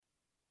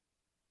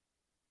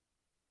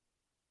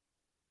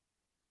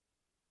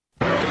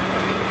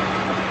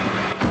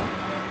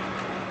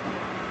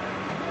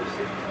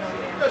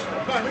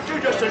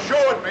has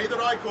assured me that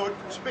I could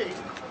speak.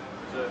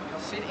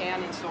 Sit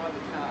down inside the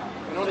car.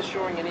 We're not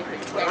assuring anything.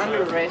 We're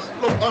under arrest.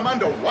 Look, I'm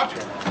under what?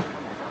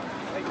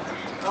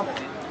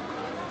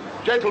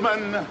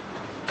 Gentlemen,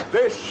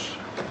 this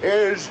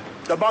is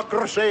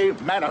Democracy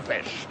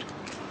Manifest.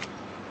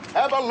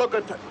 Have a look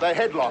at the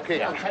headlock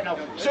here.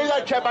 See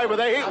that chap over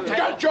there?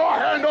 Get your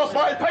hand off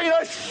my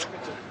penis!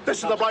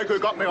 This is the bloke who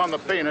got me on the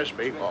penis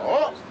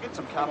before. Get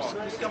some cups.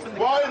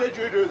 Why did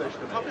you do this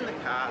to me? Hop in the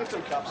car. Get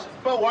some cups.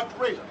 For what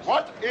reason?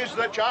 What is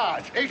the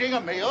charge? Eating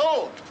a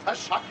meal? A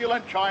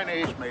succulent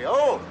Chinese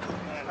meal?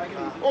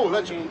 Oh,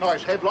 that's a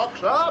nice headlock,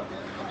 sir.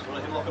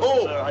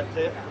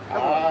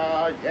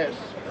 Oh, yes.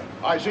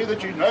 I see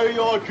that you know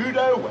your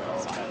judo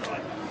well.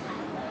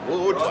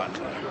 Good one.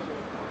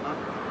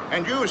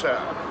 And you, sir,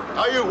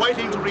 are you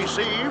waiting to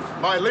receive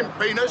my limp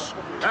penis?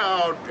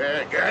 How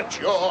dare get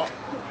your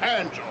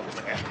hands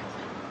off me.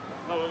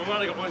 No, we've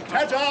only got one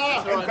cup.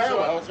 Ta-ta and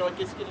farewell. So I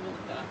guess get him in the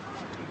car.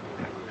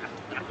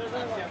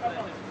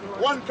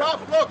 One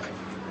cup, look.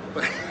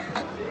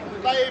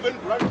 They even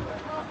broke.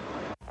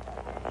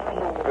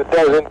 It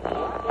doesn't.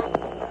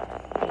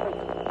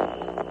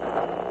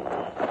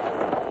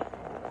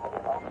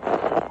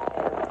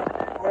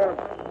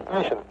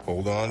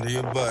 Hold on to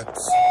your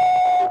butts.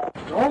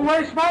 Don't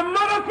waste my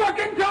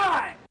motherfucking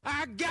time!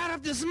 I got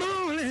up this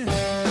morning,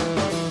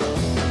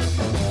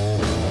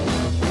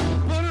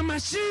 put on my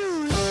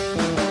shoes,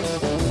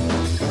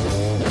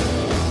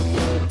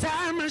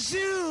 tied my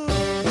shoes,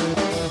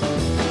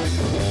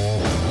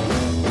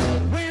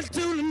 went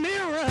to the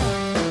mirror,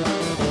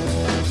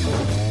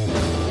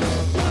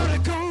 put a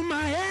comb in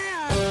my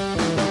hair,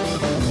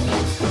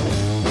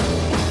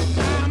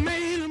 I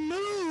made a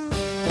move,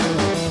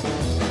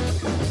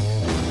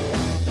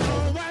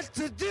 know what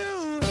to do.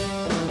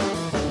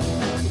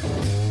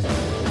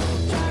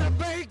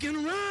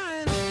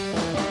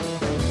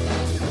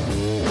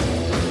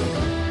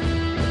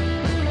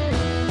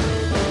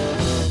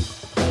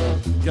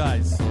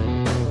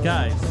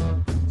 Guys,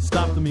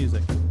 stop the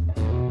music.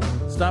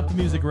 Stop the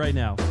music right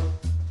now.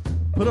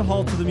 Put a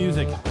halt to the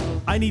music.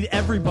 I need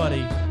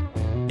everybody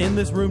in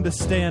this room to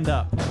stand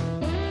up.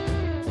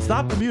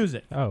 Stop the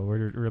music. Oh,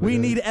 we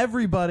need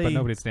everybody but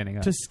nobody's standing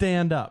up. to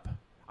stand up.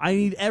 I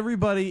need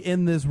everybody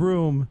in this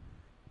room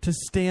to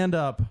stand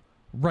up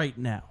right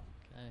now.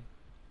 Okay.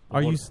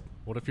 Are you?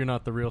 What if you're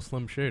not the real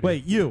Slim Shady?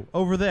 Wait, you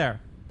over there.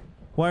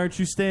 Why aren't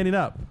you standing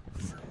up?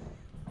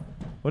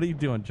 What are you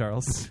doing,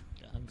 Charles?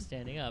 I'm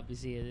standing up. You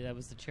see, that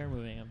was the chair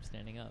moving. I'm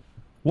standing up.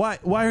 Why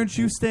aren't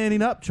you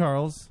standing up,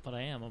 Charles? But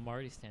I am. I'm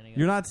already standing up.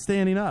 You're not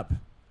standing up.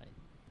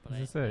 But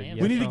I am.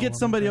 We need to get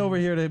somebody over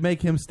here to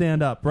make him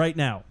stand up right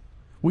now.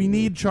 We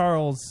need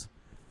Charles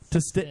to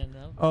stand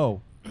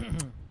up.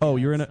 Oh,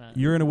 you're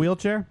in a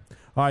wheelchair?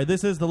 All right,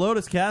 this is the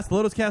Lotus Cast.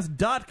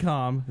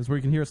 LotusCast.com is where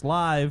you can hear us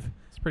live.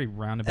 It's pretty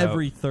roundabout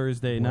every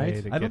Thursday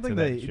night. I don't think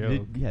they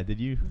did. Yeah, did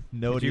you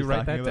know what did he you was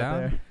write talking that about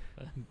down? there?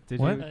 Did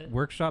What? you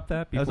workshop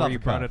that That was before off you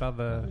the brought cuff. it on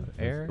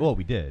the air? Well,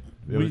 we did.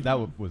 That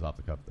was off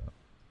the cuff, though.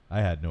 I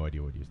had no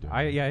idea what he was doing.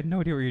 I had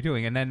no idea what you were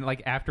doing. And then,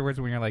 like, afterwards,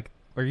 when you're like,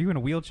 are you in a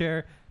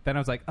wheelchair? Then I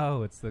was like,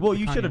 oh, it's the Well, the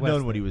you Kanye should have West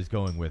known what he thing. was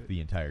going with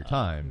the entire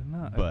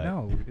time. But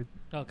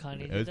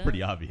Kanye it was did pretty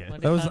that? obvious. When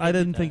did That was- Kanye I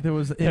didn't think there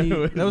was any.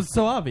 That was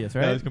so obvious,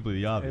 right? That was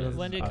completely obvious.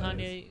 When did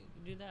Kanye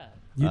do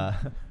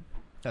that?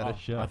 At a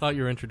show. I thought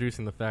you were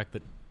introducing the fact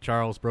that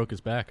Charles broke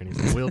his back and he's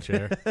in a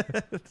wheelchair.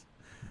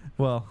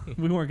 Well,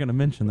 we weren't going to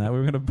mention that. We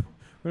were going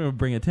to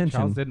bring attention.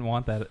 Charles didn't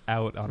want that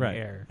out on right. the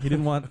air. He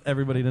didn't want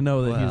everybody to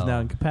know that he's Well. now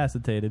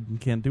incapacitated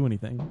and can't do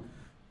anything.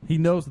 He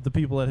knows that the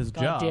people at his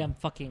job. Goddamn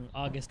fucking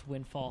August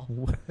windfall.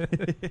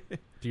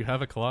 Do you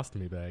have a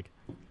colostomy bag?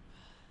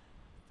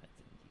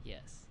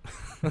 Yes.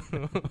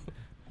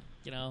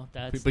 You know,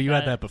 that's. But you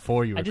had that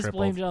before you were I just crippled.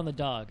 blamed it on the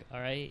dog. All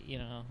right, you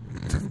know.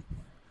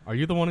 Are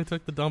you the one who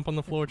took the dump on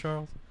the floor,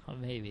 Charles?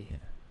 Maybe.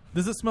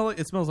 Does it smell like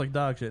it smells like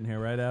dog shit in here,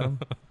 right, Adam?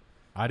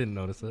 I didn't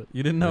notice it.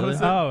 You didn't notice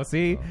it? Oh,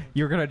 see?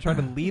 You're going to try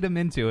to lead him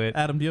into it.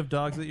 Adam, do you have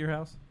dogs at your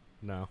house?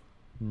 No.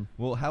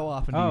 Well, how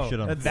often do Oh, you shit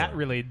on the that floor?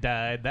 really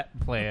died, that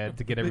plan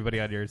to get everybody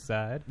on your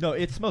side. No,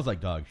 it smells like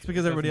dog shit. It's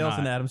because everybody else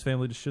in not. Adam's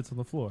family just shits on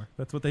the floor.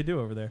 That's what they do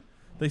over there.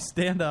 They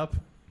stand up.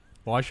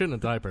 Well, I shit in a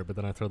diaper, but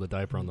then I throw the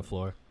diaper on the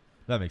floor.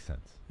 That makes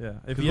sense. Yeah.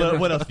 'Cause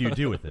what else do you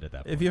do with it at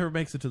that point? If he ever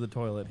makes it to the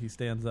toilet, he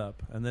stands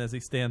up, and then as he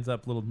stands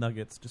up, little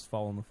nuggets just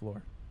fall on the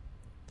floor.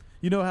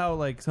 You know how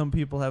like some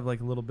people have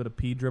like a little bit of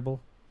pee dribble?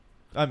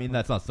 I mean,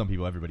 that's not some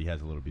people. Everybody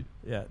has a little bit.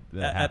 Yeah.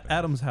 That At happens.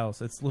 Adam's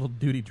house, it's little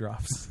duty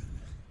drops.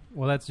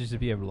 Well, that's just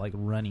if you have like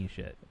runny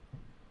shit.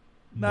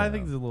 No, I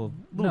think it's a little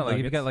No, like if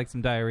you nuggets. got like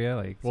some diarrhea,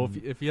 like Well,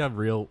 some- if you have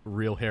real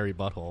hairy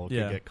butthole, it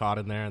Yeah. can get caught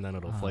in there and then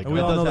it'll flake And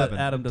we off. all know that happen.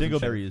 Adam doesn't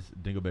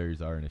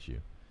Dingleberries are an issue.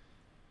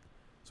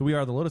 So we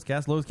are the Lotus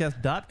Cast,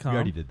 lotuscast.com. We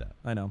already did that.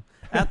 I know.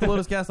 At the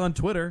Lotus Cast on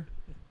Twitter,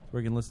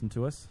 where you can listen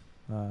to us,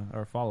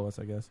 or follow us,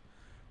 I guess.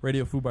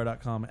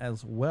 RadioFubar.com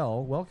as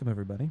well. Welcome,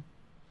 everybody.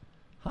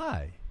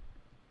 Hi.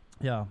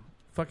 Yeah.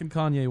 Fucking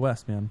Kanye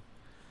West, man.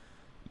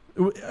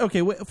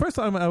 Okay, first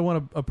time I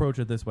want to approach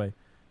it this way.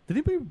 Did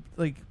anybody,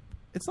 like,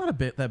 it's not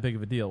that big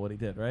of a deal what he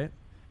did, right?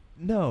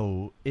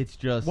 No, it's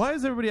just. Why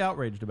is everybody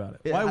outraged about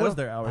it? Why was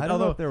there outrage? I don't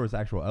know if there was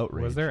actual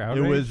outrage. Was there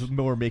outrage? It was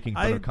more making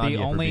fun of Kanye The for being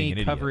only an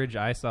idiot. coverage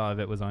I saw of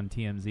it was on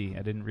TMZ.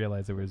 I didn't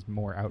realize there was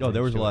more outrage. No,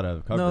 there was a to lot it.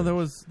 of coverage. No,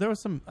 there was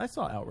some. I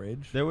saw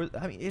outrage. There was.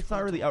 I mean, it's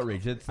not really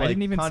outrage. It's I like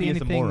didn't even see Kanye's a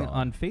anything moron.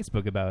 on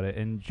Facebook about it.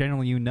 And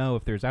generally,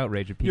 if there's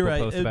outrage, if people You're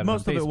right. post about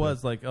Most it of on it Facebook.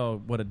 was like,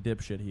 oh, what a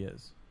dipshit he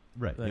is.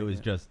 Right. Like, it was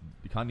just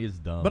Kanye's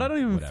dumb. But I don't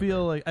even whatever.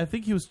 feel like. I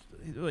think he's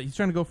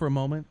trying to go for a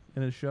moment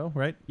in his show,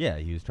 right? Yeah,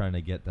 he was trying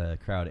to get the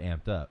crowd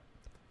amped up.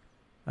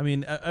 I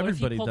mean, What if he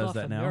everybody pulled does off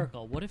that a now.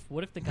 Miracle? What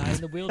if the guy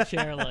in the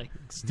wheelchair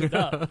stood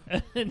up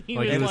and he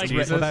Like, was it was like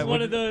Jesus? That one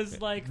would- of those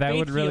that faith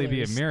would really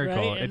be a healers, miracle.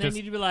 right? It And then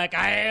just- you'd be like,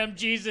 I am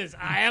Jesus,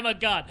 I am a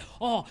God.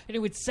 Oh, and it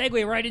would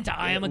segue right into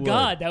I am a would.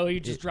 God. That way you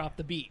just drop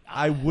the beat.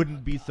 I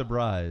wouldn't be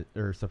surprised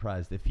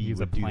if he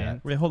would do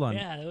that. Wait, hold on.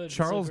 Yeah, that would be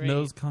so Charles great.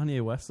 knows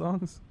Kanye West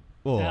songs.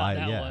 Oh,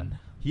 That yeah. one.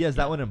 He has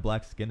that one in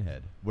Black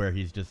Skinhead where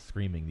he's just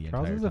screaming the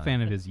Charles entire was time. a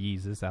fan of his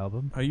Yeezus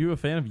album. Are you a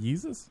fan of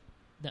Yeezus?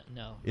 No,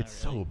 not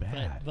It's really. so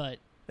bad. But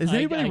Is I-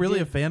 anybody I really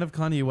did- a fan of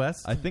Kanye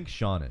West? I think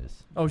Sean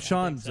is. Oh,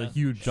 Sean's so. a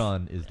huge.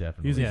 Sean is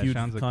definitely. He's a Yeah, huge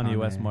Sean's a Kanye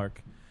West Kanye.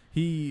 mark.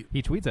 He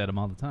tweets at him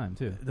all the time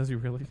too. Does he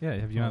really? Yeah,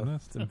 have you Oh,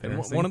 noticed? it's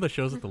embarrassing. One of the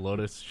shows at the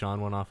Lotus, Sean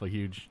went off a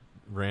huge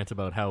rant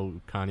about how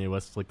Kanye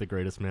West is like the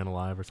greatest man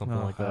alive or something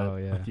like that. Oh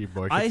yeah. Like, he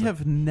worships I him.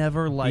 have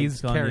never liked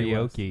He's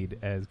Kanye West. karaoke'd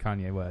as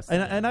Kanye West.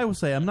 And I will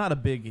say I'm not a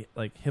big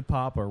like hip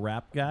hop or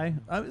rap guy.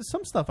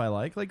 Some stuff I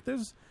like. Like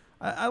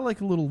I like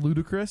a little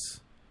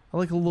Ludacris. I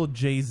like a little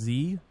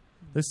Jay-Z.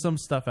 There's some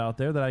stuff out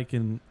there that I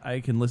can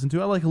listen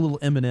to. I like a little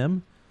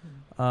Eminem.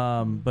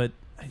 But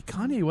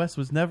Kanye West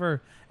was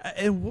never.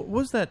 And what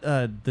was that?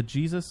 The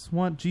Jesus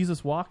one?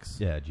 Jesus Walks.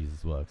 Yeah,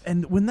 Jesus Walks.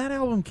 And when that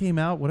album came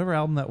out, whatever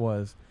album that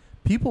was,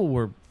 people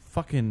were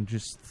fucking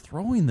just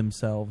throwing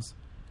themselves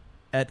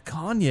at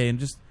Kanye and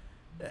just.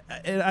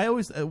 And I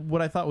always,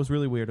 what I thought was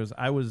really weird was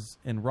I was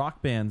in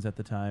rock bands at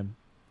the time,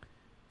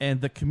 and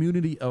the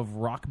community of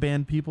rock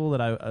band people that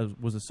I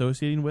was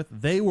associating with,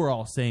 they were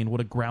all saying what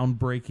a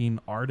groundbreaking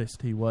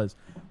artist he was.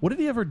 What did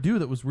he ever do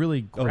that was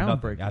really groundbreaking?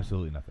 Nothing.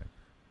 Absolutely nothing.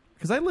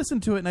 Because I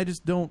listened to it and I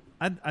just don't,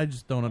 I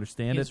just don't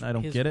understand it. And I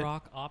don't his get it.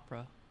 rock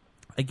opera.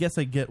 I guess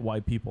I get why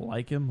people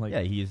like him. Like,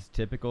 Yeah, he is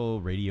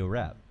typical radio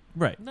rap.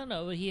 right.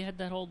 No, he had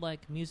that whole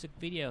music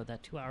video,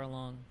 that 2-hour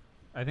long.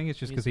 I think it's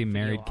just because music he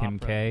married video Kim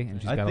opera. K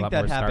and she's I got a think lot that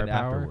more star happened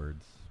power.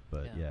 afterwards,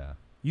 but yeah.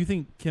 You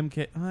think Kim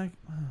K?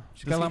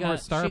 She's got a lot more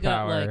star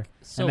power.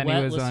 so and then wet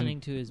he was listening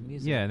on, to his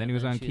music. Yeah, and then he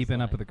was on she's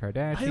Keeping Up like- with the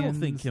Kardashians. I don't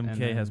think Kim and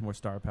K then- has more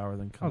star power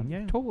than Oh,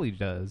 Kanye. totally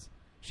does.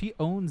 She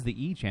owns the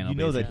E channel. You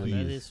know that basically.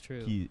 that is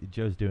true.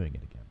 Joe's doing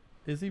it again.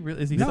 Is he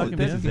really? Is he No, sucking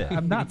this in? is it.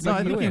 I'm not No, I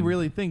sucking think you he in.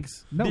 really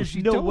thinks. No, There's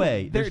she no don't-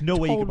 way. there There's no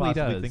way you could totally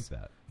possibly does.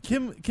 think that.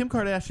 Kim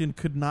Kardashian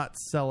could not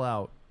sell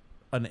out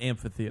an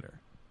amphitheater.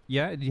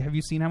 Yeah, have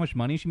you seen how much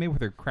money she made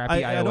with her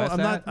crappy I don't. iOS I'm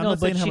not. app? I'm no, not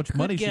but saying how she much could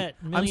money get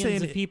she. I'm millions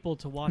saying of people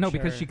to watch. No,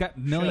 because her she got show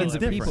millions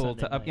of every people Sunday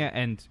to up. night. Yeah,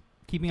 and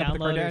Keeping Up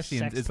with the Download her Kardashians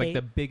sex is like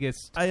the tape.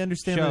 biggest. I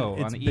understand show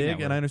that it's on the big,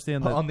 E-network. and I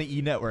understand that On the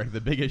E Network, the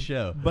biggest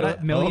show. But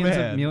I- millions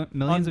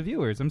On- of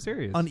viewers. I'm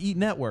serious. on E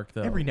Network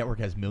though. Every network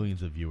has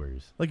millions of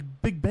viewers. Like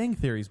Big Bang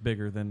Theory's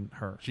bigger than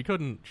her. She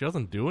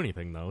doesn't do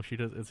anything though. She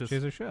does. It's just. She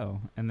has a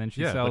show, and then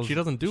she Yeah, sells. but she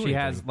doesn't do She anything.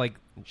 has like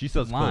She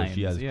sells lines. clothes.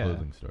 She has yeah.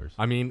 clothing stores.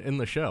 I mean, in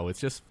the show, it's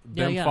just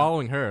Yeah, them yeah.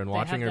 following her and They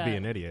watching her have be that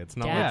an idiot. It's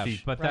not dash, like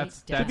she. but right?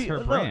 that's Dash. her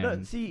No,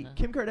 brand. see,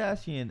 Kim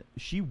Kardashian,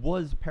 she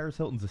was Paris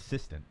Hilton's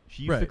assistant.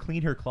 She used to Right.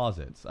 clean her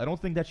closets. I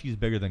don't think that she's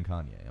bigger than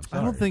Kanye. I'm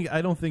sorry.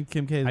 I don't think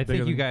Kim K is I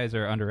bigger think you than- guys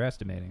are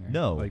underestimating her.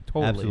 No, like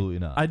totally. absolutely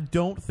not. I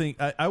don't think.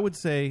 I would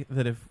say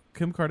that if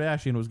Kim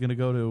Kardashian was going to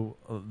go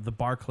to the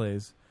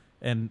Barclays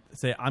and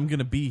say, I'm going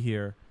to be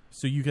here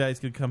so you guys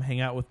could come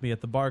hang out with me at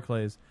the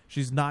Barclays,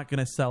 she's not going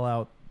to sell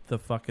out the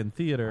fucking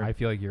theater. I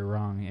feel like you're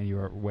wrong, and you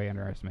are way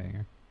underestimating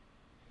her.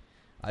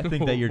 I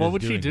think that you're What just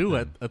would she doing do the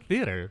at thing. a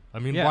theater? I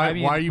mean, Yeah, why I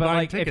mean, are you but, buying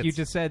like, tickets? If you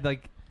just said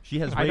like She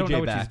has I Ray don't J know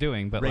what back. she's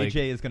doing, but Ray like,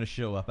 J is going to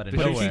show up out of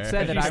But if she nowhere.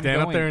 said that you I'm stand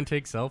up going- there and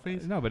take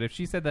selfies. No, but if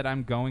she said that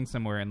I'm going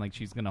somewhere and like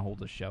she's going to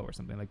hold a show or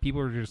something, like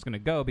people are just going to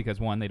go because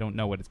one, they don't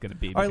know what it's going to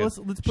be. All right, because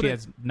let's put she it-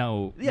 has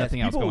nothing Yes, else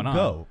people going will on.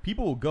 go.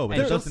 People will go, but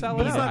And it she'll doesn't sell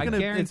mean it it's out. not I going to.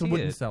 It guarantee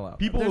wouldn't it. sell out.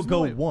 People will There's go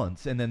no way.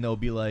 once, and then they'll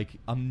be like,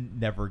 "I'm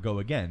never go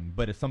again."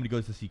 But if somebody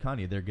goes to see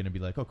Kanye, they're going to be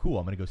like, "Oh, cool,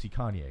 I'm going to go see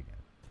Kanye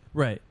again."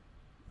 Right.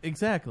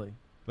 Exactly.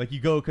 Like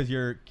you go because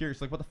you're curious,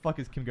 like, what the fuck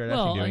is Kim Kardashian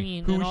Well, doing? I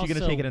mean, Who and is she going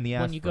to also, take it in the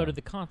ass when you go to from?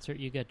 the concert,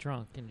 you get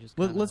drunk and just.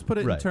 Let's put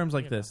it Right. in terms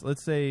like You know. this.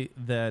 Let's say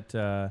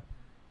that.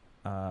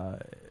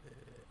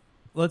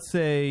 Let's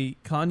say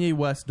Kanye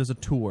West does a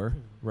tour,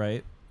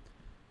 right?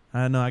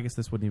 No, I guess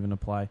this wouldn't even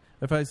apply.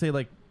 If I say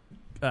like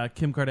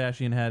Kim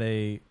Kardashian had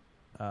a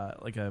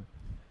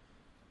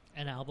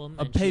an album.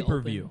 a and she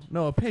pay-per-view. opened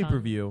No, a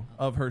pay-per-view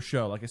of her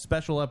show, like a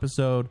special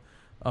episode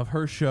of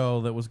her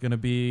show that was going to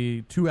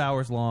be 2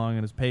 hours long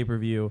and it's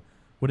pay-per-view.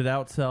 Would it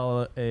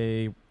outsell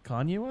a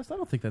Kanye West? I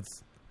don't think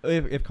that's.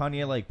 If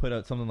Kanye like put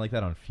out something like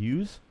that on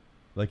Fuse,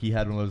 like he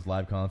had one of those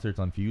live concerts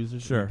on Fuse, or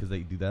something, Sure. because they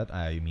do that.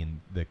 I mean,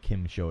 the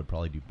Kim show would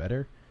probably do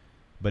better,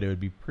 but it would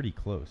be pretty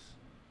close.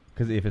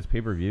 Because if it's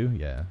pay-per-view,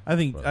 yeah. I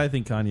think But-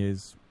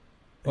 Kanye's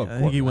Oh, I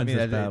think he wins this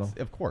it's- battle.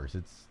 Of course,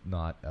 it's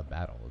not a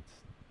battle. It's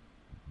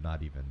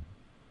not even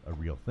a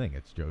real thing.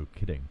 It's Joe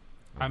kidding.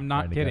 I'm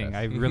not kidding.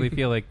 I really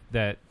feel like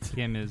that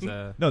Kim is.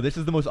 No, this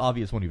is the most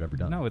obvious one you've ever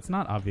done. No, it's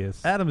not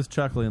obvious. Adam is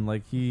chuckling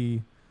like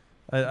he.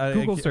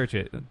 Google search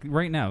it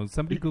right now.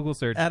 Somebody Google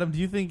search. Adam, do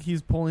you think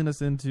he's pulling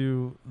us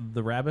into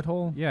the rabbit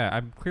hole? Yeah,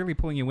 I'm clearly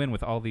pulling you in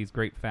with all these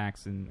great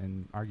facts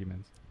and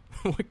arguments.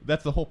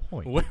 That's the whole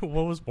point. What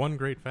was one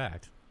great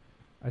fact?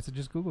 I said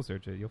just Google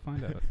search it. You'll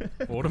find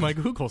out. What am I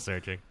Google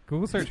searching?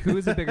 Google search who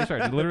is a bigger star.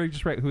 Literally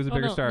just write who is a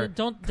bigger star.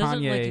 Doesn't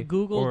Kanye like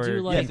Google or do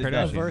like Kim a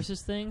Kardashian.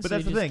 versus thing? But so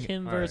that's the just thing.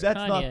 Kim versus That's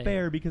Kanye. not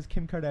fair because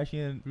Kim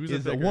Kardashian Who's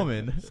is a a bigger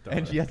woman star?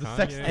 and she has a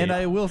sex Kanye? tape. And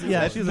I will.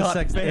 Yeah, That's she's a not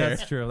sex. fair.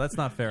 That's true. That's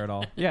not fair at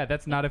all. Yeah,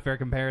 that's not a fair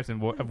comparison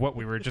of what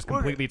we were just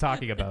completely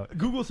talking about.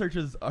 Google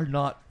searches are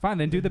not. Fine,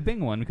 then do the Bing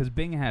one because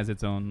Bing has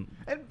its own.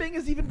 And Bing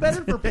is even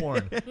better for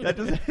porn. That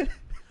doesn't.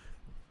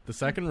 The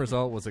second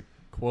result was a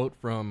quote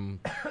from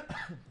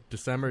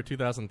December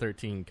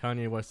 2013.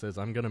 Kanye West says,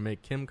 "I'm going to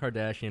make Kim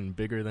Kardashian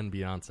bigger than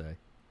Beyonce."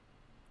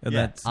 And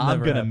Yeah, that's I'm never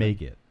gonna happened.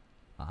 make it.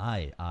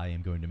 I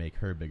am going to make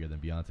her bigger than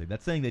Beyonce.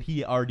 That's saying that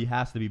he already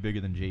has to be bigger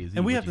than Jay-Z.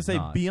 And we which have to he's say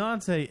not.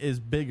 Beyonce is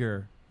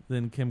bigger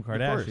than Kim course.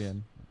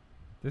 Kardashian.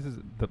 This is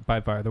by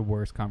far the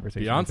worst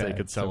conversation. Beyonce we've had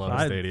could sell so out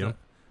far. a stadium.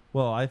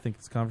 Well, I think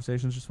this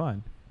conversation's just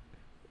fine.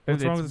 What's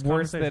It's wrong with this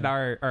worse conversation? than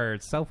our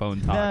cell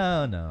phone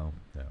talk. No.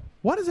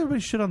 Why does everybody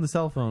shit on the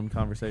cell phone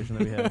conversation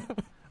that we had?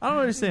 I don't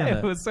understand It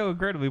that. was so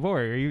incredibly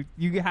boring.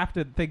 You have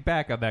to think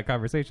back on that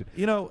conversation.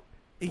 You know,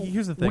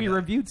 here's the thing. We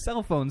reviewed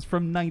cell phones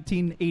from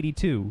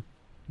 1982.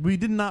 We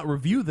did not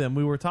review them.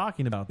 We were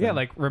talking about them. Yeah,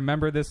 like,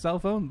 remember this cell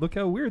phone? Look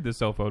how weird this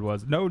cell phone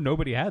was. No,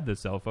 nobody had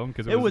this cell phone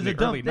because it was was in a the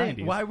dumb early thing.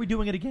 90s. Why are we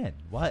doing it again?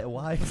 Why?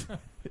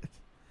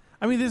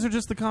 I mean, these are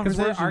just the Because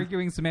conversations. we're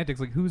arguing semantics,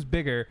 like who's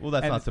bigger. Well,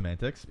 that's and- not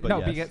semantics, but no,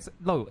 yes.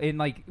 because and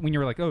like when you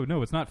were like, oh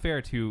no, it's not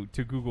fair to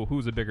Google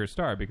who's a bigger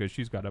star because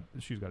she's got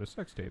a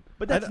sex tape.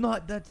 But that's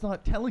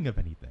not telling of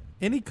anything.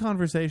 Any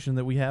conversation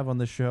that we have on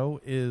the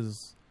show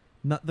is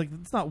not like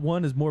it's not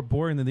one is more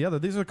boring than the other.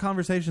 These are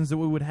conversations that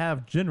we would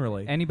have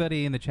generally.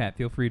 Anybody in the chat,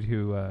 feel free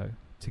to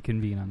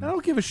convene on this. I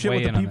don't give a shit Weigh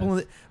what in the on people in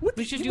this. the what,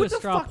 We should what do a the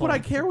straw fuck would I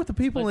poll. care what the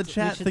people in the We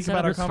chat should think set about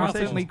up our a straw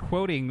conversation? Constantly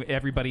quoting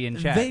everybody in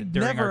chat They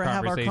during never our have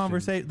our conversation.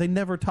 conversation. They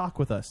never talk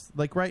with us.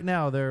 Like right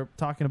now, they're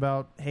talking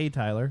about, hey,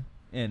 Tyler.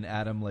 And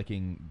Adam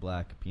licking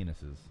black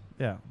penises.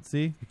 Yeah,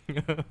 see?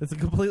 It's a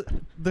complete...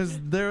 There's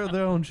their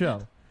own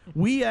show.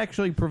 We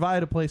actually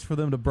provide a place for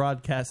them to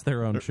broadcast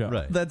their own show.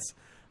 Right. That's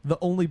the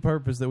only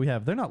purpose that we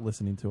have. They're not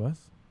listening to us.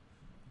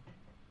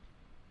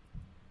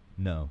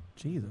 No.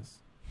 Jesus.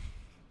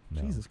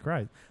 No. Jesus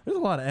Christ. There's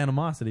a lot of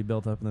animosity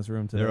built up in this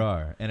room today. There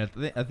are. And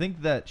I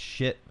think that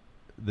shit,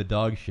 the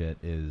dog shit,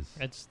 is...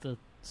 It's the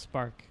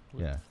spark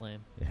with Yeah. the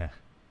flame. Yeah.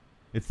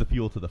 It's the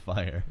fuel to the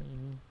fire.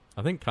 Mhm.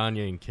 I think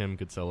Kanye and Kim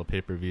could sell a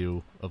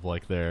pay-per-view of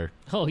like their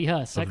Oh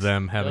yeah, sex. of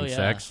them having oh, yeah.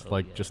 sex, Oh,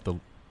 like yeah. just the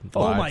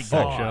Oh live my sex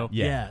God. show.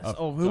 Yeah. Yes.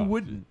 Oh, who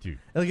wouldn't? Dude.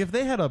 Like if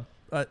they had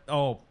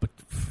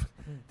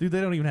dude,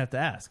 they don't even have to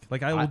ask.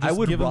 Like I would just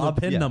would give rob, them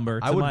the PIN yeah. number.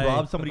 To I would my,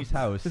 rob somebody's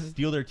house,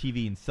 steal their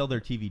TV, and sell their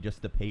TV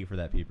just to pay for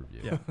that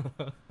pay-per-view.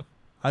 Yeah.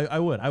 I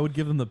would. I would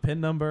give them the PIN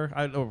number.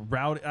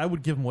 I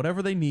would give them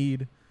whatever they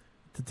need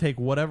to take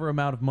whatever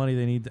amount of money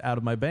they need out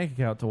of my bank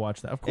account to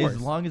watch that. Of course,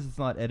 As long as it's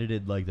not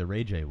edited like the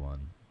Ray J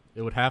one.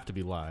 It would have to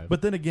be live.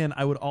 But then again,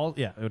 it would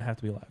have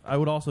to be live. I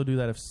would also do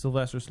that if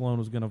Sylvester Stallone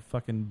was going to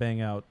fucking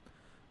bang out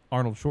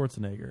Arnold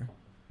Schwarzenegger.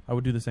 I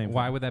would do the same.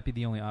 Why thing. would that be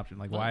the only option?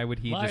 Like, why would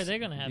he? Why just, are they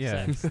gonna have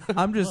yeah. sex?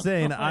 I'm just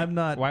saying. I'm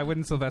not. Why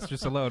wouldn't Sylvester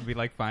Stallone be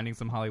like finding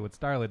some Hollywood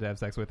starlet to have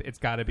sex with? It's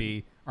got to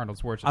be Arnold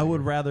Schwarzenegger. I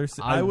would rather.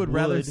 I would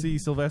rather see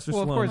Sylvester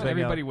Well, Stallone. of course, bang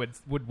everybody out.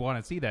 would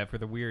want to see that for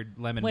the weird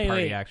lemon Wait,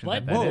 party wait, action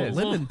what? that Whoa, is.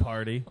 lemon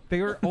party.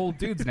 They were old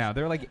dudes now.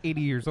 They're like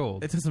 80 years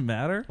old. It doesn't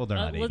matter. Well, they're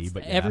not 80,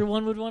 but yeah.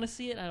 Everyone would want to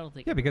see it. I don't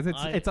think. Yeah, because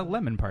I- it's a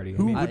lemon party.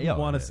 Who I mean, wouldn't yeah,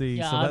 want to yeah. see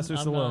Yeah, Sylvester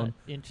I'm Stallone? not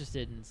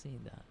interested in seeing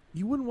that.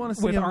 You wouldn't want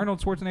to see with him.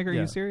 Arnold Schwarzenegger? Are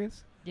Yeah. you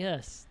serious?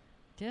 Yes.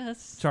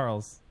 Yes.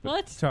 Charles.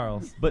 What?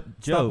 Charles.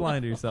 But Joe,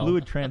 lying to yourself.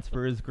 fluid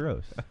transfer is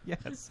gross.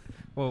 Yes.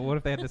 Well, what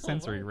if they had the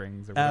sensory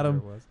rings or Adam,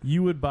 whatever it was?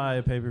 you would buy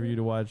a pay-per-view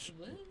to watch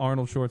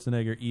Arnold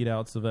Schwarzenegger eat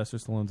out Sylvester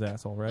Stallone's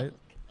asshole, right?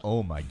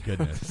 Oh my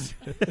goodness!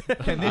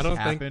 Can I this don't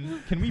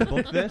happen? Can we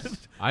book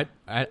this? I'd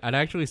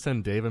actually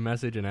send Dave a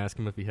message and ask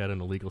him if he had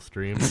an illegal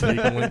stream that he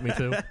can link me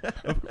to.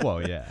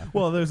 Well, yeah.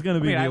 Well, there's going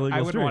to be I illegal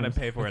I wouldn't want to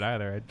streams. pay for it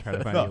either. I'd try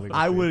to find No, illegal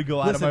I streams. would go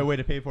out of Listen, my way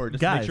to pay for it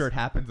just to guys, make sure it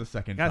happens a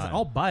second Guys, time.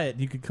 I'll buy it.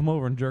 You could come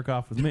over and jerk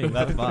off with me.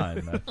 That's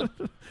fine.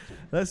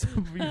 That's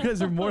you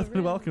guys are more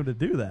than welcome to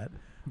do that.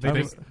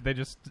 They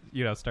just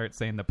start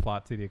saying the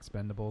plot to the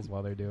Expendables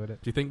while they're doing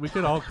it. Do you think we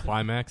could all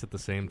climax at the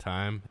same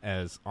time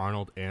as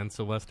Arnold and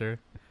Sylvester?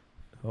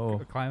 Oh,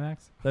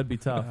 Climax? that'd be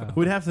tough. Yeah.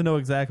 We'd have to know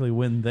exactly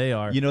when they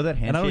are. You know that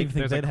And I don't handshake? even think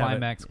There's a they'd have it.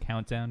 climax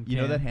countdown. You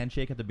know can. that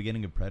handshake at the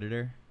beginning of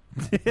Predator?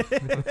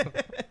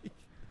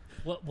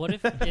 What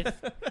if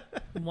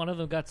one of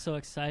them got so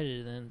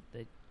excited and then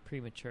they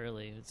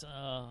prematurely. It's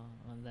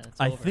and then it's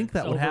I over. think It's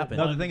that would over happen.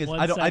 No, the thing is,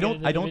 I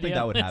don't think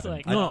that would happen.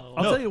 Like, No,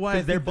 I'll tell you why.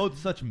 Because they're both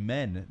such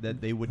men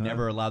that they would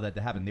never allow that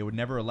to happen. They would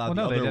never allow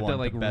the they'd other have one to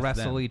like best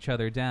wrestle them. each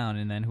other down,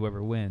 and then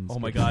whoever wins. Oh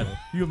my God!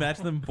 You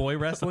imagine them boy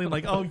wrestling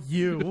like, oh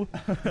you,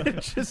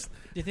 just.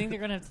 Do you think they're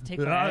gonna have to take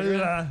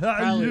Viagra?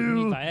 Probably you.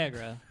 need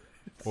Viagra.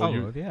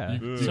 Oh, yeah.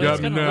 You So got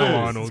it's me gonna now, last.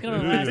 Arnold. It's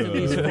gonna last at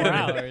least 4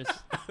 hours.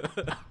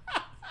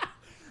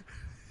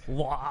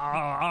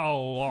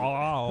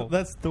 Wow!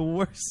 That's the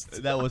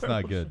worst. That was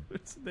not good.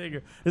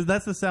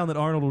 That's the sound that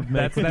Arnold would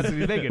make. That's what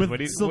he's making with when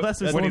he-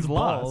 Sylvester when he's Stallone's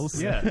lost.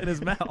 balls Yeah. in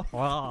his mouth.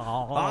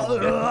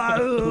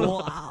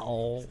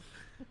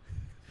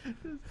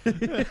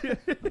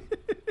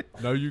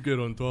 Now you get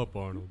on top,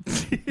 Arnold.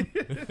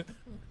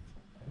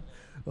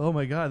 Oh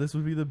my God, this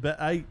would be the best.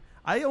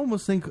 I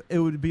almost think it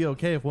would be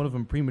okay if one of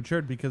them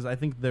prematured because I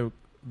think the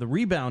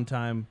rebound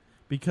time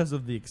because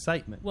of the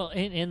excitement. Well,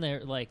 and they're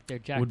they're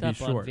Would jacked be up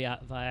short. on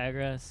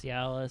Viagra,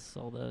 Cialis,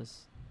 all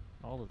those.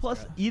 Plus,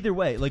 stuff. either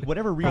way, like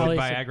whatever reason, Probably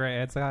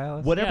Viagra and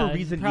Cialis. whatever Yeah,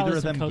 reason probably either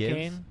of some them gives,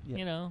 cocaine,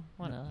 you know,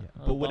 why not?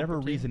 A But whatever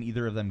bump or two. reason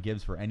either of them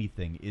gives for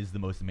anything is the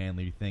most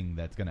manly thing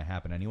that's going to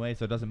happen anyway.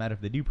 So it doesn't matter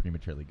if they do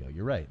prematurely go.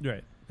 You're right.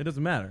 Right. It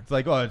doesn't matter. It's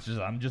like, oh,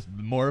 I'm just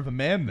more of a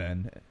man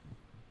then.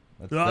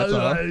 That's all.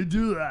 I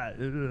do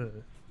that.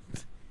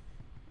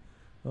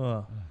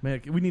 Oh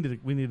man, we need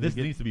This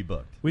needs to be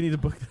booked. We need to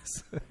book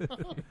this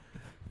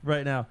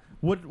right now.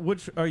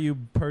 Which are you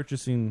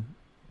purchasing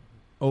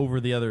over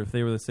the other if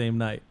they were the same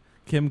night?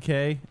 Kim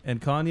K and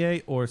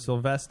Kanye or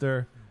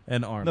Sylvester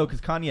and Arnold? No,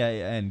 because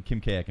Kanye and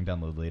Kim K I can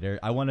download later.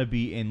 I want to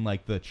be in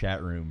like the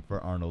chat room for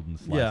Arnold and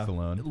Sly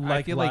Stallone.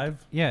 I feel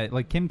live?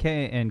 like Kim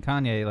K and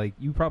Kanye, like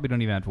you probably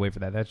don't even have to wait for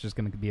that. That's just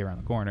going to be around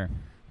the corner.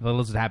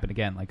 It'll just happen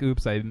again. Like,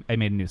 oops, I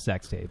made a new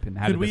sex tape, and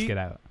how did this get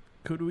out?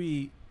 Could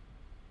we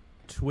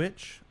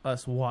Twitch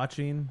us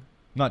watching?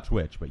 Not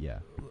Twitch, but yeah.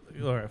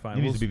 All right, fine.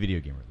 It needs to be video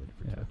game related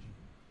for Twitch.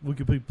 We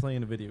could be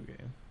playing a video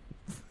game.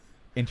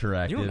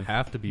 Interactive. You don't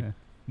have to be.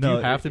 No, do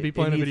you have to be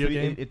playing a video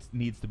game? It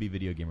needs to be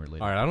video game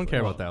related. All right, I don't care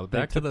about that. They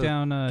Back to took the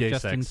down gay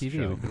Justin sex TV.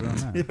 show. We could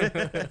run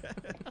that.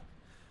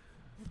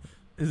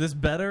 Is this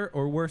better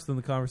or worse than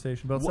the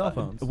conversation about cell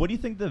phones? What do you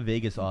think the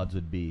Vegas odds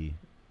would be?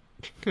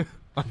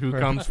 Who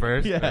comes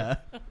first? Yeah.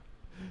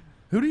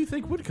 Who do you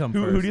think would come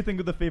first? Who do you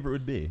think the favorite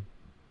would be?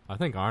 I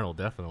think Arnold,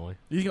 definitely.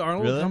 You think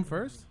Arnold Really? would come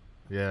first?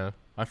 Yeah.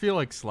 I feel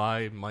like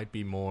Sly might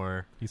be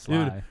more... He's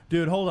Sly.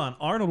 Dude, hold on.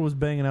 Arnold was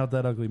banging out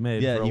that ugly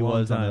maid Yeah, for a he long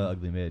was time. on the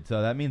ugly maid.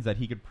 So that means that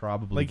he could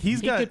probably... Like, He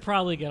he's got... could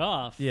probably get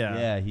off.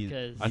 Yeah.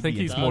 Yeah, I think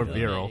he's more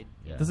virile.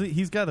 Yeah.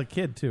 He's got a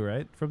kid, too,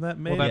 right? From that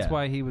maid? Well, that's Yeah.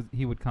 why he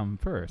would come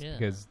first, Yeah.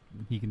 because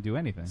he can do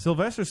anything.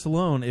 Sylvester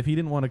Stallone, if he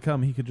didn't want to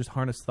come, he could just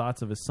harness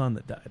thoughts of his son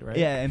that died, right?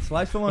 Yeah, and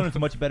Sly Stallone is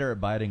much better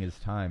at biding his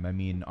time. I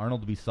mean,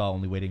 Arnold we saw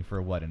only waiting for,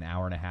 an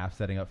hour and a half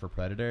setting up for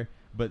Predator.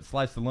 But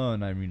Sly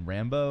Stallone, I mean,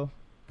 Rambo,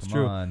 It's come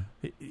true. on.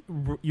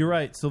 You're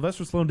right.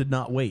 Sylvester Stallone did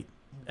not wait,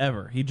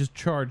 ever. He just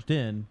charged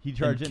in He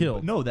charged and in.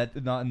 killed. No,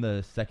 that not in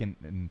the second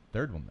and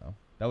third one, though.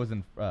 That was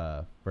in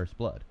First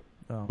Blood.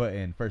 Oh. But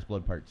in First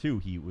Blood Part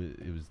 2,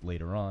 it was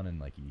later on, and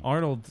like he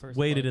Arnold First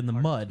waited Blood in the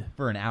Part mud.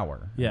 for an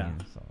hour. Yeah. I mean,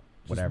 so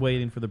Just whatever.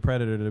 waiting for the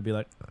Predator to be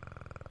like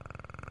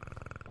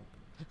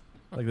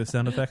the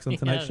sound effects on Yeah,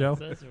 tonight's show.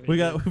 that's really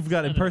We've good.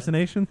 got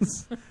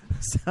impersonations,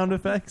 sound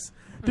effects.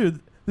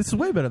 Dude, this is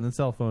way better than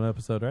cell phone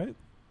episode, right?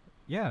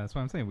 Yeah, that's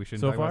what I'm saying. We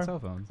shouldn't So talk far? about cell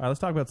phones. All right, let's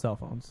talk about cell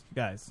phones,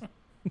 guys.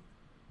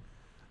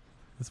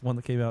 This one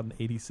that came out in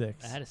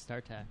 '86. I had a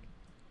StarTAC.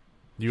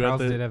 You had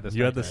did have the the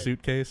StarTAC.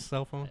 suitcase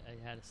cell phone?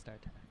 I had a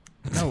StarTAC.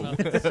 No,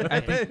 I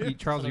think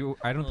Charles,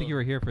 I don't think you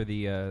were here for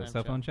the I'm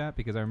cell phone sure. chat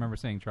because I remember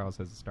saying Charles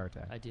has a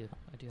StarTAC. I do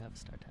have a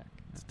StarTAC.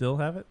 Still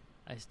have it?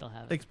 I still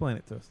have it. Explain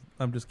it to us.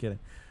 I'm just kidding.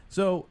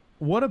 So,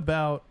 what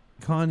about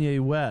Kanye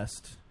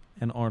West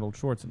and Arnold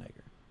Schwarzenegger?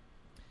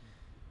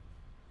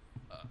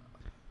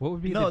 What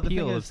would be No, the the thing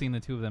appeal of is- seeing the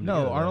two of them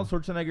No, together? Arnold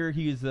Schwarzenegger,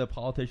 he's a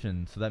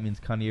politician, so that means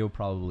Kanye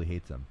probably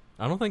hates him.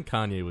 I don't think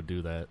Kanye would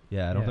do that.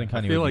 Yeah, I don't Yeah. think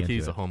Kanye I feel would like be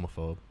he's a into it.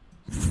 homophobe.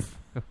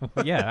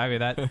 Yeah, I mean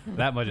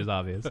that much is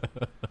obvious.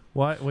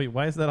 Why? Wait,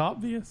 why is that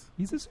obvious?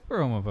 He's a super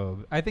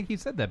homophobe. I think he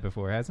said that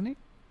before, hasn't he?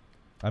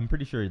 I'm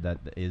pretty sure that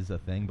is a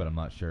thing, but I'm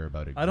not sure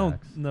about it. I don't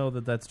know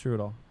that that's true at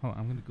all. Hold on,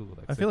 I'm going to Google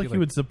that. I feel like he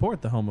would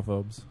support the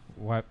homophobes.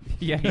 Why?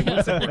 Yeah, he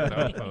would support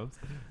the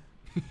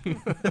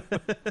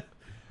homophobes.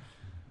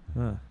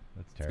 Huh.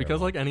 That's terrible.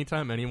 Because like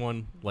anytime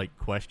anyone like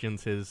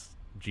questions his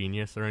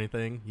genius or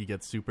anything, he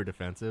gets super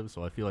defensive.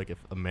 So I feel like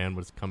if a man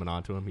was coming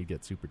on to him, he'd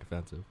get super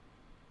defensive.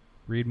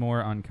 Read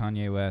more on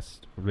Kanye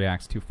West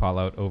reacts to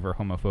Fallout over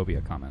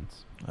homophobia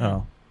comments.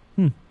 Oh.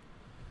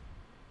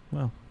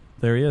 Well,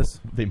 there he is.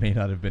 They may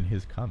not have been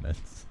his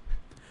comments.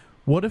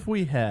 What if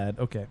we had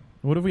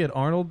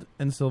Arnold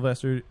and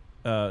Sylvester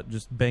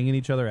just banging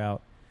each other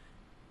out,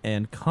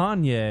 and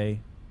Kanye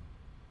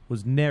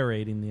was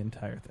narrating the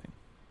entire thing?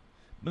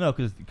 No,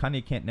 because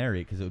Kanye can't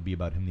narrate because it would be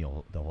about him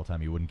the whole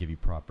time. He wouldn't give you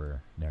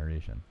proper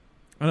narration.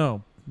 I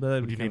know, but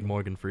that'd Would be you kind need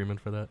Morgan Freeman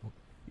for that?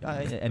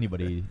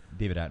 Anybody,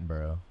 David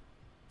Attenborough,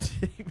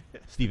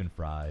 Stephen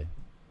Fry.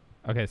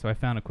 Okay, so I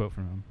found a quote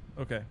from him.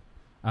 Okay.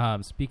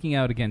 Speaking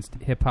out against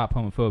hip-hop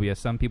homophobia,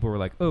 some people were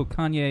like, oh,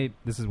 Kanye,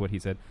 this is what he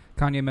said,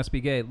 Kanye must be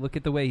gay. Look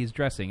at the way he's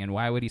dressing, and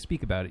why would he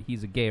speak about it?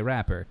 He's a gay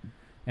rapper.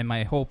 And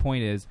my whole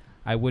point is,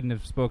 I wouldn't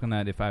have spoken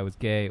that if I was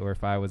gay or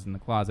if I was in the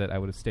closet. I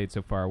would have stayed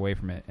so far away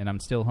from it. And I'm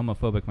still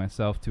homophobic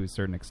myself to a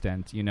certain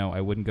extent. You know,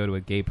 I wouldn't go to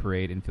a gay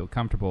parade and feel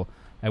comfortable.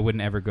 I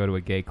wouldn't ever go to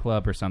a gay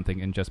club or something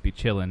and just be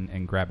chilling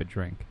and grab a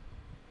drink.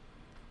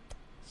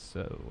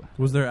 So...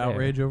 Was there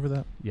outrage over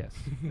that? Yes.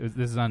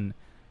 This is on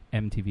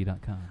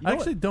MTV.com. I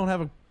actually don't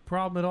have a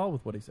problem at all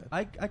with what he said.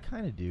 I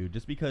kind of do,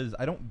 just because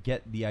I don't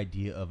get the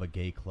idea of a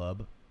gay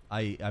club.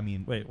 I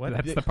mean... Wait, what?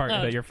 That's the part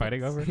that you're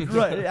fighting over?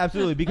 Right,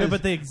 absolutely, because...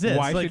 but they exist.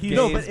 Why should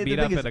gays meet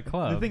up at a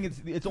club? The thing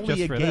is, it's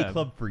only a gay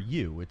club for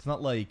you. It's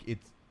not like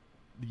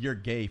you're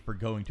gay for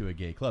going to a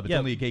gay club. It's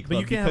only a gay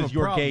club because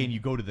you're gay and you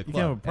go to the club.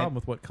 You can't have a problem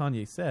with what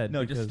Kanye said.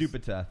 No, just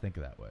stupid to think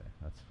that way.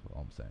 That's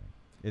all I'm saying.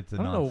 It's a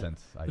I don't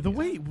nonsense know. idea.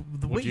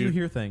 The way you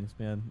hear things,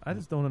 man, I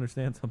just don't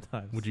understand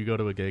sometimes. Would you go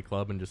to a gay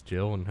club and just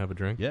chill and have a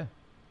drink? Yeah.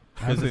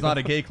 Because it's not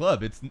a gay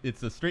club.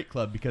 It's a straight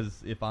club,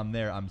 because if I'm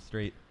there, I'm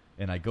straight,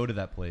 and I go to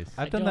that place.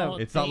 I've done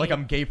that. It's not like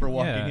I'm gay for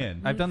walking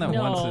in. I've done that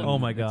once. And oh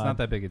my god, it's not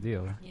that big a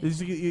deal.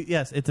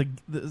 Yes,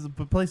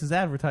 the place is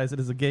advertised it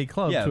as a gay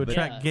club to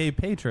attract gay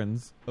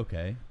patrons.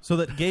 Okay, so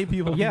that gay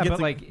people. Yeah, can but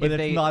like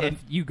if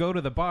you go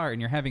to the bar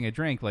and you're having a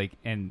drink, like,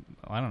 and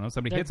I don't know,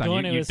 somebody hits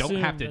on you, you don't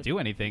have to do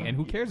anything, and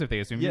who cares if they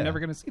assume you're never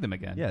going to see them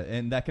again? Yeah,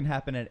 and that can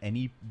happen at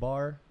any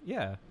bar.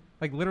 Yeah.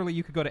 Like, literally,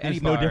 you could go to There's any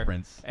bar, no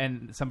difference,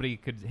 and somebody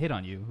could hit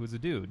on you who's a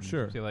dude.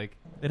 Sure. So like,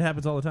 it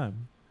happens all the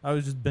time. I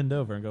would just bend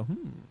over and go,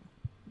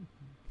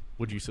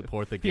 Would you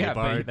support the gay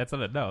bar? But that's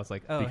not no. It's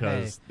like, oh,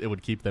 because it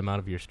would keep them out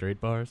of your straight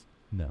bars.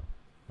 No.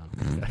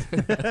 Do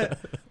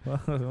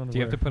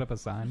you have to put up a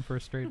sign for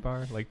a straight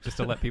bar, like just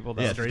to let people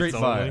know? Yeah, straight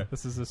bar.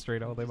 This is a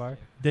straight all day bar.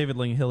 David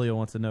Linghilio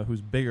wants to know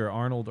who's bigger,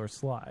 Arnold or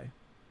Sly.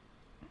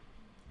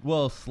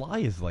 Well, Sly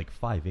is like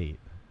 5'8".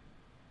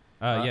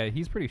 Yeah,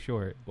 he's pretty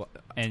short.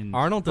 And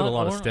Arnold did a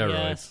lot of steroids.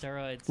 Yeah,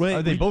 steroids.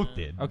 Wait, they both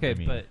did. Okay,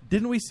 but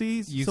didn't we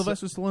see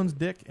Sylvester Stallone's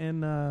dick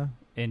in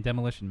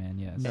Demolition Man?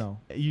 Yes. No.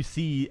 You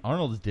see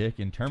Arnold's dick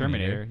in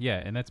Terminator.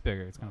 Yeah, and that's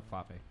bigger. It's kind of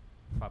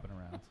flopping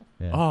around.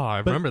 Yeah. Oh, I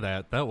remember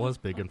that. That was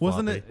big and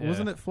floppy.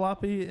 Wasn't it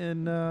floppy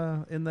in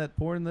that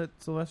porn that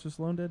Sylvester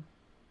Stallone did?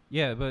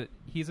 Yeah, but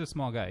he's a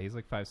small guy. He's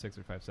like 5'6"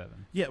 or 5'7".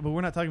 Yeah, but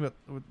we're not talking about.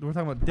 We're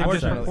talking about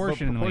dick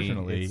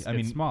proportionally.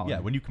 It's smaller.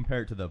 Yeah, when you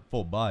compare it to the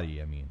full body,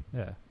 I mean.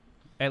 Yeah.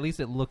 At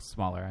least it looks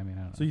smaller. I mean,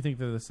 I don't know. So you think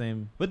they're the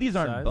same? But these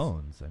aren't size?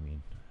 bones. I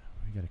mean,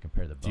 we got to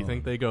compare the bones. Do you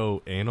think they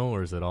go anal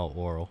or is it all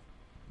oral?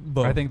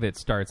 Both. I think that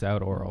starts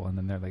out oral and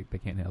then they're like they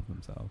can't help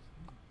themselves.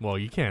 Well,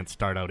 you can't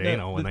start out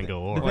anal and then go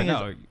oral. The thing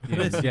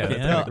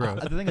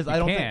The thing is, I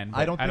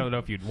don't know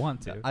if you'd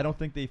want to. I don't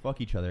think they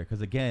fuck each other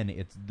because again,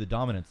 it's the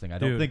dominance thing. I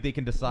don't think they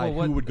can decide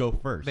who would go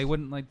first. They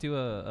wouldn't like do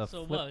a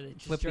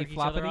flippity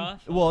floppity.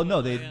 Well,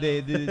 no,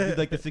 they did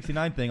like the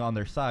 69 thing on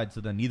their side, so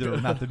then neither of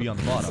them have to be on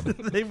the bottom.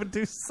 They would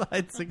do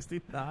side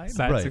 69.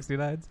 Side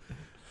 69s.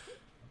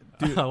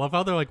 Dude, I love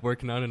how they're like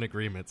working out an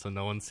agreement, so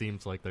no one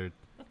seems like they're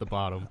the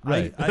bottom.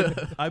 Right.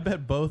 I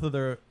bet both of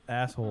their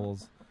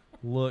assholes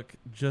look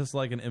just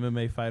like an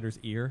MMA fighter's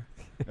ear.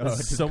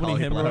 There's so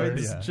many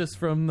hemorrhoids just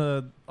from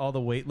all the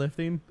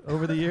weightlifting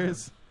over the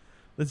years.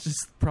 That's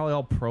just probably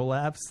all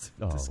prolapsed.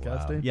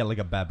 Disgusting. Wow. Yeah, like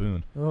a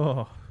baboon.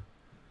 Oh.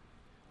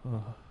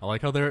 I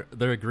like how they're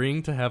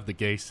agreeing to have the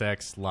gay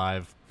sex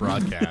live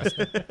broadcast,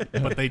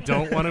 but they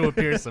don't want to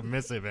appear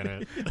submissive in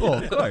it.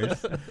 Well, of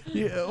course.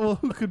 Yeah. Well,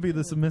 who could be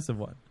the submissive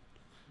one?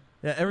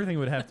 Yeah, everything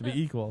would have to be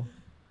equal.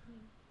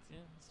 Yeah,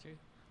 that's true.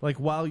 Like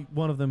while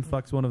one of them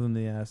fucks one of them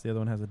in the ass, the other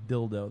one has a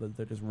dildo that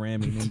they're just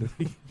ramming into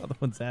the other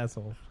one's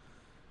asshole.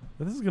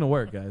 But this is gonna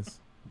work, guys.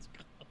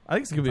 I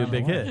think it's gonna be a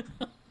big hit.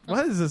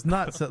 Why is this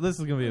not? This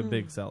is gonna be a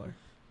big seller.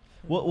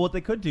 Well, what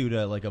they could do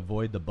to like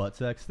avoid the butt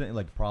sex thing,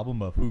 like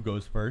problem of who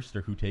goes first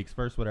or who takes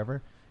first,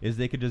 whatever, is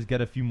they could just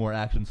get a few more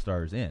action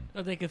stars in.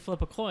 Or they could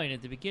flip a coin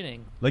at the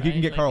beginning. Like you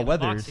can get Carl in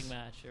Weathers. A boxing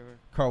match or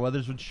Carl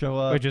Weathers would show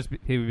up.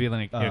 He would be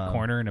like in a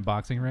corner in a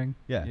boxing ring.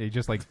 Yeah, he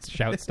just like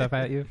shout stuff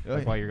at you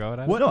like, while you're going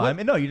at it. No, I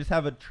mean no. You just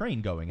have a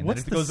train going, and then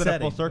it goes in a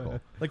full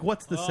circle. Like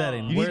what's the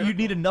setting? You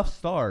need enough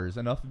stars,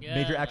 enough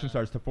major action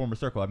stars to form a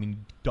circle. I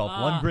mean, Dolph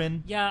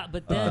Lundgren. Yeah,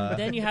 but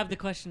then you have the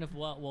question of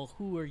well,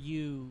 who are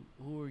you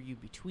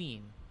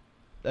between?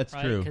 That's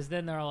true. Because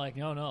then they're all like,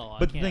 no.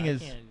 But the thing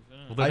is,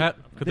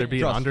 could there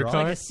be an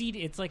undercard?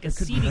 It's like a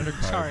seating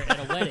chart at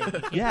a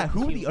wedding. Yeah,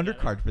 who would the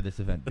undercard for this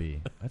event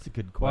be? That's a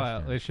good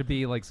question. Well, it should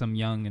be like some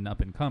young and up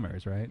and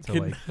comers, right?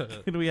 So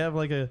can we have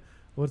like a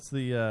what's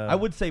the? I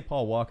would say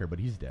Paul Walker, but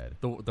he's dead.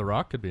 The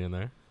Rock could be in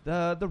there.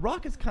 The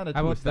Rock is kind of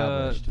too How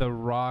established. about the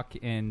Rock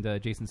and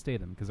Jason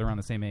Statham because they're around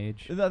the same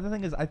age? The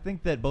thing is, I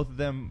think that both of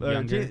them,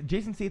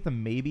 Jason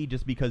Statham maybe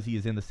just because he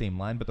is in the same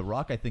line, but the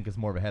Rock I think is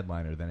more of a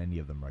headliner than any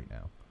of them right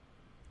now.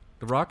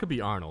 The Rock could be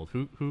Arnold.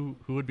 Who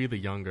would be the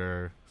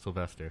younger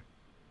Sylvester?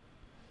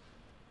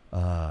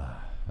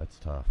 That's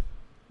tough.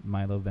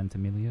 Milo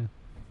Ventimiglia?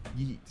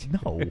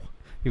 No.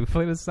 He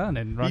played his son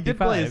in Rocky He did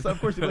V. play his son.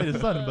 Of course he played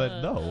his son,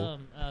 but no.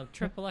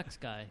 Triple X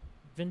guy.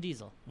 Vin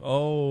Diesel.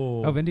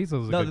 Oh. Oh, Vin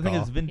Diesel's a No, good the thing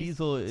call. is, Vin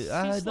Diesel. He's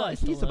No,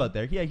 sliced he's a about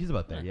there. Yeah, he's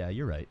about there. Yeah,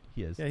 you're right.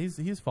 He is. Yeah,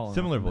 he's falling.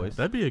 Similar off the voice.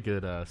 That'd be a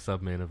good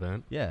sub-main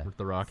event. Yeah. With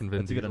The Rock and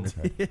Vin That's a good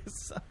Diesel. undercard.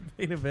 Yes,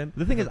 main event.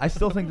 The thing is, I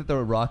still think that The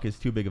Rock is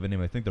too big of a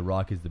name. I think The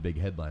Rock is the big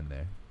headline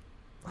there.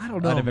 I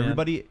don't know, Out of man.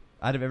 everybody,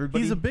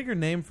 He's a bigger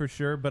name for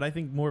sure, but I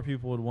think more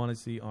people would want to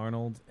see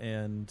Arnold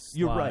and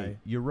Sly.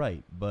 You're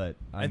right. But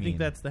I think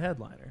that's the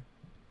headliner.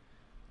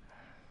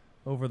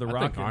 Over The I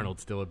Rock. think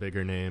Arnold's still a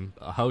bigger name,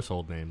 a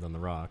household name than The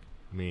Rock.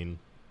 I mean,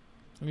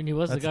 he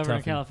was the That's a governor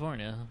of toughie.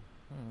 California.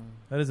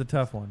 That is a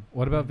tough one.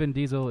 What about Vin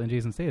Diesel and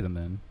Jason Statham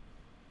then?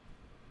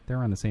 They're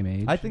around the same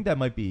age. I think that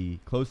might be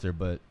closer,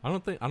 but I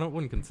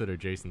wouldn't consider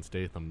Jason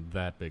Statham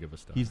that big of a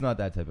star. he's not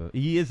that type of.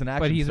 He is an action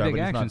star, But he's a big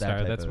not action that star.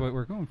 type That's of- what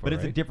we're going for, But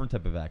it's a right? different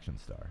type of action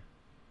star.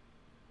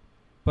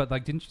 But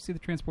like, didn't you see the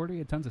Transporter? He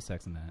had tons of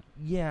sex in that.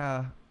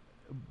 Yeah,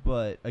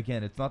 but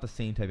again, it's not the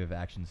same type of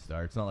action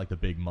star. It's not like the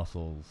big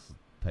muscles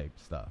type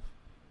stuff.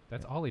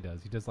 That's all he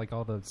does. He does like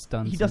all the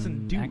stunts. He doesn't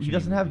and do. He action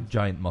doesn't have movies.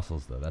 giant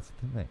muscles though. That's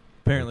the thing.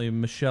 Apparently,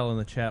 Michelle in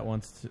the chat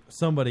wants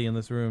somebody in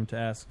this room to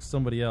ask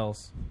somebody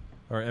else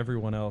or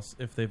everyone else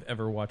if they've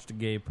ever watched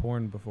gay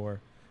porn before,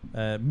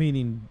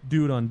 meaning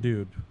dude on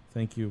dude.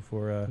 Thank you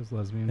for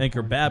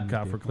Anchor porn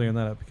Babcock and for gay clearing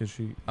that up because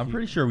I'm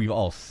pretty sure we've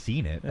all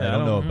seen it. Yeah, I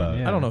don't know about.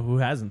 I don't know who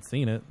hasn't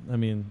seen it. I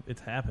mean,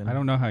 it's happened. I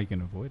don't know how you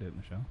can avoid it,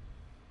 Michelle.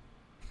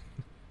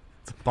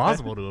 It's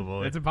impossible to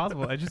avoid. It's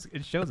impossible.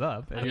 It shows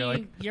up. I And mean, you're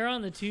like, you're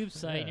on the tube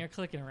site and you're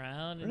clicking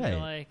around and Right. you're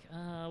like,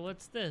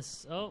 what's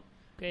this? Oh,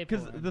 okay.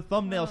 Because the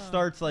thumbnail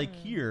starts like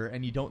here,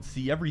 and you don't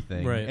see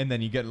everything, Right. and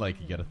then you get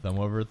a thumb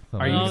over the thumb.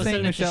 are all of you a saying,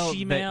 sudden it's a Michelle,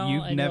 she-mail, that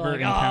you've and you're never like,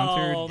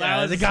 encountered? Oh,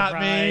 that was they a got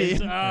me.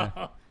 surprise. Yeah.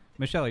 Oh.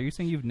 Michelle, are you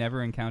saying you've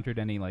never encountered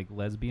any like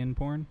lesbian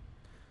porn?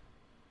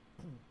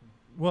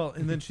 Well,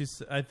 and then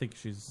I think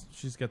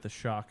she's got the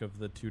shock of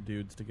the two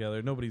dudes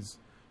together. Nobody's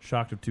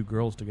shocked of two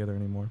girls together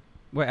anymore.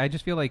 Wait, I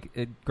just feel like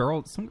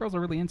some girls are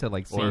really into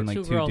like Or seeing like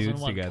two two girls in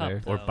dudes one together.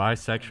 cup. Or though.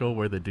 bisexual,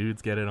 where the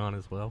dudes get it on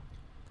as well.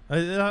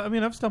 I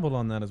mean, I've stumbled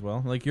on that as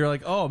well. Like you're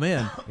like, oh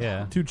man,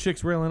 Yeah. two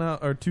dudes railing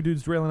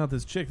out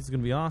this chick. This is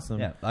gonna be awesome.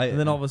 Yeah, and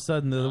then all of a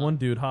sudden, the one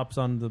dude hops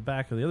on the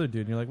back of the other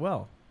dude, and you're like,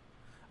 well,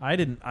 I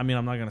am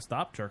not gonna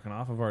stop jerking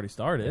off. I've already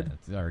started. Yeah,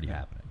 it's already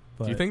happening.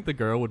 But Do you think the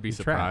girl would be He's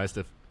surprised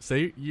if,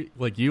 say,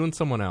 you and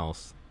someone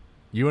else,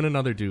 you and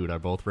another dude are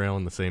both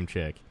railing the same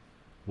chick?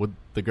 Would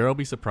the girl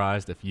be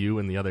surprised if you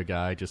and the other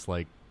guy just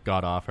like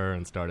got off her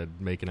and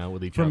started making out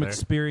with each from other?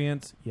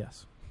 experience,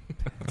 yes.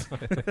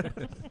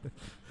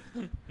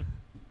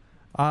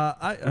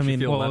 I she mean,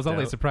 feel Well, I was left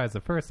only out? surprised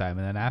the first time,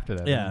 and then after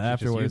that, yeah.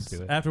 she just used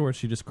to it. Afterwards,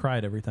 she just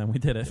cried every time we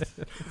did it.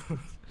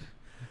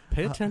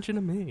 Pay attention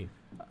to me.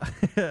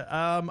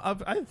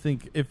 I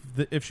think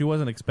if she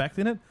wasn't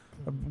expecting it,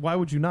 why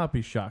would you not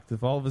be shocked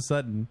if all of a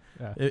sudden,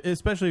 Yeah.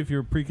 especially if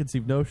your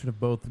preconceived notion of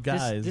both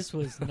guys, This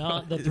was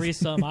not the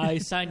threesome I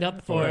signed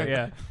up for.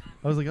 Yeah.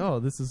 I was like, oh,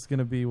 this is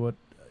gonna be what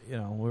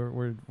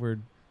we're.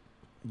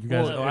 You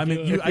guys, Well, I if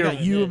mean, you- if I got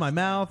you're- you in my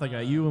mouth, I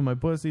got you in my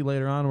pussy.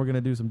 Later on, we're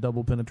gonna do some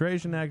double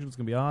penetration action. It's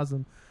gonna be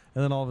awesome.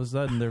 And then all of a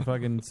sudden, they're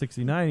fucking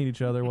 69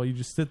 each other while you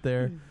just sit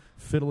there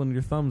fiddling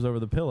your thumbs over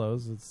the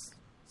pillows. It's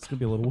gonna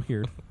be a little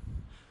weird.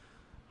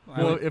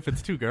 Well, if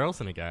it's two girls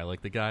and a guy,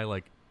 like the guy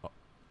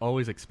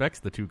always expects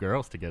the two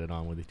girls to get it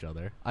on with each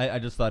other. I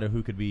just thought of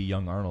who could be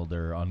young Arnold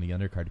or on the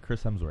undercard,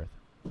 Chris Hemsworth.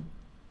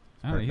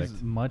 I don't know, he's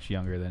Perfect. much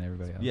younger than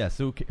everybody else. Yeah,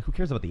 so who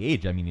cares about the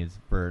age? I mean, is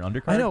for an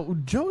undercard. I know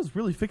Joe's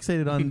really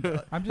fixated on.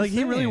 I'm just like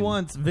he really saying.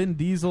 wants Vin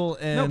Diesel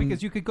and No,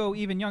 because you could go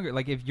even younger.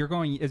 Like if you're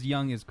going as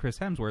young as Chris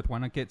Hemsworth, why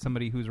not get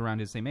somebody who's around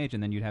his same age,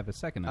 and then you'd have a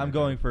second? I'm undercard?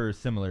 going for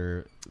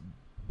similar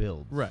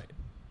builds. right.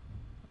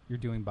 You're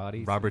doing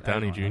bodies. Robert I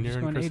don't Downey know, I'm Jr. just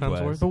and going Chris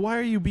age-wise. Hemsworth? But why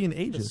are you being The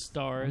ageist? I'm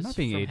stars not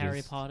being from ageist.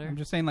 Harry Potter. I'm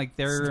just saying like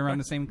they're around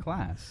the same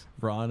class.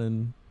 Ron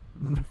and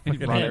Ron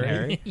and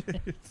Harry.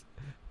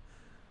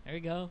 There you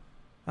go.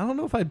 I don't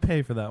know if I'd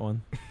pay for that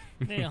one.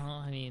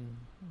 I mean,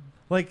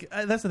 Like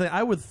that's the thing.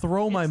 I would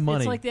throw my money.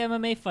 It's like the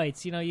MMA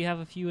fights. You know, you have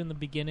a few in the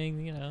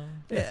beginning. You know,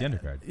 It's the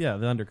undercard. Yeah,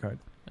 the undercard.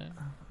 Yeah.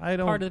 I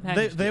don't. Part of the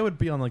package, they too. would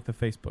be on like the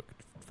Facebook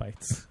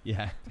fights,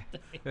 Yeah.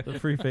 the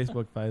free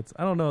Facebook fights.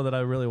 I don't know that I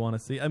really want to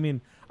see. I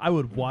mean, I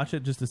would watch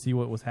it just to see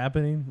what was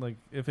happening. Like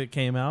if it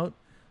came out,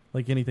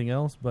 like anything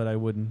else. But I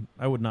wouldn't.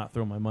 I would not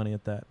throw my money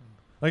at that.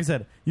 Like I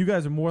said, you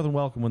guys are more than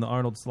welcome when the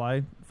Arnold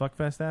Sly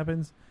Fuckfest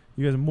happens.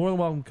 You guys are more than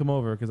welcome to come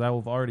over because I will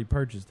have already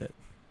purchased it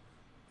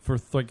for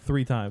like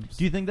 3 times.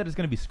 Do you think that it's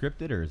going to be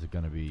scripted or is it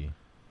going to be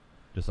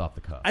just off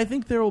the cuff? I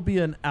think there will be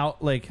an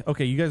out. Like,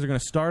 okay, you guys are going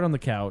to start on the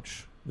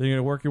couch. Then you're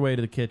going to work your way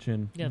to the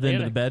kitchen, Yeah, they then to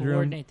gotta the bedroom.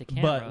 coordinate the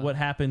camera. But what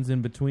happens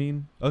in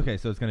between? Okay,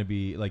 so it's going to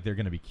be like they're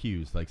going to be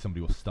cues. Like somebody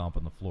will stomp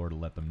on the floor to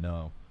let them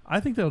know. I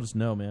think they'll just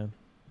know, man.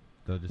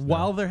 They'll just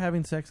While know. they're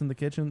having sex in the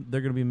kitchen,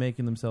 they're going to be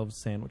making themselves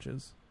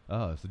sandwiches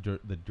Oh, so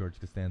the George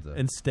Costanza.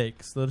 and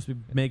steaks. They'll just be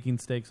making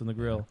steaks on the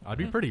grill. I'd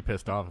be pretty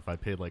pissed off if I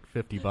paid like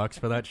 $50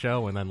 for that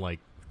show and then like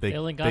they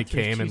only got they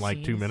through came 2 in like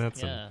 2 scenes.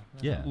 minutes. Yeah.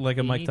 Yeah. Like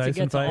a You Mike need to Tyson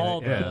get to fight.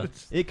 all Yeah.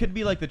 the- It could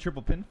be like the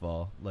triple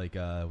pinfall, like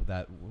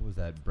that. What was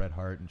that? Bret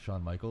Hart and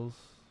Shawn Michaels,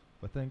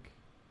 I think.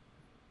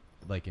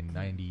 like in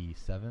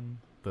 '97.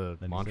 The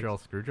 96? Montreal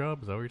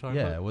Screwjob? Is that what you're talking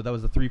Yeah, about? well, that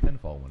was the 3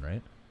 pinfall one,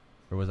 right?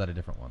 Or was that a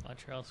different one?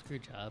 Montreal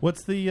Screwjob.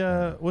 What's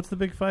the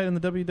big fight in the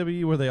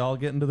WWE where they all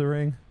get into the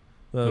ring?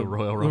 The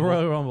Royal Rumble. The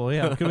Royal Rumble,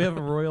 yeah. Can we have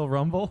a Royal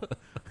Rumble?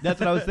 That's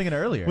what I was thinking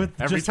earlier.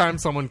 Every time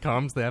someone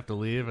comes, they have to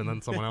leave, and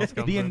then someone else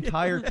comes The in.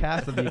 entire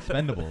cast of the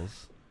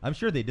Expendables. I'm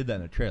sure they did that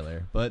in a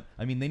trailer, but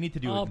I mean, they need to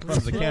do it in Bruce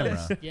front of the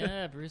Willis. camera.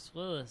 Yeah, Bruce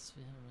Willis.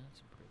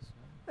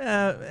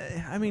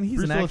 Yeah, I mean, he's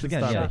Bruce an Willis action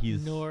again, star. yeah,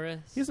 he's Norris.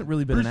 He hasn't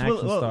really been Bruce an action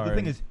Willis, star. the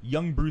thing is,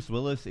 young Bruce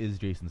Willis is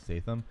Jason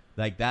Statham.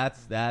 Like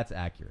that's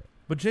accurate.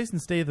 But Jason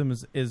Statham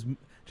is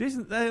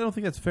Jason. I don't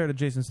think that's fair to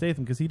Jason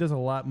Statham because he does a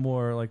lot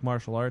more like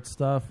martial arts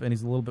stuff, and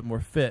he's a little bit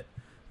more fit.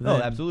 No,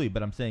 absolutely.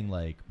 But I'm saying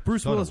like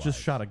Bruce Willis persona-wise.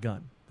 just shot a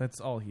gun.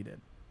 That's all he did,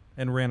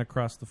 and ran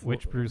across the floor.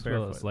 Which Bruce barefoot.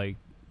 Willis? Like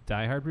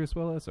Die Hard Bruce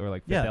Willis or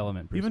like Fifth Yeah,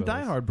 Element Bruce even Willis?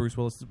 Die Hard Bruce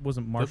Willis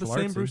wasn't martial They're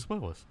the arts. same Bruce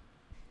Willis.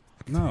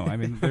 No, I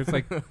mean, there's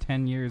like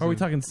 10 years. Are we of-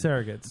 talking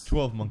surrogates?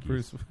 12 Monkeys.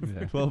 Bruce.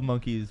 Yeah. 12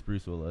 Monkeys.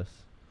 Bruce Willis,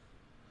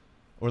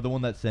 or the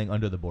one that sang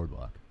Under the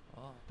Boardwalk.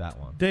 That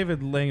one.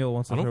 David Langill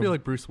wants to I don't throw feel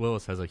like Bruce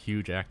Willis has a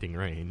huge acting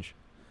range.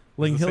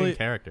 Ling He's the same Hilly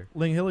character.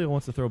 Ling Hilly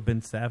wants to throw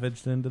Ben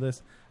Savage into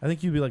this. I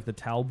think you'd be like the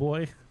towel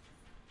boy.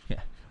 Yeah.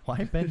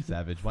 Why Ben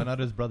Savage? Why not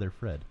his brother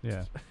Fred?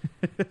 Yeah.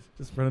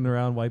 Just running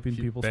around wiping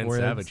people's Ben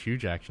foreheads. Savage,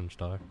 huge action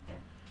star.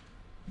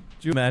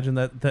 Do you imagine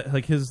that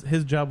like his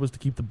job was to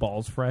keep the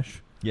balls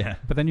fresh? Yeah.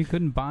 But then you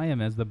couldn't buy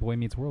him as the Boy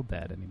Meets World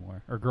dad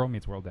anymore, or Girl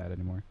Meets World dad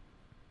anymore.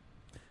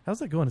 How's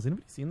that going? Has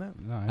anybody seen that?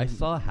 No, I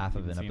saw half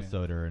of haven't an seen it.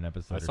 episode or an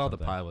episode. I or saw the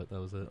something. pilot. That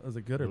was it. Was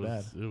it good or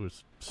bad? It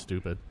was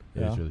stupid.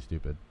 It was really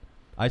stupid.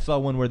 I saw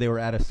one where they were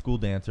at a school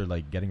dance or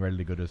like getting ready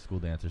to go to a school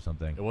dance or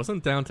something. It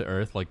wasn't down to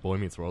earth like Boy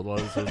Meets World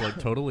was. It was like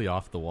totally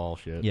off the wall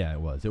shit. Yeah, it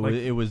was.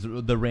 It was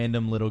the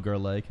random little girl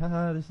like,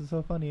 haha, this is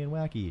so funny and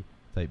wacky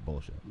type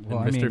bullshit. And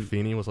Mr.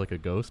 Feeney was like a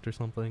ghost or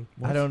something.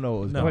 I don't know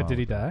what was going What, on did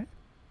he with that. die?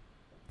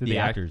 Did the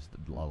act- actor's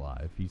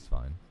alive. He's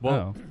fine. Well,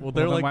 Oh. they're Well,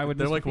 then like why would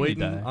they're Mr. like Feeney waiting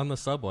die? on the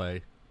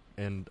subway,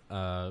 and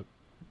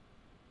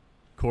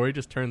Corey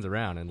just turns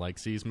around and like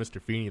sees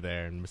Mr. Feeney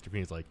there, and Mr.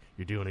 Feeney's like,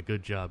 "You're doing a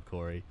good job,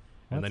 Corey."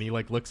 What? And then he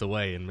like looks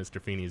away, and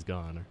Mr. Feeney's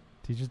gone.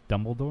 Did he just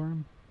Dumbledore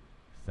him?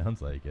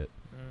 Sounds like it.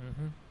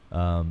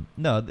 Mm-hmm.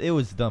 No, it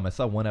was dumb. I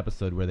saw one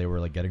episode where they were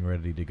like getting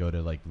ready to go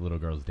to like the little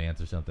girl's dance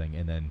or something,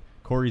 and then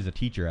Corey's a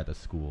teacher at the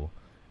school,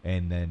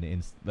 and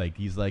then like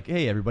he's like,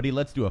 "Hey, everybody,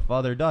 let's do a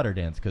father-daughter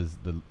dance," because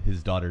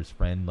his daughter's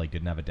friend like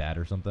didn't have a dad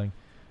or something.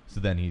 So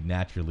then he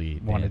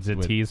naturally Wanted to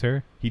tease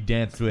her? He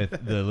danced with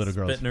the little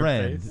girl's Spit in her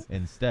friend face.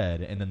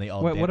 instead, and then they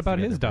all. What danced about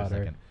together his for a daughter?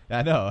 second.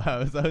 I know. I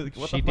was like,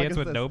 what She the fuck danced is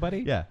with this? nobody?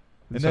 Yeah.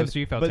 And So then,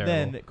 she felt but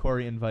terrible. then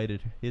Corey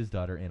invited his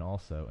daughter in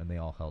also, and they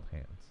all held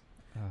hands.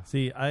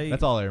 See,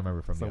 That's all I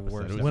remember from It's the the episode.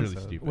 worst It was when, really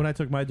stupid. when I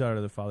took my daughter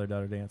to the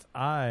father-daughter dance,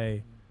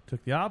 I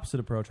took the opposite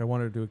approach. I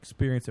wanted her to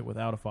experience it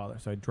without a father,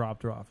 so I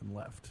dropped her off and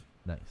left.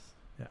 Nice.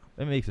 Yeah.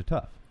 That makes it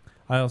tough.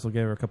 I also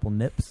gave her a couple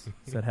nips.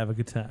 Said, "Have a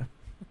good time."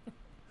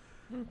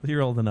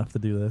 You're old enough to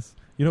do this.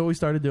 You know what we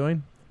started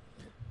doing?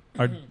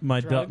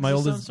 My Drugs of some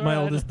oldest sort? my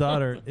oldest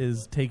daughter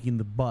is taking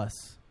the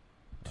bus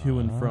to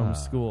and from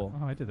school.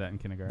 Oh, I did that in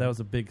kindergarten. That was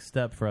a big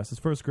step for us. It's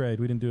first grade.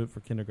 We didn't do it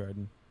for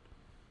kindergarten.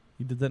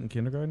 You did that in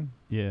kindergarten?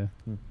 Yeah.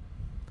 Hmm.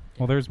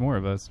 Well, there's more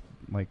of us.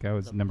 Like, I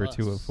was The number bus.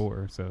 2 of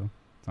 4, so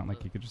it's not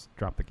like you could just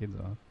drop the kids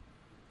off.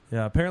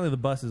 Yeah, apparently the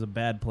bus is a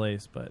bad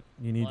place, but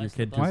you need Why your is the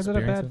kid bus to Why is it a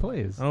experience bad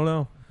place? I don't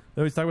know.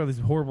 They always talk about these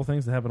horrible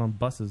things that happen on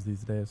buses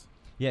these days.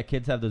 Yeah,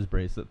 kids have those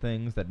bracelet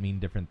things that mean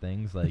different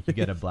things. Like you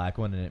get a black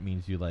one and it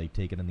means you like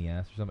take it in the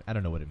ass or something. I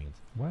don't know what it means.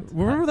 What?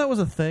 Remember that was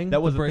a thing?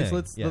 That was the a thing,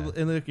 bracelets? yeah.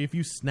 And like, if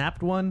you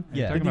snapped one,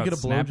 Yeah. then you Talking get a about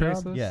snap blowjob?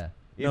 bracelets? Yeah.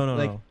 No, no,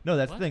 like, no. No,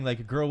 that's What? the thing. Like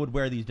a girl would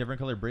wear these different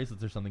colored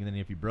bracelets or something, and then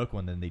if you broke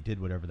one, then they did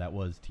whatever that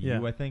was to Yeah.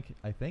 you. I think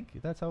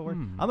that's how it worked.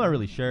 Hmm. I'm not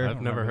really sure.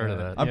 I've never heard of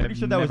that. I'm Yeah, pretty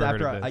sure that was never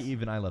heard after of I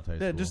this. left high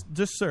school. Yeah,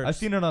 just search. I've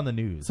seen it on the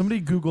news.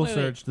 Somebody Google Wait.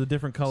 searched the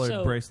different colored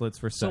So- bracelets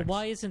for So sex.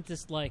 why isn't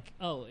this like,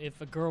 if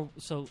a girl,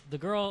 so the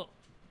girl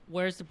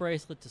wears the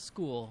bracelet to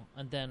school,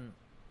 and then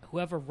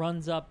whoever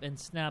runs up and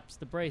snaps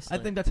the bracelet.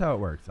 I think that's how it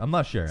works. I'm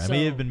not sure. I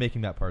may So- have been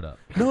making that part up.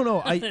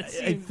 No, I That I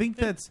seems-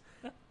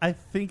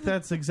 think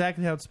that's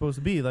exactly how it's supposed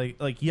to be.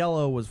 Like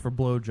yellow was for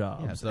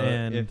blowjobs, Yeah, so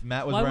and if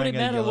Matt was Why would wearing it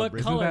a matter yellow what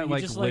bracelet, color? that You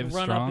like just like Live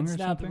run up Strong and or snap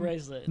the something?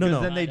 bracelet. No,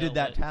 because then I they know, did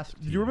that but- task.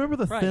 do you remember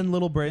the Right. thin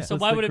little bracelets? So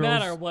why that would it girls-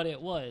 matter what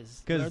it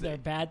was? 'Cause- Are there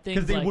bad things?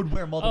 Because they like, would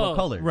wear multiple oh,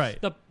 colors. Right.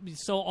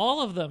 So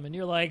all of them, and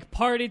you're like,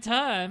 party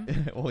time.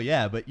 Well,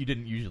 yeah, but you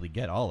didn't usually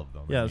get all of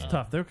them. Yeah, it I was mean,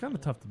 tough. They were kind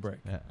of tough to break.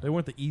 Yeah. They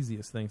weren't the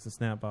easiest things to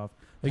snap off.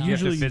 Like No. You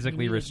usually, have to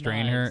physically You needed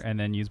restrain her knives. and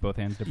then use both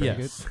hands to break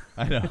yes,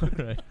 I know.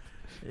 Right?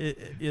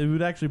 it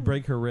would actually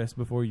break her wrist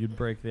before you'd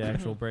break the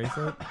actual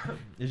bracelet.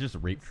 It's just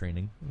rape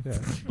training. Yeah.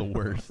 The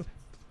worst.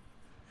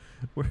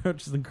 We're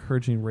just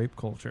encouraging rape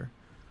culture.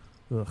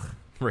 Ugh.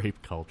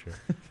 Rape culture.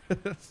 But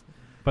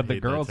the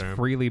hate that girls term.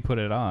 freely put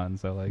it on,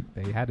 so like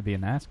they had to be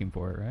asking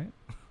for it,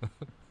 right?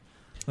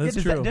 That's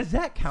does true. Does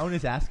that count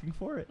as asking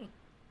for it?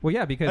 Well,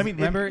 yeah, because I mean,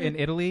 remember in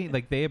Italy,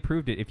 like they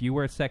approved it. If you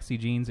wear sexy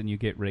jeans and you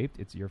get raped,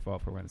 it's your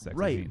fault for wearing sexy jeans.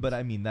 Right, but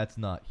I mean that's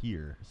not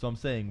here. So I'm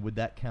saying, would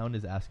that count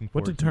as asking for?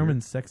 What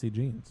determines sexy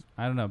jeans?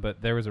 I don't know,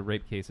 but there was a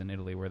rape case in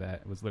Italy where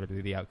that was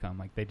literally the outcome.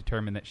 Like they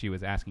determined that she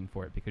was asking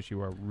for it because she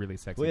wore really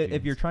sexy jeans.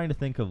 If you're trying to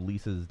think of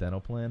Lisa's dental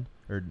plan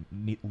or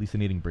Lisa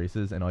needing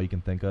braces, and all you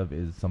can think of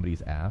is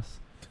somebody's ass,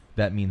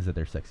 that means that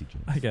they're sexy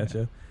jeans. I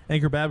gotcha.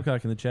 Anchor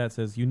Babcock in the chat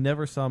says, you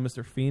never saw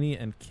Mr. Feeney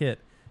and Kit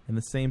in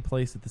the same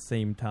place at the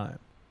same time.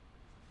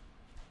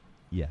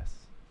 Yes.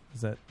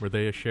 Is that Were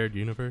they a shared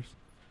universe?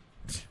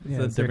 Is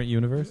that a different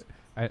universe?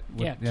 I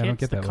Yeah, don't Kit's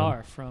get the that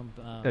car one.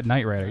 from...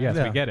 Knight Rider. Yes,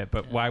 Yeah. we get it.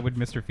 But why would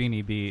Mr.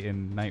 Feeney be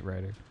in Knight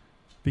Rider?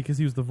 Because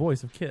he was the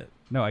voice of Kit.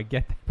 No, I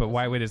get that. But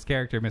why would his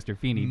character, Mr.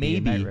 Feeney, be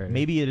in Knight Rider?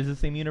 Maybe it is the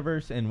same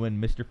universe, and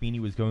when Mr. Feeney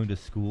was going to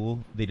school,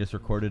 they just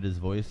recorded his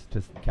voice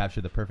to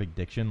capture the perfect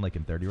diction, like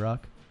in 30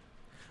 Rock.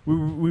 We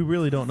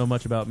really don't know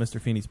much about Mr.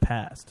 Feeney's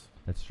past.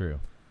 That's true.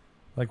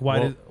 Like,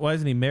 why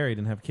isn't he married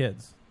and have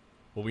kids?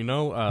 Well, we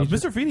know... Is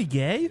Mr. Feeney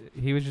gay?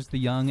 He was just the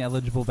young,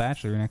 eligible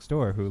bachelor next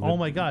door who... Oh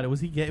my God, was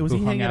he gay? Was who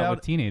he hung hanging out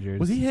with teenagers?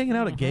 Was he hanging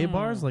out at gay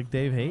bars like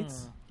Dave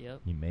hates? Yep.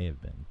 He may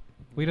have been.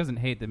 Well, he doesn't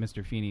hate that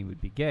Mr. Feeney would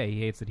be gay.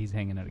 He hates that he's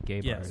hanging out at gay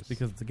Yes, bars.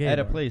 because it's a gay At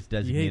bar. a place He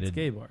hates designated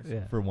gay bars.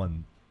 Yeah. for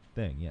one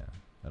thing, yeah.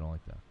 I don't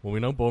like that. Well,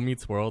 we know Boy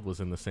Meets World was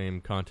in the same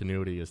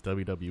continuity as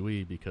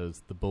WWE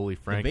because the bully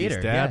Frankie's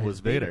Vader. dad Yeah, was his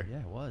Vader.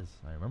 Yeah, it was.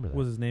 I remember that.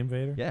 Was his name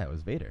Vader? Yeah, it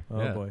was Vader.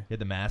 Oh, Yeah. boy. He had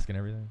the mask and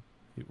everything.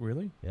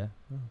 Really? Yeah.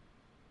 Oh.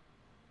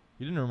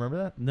 You didn't remember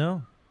that?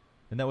 No.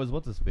 And that was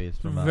what's-his-face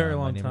from a very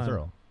My long Name is time.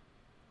 Earl.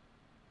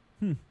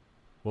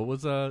 What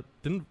was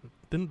didn't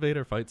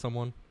Vader fight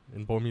someone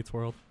in Boy Meets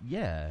World?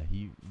 Yeah,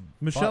 he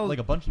Michelle- fought like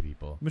a bunch of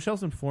people.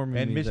 Michelle's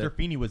informing And me Mr. that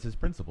Feeney was his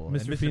principal.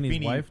 Mr. And Feeney's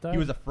Feeney, wife died? He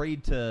was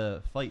afraid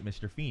to fight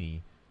Mr.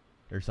 Feeney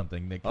or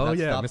something. Oh,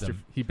 yeah, stopped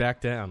him. He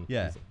backed down.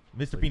 Yeah,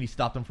 Mr. Feeney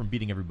stopped him from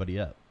beating everybody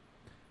up.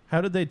 How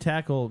did they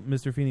tackle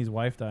Mr. Feeney's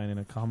wife dying in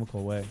a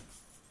comical way?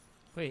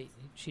 Wait,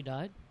 she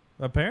died?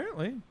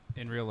 Apparently.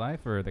 In real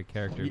life or the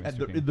character? Yeah,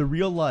 Mr. Feeney? the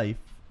real life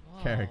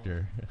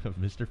character of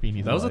Mr.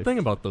 Feeney's That was the wife. thing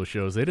about those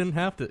shows. It didn't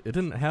have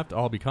to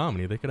all be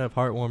comedy. They could have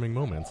heartwarming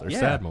moments or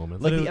sad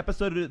moments. Like the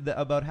episode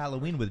about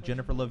Halloween with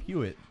Jennifer Love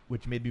Hewitt,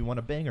 which made me want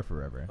to bang her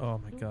forever. Oh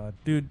my God,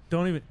 dude!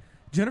 Don't even.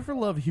 Jennifer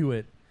Love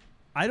Hewitt.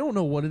 I don't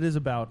know what it is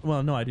about.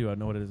 Well, no, I do. I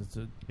know what it is.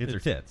 It's her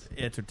tits.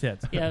 It's her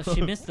tits. Yeah,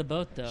 she missed the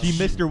boat, though. She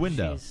missed her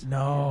window.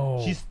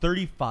 No. She's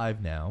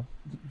 35 now.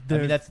 I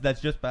There's- mean,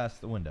 that's just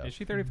past the window. Is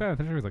she 35? I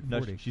thought she was like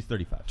 40. No, she's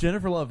 35.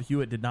 Jennifer Love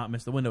Hewitt did not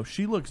miss the window.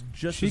 She looks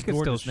just She as could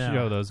still gorgeous now.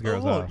 show those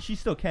girls well, off. she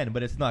still can,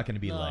 but it's not going to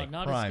be No, like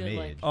not prime as good, age.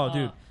 like, Oh,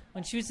 dude.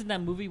 When she was in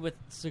that movie with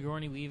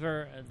Sigourney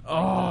Weaver.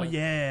 Oh,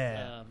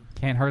 yeah.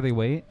 Can't hardly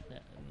wait.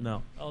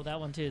 No. Oh, that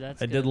one too.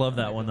 That's I good. did love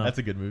that one though. That's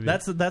a good movie.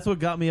 That's what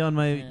got me on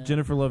my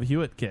Jennifer Love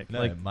Hewitt kick. No,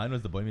 like mine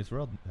was the Boy Meets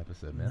World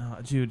episode, man.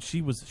 no, dude,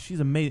 she's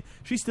amazing.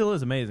 She still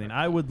is amazing.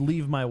 I would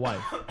leave my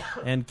wife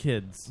and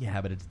kids. Yeah,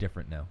 but it's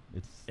different now.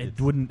 It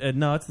wouldn't.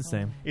 No, it's the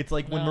same. It's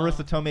like when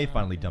Marissa Tomei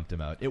finally dumped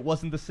him out. It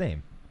wasn't the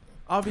same.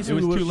 Obviously,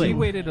 it was too late. She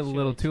waited a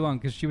little too long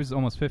because she was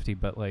almost 50.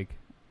 But like,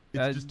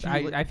 It's just too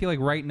late. I feel like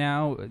right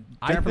now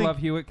I Jennifer think- Love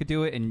Hewitt could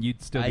do it, and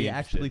you'd still be I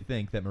actually interested.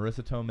 think that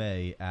Marissa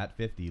Tomei at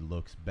 50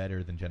 looks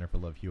better than Jennifer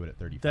Love Hewitt at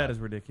 35. That is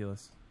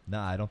ridiculous.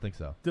 Nah, I don't think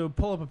so. Dude,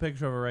 pull up a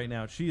picture of her right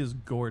now. She is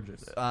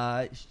gorgeous.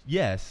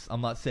 Yes,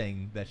 I'm not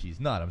saying that she's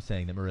not. I'm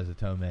saying that Marissa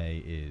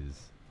Tomei is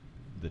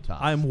the top.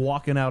 I'm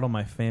walking out on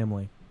my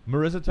family.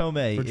 Marissa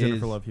Tomei For Jennifer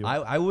is. Love Hewitt.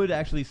 I would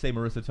actually say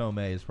Marissa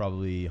Tomei is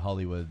probably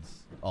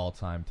Hollywood's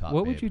all-time top.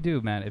 What babe. would you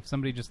do, Matt, if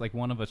somebody just like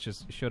one of us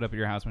just showed up at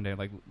your house one day,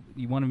 like,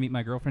 you want to meet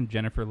my girlfriend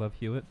Jennifer Love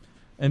Hewitt?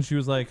 And she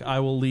was like, "I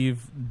will leave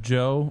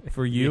Joe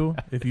for you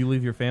if you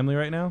leave your family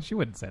right now." She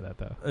wouldn't say that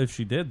though. If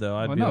she did, though,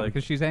 I'd Well, be no, like,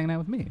 because she's hanging out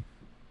with me.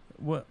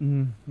 "What?"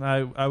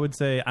 I would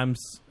say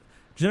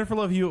Jennifer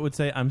Love Hewitt would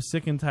say, "I'm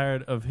sick and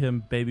tired of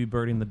him baby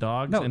birding the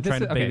dogs No, and this trying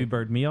to is- okay. baby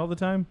bird me all the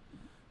time."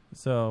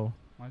 So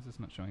Why is this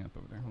not showing up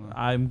over there? Hold on.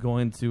 I'm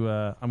going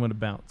to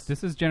bounce.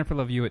 This is Jennifer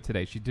Love Hewitt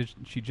today. She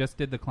just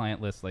did the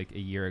client list like a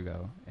year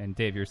ago. And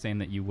Dave, you're saying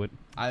that you would?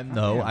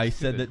 No, I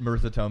said that. that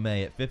Marissa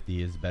Tomei at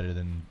 50 is better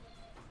than.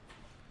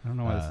 I don't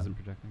know why this isn't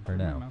projecting. Her Where'd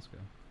my now. mouse go?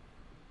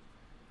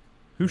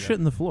 Who's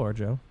shitting the floor,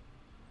 Joe?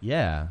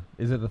 Yeah,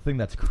 is it the thing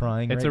that's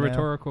crying? It's right a now?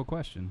 rhetorical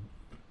question.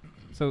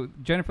 So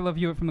Jennifer Love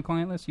Hewitt from the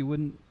client list, you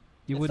wouldn't?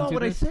 You That's wouldn't not do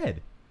what this? I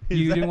said. You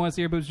Is didn't that- want to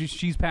see her boobs.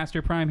 She's past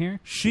her prime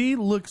here. She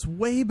looks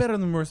way better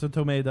than Marissa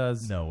Tomei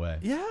does. No way.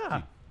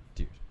 Yeah.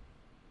 Dude.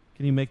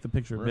 Can you make the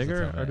picture Marissa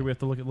bigger, or Tomei. do we have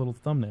to look at little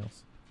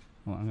thumbnails?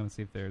 Well, I'm going to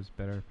see if there's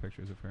better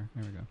pictures of her.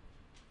 Here we go.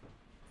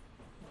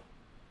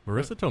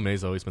 Marissa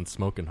Tomei's always been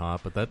smoking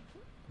hot, but that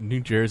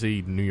New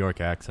Jersey, New York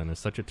accent is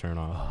such a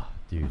turnoff.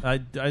 Dude. I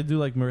do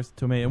like Marissa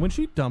Tomei, and when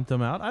she dumped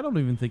him out, I don't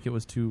even think it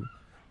was too.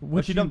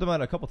 Well, she dumped him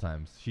out a couple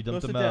times. She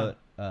dumped Go him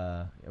sit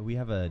out. We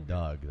have a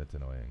dog that's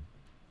annoying.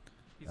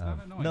 He's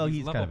not annoying. No,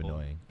 he's kind of lovable.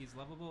 annoying. He's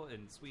lovable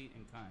and sweet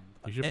and kind.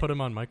 You should put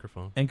him on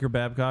microphone. Anchor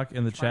Babcock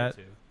in the Trying chat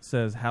to.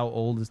 says, "How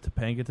old is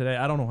Topanga today?"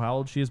 I don't know how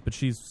old she is, but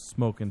she's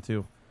smoking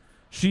too.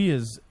 She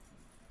is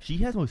She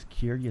has the most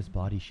curious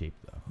body shape,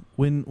 though.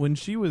 When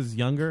she was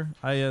younger,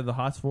 I had the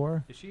hots for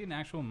her. Is she an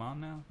actual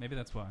mom now? Maybe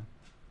that's why.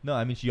 No,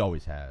 I mean, she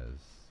always has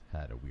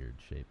had a weird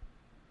shape.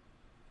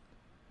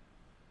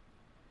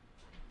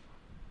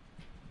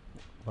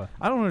 What?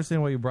 I don't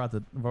understand why you brought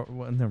the.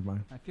 Never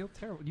mind. I feel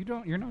terrible.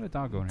 You're not a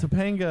dog owner.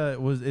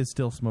 Topanga is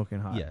still smoking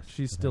hot. Yes,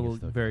 she's still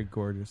very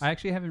gorgeous. I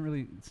actually haven't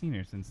really seen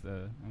her since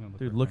the.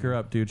 Dude, look her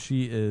up, dude.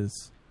 She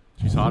is.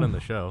 She's hot in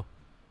the show.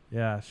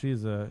 Yeah, she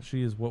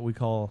is what we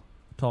call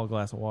a tall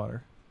glass of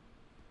water.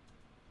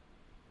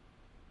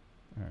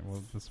 All right.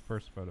 Well, this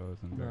first photo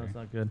isn't No, very. it's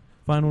not good.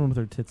 Find one with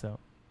her tits out.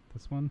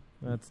 This one?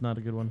 That's not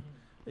a good one.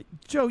 Hey,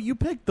 Joe, you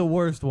picked the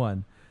worst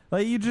one.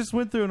 Like you just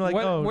went through and like,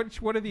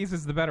 What of these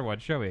is the better one?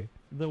 Show me.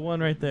 The one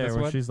right there This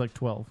where one? she's like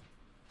 12.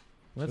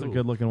 That's a Ooh.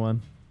 good looking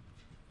one.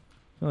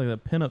 Like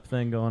that pinup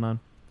thing going on.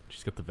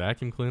 She's got the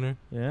vacuum cleaner.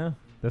 Yeah.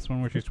 This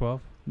one where she's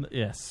 12.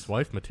 Yes. It's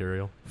wife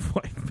material.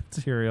 Wife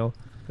material.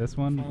 This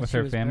one Well, with she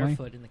her was family.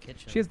 barefoot in the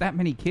kitchen. She has that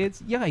many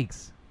kids.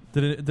 Yikes!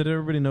 Did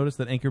everybody notice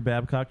that Anchor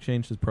Babcock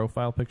changed his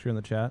profile picture in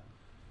the chat?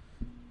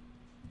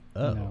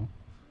 No.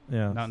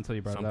 Yeah. Not until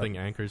you brought Something it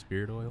up. Anchor's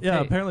beard oil. Yeah,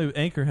 Hey. apparently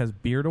Anchor has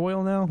beard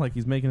oil now. Like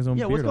he's making his own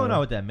Yeah, beard what's going oil. on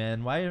with that,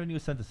 man? Why haven't you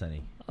sent us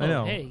any? I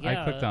know. Hey, I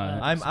yeah, clicked on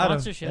it. I'm out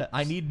of. sponsorships.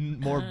 I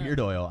need more beard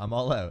oil. I'm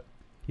all out.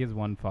 He has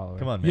one follower.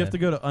 Come on, man. You have to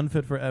go to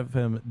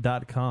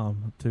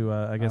unfitforfm.com to,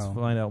 I guess, Oh.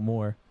 find out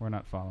more. We're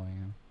not following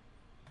him.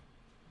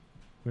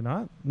 We're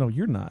not? No,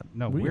 you're not.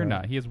 No, We we're are.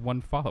 not. He has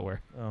one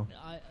follower. Oh.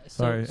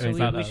 So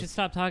Sorry. we should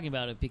stop talking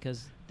about it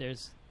because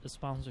there's a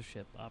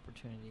sponsorship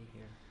opportunity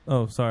here.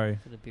 Oh, sorry.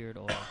 For the beard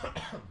oil.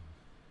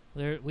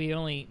 We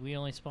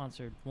only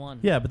sponsored one.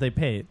 Yeah, but they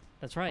paid.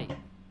 That's right.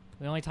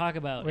 We only talk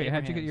about. Wait,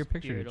 how'd you get Abraham's your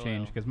picture beard to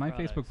change? oil Because my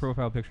products. Facebook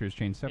profile picture has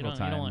changed You several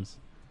don't want times.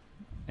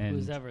 And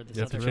who's ever this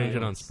You have to other change it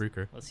guy on is.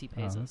 Spreaker. Unless he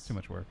pays That's us. too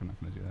much work. I'm not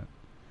going to do that.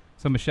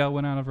 So Michelle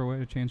went out of her way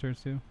to change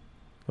hers too?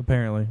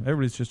 Apparently.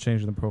 Everybody's just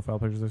changing the profile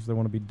pictures because they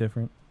want to be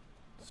different.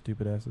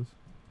 Stupid asses.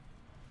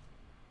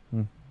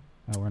 Hmm.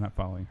 Oh, we're not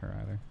following her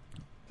either.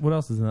 What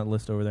else is in that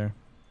list over there?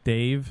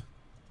 Dave?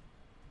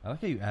 I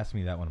like how you asked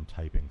me that when I'm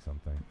typing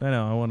something. I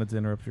know. I wanted to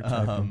interrupt your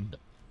typing.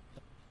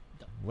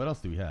 What else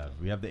do we have?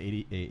 We have the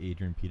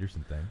Adrian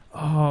Peterson thing.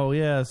 Oh,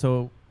 yeah.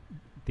 So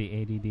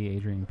The ADD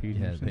Adrian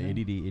Peterson. Yeah, the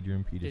ADD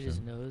Adrian Did his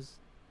Peterson. nose?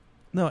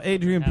 No,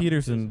 Adrian Happened to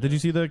Peterson. his Did you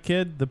nose. see the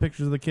kid? The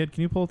pictures of the kid?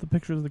 Can you pull up the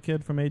pictures of the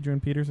kid from Adrian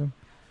Peterson?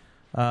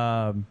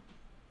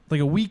 Like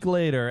a week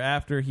later,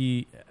 after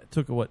he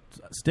took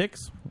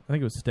sticks? I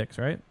think it was sticks,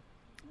 right?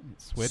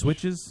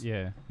 Switches?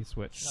 Yeah, he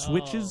switched.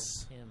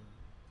 Switches? Oh, him.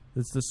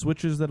 It's the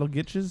switches that'll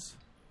get yous.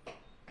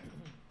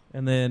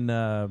 And then,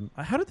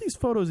 how did these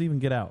photos even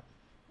get out?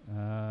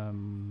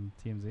 TMZ?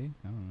 I don't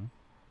know.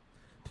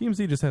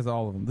 TMZ just has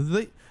all of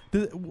them.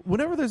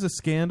 Whenever there's a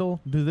scandal,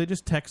 do they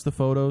just text the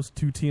photos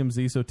to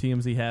TMZ so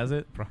TMZ has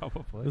it?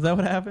 Probably. Is that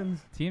what happens?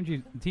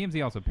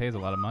 TMZ also pays a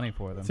lot of money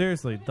for them.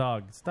 Seriously,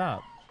 dog,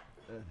 stop.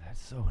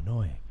 That's so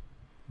annoying.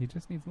 He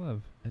just needs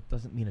love. That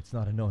doesn't mean it's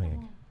not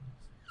annoying.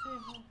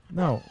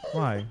 No,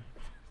 why?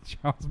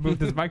 Charles moved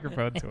his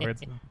microphone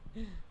towards him.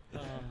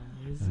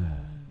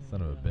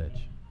 Son of a bitch.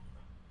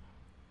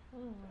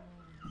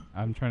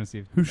 I'm trying to see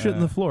if... Who shit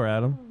in the floor,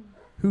 Adam?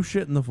 Who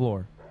shit in the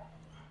floor?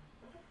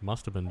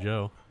 Must have been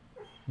Joe.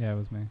 Yeah, it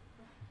was me.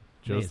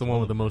 Joe's the one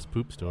with the most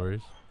poop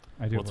stories.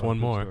 I do. What's have a lot one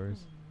of poop more?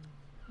 stories.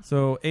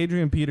 So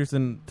Adrian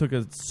Peterson took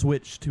a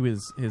switch to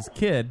his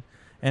kid,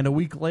 and a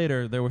week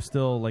later there were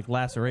still like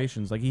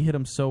lacerations. Like he hit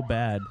him so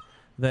bad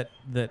that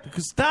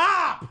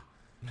stop.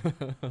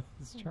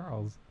 It's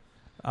Charles.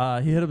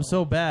 He hit him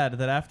so bad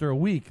that after a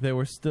week there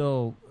were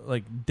still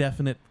like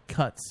definite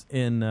cuts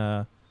in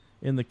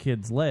the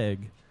kid's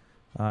leg,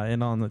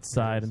 and on the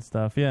side and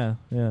stuff. Yeah,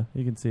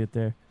 you can see it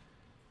there.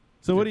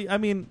 So what do you? I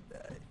mean,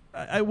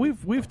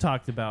 we've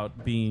talked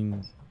about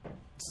being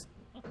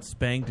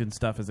spanked and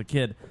stuff as a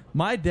kid.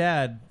 My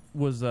dad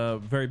was a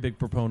very big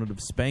proponent of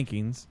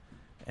spankings,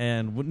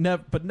 and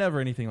but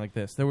never anything like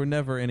this. There were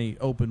never any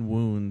open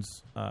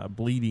wounds,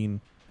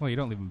 bleeding. Well, you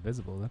don't leave him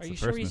visible. That's Are the you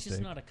first sure he's mistake.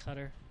 just not a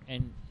cutter?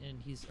 And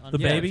he's The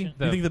baby?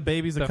 unfortunate? You think the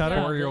baby's a cutter?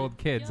 The 4-year-old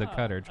kid's a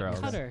cutter, Charles.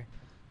 A cutter.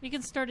 You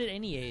can start at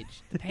any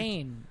age. The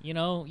pain, you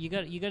know, you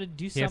got to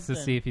do something. He has to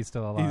see if he's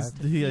still alive.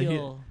 He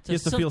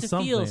has to feel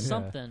something. Feel Yeah.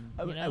 something.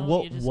 You know,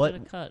 What you just what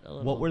gotta cut a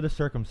little. what were the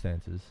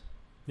circumstances?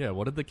 Yeah,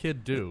 what did the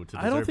kid do to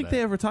I don't deserve think that?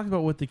 they ever talked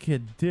about what the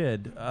kid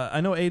did. I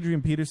know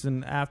Adrian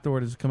Peterson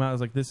afterward has come out as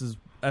like, this is,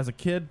 as a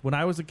kid, when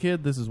I was a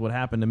kid, this is what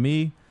happened to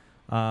me.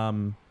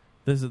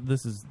 This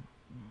is,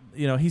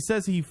 you know, he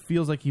says he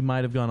feels like he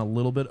might have gone a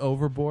little bit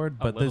overboard,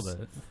 but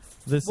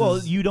this well,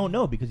 is, you don't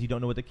know because you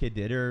don't know what the kid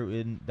did,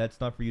 and that's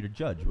not for you to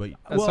judge. But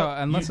So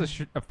unless a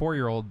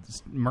 4-year-old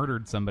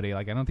murdered somebody,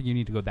 like I don't think you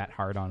need to go that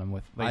hard on him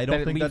with. Like, I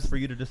don't think that's for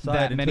you to decide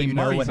that until many you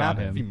know marks what on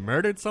happened. him. If he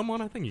murdered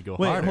someone, I think you go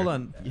wait, harder. hold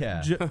on.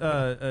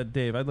 Yeah.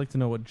 Dave, I'd like to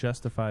know what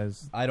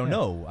justifies. I don't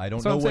know. I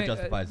don't know what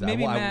justifies that.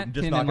 Maybe Well, Matt I'm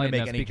just can not going to enlighten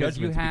make us any because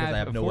judgments you because I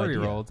have have a no idea.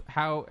 4-year-old.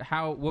 What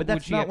But would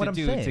that's she not have what to I'm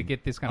do saying. to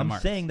get this kind of I'm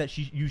mark? saying that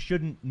you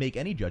shouldn't make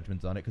any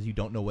judgments on it because you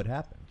don't know what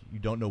happened. You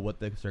don't know what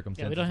the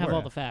circumstances. Yeah, we don't have were.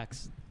 all the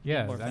facts.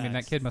 Yeah, More I mean, that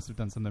facts. kid must have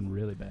done something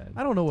really bad.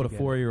 I don't know what a to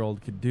get it.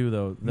 4-year-old could do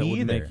though. That Me would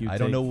either. make you. I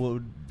don't take- know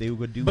what they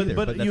would do But either.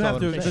 but that's you all have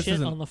I'm to. saying. This Shit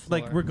isn't on the floor.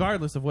 like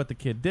regardless of what the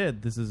kid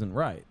did. This isn't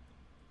right.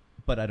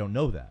 But I don't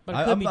know that. But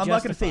it could I'm be not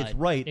going to say it's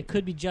justified. right. It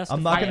could be justified.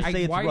 I'm not going to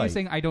say it's why right. are you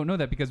saying I don't know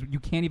that? Because you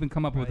can't even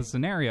come up with a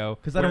scenario.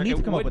 Because I don't where need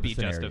to it come up would with a be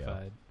scenario.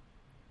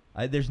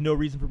 justified. There's no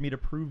reason for me to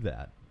prove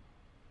that.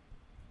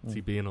 Is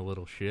he being a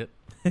little shit?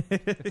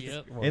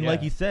 Yep. And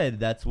like you said,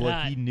 that's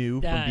what he knew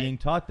from That- being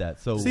taught that.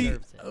 So See,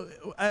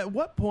 at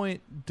what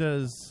point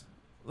does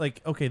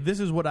okay, this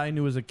is what I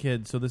knew as a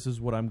kid, so this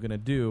is what I'm gonna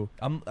do.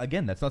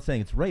 Again, that's not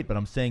saying it's right, but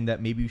I'm saying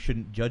that maybe you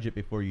shouldn't judge it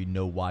before you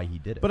know why he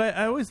did it. But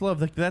I always love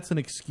that's an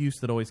excuse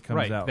that always comes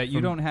Right, out. that you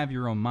from- don't have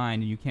your own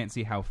mind and you can't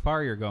see how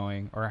far you're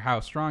going or how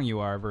strong you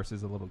are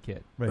versus a little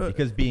kid. Right,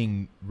 because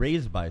being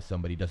raised by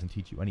somebody doesn't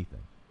teach you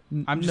anything.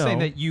 I'm just saying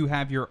that you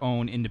have your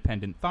own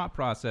independent thought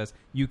process.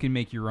 You can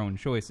make your own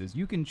choices.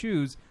 You can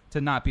choose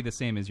to not be the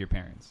same as your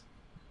parents.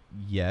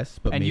 Yes,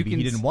 but And you maybe can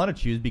he didn't want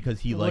to choose because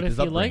he What liked if his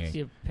you upbringing. liked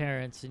your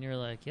parents and you're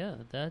like, yeah,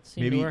 that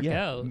seemed Maybe, to work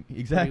yeah, out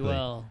exactly. pretty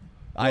well.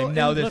 I'm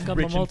now this Look, I'm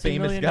rich a and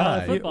famous multi-million-dollar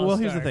guy. football Well,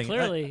 here's the star. thing.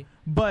 Clearly,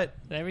 but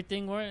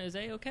everything is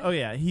A-okay. Oh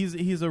yeah,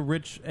 he's a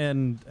rich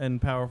and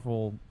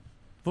powerful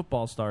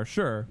football star,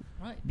 sure.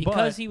 Right,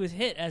 because he was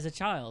hit as a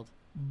child.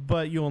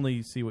 But you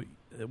only see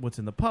what's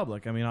in the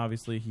public. I mean,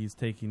 obviously he's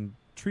taking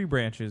tree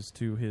branches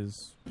to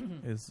his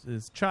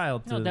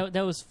child. No, to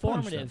that was punch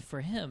formative them.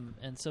 for him,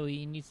 and so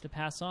he needs to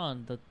pass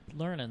on the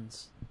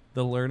learnings.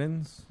 The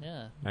learnings.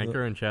 Yeah.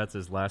 Anchor in chat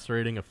says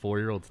lacerating a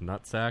 4-year-old's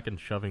nutsack and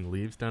shoving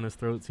leaves down his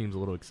throat seems a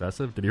little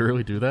excessive. Did he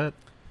really do that?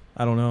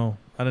 I don't know.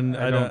 I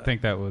don't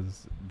think that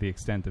was the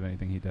extent of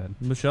anything he did.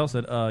 Michelle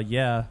said,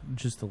 "Yeah,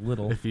 just a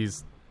little." If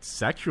he's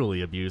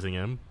sexually abusing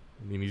him,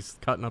 I mean, he's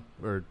cutting up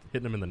or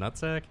hitting him in the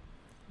nutsack.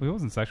 Well, he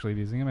wasn't sexually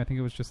abusing him. I think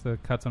it was just the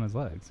cuts on his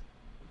legs.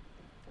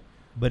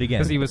 But again,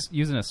 because he was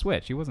using a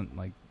switch, he wasn't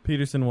like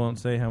Peterson won't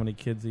say how many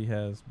kids he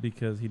has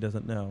because he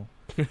doesn't know.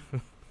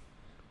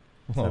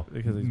 Well,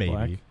 because he's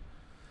maybe.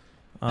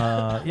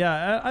 black.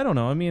 Yeah, I don't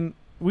know. I mean,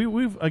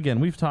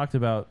 we've talked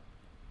about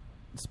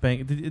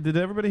spank. Did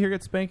everybody here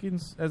get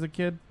spankings as a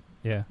kid?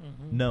 Yeah.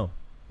 No.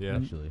 Yeah.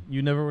 Actually.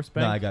 You never were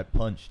spanked? No, I got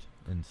punched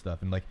and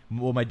stuff. And like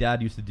what my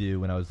dad used to do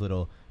when I was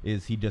little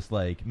is he'd just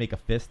like make a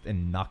fist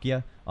and knock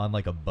you on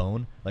like a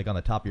bone, like on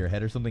the top of your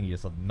head or something. You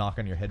just like, knock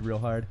on your head real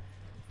hard.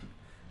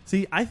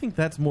 See, I think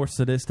that's more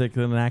sadistic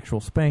than an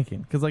actual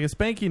spanking. Because like a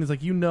spanking is like,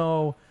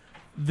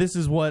 this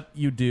is what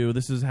you do.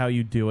 This is how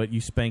you do it.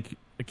 You spank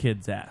a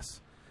kid's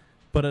ass.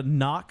 But a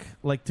knock,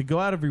 like to go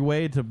out of your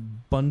way to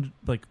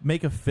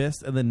make a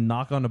fist and then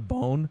knock on a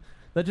bone,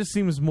 that just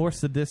seems more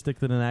sadistic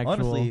than an actual.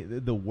 Honestly,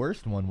 the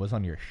worst one was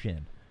on your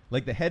shin.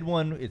 Like the head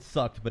one, it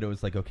sucked, but it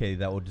was like, okay,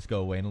 that will just go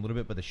away in a little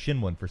bit. But the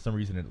shin one, for some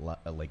reason, it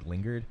like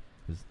lingered.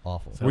 It was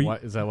awful.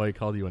 Is that why he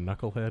called you a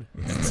knucklehead?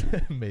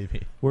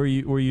 Maybe. Were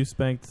you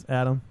spanked,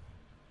 Adam?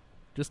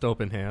 Just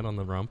open hand on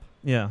the rump.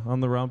 Yeah,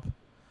 on the rump.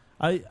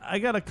 I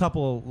got a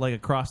couple like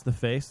across the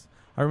face.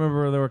 I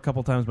remember there were a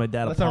couple times my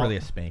dad. That's not really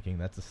a spanking.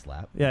 That's a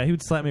slap. Yeah, he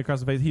would slap me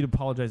across the face. He'd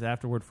apologize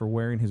afterward for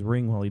wearing his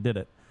ring while he did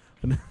it.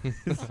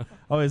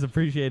 Always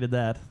appreciated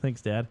that.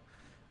 Thanks, Dad.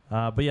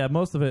 But yeah,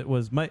 most of it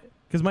was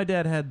because my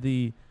dad had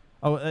the.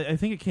 Oh, I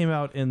think it came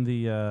out in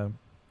the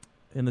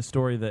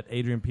story that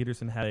Adrian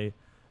Peterson had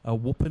a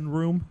whooping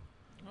room.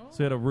 So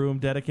he had a room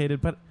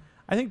dedicated, but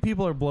I think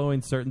people are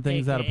blowing certain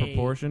things out of AKA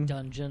proportion.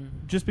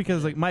 dungeon. Just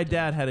because, like, my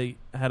dad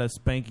had a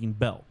spanking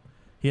belt.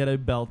 He had a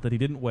belt that he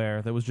didn't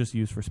wear that was just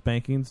used for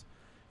spankings,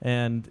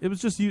 and it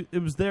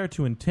was there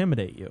to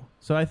intimidate you.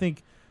 So I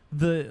think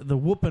the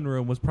whooping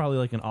room was probably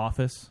like an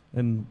office,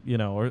 and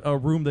or a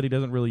room that he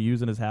doesn't really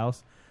use in his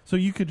house. So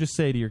you could just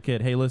say to your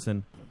kid, "Hey,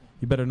 listen,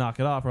 you better knock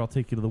it off, or I'll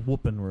take you to the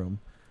whooping room."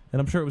 And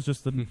I'm sure it was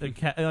just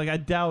like I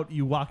doubt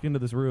you walk into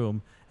this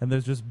room and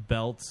there's just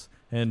belts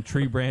and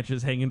tree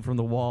branches hanging from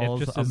the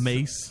walls, a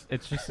mace.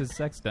 It's just his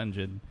sex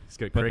dungeon. He's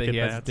got but cricket he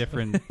has bats.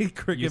 different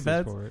cricket uses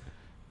bats for it.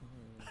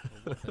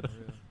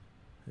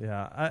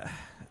 Yeah,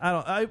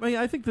 I mean,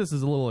 I think this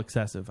is a little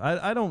excessive.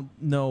 I don't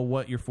know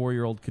what your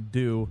 4-year-old could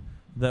do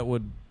that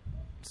would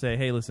say,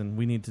 "Hey, listen,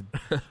 we need to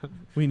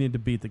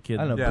beat the kid."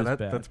 Yeah, bad.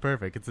 that's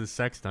perfect. It's his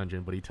sex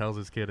dungeon, but he tells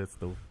his kid it's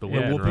the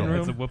Yeah, whooping room.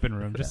 It's a whooping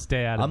room. Just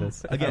stay out of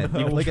this. Again,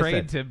 you like I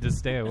trained said, him to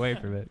stay away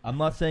from it. I'm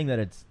not saying that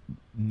it's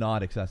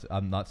not excessive.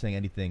 I'm not saying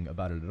anything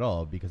about it at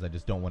all because I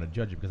just don't want to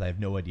judge it because I have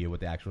no idea what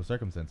the actual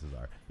circumstances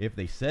are. If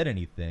they said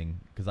anything,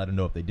 because I don't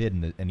know if they did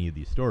in any of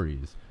these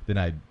stories, then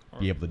I'd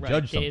be able to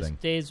judge something.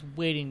 Days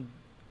waiting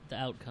the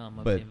outcome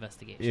of But the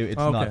investigation. It's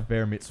not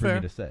fair for me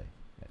to say.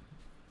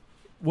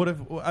 What if?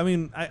 I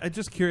mean, I'm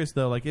just curious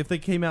though. Like, if they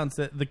came out and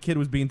said the kid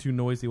was being too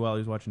noisy while he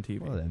was watching TV,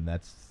 Well, then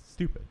that's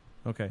stupid.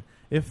 Okay.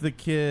 If the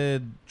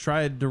kid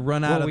tried to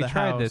run out of the we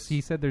tried house, this. He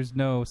said there's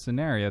no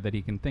scenario that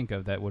he can think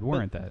of that would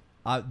warrant that.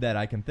 That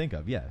I can think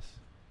of, yes.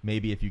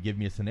 Maybe if you give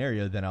me a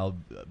scenario, then I'll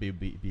be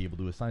able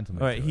to assign something.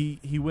 all right, to it.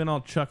 he went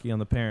all Chucky on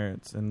the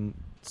parents and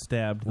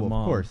stabbed the Well,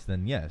 mom. of course,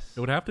 then yes.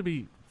 It would have to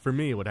be, for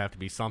me, it would have to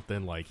be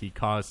something like he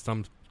caused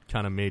some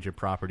kind of major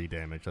property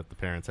damage that the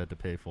parents had to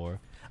pay for.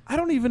 I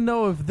don't even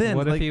know if then.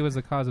 What if he was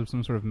the cause of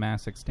some sort of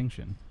mass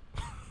extinction?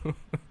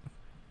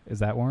 Is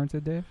that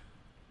warranted, Dave?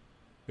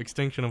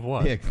 Extinction of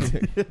what?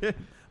 Yeah,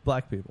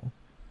 black people.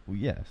 Well,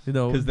 yes. You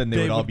know, because then they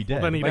would all be dead.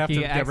 Well, then he'd Like have to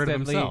he get rid of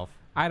accidentally- himself.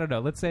 I don't know.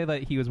 Let's say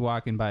that he was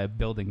walking by a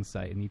building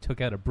site and he took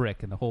out a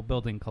brick and the whole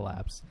building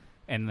collapsed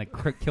and like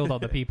killed all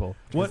the people.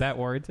 What- Is that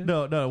warranted?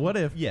 No. What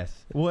if? Yes.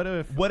 What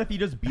if? What if he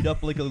just beat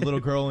up like a little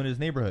girl in his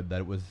neighborhood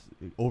that was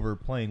over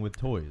playing with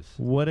toys?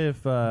 What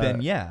if?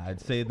 Then yeah, I'd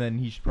say then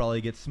he should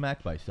probably get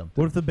smacked by something.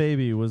 What if the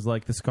baby was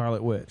like the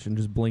Scarlet Witch and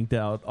just blinked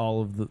out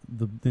all of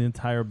the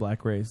entire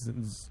black race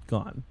and is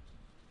gone,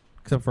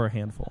 except for a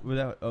handful?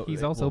 Without,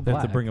 He's also They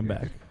have to black. bring him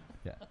back.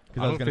 Yeah, I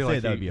because I was don't going to feel say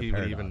like that would be he a would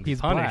paradox. even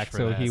He's punished black, for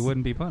so that. he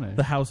wouldn't be punished.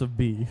 The House of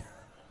B.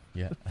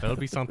 Yeah. That would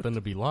be something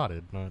to be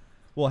lauded. Not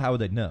Well, how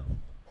would they know?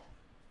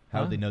 How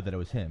Huh? would they know that it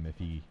was him if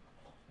he?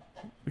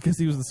 Because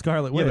he was the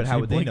Scarlet Witch. Yeah, but how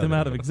He would they blinked know him that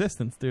out it of was-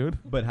 existence, dude.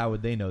 But how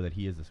would they know that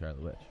he is the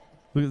Scarlet Witch?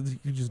 Because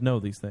you just know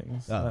these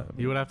things. Oh.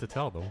 you would have to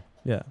tell them.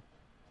 Yeah.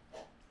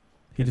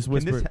 He just Can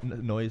whispered. this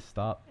noise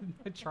stop?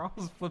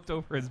 Charles flipped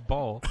over his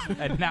bowl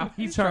and now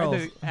he's Charles.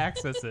 trying to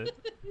access it.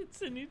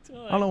 It's a new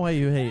toy. I don't know why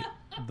you hate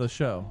the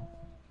show.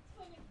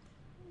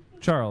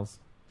 Charles.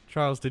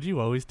 Charles, did you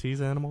always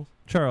tease animals?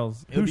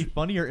 Charles. It would be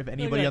funnier if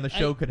anybody Look, on the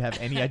show I- could have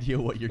any idea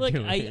what you're Look,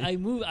 doing. I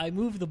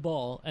moved the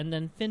ball, and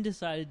then Finn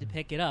decided to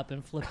pick it up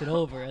and flip it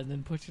over, and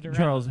then push it around.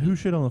 Charles, who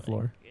shit on the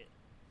floor?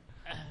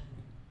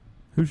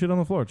 Who shit on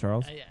the floor,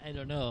 Charles? I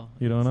don't know.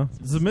 You don't know?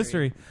 It's a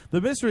mystery. The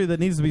mystery that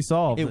needs to be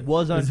solved. It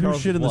was on is who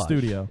Charles's shit in the watch.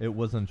 studio. It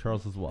was on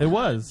Charles's watch. It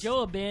was.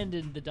 Joe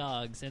abandoned the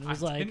dogs and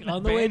was I like, didn't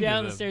on the way abandon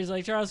down the them. stairs,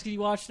 like, Charles, can you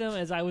watch them?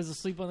 As I was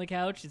asleep on the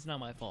couch, it's not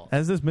my fault.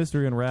 As this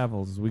mystery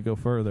unravels, as we go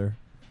further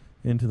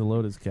into the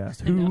Lotus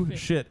cast, who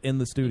shit in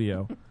the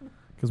studio?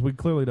 Because we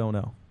clearly don't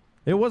know.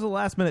 It was a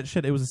last minute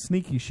shit. It was a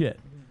sneaky shit.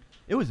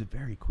 It was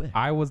very quick.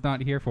 I was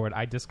not here for it.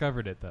 I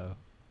discovered it though,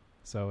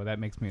 so that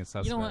makes me a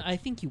suspect. You know what? I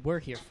think you were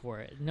here for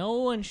it. No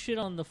one shit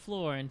on the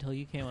floor until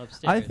you came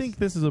upstairs. I think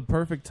this is a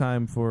perfect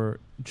time for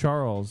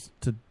Charles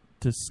to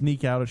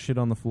sneak out a shit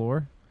on the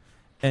floor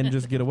and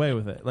just get away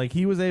with it. Like,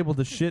 he was able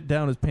to shit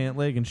down his pant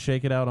leg and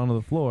shake it out onto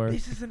the floor.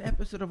 This is an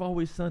episode of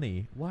Always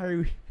Sunny. Why are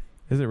we?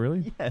 Is it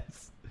really?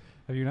 Yes.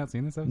 Have you not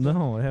seen this episode?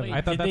 No, I haven't. Wait,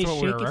 I thought did that's they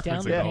what we were shake it down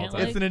referencing the the Yeah, whole pant time.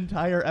 leg? it's an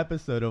entire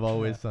episode of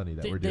Always Sunny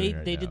that we're doing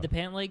right they now. did the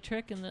pant leg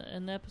trick in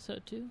the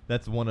episode too.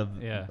 That's one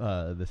of Yeah.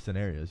 the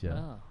scenarios.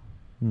 Yeah,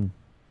 Oh.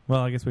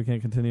 Well, I guess we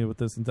can't continue with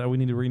this until we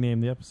need to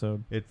rename the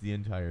episode. it's the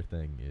entire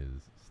thing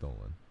is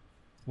stolen.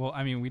 Well,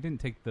 I mean, we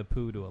didn't take the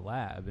poo to a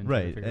lab, and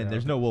Right, and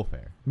there's no wolf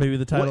hair. Maybe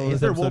the title What, of is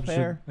this there wolf episode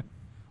hair?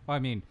 Well, I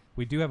mean,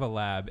 we do have a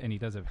lab, and he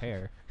does have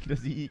hair.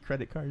 Does he eat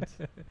credit cards?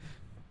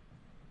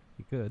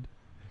 He could.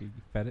 He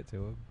fed it to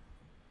him.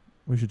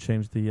 we should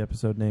change the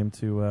episode name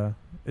to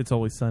It's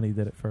Always Sunny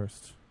did it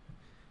first.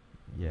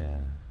 Yeah,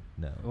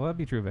 no. Well, that'd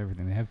be true of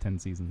everything. They have 10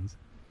 seasons.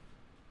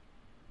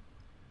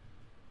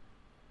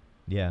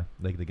 Yeah,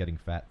 like the getting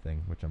fat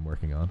thing, which I'm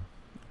working on.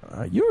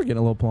 You were getting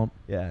a little plump.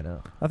 Yeah, I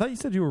know. I thought you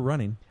said you were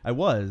running. I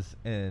was,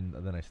 and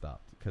then I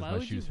stopped because Why my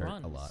would shoes you hurt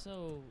run? a lot.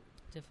 So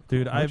difficult.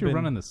 Dude, Why don't I've you been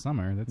run in the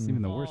summer? That's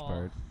even the worst Oh.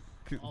 part.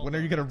 All When are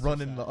you the going to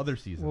run in the exercise. other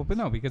seasons? Well, but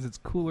no, because it's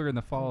cooler in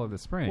the fall or the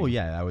spring. Well,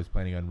 yeah, I was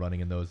planning on running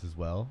in those as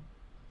well,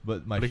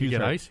 but my But it shoes could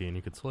get hurt. icy and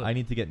you could slip. I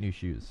need to get new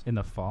shoes. In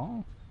the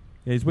fall?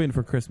 Yeah, he's waiting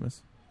for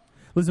Christmas.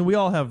 Listen, we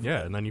all have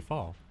Yeah, and then you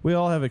fall. we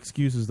all have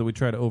excuses that we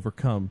try to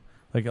overcome.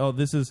 Like, oh,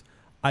 this is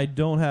I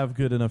don't have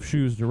good enough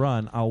shoes to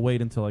run. I'll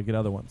wait until I get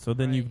other ones. So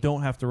then you Right.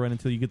 don't have to run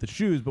until you get the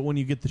shoes. But when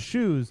you get the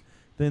shoes,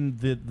 then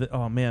the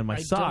oh man, my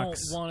I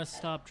socks. don't want to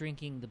stop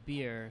drinking the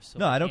beer. So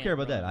No, I don't can't care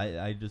about that. run.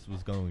 I just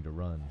was going to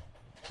run,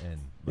 and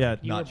Yeah.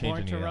 You not were change born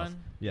to anything else. run?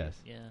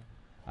 Yes, Yeah.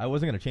 I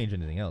wasn't going to change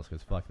anything else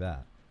because fuck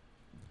that.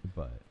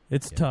 But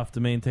It's yeah. tough to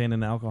maintain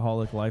an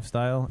alcoholic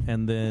lifestyle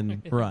and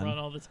then run. Run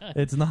all the time.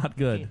 It's not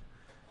good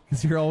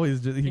because you're always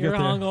just, you You're get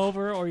there.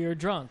 hungover or you're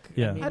drunk.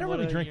 Yeah. I don't what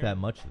really are drink your- that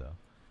much though.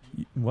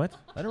 What?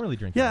 I don't really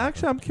drink. Yeah, that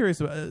actually, I'm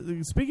curious.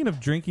 Speaking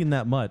of drinking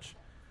that much,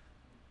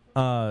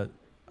 I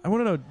want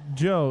to know,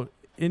 Joe,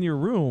 in your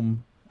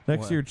room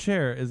next What? to your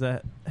chair is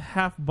a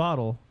half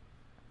bottle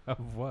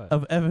Of what?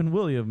 of Evan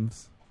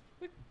Williams.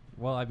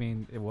 Well, I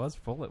mean, it was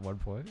full at one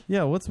point.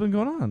 Yeah, what's been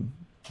going on?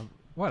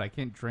 What? I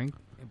can't drink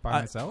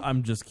by myself?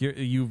 I'm just curious.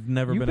 You've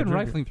never You've been been a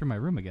drinker. rifling through my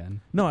room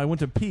again. No, I went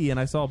to pee and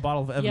I saw a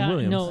bottle of Evan Yeah,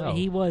 Williams. no, Oh.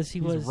 he was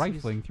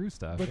rifling through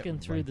stuff. looking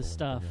through the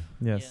stuff.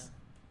 Yes.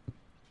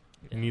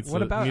 He needs,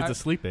 What a, about needs I- a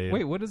sleep aid.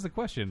 Wait, what is the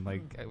question?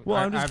 Like, Well,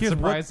 I'm just curious,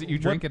 surprised what- that you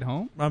drink at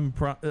home. I'm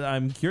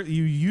curious.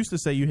 You used to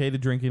say you hated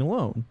drinking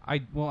alone.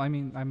 Well, I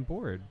mean, I'm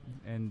bored,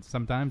 and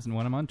sometimes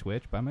when I'm on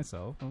Twitch by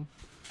myself, I'll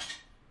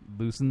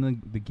loosen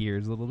the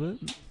gears a little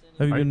bit.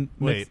 Have you Are- been?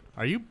 wait,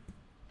 are you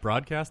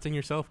broadcasting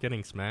yourself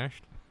getting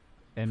smashed?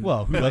 And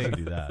Well, who playing-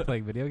 doesn't do that?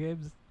 Playing video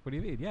games? What do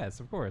you mean? Yes,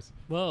 of course.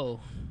 Whoa.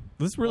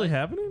 This really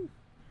happening?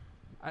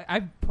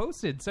 I've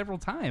posted several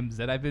times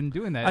that I've been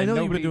doing that. I and know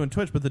you've nobody- been doing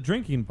Twitch, but the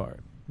drinking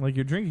part, like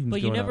your drinking.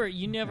 But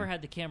you never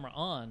had the camera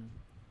on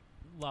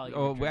while you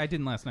were Oh, drinking. I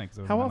didn't last night. 'cause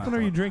I was How on my often are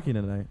you laptop. drinking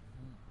at night?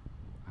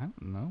 I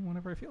don't know.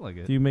 Whenever I feel like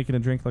it. Do you make it a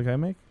drink like I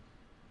make?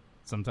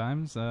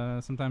 Sometimes.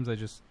 Sometimes I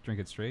just drink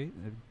it straight,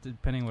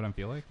 depending on what I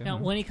feel like. Now,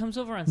 when he comes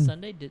over on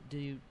Sunday, do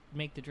you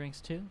make the drinks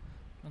too?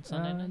 On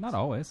Sunday nights? Not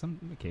always.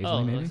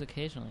 Occasionally, maybe. It's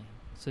occasionally.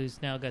 So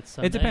he's now got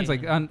Sunday. It depends.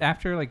 Like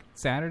after like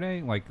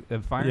Saturday, like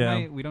fire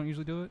night, we don't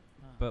usually do it.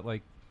 But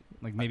like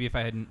maybe if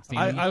I hadn't seen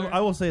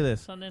I will say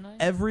this. Sunday night?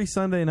 Every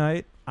Sunday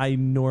night, I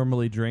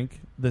normally drink.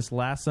 This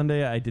last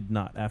Sunday, I did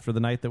not. After the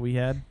night that we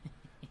had,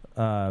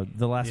 the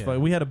last fire,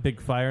 we had a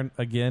big fire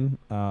again.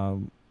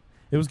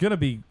 It was going to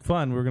be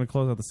fun. We were going to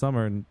close out the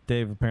summer, and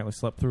Dave apparently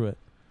slept through it.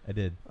 I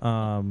did.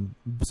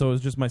 So it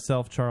was just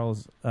myself,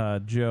 Charles,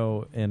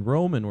 Joe, and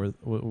Roman. We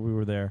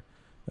were there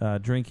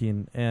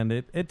drinking, and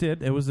it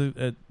did. It was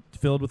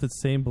filled with its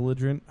same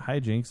belligerent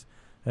hijinks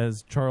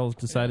as Charles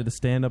decided to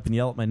stand up and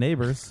yell at my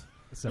neighbors.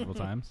 Several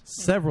times.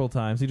 Several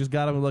times. He just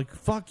got up and like,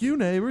 "Fuck you,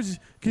 neighbors!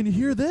 Can you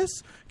hear this?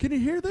 Can you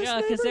hear this?" Yeah,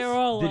 because they were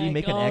all Did like, he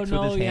make an "Oh X no,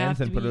 with his you hands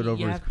have and to put it be- over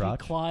you his have to be crotch?"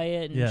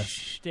 quiet and Yes.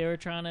 shh." They were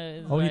trying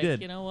to. Oh, he like,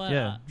 did. You know what?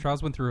 Yeah.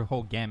 Charles went through a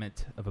whole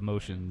gamut of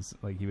emotions.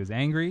 Like he was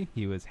angry,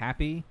 he was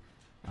happy.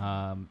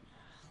 A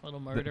little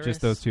murderous.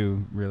 Just those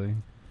two, really.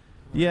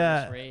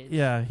 Yeah, rage.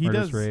 yeah. He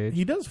Murderous does. rage.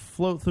 He does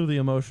float through the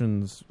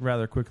emotions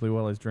rather quickly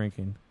while he's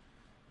drinking.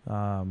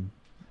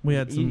 We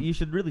had some. You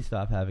should really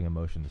stop having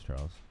emotions,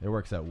 Charles. It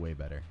works out way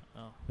better.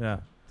 Oh. Yeah,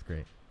 it's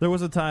great. There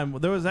was a time.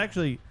 There was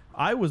actually.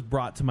 I was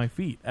brought to my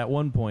feet at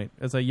one point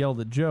as I yelled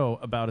at Joe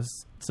about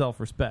his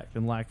self-respect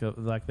and lack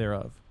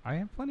thereof. I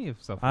have plenty of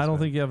self-respect. I don't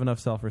think you have enough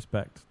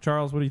self-respect.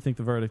 Charles, what do you think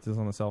the verdict is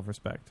on the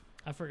self-respect?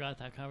 I forgot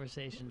that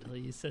conversation until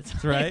you said That's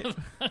something. right.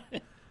 about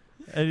it.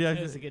 And It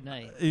was a good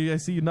night. I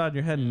see you nodding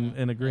your head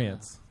in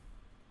agreement.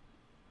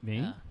 Me?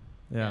 Yeah.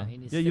 Yeah. he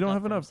needs to You stick don't up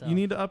have for enough. himself. You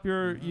need to up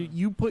your.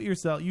 You put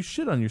yourself. You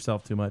shit on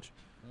yourself too much.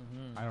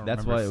 I don't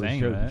That's remember why it was saying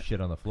showed that. you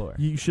shit on the floor.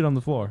 You shit on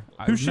the floor.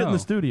 Who shit in no. the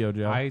studio,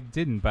 Joe? I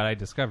didn't, but I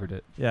discovered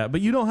it. Yeah,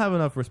 but you don't have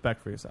enough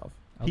respect for yourself.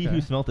 He Okay.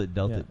 who smelt it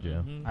dealt Yeah. it,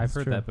 Joe. I've It's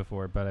heard true. that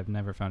before, but I've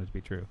never found it to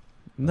be true.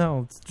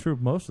 No, it's true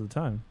most of the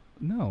time.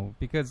 No,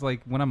 because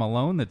like when I'm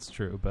alone, that's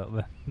true. But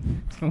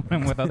when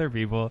I'm with other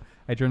people,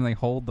 I generally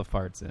hold the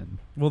farts in.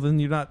 Well, then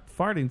you're not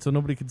farting, so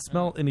nobody can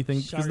smell anything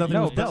because nothing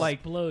No, was but dealt. like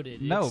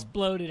Exploded. no. It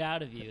exploded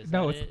out of you. Is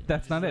No, that it?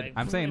 that's Just not it. like,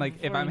 I'm saying like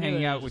if before I'm you knew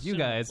hanging it, out it with was you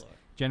shit on the guys, floor.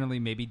 generally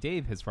maybe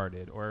Dave has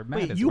farted or Matt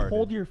Wait, has you farted.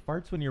 hold your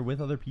farts when you're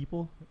with other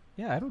people?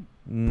 Yeah, I don't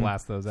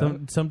blast those out.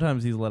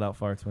 Sometimes he's let out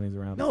farts when he's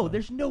around. No,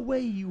 there's no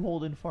way you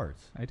hold in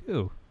farts. I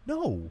do.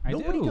 No, I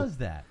nobody do. does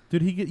that.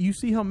 Dude, you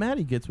see how mad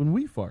he gets when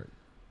we fart.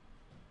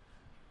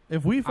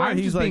 If we fart, I'm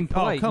he's just like, being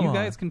polite. "Oh, come you on."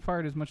 guys can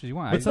fart as much as you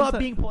want. It's not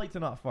being polite to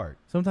not fart.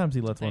 Sometimes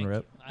he lets one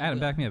rip. Adam,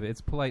 back me up. It's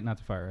polite not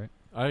to fart, right?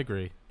 I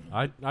agree.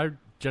 I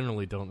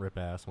generally don't rip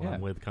ass when Yeah. I'm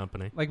with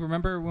company. Like,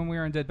 remember when we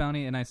were on Dead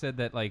Bounty and I said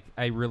that, like,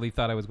 I really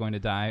thought I was going to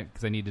die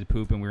because I needed to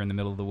poop and we were in the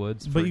middle of the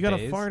woods But for you gotta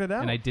days, fart it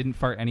out. And I didn't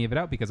fart any of it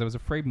out because I was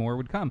afraid more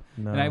would come.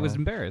 And I was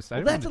embarrassed. I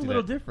Well, didn't that's a want to do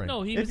little that. different.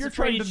 No, he if was you're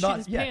afraid trying to to shit not,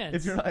 his yeah,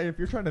 pants. if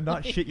you're trying to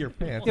not shit your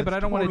pants, Yeah, but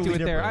I don't want to do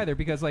totally it there different. either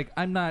because, like,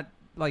 I'm not,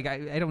 like,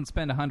 I don't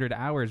spend 100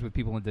 hours with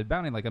people in Dead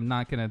Bounty. Like, I'm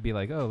not going to be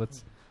like, oh,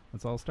 let's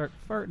all start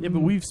farting. Yeah,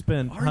 but we've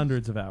spent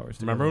hundreds of hours.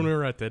 Remember together. when we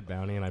were at Dead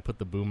Bounty and I put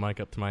the boom mic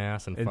up to my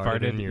ass and And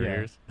farted in your yeah.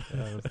 ears?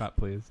 Yeah, I was not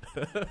pleased.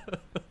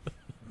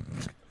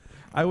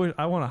 I want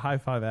to high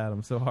five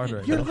Adam so hard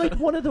right You're now. like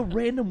one of the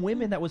random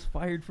women that was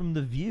fired from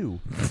The View.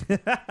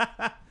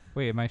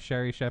 Wait, am I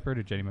Sherry Shepard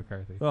or Jenny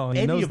McCarthy? Oh, he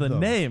Any knows of the them.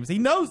 names. He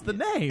knows the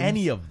names.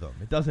 Any of them.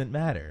 It doesn't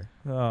matter.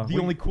 Oh. The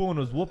only cool one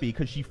was Whoopi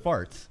because she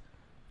farts.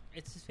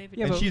 It's his favorite.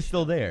 Yeah, and but she's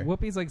still there.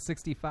 Whoopi's like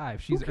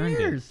 65. She's Who earned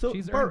cares? it. So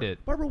She's earned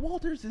it. Barbara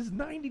Walters is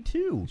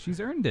 92. She's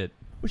earned it.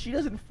 But she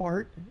doesn't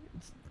fart.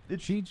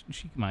 She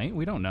might.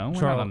 We don't know. We're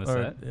Charles, not on the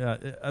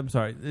set. Yeah, I'm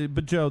sorry,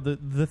 but Joe,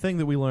 the thing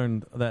that we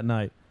learned that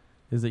night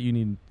is that you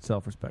need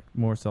self-respect,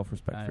 more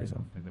self-respect I for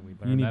yourself. don't think that we You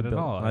learned need that to at build-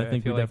 all. I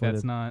think feel we like definitely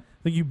that's did. not.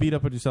 I think you beat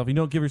up on yourself. You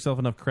don't give yourself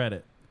enough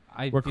credit.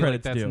 I where feel like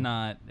credit's that's due.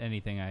 not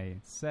anything I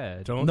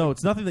said. No,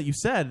 it's nothing that you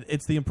said.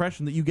 It's the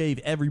impression that you gave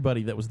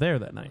everybody that was there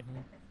that night.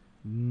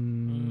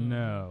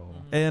 No.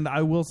 And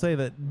I will say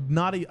that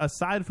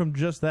aside from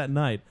just that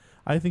night,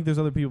 I think there's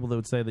other people that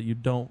would say that you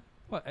don't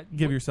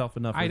give yourself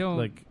enough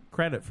like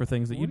credit for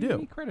things that you What do do. you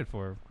need credit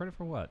for? Credit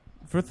for what?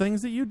 For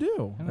things that you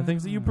do and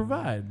things that you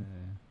provide.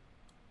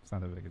 It's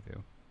not that big a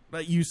deal.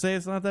 But you say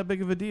it's not that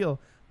big of a deal,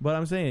 but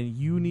I'm saying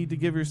you need to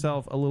give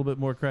yourself a little bit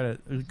more credit.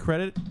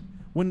 Credit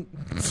when.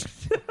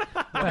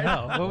 What the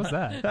hell? What was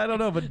that? I don't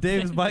know, but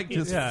Dave's mic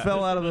just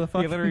fell out of the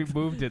fucking. He literally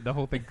moved it. The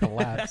whole thing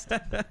collapsed.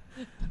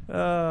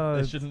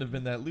 It shouldn't have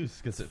been that loose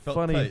because it felt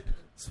funny. tight.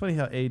 It's funny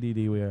how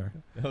ADD we are.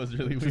 That was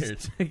really weird.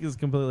 Take us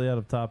completely out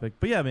of topic,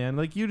 but yeah, man,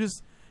 like you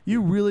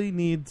really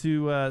need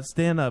to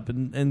stand up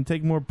and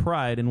take more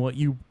pride in what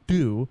you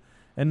do,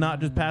 and not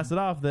just pass it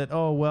off that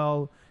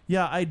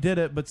yeah, I did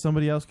it, but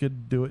somebody else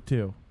could do it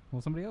too.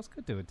 Well, somebody else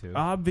could do it too.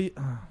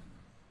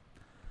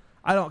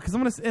 I don't, because I'm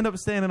going to end up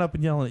standing up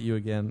and yelling at you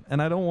again,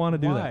 and I don't want to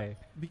do Why?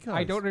 that. Because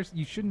I don't understand.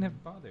 You shouldn't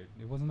have bothered.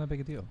 It wasn't that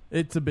big a deal.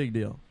 It's a big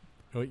deal.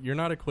 Well, you're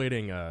not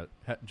equating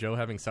Joe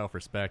having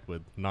self-respect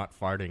with not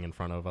farting in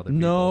front of other people.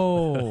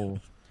 No.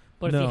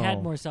 But no. if you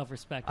had more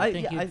self-respect, I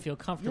think you'd feel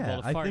comfortable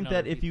to fart I think in that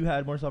other if you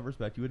had more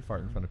self-respect, you would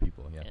fart in front of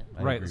people. Yeah,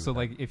 I Right. agree So with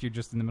like if you're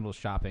just in the middle of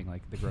shopping,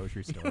 like the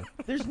grocery store.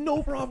 There's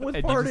no problem with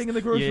And you farting just- in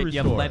the grocery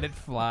you store. let it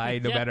fly,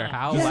 no matter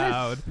how Yes.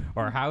 loud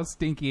or how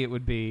stinky it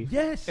would be.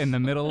 Yes. In the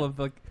middle of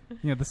the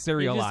the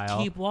cereal You just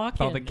aisle. keep with all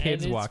walking, the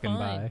kids and it's walking fine.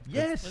 by.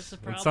 Yes. What's the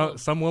And problem?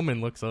 some woman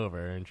looks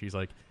over and she's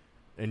like,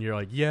 and you're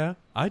like, yeah,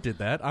 I did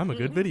that. I'm a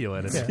good video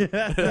editor.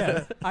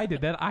 Yeah, I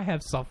did that. I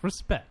have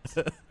self-respect.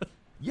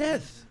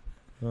 Yes.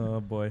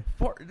 Oh boy.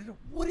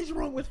 What is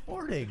wrong with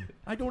farting?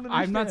 I don't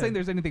understand. I'm not saying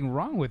there's anything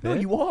wrong with No,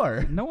 it. you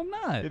are. No, I'm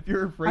not. If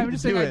you're afraid I'm to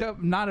just do saying it.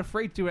 I'm not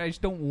afraid to. I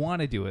just don't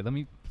want to do it. Let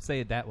me say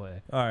it that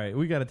way. All right,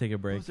 we got to take a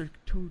break. Those are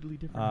totally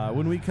different.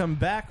 When we come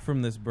back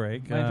from this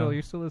break, Nigel,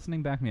 you're still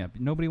listening? Back me up.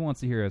 Nobody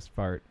wants to hear us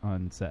fart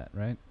on set,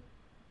 right?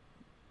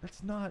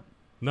 That's not.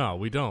 No,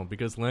 we don't,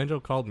 because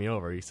Langell called me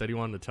over. He said he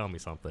wanted to tell me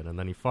something, and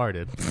then he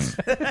farted.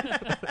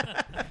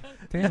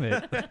 Damn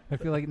it. I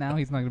feel like now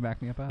he's not going to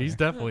back me up either. He's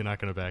definitely not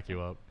going to back you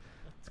up.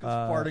 It's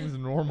because farting's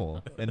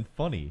normal and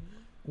funny.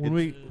 when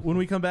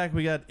we come back,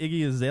 we got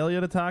Iggy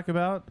Azalea to talk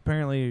about.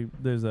 Apparently,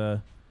 there's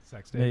a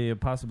sex tape. a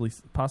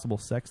possible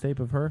sex tape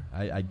of her.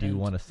 I do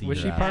want to see. Was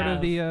she part of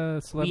the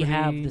celebrity? We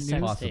have the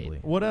sex Possibly.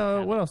 tape. What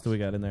else do we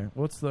got in there?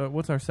 What's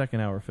our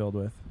second hour filled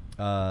with?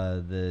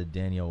 The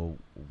Daniel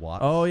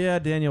Watts. Oh yeah,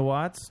 Daniel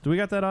Watts. Do we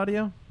got that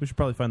audio? We should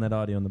probably find that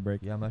audio in the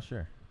break. Yeah, I'm not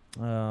sure.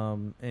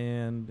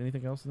 And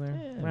anything else in there?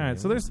 Yeah, All right,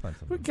 so we'll there's find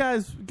something.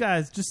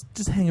 guys,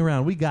 just hang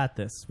around. We got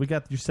this. We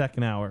got your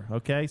second hour.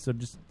 Okay, so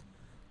just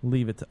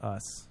leave it to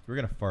us. We're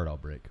gonna fart all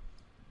break.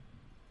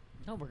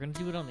 No, we're going to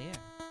do it on the air.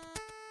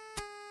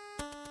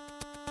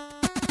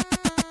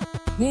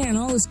 Man,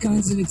 all this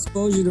constant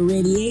exposure to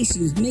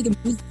radiation is making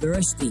me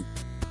thirsty.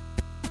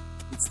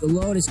 It's the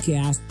Lotus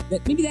Cast.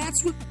 Maybe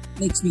that's what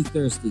makes me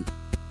thirsty.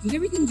 Did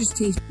everything just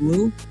taste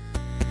blue?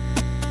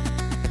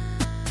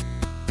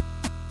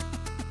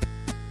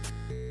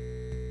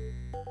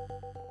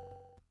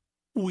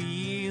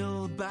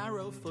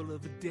 Wheelbarrow full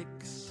of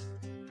dicks,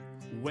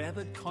 where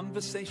the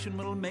conversation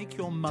will make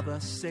your mother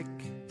sick.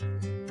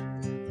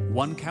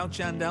 One couch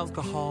and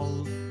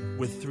alcohol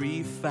with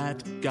three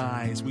fat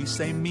guys. We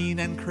say mean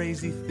and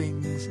crazy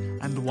things,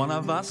 and one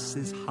of us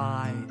is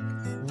high.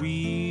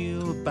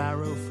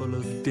 Wheelbarrow full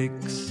of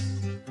dicks.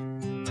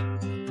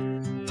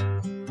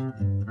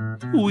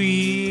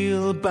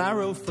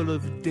 Wheelbarrow full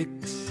of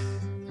dicks,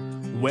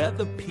 where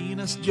the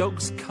penis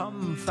jokes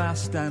come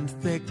fast and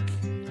thick.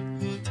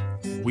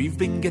 We've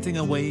been getting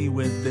away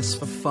with this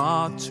for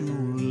far too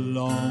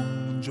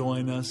long.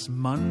 Join us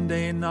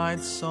Monday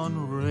nights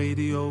on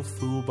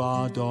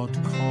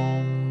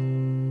radiofubar.com.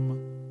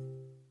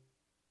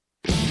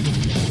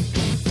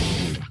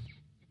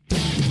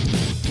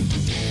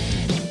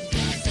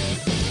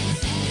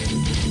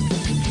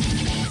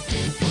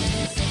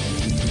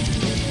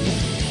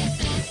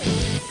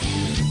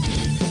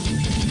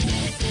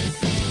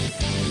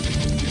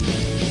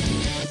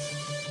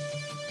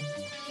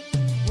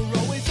 We're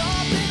always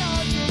on and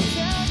on, just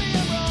tell me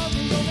I'm wrong.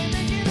 There's only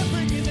making a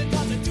break in the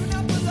thought that do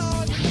not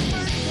belong in the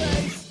first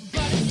place.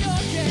 But in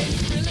your case,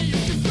 really you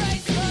should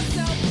brace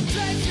yourself,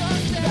 brace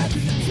yourself.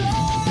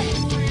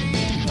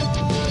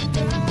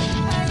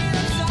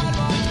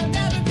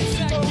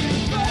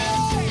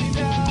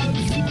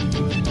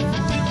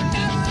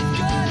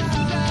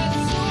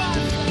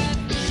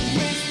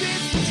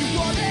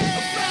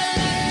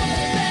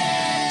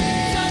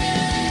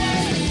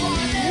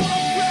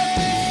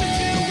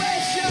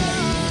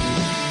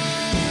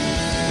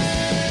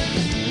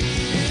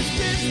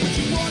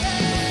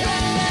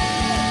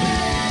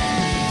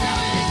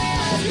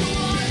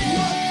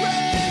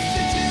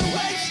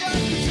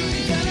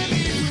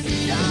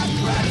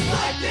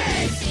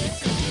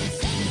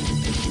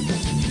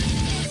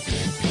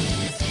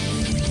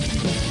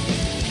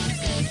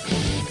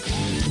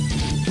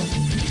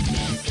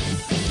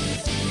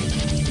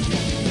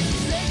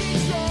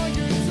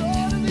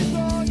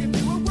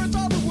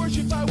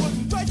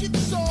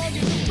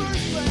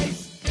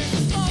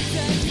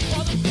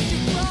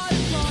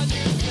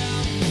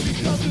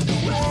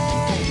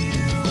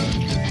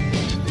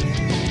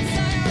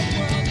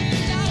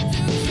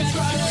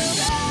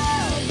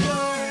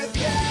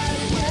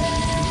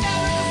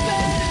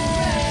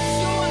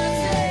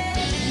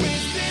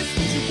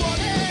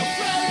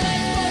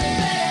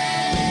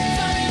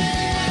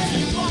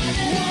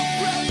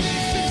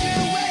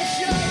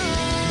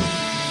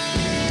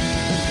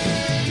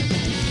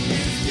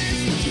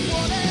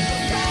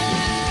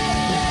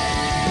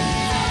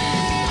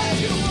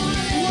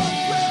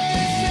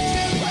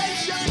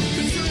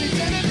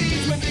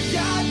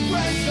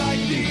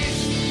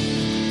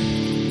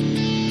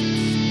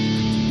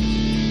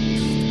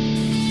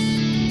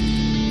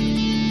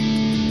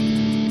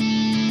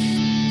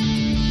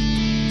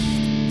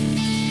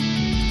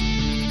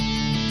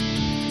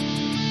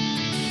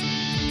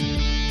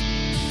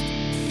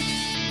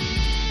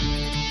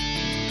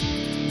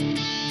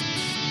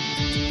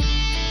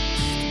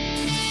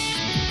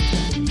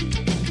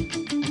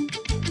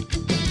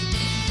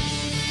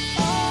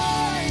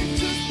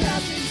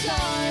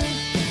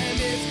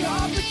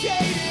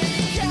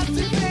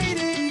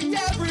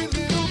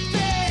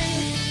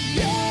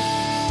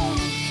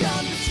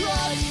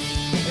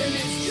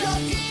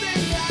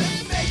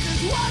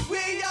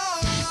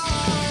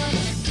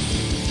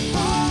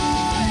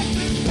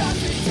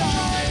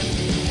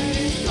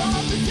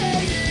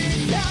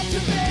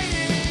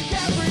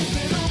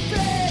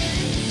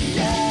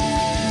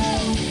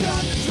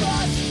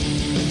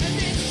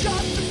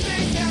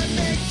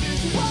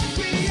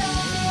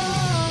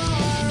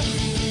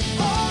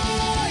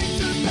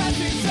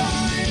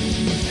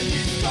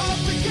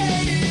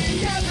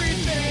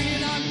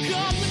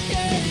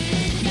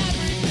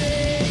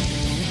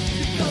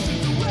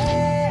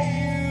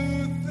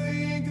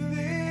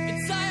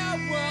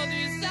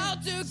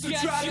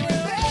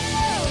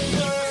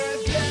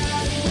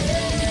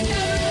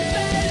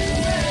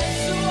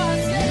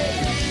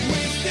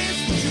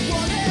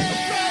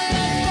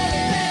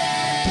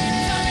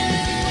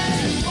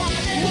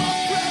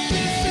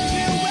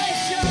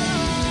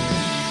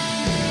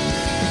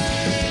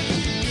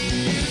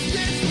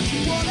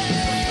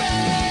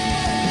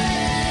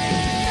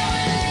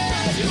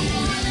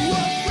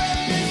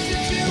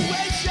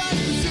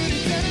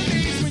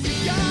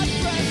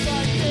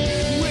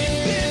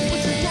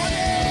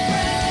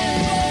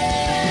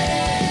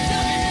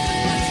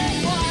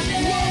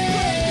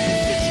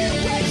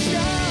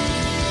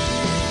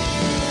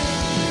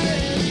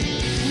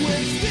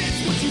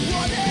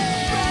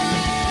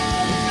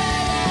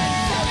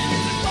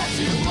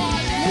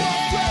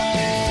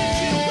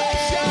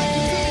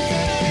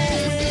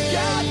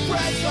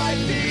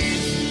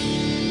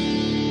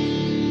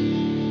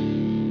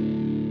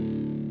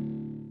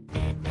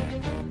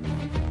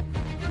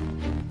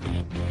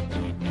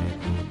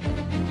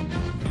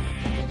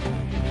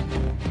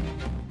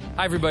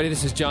 Hi, everybody.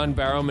 This is John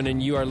Barrowman,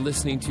 and you are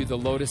listening to the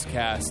Lotus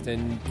Cast.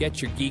 And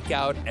get your geek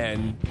out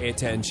and pay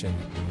attention.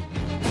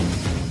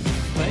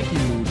 Thank you,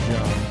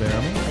 John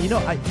Barrowman. You know,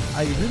 I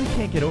really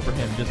can't get over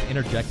him just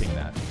interjecting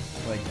that.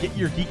 Like, get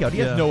your geek out. He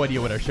Yeah. has no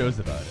idea what our show's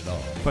about at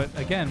all. But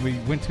again, we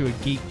went to a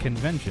geek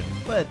convention.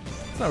 But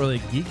it's not really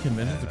a geek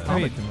convention. It's a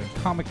comic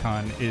convention.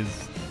 Comic-Con is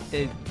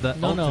the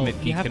No, ultimate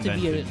geek you have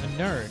convention. to be a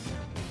nerd,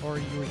 or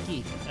you're a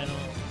geek. I don't.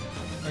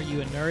 Are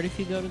you a nerd if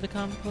you go to the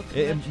comic book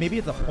convention? maybe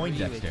it's a Or are point,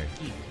 you Dexter.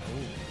 geek?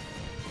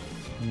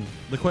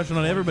 The question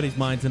on everybody's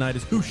mind tonight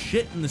is who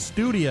shit in the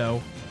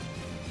studio?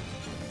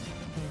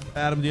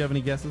 Adam, do you have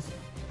any guesses?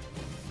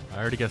 I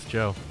already guessed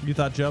Joe. You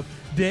thought Joe?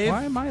 Dave,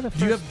 Why am I the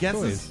do you have first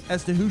guesses choice?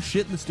 as to who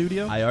shit in the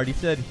studio? I already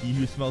said he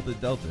who smelt it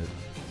dealt it.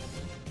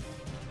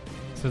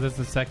 So this is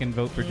the second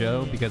vote for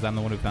Joe because I'm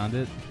the one who found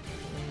it.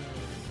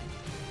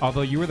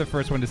 Although you were the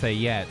first one to say,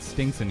 yeah, it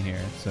stinks in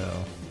here. So,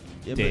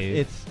 Yeah, but Dave,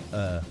 it's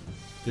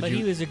But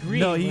he was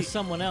agreeing with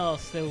someone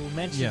else that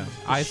mentioned. Yeah,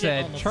 the I shit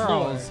said, on the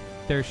Charles, floor.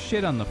 there's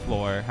shit on the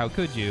floor. How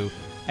could you?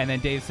 And then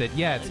Dave said,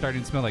 yeah, it's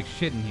starting to smell like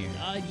shit in here.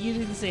 You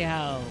didn't say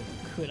how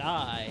could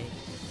I.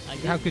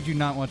 How could you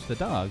not watch the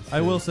dogs? I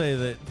will say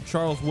that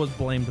Charles was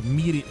blamed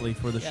immediately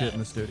for the shit in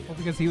the studio. Well,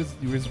 because he was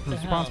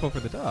responsible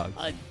for the dogs.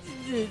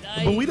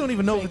 But we don't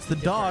even know if it's the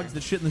dogs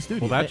that shit in the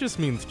studio. Well, that just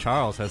means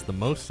Charles has the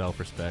most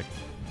self-respect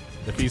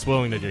if he's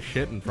willing to just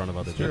shit in front of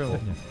other people.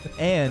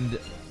 And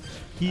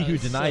he who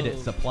so- denied it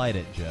supplied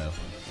it, Joe.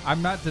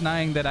 I'm not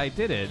denying that I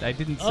did it. I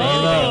didn't say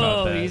anything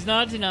about that. He's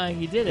not denying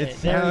he did it.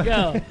 It's- There we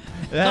go.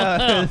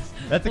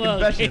 That's a Well,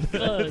 confession. case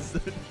closed.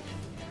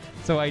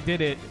 So I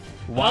did it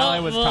while I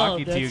was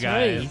talking to you that's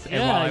guys right. and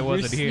Yeah, while I you're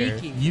wasn't here.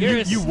 sneaky. You You're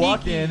a you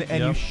walked in sneaky- and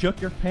you Yep.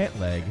 shook your pant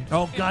leg.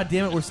 Oh, God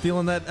damn it, we're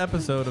stealing that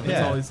episode of It's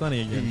Yeah. Always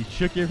Sunny again. You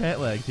shook your pant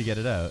leg to get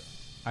it out.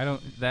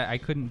 I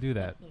couldn't do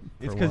that.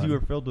 It's because you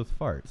were filled with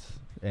farts.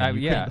 And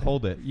you yeah, couldn't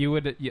hold it.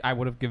 I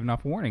would have given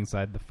off warning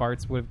side. The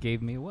farts would have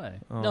gave me away.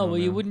 No, well,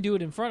 you wouldn't do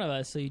it in front of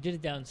us, so you did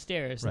it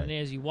downstairs. Right. And then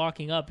as you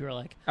walking up, you were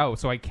like, Oh,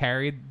 so I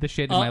carried the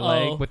shit in my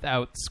leg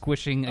without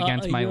squishing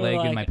against my you were leg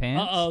like, in my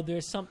pants?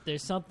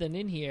 there's something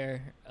in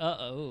here.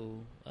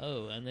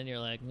 And then you're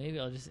like, maybe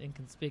I'll just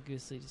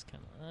inconspicuously just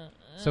kind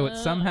of. So it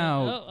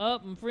somehow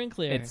I'm free and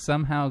clear. It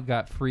somehow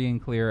got free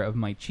and clear of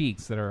my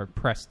cheeks that are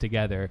pressed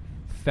together,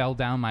 fell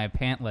down my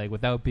pant leg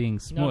without being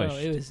smushed. No,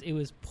 it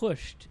was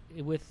pushed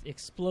with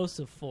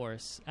explosive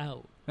force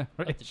out.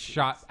 It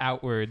shot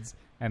outwards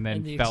and then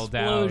And the fell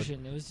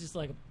explosion, down. it was just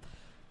like,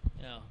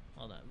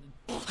 hold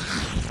on,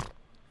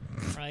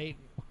 right?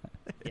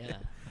 Yeah. It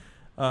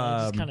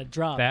just kind of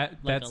dropped. That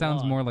like a sounds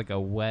log. more like a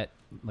wet.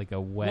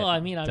 Well, I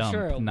mean, I'm dump,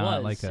 sure it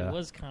not was. Like a, It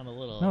was kind of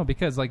little. No,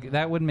 because like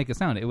that wouldn't make a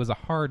sound. It was a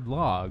hard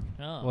log.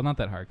 Oh. Well, not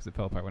that hard because it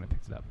fell apart when I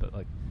picked it up, but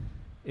like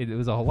it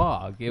was a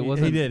log. It He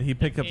wasn't. did. He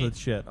picked up the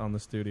shit on the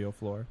studio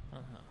floor.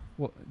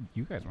 Well,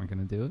 you guys weren't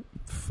going to do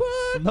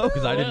it. No,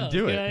 because I didn't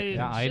do it.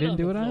 Yeah, I didn't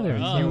do it either.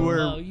 You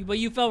were. But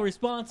you felt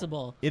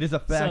responsible. It is a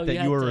fact So that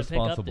you you were had to pick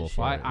up the responsible shit.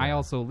 for Well, it. I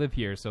also live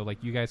here, so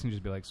like you guys can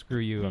just be like, "Screw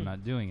you, I'm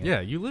not doing it." Yeah,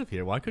 you live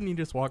here. Why couldn't you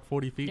just walk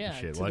 40 feet and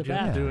shit? Why'd you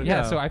have to do it?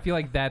 Yeah, so I feel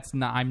like that's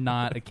not. I'm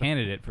not a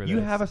candidate for this. You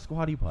have a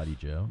squatty potty,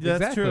 Joe.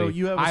 That's Exactly. true.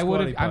 You have a I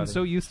squatty would've- I'm potty.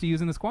 so used to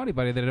using the squatty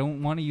potty that I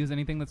don't want to use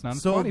anything that's not a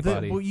So squatty then,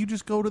 potty. well, you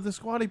just go to the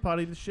squatty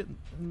potty to shit.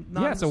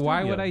 Not Yeah, in so the why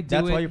studio. would I do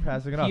That's it why you're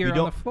passing it off. here You on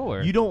don't. the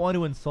floor? You don't want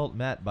to insult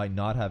Matt by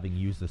not having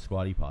used the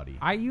squatty potty.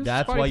 I use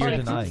That's squatty why you're potty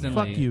denying it.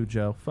 constantly. Fuck you,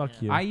 Joe.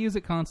 Fuck you. I use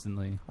it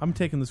constantly. I'm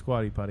taking the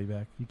squatty potty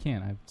back. You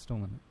can't. I've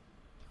stolen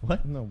it.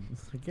 What? No,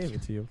 I gave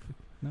it to you.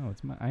 No,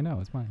 it's mine. I know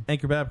it's mine.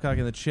 Anchor Babcock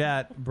in the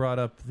chat brought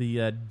up the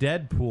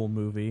Deadpool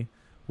movie,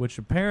 which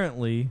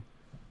apparently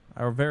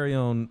our very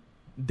own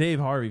Dave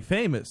Harvey,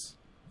 famous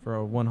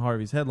for one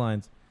Harvey's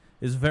headlines,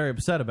 is very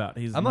upset about.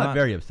 I'm not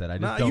very upset. I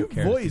just don't you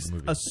care to see the voiced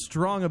movie. a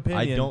strong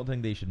opinion. I don't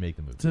think they should make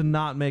the movie. to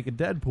not make a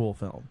Deadpool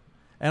film,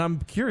 and I'm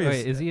curious.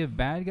 Wait, is he a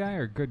bad guy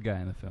or good guy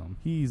in the film?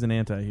 He's an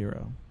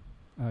anti-hero.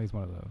 Oh, he's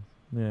one of those.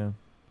 Yeah,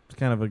 it's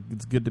kind of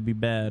it's good to be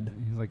bad.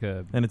 He's like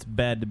a and it's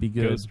bad to be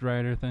good. Ghost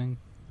Rider thing.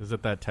 Is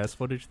it that test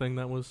footage thing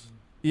that was?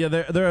 Yeah,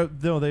 they've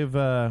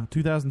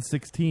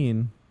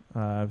 2016.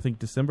 I think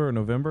December or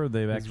November.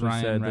 They've Is actually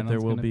Ryan said that there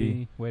Reynolds will gonna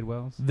be Wade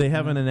Wells? They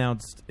haven't Yeah.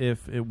 announced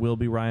if it will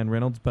be Ryan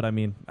Reynolds, but I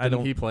mean, I Didn't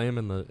don't. he play him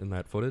in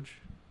that footage?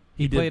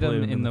 He did played play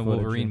him in the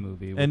footage, Wolverine yeah.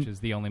 movie, which And- is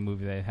the only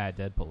movie they had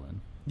Deadpool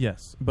in.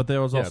 Yes, but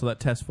there was Yeah. also that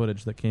test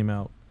footage that came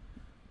out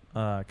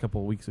a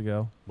couple of weeks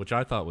ago. Which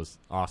I thought was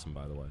awesome,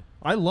 by the way.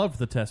 I loved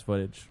the test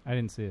footage. I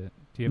didn't see it.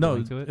 Do you have a No,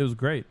 link to it? it was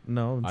great.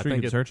 No, I'm I sure you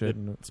think can search it.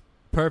 It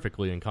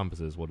perfectly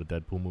encompasses what a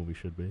Deadpool movie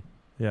should be.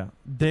 Yeah,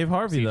 Dave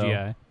Harvey though,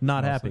 CGI,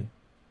 not mostly. happy.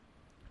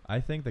 I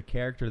think the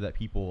character that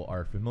people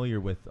are familiar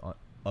with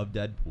of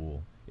Deadpool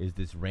is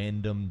this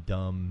random,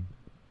 dumb,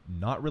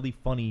 not really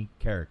funny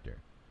character.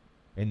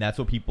 And that's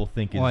what people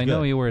think is Well, I good.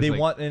 know he wears, they like-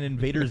 want an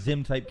Invader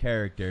Zim type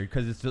character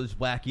because it's just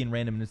wacky and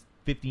random. And it's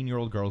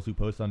 15-year-old girls who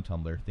post on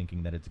Tumblr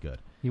thinking that it's good.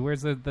 He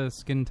wears the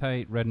skin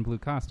tight red and blue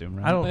costume,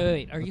 right? I don't-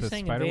 Wait. Are With you the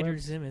saying spider Invader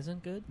webs? Zim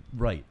isn't good?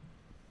 Right.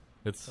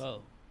 It's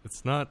Oh.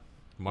 it's not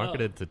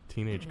marketed to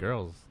teenage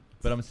girls.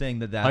 But I'm saying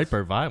that's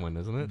hyper violent,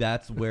 isn't it?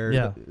 That's where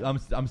Yeah.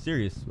 I'm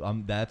serious.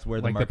 That's where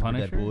the Like the market for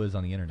Punisher? Deadpool is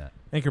on the internet.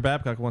 Anchor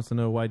Babcock wants to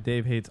know why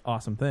Dave hates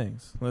awesome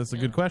things. Well, that's a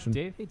good question.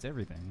 Dave hates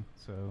everything,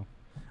 so...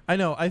 I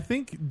know. I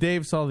think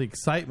Dave saw the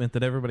excitement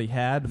that everybody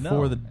had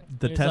for the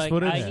He's test like,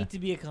 footage. I need to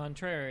be a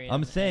contrarian.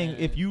 I'm saying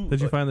if you Did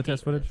you find the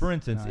test footage? For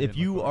instance, No, I if didn't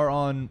you look are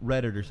on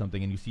Reddit or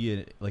something and you see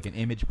an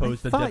image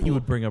post of thought Deadpool, you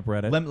would bring up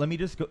Reddit. Let me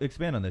just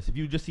expand on this. If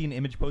you just see an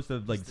image post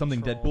of like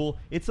something Deadpool,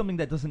 it's something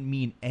that doesn't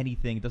mean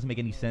anything. It doesn't make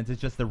any sense.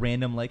 It's just a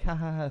random like ha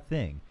ha ha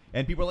thing.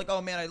 And people are like,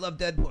 "Oh man, I love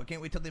Deadpool! I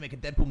can't wait till they make a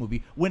Deadpool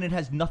movie." When it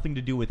has nothing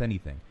to do with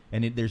anything,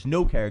 and there's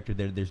no character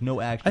there. There's no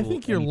actual. I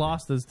think you're anything.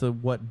 lost as to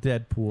what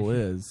Deadpool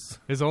is.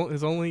 His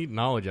only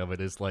knowledge of it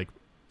is like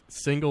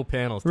single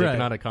panels taken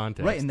out of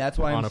context, Right, and that's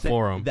why on I'm a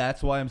forum.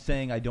 That's why I'm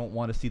saying I don't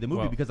want to see the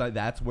movie Well, because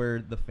that's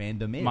where the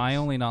fandom is. My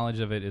only knowledge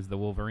of it is the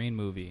Wolverine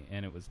movie,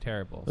 and it was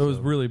terrible. It was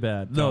really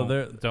bad.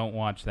 No, don't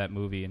watch that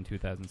movie in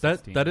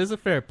 2016. That is a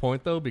fair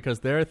point though, because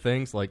there are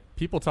things like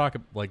people talk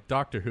like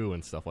Doctor Who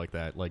and stuff like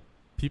that. Like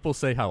people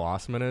say how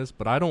awesome it is,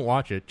 but I don't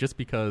watch it just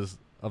because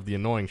of the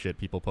annoying shit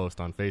people post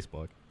on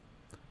Facebook.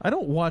 I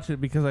don't watch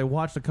it because I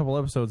watched a couple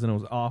episodes and it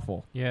was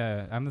awful.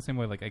 Yeah, I'm the same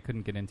way. Like I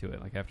couldn't get into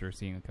it. Like after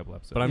seeing a couple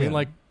episodes. But I mean,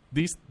 like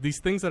these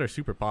things that are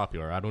super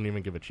popular, I don't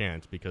even give a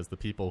chance because the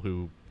people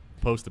who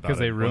post about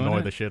they it ruin annoy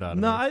it? the shit out of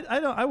No, me. I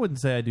don't. I wouldn't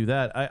say I do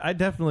that. I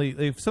definitely,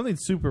 if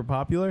something's super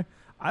popular,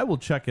 I will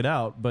check it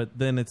out. But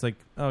then it's like,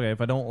 okay,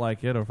 if I don't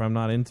like it or if I'm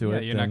not into yeah,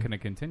 it, you're not then- going to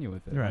continue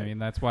with it. Right. I mean,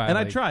 that's why. And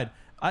I like, tried.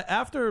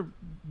 After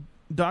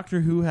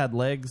Doctor Who had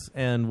legs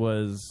and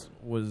was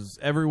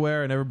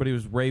everywhere, and everybody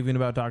was raving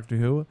about Doctor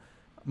Who.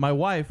 My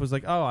wife was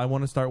like, "Oh, I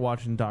want to start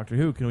watching Doctor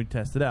Who. Can we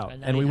test it out?"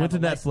 And now And you we went to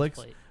have a license Netflix.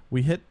 plate.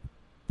 We hit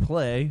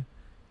play,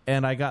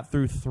 and I got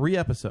through 3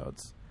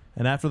 episodes.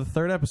 And after the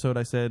 3rd episode,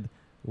 I said,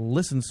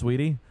 "Listen,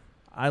 sweetie,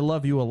 I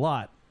love you a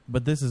lot,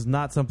 but this is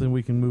not something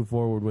we can move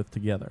forward with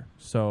together.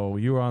 So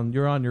you're on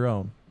your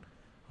own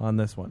on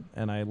this one."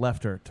 And I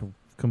left her to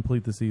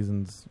complete the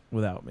seasons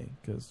without me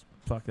because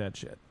fuck that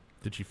shit.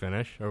 Did she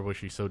finish, or was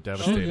she so Oh,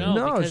 devastated?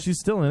 No, because she's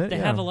still in it, They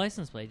yeah. have a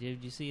license plate.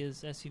 Did you see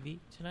his SUV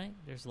tonight?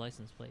 There's a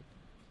license plate.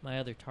 My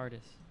other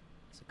TARDIS.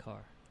 It's a car.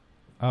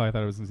 Oh, I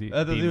thought it was I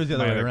thought it was the other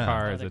my way other around.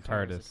 car My is other a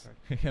car is a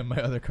TARDIS. Yeah, my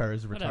other car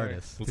is Whatever.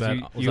 retardus. Was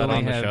that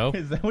on the show?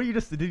 Is that what you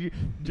just did?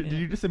 Did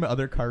you just say my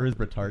other car is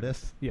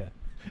retardus? Yeah.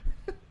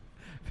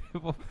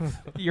 Well,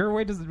 your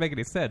way doesn't make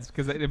any sense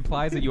because it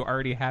implies that you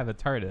already have a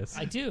TARDIS.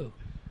 I do.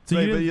 So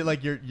you but didn't- you're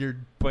like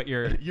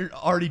you're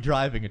already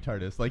driving a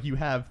TARDIS. Like you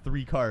have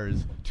 3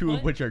 cars, 2 of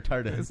What? which are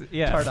TARDIS.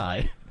 Yeah.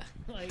 Tardai.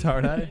 Like-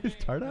 Tardai? Is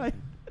Tardai?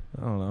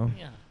 I don't know.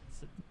 Yeah.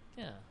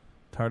 Yeah.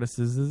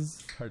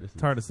 TARDISes?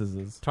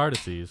 TARDISes.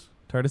 Tardises.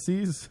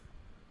 TARDISes?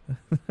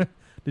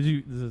 Did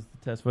you... This is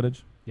the test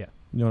footage? Yeah.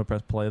 You want to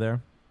press play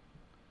there?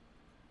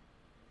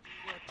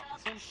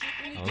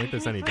 I don't think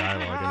there's any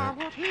dialogue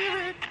in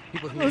it.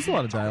 Oh, there's a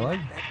lot of dialogue.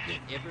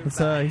 It's,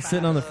 he's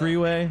sitting on the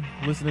freeway,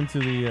 listening to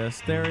the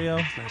stereo,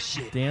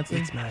 dancing.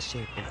 It's my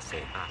shit. I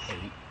say I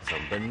ate some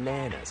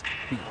bananas.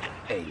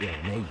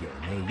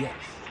 B-A-N-A-N-A-S.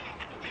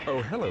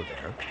 Oh, hello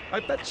there. I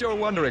bet you're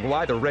wondering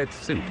why the red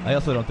suit. I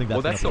also don't think that's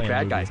Well, that's so gonna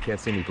play in bad the guys movie. can't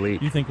see me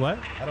bleed. You think what?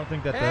 I don't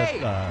think that Hey!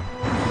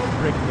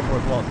 breaking the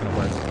fourth wall is going to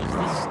work. Is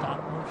this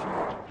stop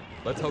motion?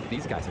 Let's hope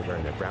these guys are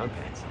wearing their brown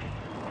pants.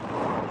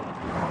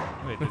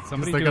 Wait, did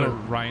somebody they're do a gonna-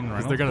 Ryan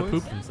Reynolds they're gonna voice?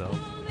 poop themselves.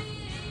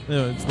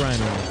 No, it's Ryan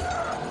Reynolds.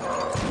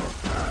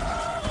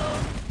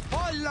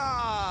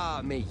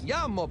 Hola! Me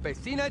llamo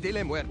Vecina de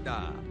la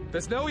Muerta.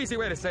 There's no easy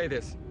way to say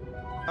this.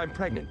 I'm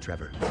pregnant,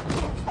 Trevor.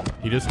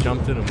 He just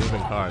jumped in a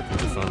moving car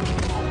through the sun.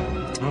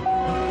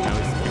 Now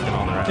he's kicking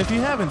all the rats. If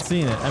you haven't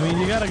seen it, I mean,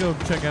 you got to go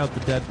check out the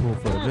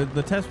Deadpool footage.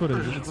 The test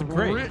footage, it's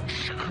great.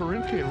 Rich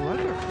Corinthian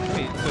leather.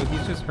 Wait, so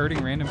he's just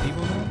hurting random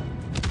people now?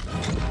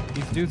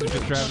 These dudes are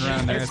just driving around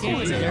in their They're gay.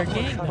 SUVs. They're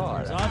gang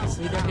members.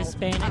 Obviously, they're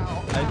Hispanic.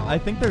 I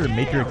think they're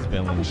Matrix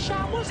villains.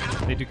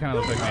 They do kind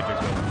of look like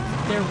Matrix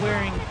villains. They're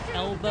wearing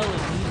elbow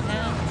and knee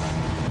pads.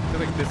 I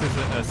feel like this is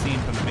a scene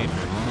from the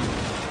Matrix.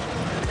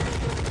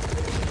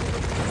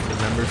 The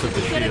members of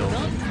the Did he get a Shield.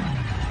 gun?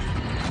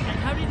 And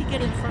how did he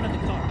get in front of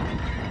the car?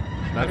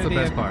 How That's did the he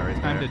best have part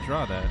right time there. to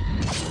draw that.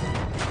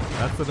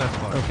 That's the best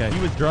part. Okay. He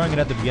was drawing it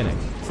at the beginning.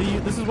 See,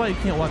 this is why you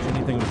can't watch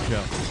anything with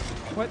Joe.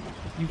 What?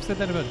 You've said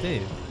that about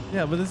Dave.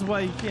 Yeah, but this is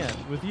why you can't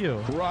with you.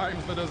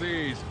 Rhymes the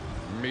disease.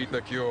 Meet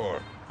the cure.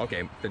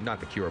 Okay,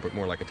 not the cure, but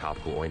more like a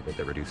topical ointment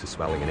that reduces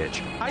swelling and itch.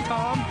 Hi,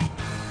 Tom.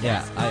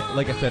 Yeah,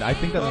 like I said, I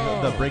think that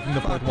the breaking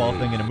the fourth wall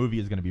thing in a movie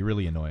is going to be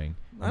really annoying.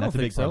 I And don't that's a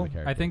think big part of so. the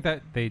character. I think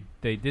that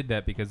they did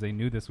that because they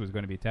knew this was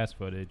going to be test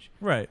footage,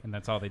 Right. And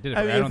that's all they did.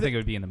 I I, mean, don't if think they- it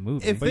would be in the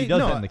movie. If But he they- does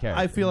no, that in the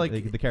character. I feel like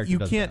The character you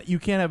does can't that. you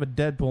can't have a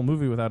Deadpool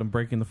movie without him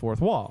breaking the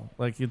fourth wall.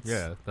 Like it's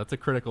Yeah, that's a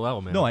critical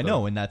element. No, I of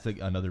know, and that's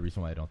another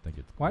reason why I don't think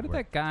it's. Why did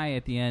that guy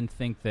at the end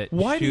think that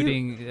Why do you-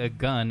 shooting a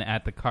gun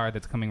at the car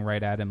that's coming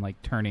right at him, like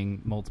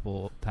turning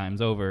multiple times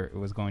over,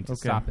 was going to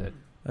Okay. stop it?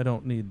 I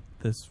don't need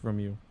this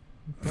from you.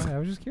 I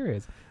was just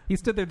curious. He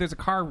stood there. There's a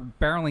car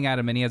barreling at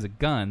him, and he has a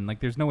gun. Like,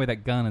 there's no way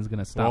that gun is going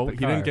to stop Well, the he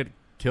car. didn't get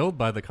killed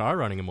by the car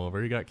running him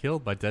over. He got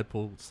killed by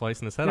Deadpool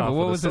slicing his head Yeah, off but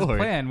what with was a his sword.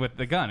 plan with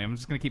the gun? I'm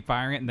just going to keep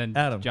firing it and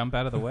then jump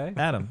out of the way?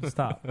 Adam,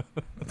 stop.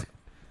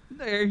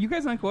 Are you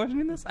guys not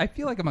questioning this? I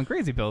feel like I'm on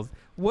crazy pills.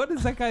 What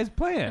is that guy's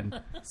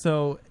plan?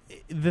 So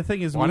the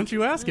thing is, Why don't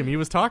you ask him? He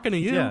was talking to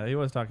you. Yeah, he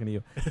was talking to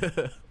you.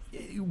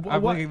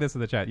 I'm looking at this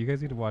in the chat. You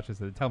guys need to watch this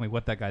and tell me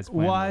what that guy's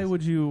plan Why was.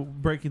 would you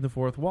breaking the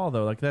fourth wall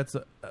though? Like that's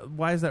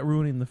why is that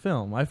ruining the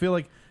film? I feel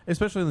like,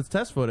 especially in this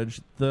test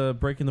footage, the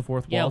breaking the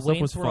fourth Yeah, wall stuff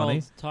Wayne's was funny.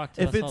 World talked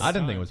to us all the I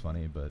didn't think time. it was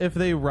funny, but if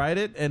they write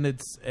it and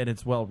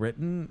it's well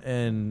written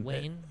and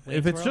Wayne's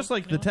if it's just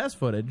World, like the test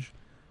footage,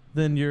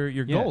 then you're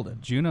Yeah,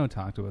 golden. Juno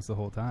talked to us the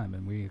whole time,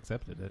 and we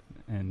accepted it,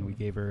 and we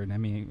gave her an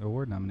Emmy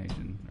Award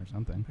nomination or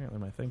something. Apparently,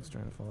 my thing's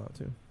trying to fall out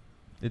too.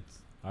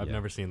 I've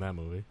never seen that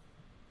movie.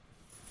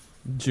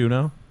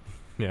 Juno.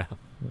 Yeah,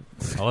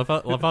 I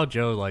love how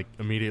Joe like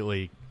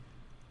immediately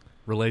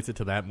relates it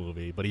to that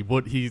movie, but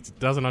he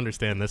doesn't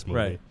understand this movie.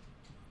 Right.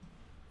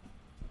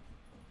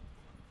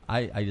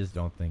 I just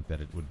don't think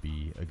that it would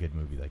be a good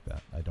movie like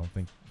that. I don't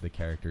think the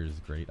character is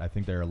great. I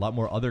think there are a lot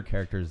more other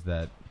characters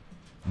that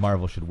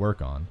Marvel should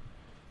work on,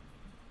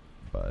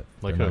 but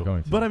Like they're who? not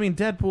going to. But I mean,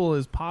 Deadpool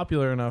is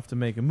popular enough to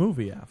make a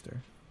movie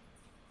after.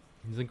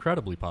 He's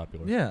incredibly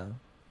popular. Yeah.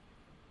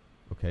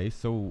 Okay,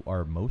 so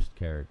are most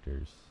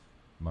characters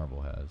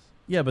Marvel has.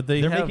 Yeah, but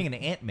they're making an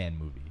Ant-Man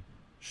movie.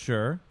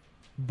 Sure,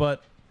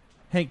 but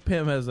Hank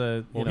Pym has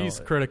a he's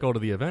critical to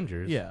the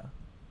Avengers. Yeah.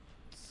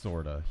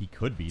 Sorta. He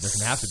could be. He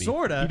doesn't have to be.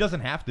 Sorta. He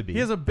doesn't have to be. He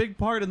has a big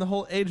part in the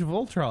whole Age of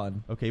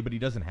Ultron. Okay, but he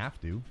doesn't have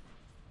to.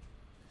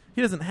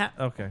 He doesn't have.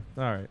 Okay.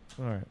 All right.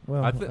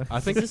 Well, I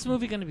think Is this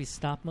movie going to be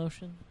stop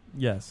motion?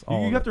 yes. You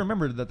all of have it. to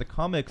remember that the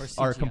comics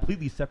Or are CGI.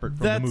 completely separate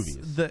from the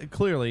movies.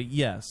 Clearly,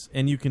 yes,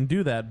 and you can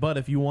do that. But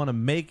if you want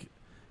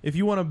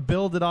to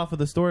build it off of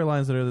the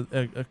storylines that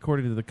are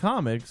according to the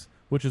comics,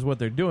 which is what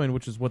they're doing,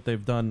 which is what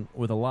they've done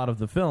with a lot of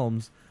the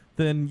films,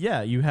 then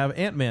yeah, you have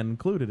Ant-Man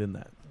included in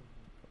that.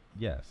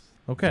 Yes.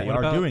 Okay. They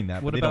are doing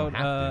that, What but they about don't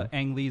have to.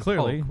 Ang Lee's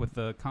Clearly. Hulk with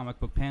the comic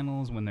book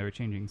panels when they were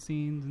changing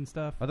scenes and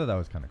stuff? I thought that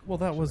was kind of cool. Well,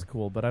 that was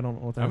cool, but I don't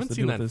know what that I has haven't to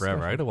seen do that with in this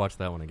forever. I had to discussion. watch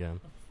that one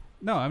again.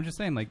 No, I'm just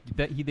saying, like,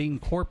 that they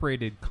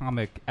incorporated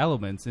comic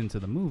elements into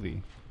the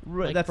movie.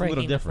 Right, Like that's a little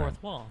breaking the different.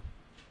 fourth wall.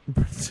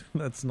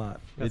 That's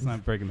not. That's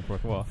not breaking the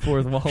fourth wall.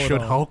 Fourth wall. at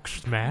Should all. Hulk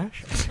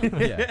smash?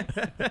 Yeah.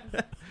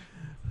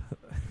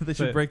 They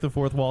should But- break the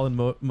fourth wall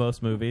in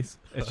most movies.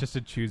 It's just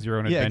a choose your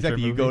own Yeah, adventure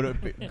exactly.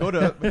 movie. You go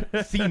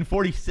to scene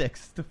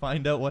 46 to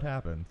find out what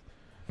happened.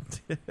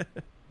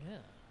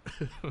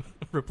 Yeah.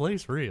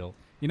 Replace real.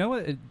 You know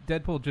what?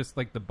 Deadpool, just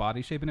like the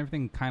body shape and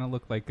everything, kind of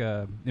looked like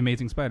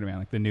Amazing Spider-Man,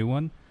 like the new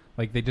one.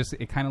 Like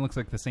it kind of looks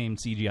like the same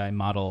CGI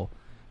model,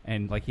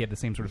 and like he had the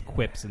same sort of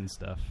quips and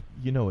stuff.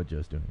 You know what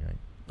Joe's doing,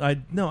 right?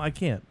 I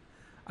can't.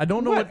 I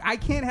don't know What? what. I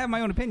can't have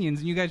my own opinions,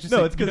 and you guys just No,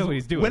 say, it's you know because what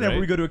he's doing. whenever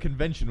right? we go to a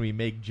convention, we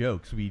make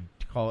jokes. We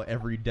call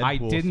every I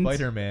Deadpool didn't.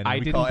 Spider-Man. I and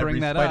we didn't call bring every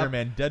that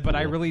Spider-Man up. Deadpool. But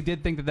I really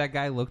did think that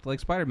guy looked like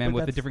Spider-Man But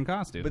with a that's- different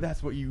costume. But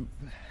that's what you.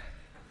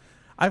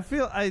 I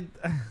feel I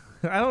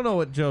don't know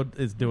what Joe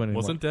is doing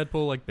anymore. Wasn't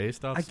Deadpool like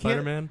based off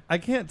Spider-Man? I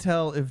can't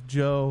tell if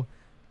Joe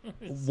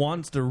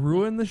wants to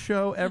ruin the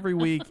show every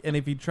week, and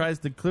if he tries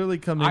to clearly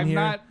come in I'm here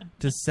not-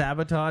 to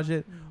sabotage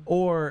it,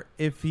 or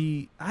if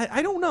he.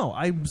 I don't know.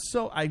 I'm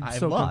so lost.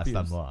 confused.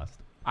 I'm lost.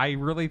 I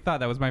really thought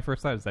that was my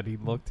first thought, is that he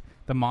looked,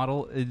 the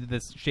model,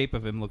 this shape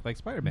of him looked like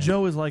Spider-Man.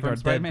 Joe is like from our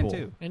Spider-Man Deadpool.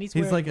 2. And he's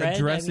He's wearing like red.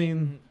 addressing I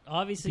mean,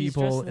 obviously he's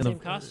people dressed in the in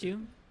same a-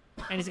 costume,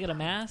 and he's got a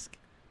mask.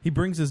 He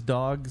brings his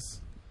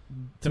dogs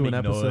To to make an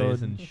episode.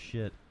 noise and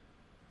shit.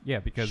 Yeah,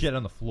 because Shit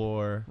on the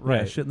floor.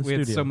 Right, shit in the we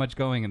had studio. so much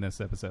going in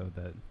this episode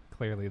that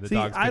clearly the See,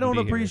 dogs I couldn't don't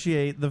be here.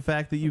 appreciate the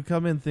fact that you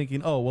come in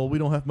thinking, "Oh, well, we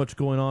don't have much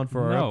going on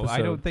for our No, episode."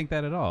 I don't think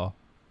that at all.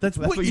 That's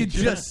what you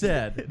just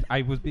said.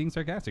 I was being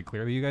sarcastic.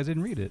 Clearly, you guys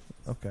didn't read it.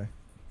 Okay.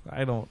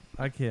 I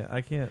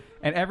can't.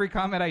 And every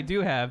comment I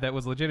do have that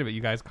was legitimate, you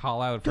guys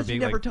call out for Because you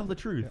being never like, tell the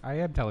truth. I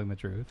am telling the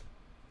truth.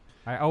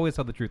 I always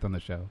tell the truth on the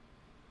show.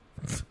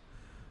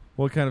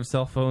 What kind of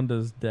cell phone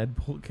does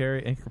Deadpool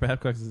carry? Anchor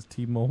Babcock says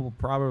T-Mobile,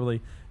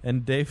 probably.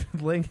 And David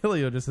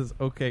Langilio just says,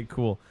 okay,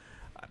 cool.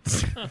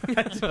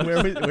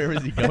 Where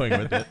was he going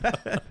with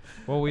it?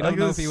 Well, we don't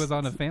know if he was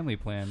on a family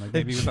plan. Like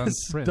maybe he was on just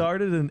Sprint.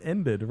 started and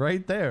ended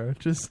right there.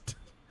 Just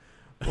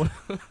a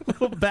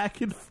little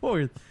back and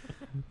forth.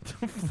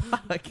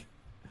 Fuck.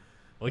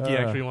 Like he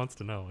actually wants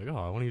to know. Like, oh,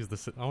 I want to use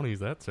this. I want to use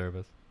that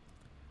service.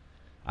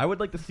 I would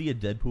like to see a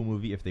Deadpool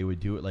movie if they would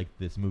do it like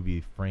this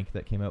movie Frank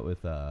that came out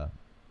with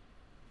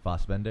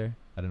Fassbender.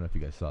 I don't know if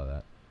you guys saw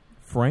that.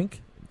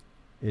 Frank?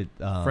 It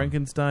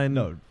Frankenstein?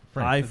 No,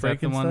 Frank. I Is that the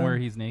Frankenstein? one where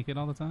he's naked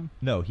all the time?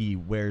 No, he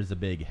wears a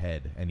big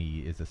head and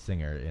he is a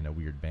singer in a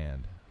weird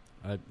band.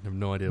 I have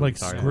no idea. Like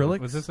what you're talking about. Skrillex?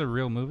 Was this a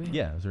real movie?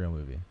 Yeah, it was a real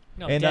movie.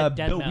 No, and Dead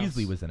Bill Mouse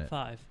Weasley was in it.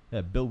 5.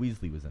 Yeah, Bill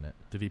Weasley was in it.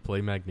 Did he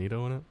play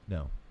Magneto in it?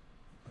 No.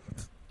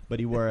 But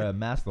he wore a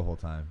mask the whole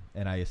time,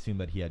 and I assumed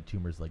that he had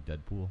tumors like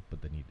Deadpool,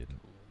 but then he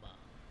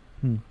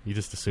didn't. You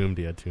just assumed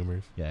he had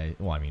tumors. Yeah,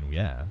 well, I mean,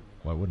 yeah.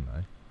 Why wouldn't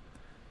I?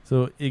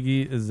 So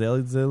Iggy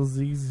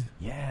Azalea.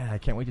 Yeah, I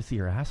can't wait to see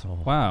her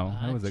asshole. Wow,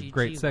 that was a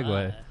great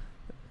segue.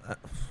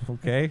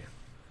 Okay.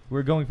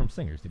 We're going from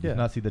singers. Did you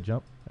not see the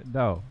jump?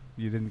 No,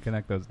 you didn't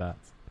connect those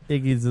dots.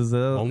 Iggy's is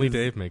Only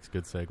Dave makes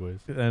good segues.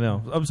 I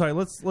know. I'm sorry.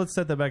 Let's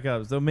set that back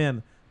up. So,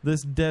 man,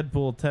 this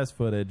Deadpool test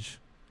footage.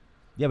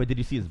 Yeah, but did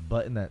you see his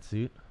butt in that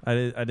suit? I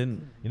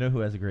didn't. You know who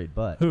has a great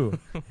butt? Who?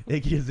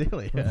 Iggy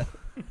Azalea.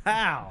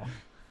 How?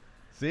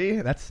 See,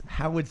 that's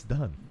how it's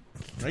done.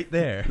 Right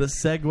there. The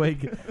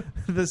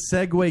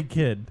Segway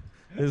Kid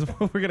is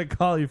what we're gonna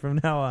call you from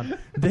now on.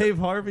 Dave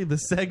Harvey, the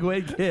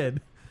Segway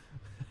Kid.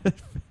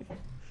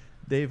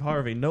 Dave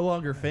Harvey, no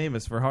longer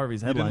famous for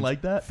Harvey's headlines. You didn't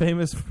like that?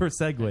 Famous for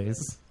segways.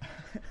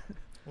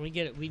 We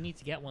get it. We need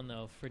to get one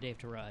though for Dave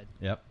to ride.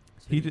 Yep.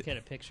 So he can get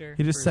a picture.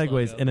 He just for his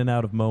segues logo. in and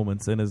out of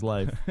moments in his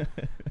life.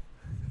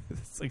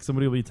 It's like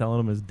somebody will be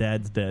telling him his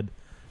dad's dead.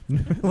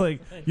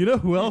 Like, you know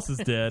who else is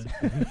dead?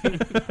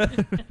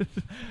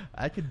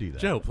 I could do that.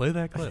 Joe, play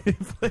that clip. You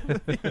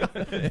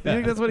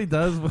think that's what he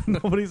does when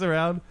nobody's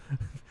around?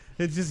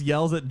 It just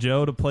yells at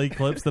Joe to play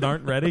clips that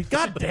aren't ready.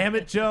 God damn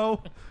it,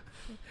 Joe!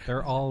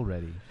 They're all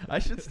ready. I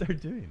should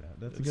start doing that.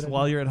 That's a good idea.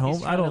 While you're at home,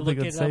 He's I don't think trying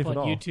to it's look it safe up at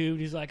on all. YouTube.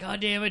 He's like,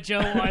 "God damn it, Joe!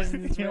 Why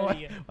isn't this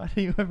ready yet?" Why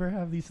do you ever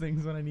have these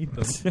things when I need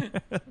them?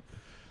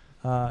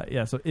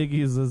 Yeah, so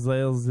Iggy's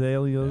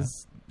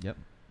Azaleas. Yep.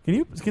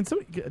 Can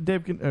somebody,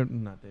 Dave,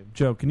 not Dave,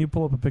 Joe, can you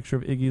pull up a picture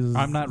of Iggy's?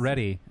 I'm not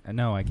ready.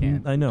 No, I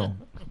can't. I know.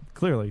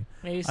 Clearly.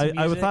 Maybe some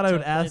I music thought I to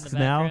would play in ask the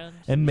now, background.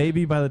 and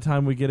maybe by the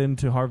time we get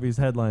into Harvey's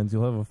headlines,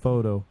 you'll have a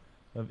photo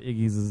of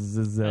Iggy's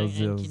And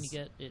can you Azaleas.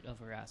 get it of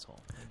her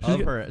asshole?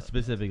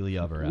 Specifically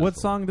of her What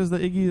asshole. song does the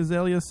Iggy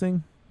Azalea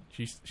sing?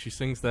 She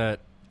sings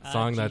that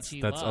song that's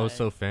oh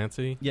so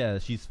fancy. Yeah,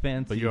 she's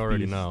fancy. But you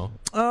already beast. know.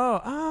 Oh,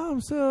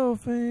 I'm so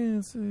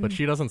fancy. But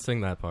she doesn't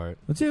sing that part.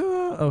 But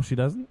oh, she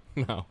doesn't?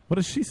 No. What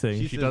does she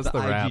sing? She does the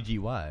rap.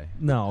 IGGY.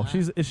 No,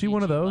 is she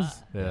one of those?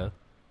 Yeah.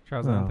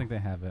 Charles, I Oh. don't think they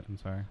have it. I'm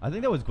sorry. I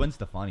think that was Gwen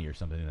Stefani or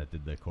something that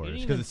did the chorus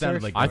didn't because even it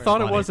sounded search like I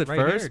thought it was at Right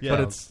first, here, but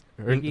Joe. it's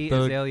Iggy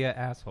Azalea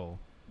asshole.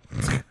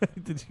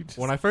 Did you just...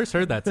 when I first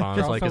heard that song,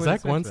 I was like, "Is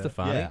that Gwen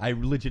Stefani?" Yeah, I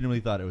legitimately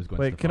thought it was Gwen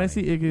Wait, Stefani. can I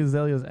see Iggy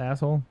Azalea's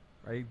asshole?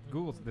 Right,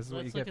 Google. This is what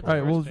you Let's get. look For at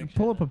All right, well, first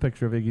pull up a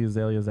picture of Iggy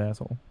Azalea's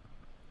asshole.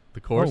 The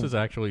chorus Oh. is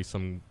actually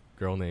some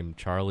girl named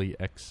Charlie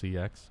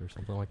XCX or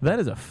something like that. That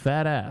is a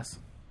fat ass.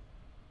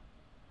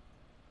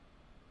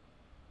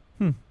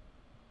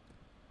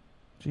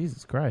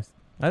 Jesus Christ.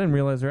 I didn't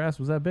realize her ass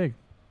was that big.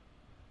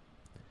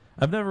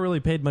 I've never really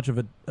paid much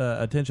of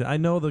attention. I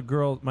know the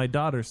girl, my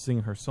daughters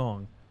sing her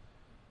song.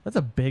 That's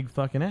a big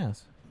fucking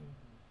ass.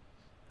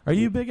 Are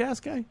you a big ass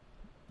guy?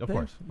 Of Dave?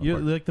 course. You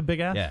like the big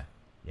ass? Yeah.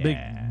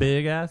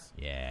 Big ass?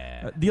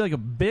 Yeah. Do you like a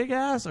big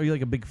ass or you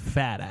like a big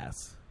fat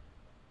ass?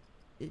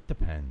 It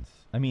depends.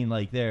 I mean,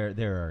 like there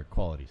are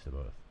qualities to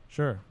both.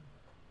 Sure.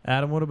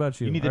 Adam, what about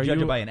you? You need to Are judge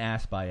you, it by an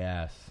ass by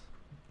ass.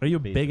 Are you a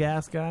basically. big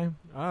ass guy?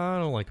 I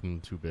don't like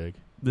them too big.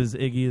 Does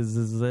Iggy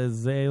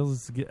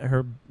Azalea's get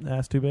her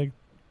ass too big?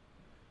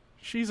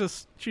 She's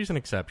an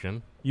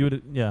exception. You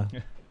would, yeah.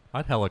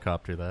 I'd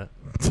helicopter that.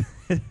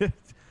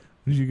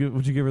 Would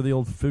you give her the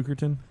old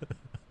Fukerton?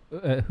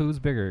 Who's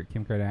bigger,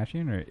 Kim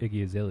Kardashian or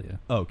Iggy Azalea?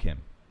 Oh, Kim.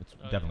 It's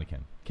definitely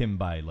Kim. Kim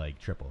by like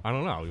triple. I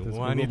don't know. Does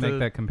Well, I Google need make to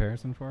that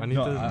comparison for I her? need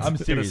No, to I'm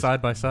get a serious.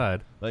 side by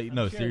side. Like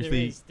no, sure seriously,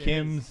 there is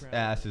Kim's right.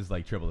 ass is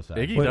like triple the size.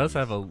 Iggy Wait. does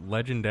have a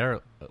legendary.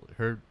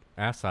 Her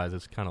ass size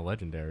is kind of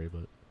legendary,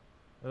 but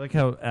I like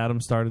how Adam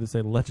started to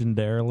say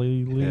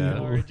legendarily. Yeah.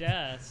 Large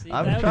ass. See,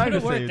 I'm that trying could to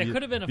have say worked. That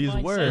could have been a these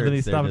fine words. sentence. Then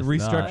he They're stopped and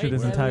just not. restructured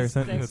his That entire was-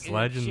 sentence. It's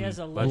legend- She has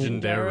a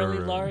legendary.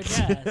 legendarily large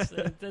ass.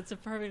 That's a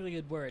perfectly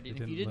good word. And if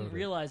didn't you didn't load it.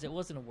 realize it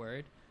wasn't a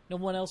word, no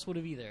one else would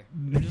have either.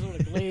 You just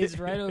would have glazed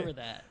right over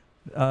that.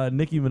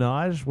 Nicki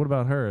Minaj, what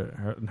about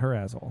her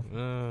asshole?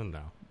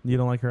 no. You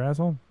don't like her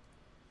asshole?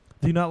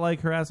 Do you not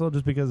like her asshole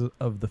just because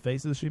of the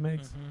faces she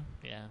makes?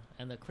 Yeah,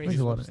 and the Makes crazy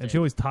a lot of- lipstick. and she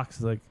always talks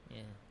like,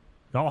 Yeah.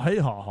 oh, hey,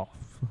 ha, ha.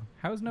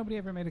 How has nobody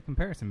ever made a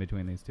comparison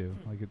between these two?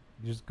 Like, you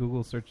just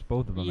Google search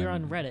both of them. You're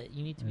and- on Reddit.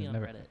 You need to be on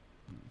never-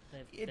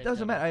 Reddit. It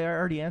doesn't matter. I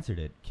already answered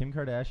it. Kim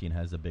Kardashian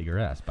has a bigger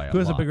ass by a Who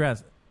has a lot. bigger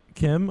ass,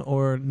 Kim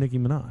or Nicki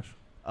Minaj?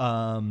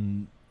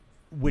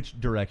 Which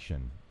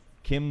direction?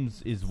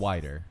 Kim's is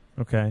wider.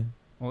 Okay.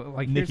 Well,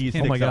 like Nikki's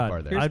here's oh my sticks out God.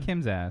 farther. Here's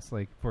Kim's ass,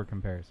 like for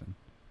comparison.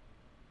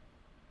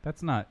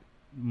 That's not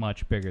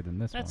much bigger than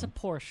this That's a one.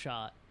 poor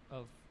shot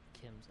of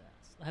Kim's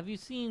ass. Have you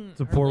seen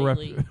It's a her poor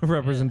lately?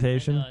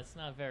 representation. Yeah, I know, it's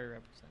not very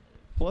representative.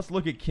 Plus,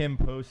 look at Kim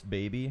post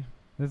baby.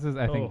 This is,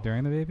 I think, Oh.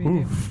 during the baby.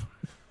 Oof.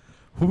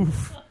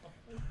 Oof.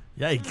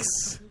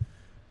 Yikes.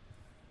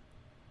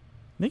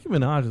 Nicki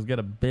Minaj has got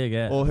a big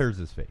ass. Well, hers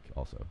is fake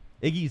also.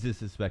 Iggy's is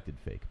suspected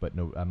fake, but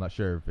no, I'm not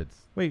sure if it's.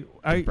 Wait,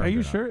 are confirmed you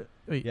or not. sure?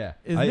 Wait, Yeah,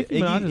 is Nicki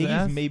Minaj's Iggy's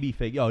ass? maybe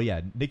fake. Oh yeah,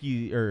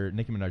 Nicki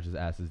Minaj's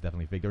ass is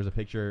definitely fake. There was a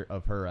picture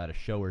of her at a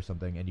show or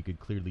something, and you could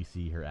clearly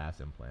see her ass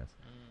implants.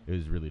 It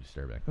was really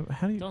disturbing.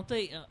 How do you? Don't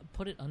they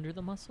put it under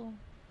the muscle?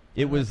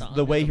 It was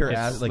the way her It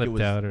ass, like it slipped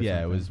was. out or Yeah,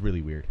 it something. was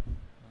really weird.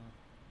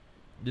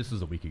 This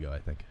was a week ago, I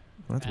think.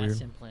 That's ass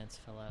weird. implants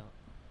fell out.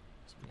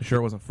 You sure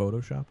it wasn't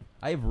Photoshop?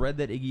 I've read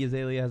that Iggy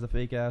Azalea has a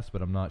fake ass,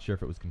 but I'm not sure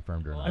if it was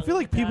confirmed or Well, not. I feel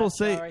like look at people that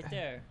say- shot right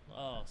there.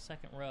 Oh,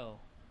 second row.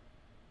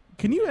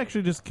 Can you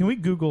actually just? Can we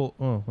Google?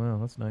 Oh wow,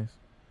 that's nice.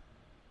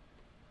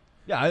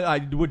 Yeah, I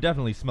would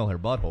definitely smell her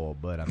butthole,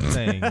 but I'm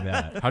saying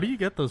that. How do you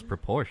get those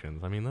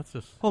proportions? I mean, that's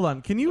just. Hold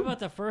on. Can you? What about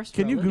the first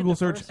Can row? you Look at Google the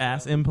search first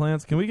ass row.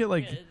 implants? Can we get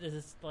like? Yeah, is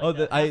this like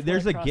the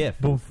there's a halfway GIF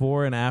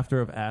before and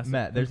after of ass.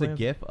 Matt, there's implants?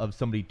 a GIF of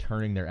somebody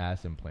turning their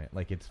ass implant,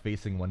 like it's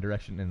facing one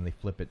direction and they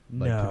flip it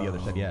like to the other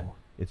side. Yeah,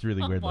 it's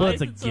really weird. Well,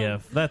 that's a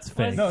GIF. That's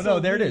fake. No,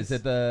 there it is.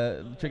 At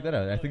the check that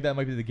out. I think that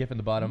might be the GIF in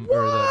the bottom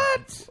or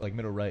the like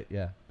middle right.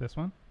 Yeah, this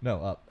one.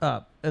 No,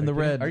 up. And the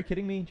red. Are you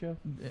kidding me, Joe?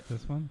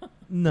 This one.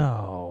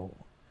 No,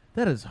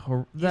 that is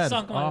that's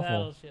sunk my awful.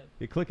 battleship.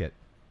 You click it,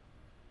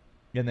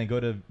 and then go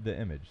to the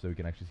image so we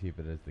can actually see if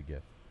it is the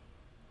GIF.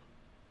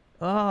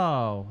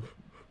 Oh,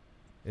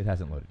 it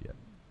hasn't loaded yet.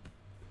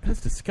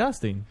 That's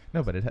disgusting.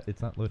 No, but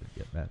it's not loaded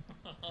yet, Matt.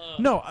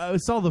 No, I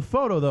saw the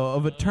photo though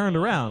of it turned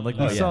around. Like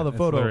we saw the It's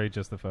photo. literally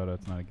just the photo.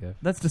 It's not a GIF.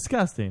 That's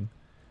disgusting.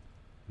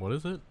 What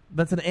is it?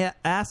 That's an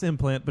ass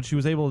implant, but she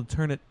was able to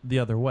turn it the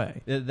other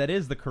way. That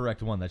is the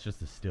correct one. That's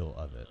just a still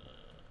of it.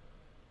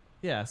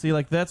 Yeah, see,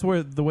 like that's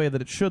where the way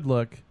that it should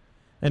look,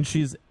 and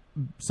she's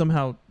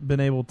somehow been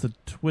able to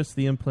twist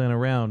the implant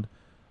around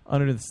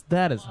under this.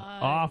 That is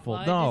awful.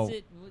 Why No, does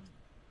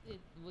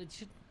it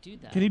should do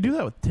that. can you do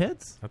that with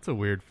tits? That's a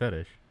weird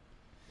fetish.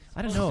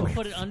 I don't Supposed know. to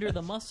put it under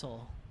the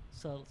muscle,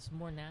 so it's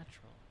more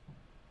natural.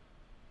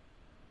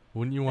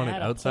 Wouldn't you want They it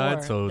had a outside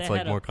pour- so they it's like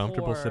had a more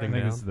comfortable pour sitting I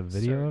think down? this is the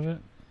video of it.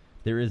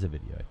 There is a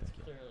video, I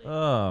think.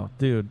 Oh,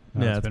 dude,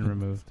 No, yeah, it's been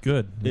removed.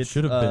 Good. It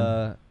should have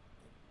been.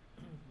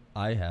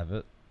 I have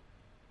it.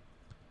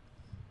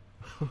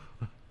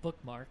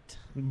 Bookmarked.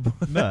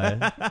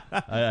 No,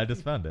 I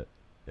just found it.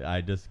 I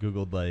just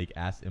googled like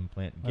ass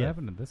implant What GIF.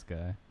 happened to this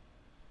guy?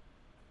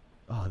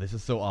 Oh, this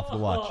is so awful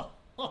to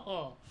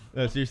watch.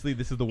 No, seriously,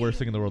 this is the worst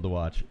thing in the world to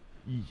watch.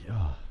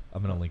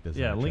 I'm gonna link this.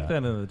 Yeah, in the link chat.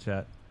 that into the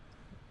chat.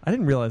 I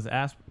didn't realize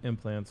ass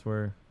implants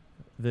were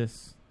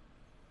this.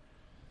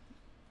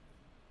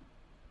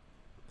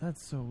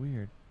 That's so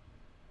weird.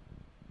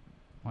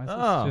 Why is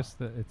Oh. this just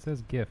the? It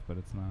says GIF, but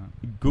it's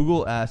not.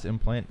 Google ass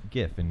implant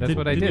GIF. And That's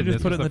what I did did. you just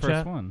This put was it in the the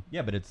first chat? one.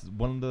 Yeah, but it's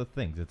one of the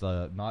things. It's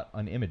not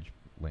an image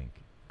link.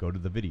 Go to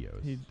the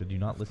videos. Did you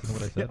not listen to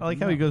what I Yeah, said? I like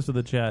how he goes to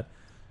the chat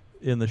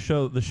in the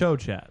show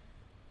chat.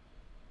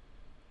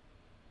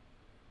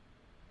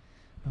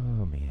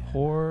 Oh man.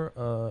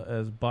 Horror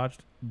as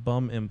botched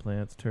bum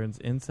implants turns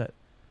inside.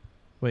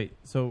 Wait,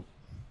 so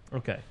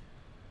okay.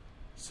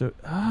 So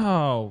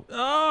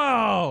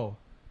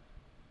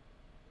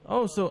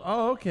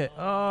okay.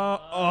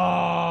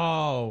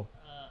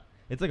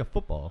 It's like a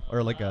football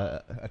or like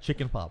a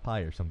chicken pot pie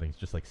or something. It's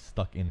just like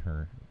stuck in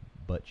her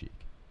butt cheek.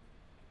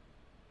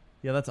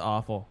 Yeah, that's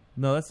awful.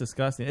 No, that's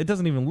disgusting. It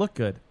doesn't even look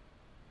good.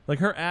 Like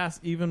her ass,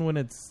 even when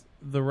it's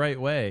the right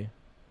way.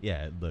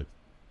 Yeah, it looks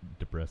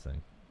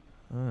depressing.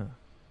 And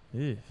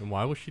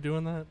why was she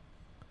doing that?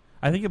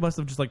 I think it must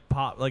have just like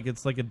popped, like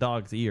it's like a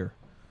dog's ear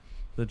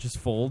that just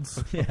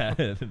folds. Yeah,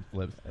 it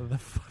flips. The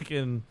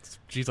fucking.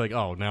 She's like,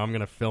 oh, now I'm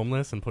gonna film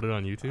this and put it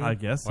on YouTube. I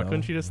guess Why so.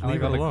 couldn't she just I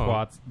leave like it all the alone?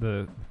 squats.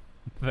 The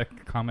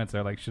comments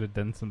are like, should have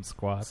done some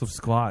squats. Some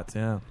squats,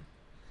 yeah.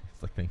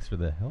 It's like, thanks for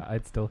the help.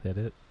 I'd still hit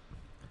it.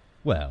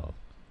 Well,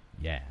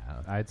 yeah.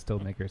 I'd still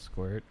make her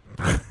squirt.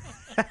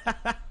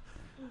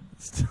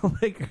 Still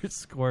make her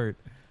squirt.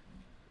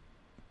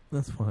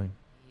 That's fine.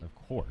 Of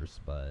course,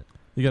 but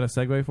You got a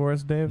segue for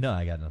us, Dave? no,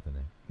 I got nothing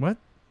there. What?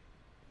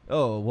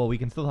 Oh, well, we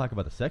can still talk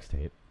about the sex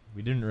tape.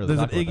 We didn't really There's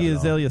an talk about Iggy that at all.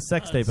 Azalea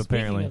sex tape, Speaking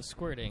apparently. of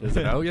squirting. Is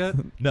it out yet?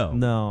 No.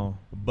 No.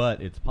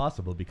 But it's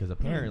possible because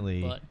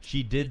apparently But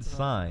she did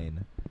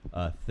sign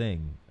a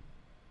thing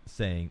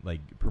saying, like,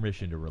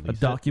 permission to release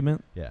A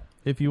document, it. Yeah.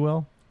 if you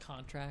will.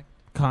 Contract.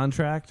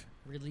 Contract.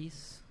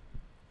 Release.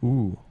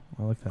 Ooh,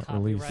 I like that.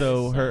 Copyright. Release.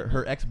 So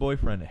her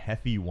ex-boyfriend,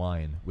 Heffy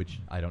Wine, which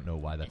I don't know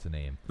why that's a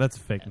name. That's a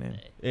fake name.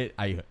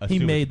 I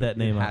assume made it's- that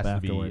name it up has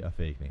to be afterward. a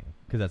fake name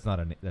because that's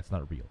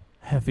not real.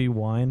 Heffy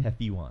Wine.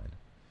 Heffy Wine.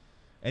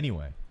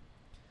 Anyway,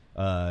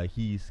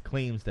 he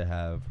claims to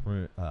have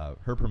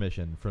her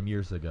permission from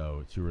years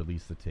ago to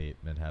release the tape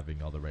and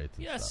having all the rights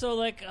and Yeah, stuff. so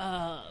like,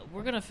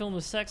 we're gonna film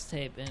a sex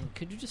tape, and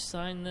could you just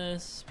sign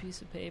this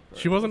piece of paper?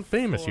 She wasn't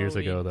famous before years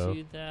we ago, though.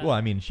 do that? Well, I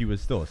mean, she was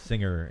still a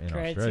singer in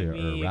Granting Australia or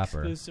me a rapper.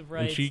 exclusive And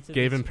rights she to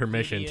gave this him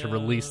permission to video.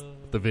 release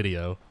the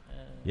video.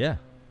 Yeah.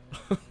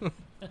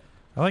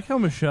 I like how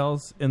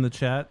Michelle's in the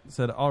chat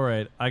said, "All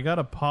right, I got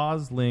a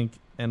pause link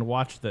and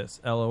watch this."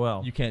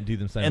 LOL. You can't do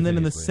them And then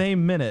in the simultaneously.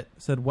 same minute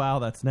said, "Wow,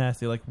 that's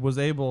nasty." Like was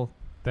able.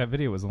 That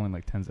video was only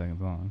like 10 seconds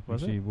long.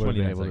 Was She it? would have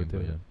been 29 able to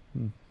do seconds,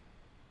 it.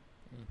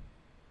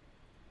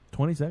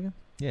 20 seconds.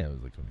 Yeah, it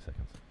was like 20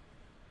 seconds.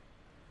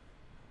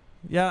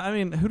 Yeah, I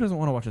mean, who doesn't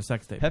want to watch a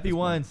sex tape? at Happy this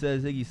Wine point?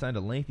 says Iggy signed a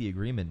lengthy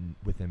agreement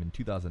with him in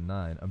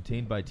 2009,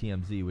 obtained by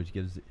TMZ, which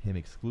gives him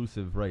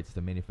exclusive rights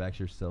to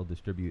manufacture, sell,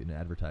 distribute, and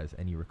advertise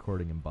any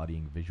recording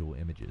embodying visual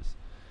images.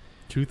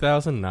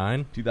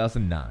 2009?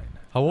 2009.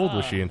 How old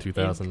was she in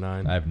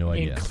 2009? I have no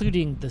idea.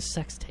 Including the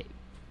sex tape.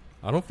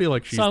 I don't feel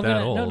like she's so I'm that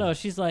gonna, old. No,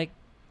 she's like,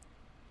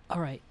 all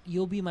right,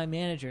 you'll be my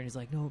manager. And he's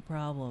like, no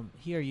problem.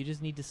 Here, you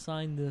just need to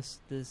sign this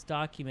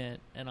document,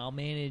 and I'll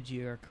manage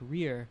your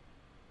career.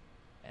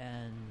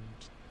 And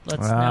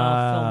let's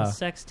now film a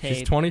sex tape.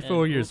 She's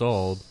 24 years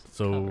old,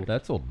 so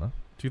that's old enough.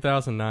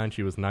 2009,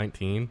 she was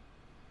 19,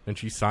 and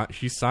she's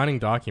signing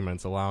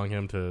documents allowing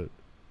him to.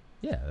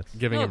 Yeah, that's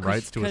giving him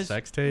rights to a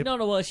sex tape. No,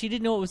 well, she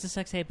didn't know it was a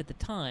sex tape at the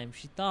time.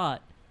 She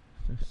thought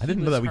I didn't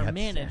he know was that we her had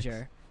manager,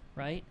 sex.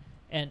 right?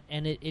 And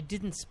it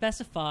didn't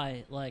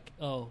specify like,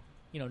 oh,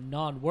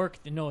 non-work.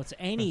 No, it's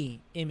any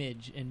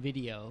image and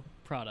video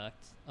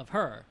product of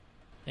her,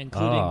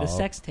 including the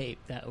sex tape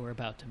that we're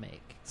about to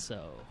make.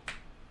 So,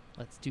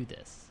 let's do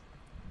this.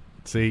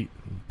 See,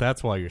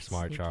 that's why you're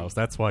smart, Sneaky. Charles.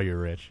 That's why you're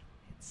rich.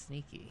 It's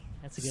sneaky.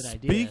 That's a good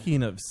idea.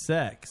 Speaking of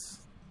sex,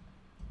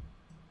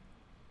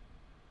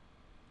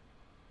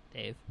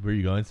 Dave, Were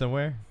you going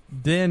somewhere?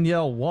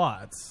 Danielle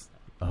Watts.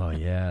 Oh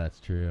yeah, that's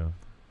true.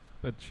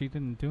 But she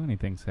didn't do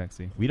anything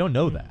sexy. We don't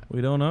know that.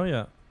 We don't know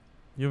yet.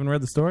 You haven't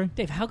read the story?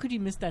 Dave, how could you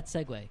miss that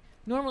segue?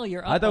 Normally,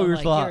 you're up I thought on, we were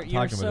like, still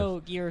you're talking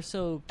about you're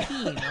so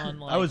keen on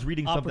like I was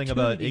reading something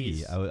about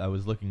opportunities. Iggy. I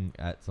was looking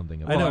at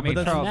something about. Well, I mean,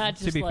 Charles, Matt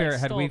to just, be like, fair,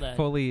 had stole we that.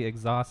 fully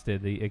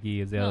exhausted the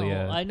Iggy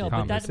Azalea No, I know,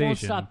 but that conversation, won't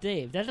stop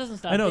Dave. That doesn't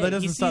stop I know, Dave. that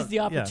doesn't he stop- sees the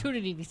yeah.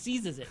 opportunity and he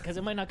seizes it because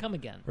it might not come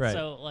again. Right.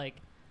 So, like,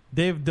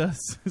 Dave does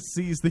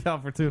seize the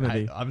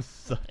opportunity. I'm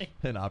such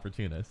an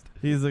opportunist.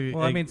 He's a.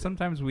 well, I mean,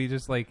 sometimes we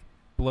just like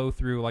blow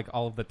through like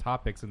all of the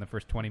topics in the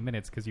first 20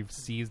 minutes because you've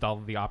seized all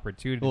of the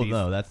opportunities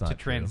Well, no, that's not to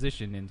true.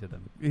 transition into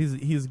them.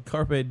 he's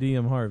Carpe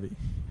Diem Harvey.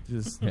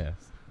 Just Yes.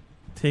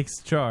 takes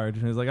charge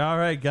and he's like, all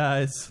right,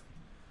 guys,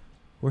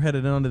 we're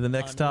headed on to the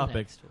next On to the topic.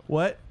 next one.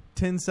 What?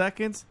 10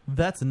 seconds?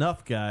 That's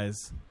enough,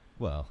 guys.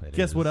 Well, it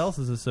Guess is. what else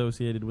is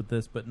associated with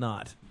this, but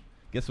not?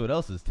 Guess what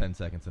else is 10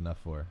 seconds enough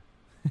for?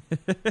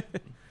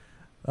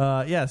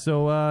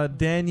 So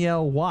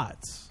Danielle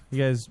Watts. You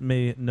guys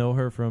may know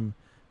her from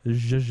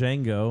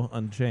Django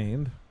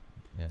Unchained.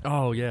 Yeah.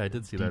 Oh yeah, I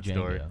did see that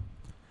story. Django.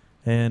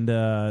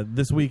 And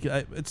this week,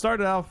 it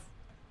started off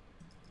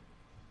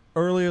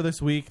earlier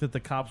this week that the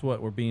cops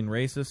were being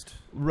racist.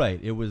 Right.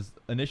 It was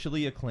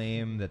initially a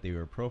claim that they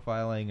were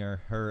profiling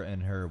her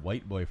and her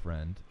white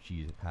boyfriend.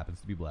 She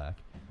happens to be black.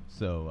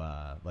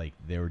 So, like,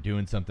 they were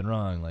doing something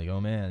wrong. Like, oh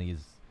man,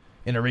 these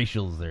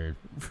interracials, they're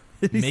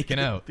making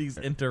out. These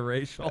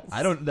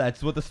interracials.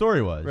 That's what the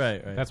story was.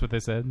 Right. That's what they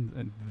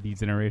said. These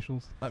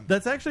interracials.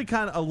 That's actually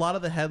kind of a lot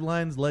of the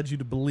headlines led you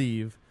to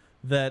believe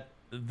that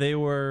they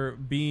were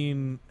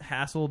being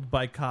hassled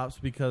by cops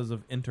because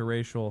of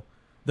interracial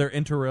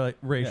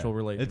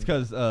relations. It's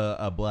because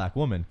a black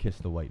woman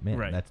kissed a white man.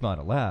 Right. That's not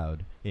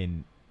allowed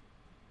in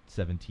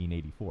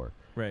 1784.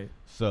 Right.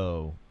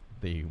 So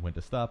they went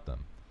to stop them.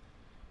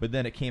 But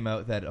then it came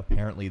out that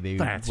apparently they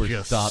That's were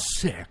just stopped.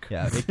 sick.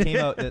 Yeah, it came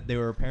out that they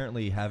were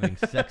apparently having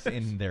sex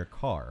in their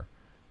car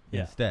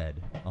Yeah. instead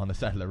on the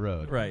side of the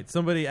road. Right.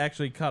 Somebody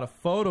actually caught a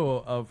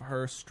photo of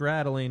her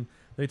straddling.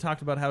 They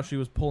talked about how she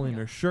was pulling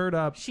her shirt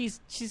up.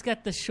 she's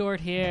got the short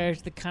hair,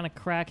 the kind of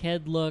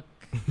crackhead look,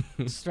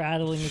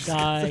 straddling a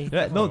guy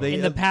Yeah, no, they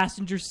in the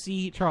passenger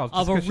seat Charles,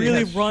 of just a 'cause she really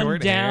has short run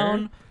down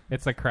hair,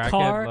 it's a crackhead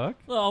car. look.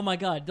 Oh my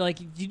god! Like,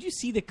 did you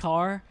see the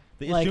car?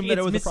 They like, assumed that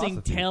it's it was a missing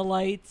prostitute.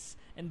 taillights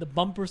and the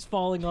bumpers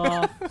falling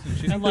off. She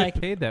and didn't like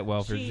get paid that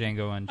well for she-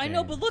 Django Unchained. I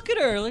know, but look at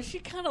her. Like, she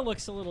kind of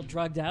looks a little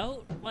drugged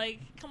out. Like,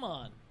 come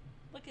on,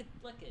 look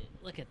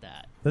at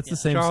that. That's Yeah. the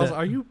same. Charles, set.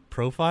 are you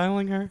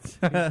profiling her?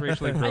 He's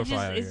racially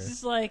It's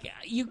just like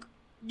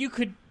you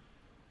could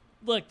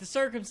look the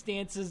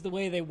circumstances the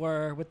way they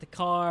were with the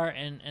car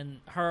and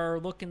her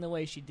looking the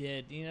way she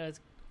did. It's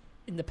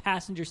in the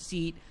passenger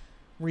seat,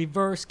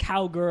 reverse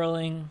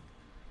cowgirling.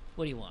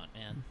 What do you want,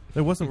 man?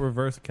 It wasn't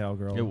reverse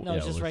cowgirl. No,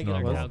 it's just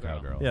regular normal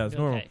cowgirl. Yeah, it's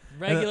normal. Okay.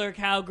 Regular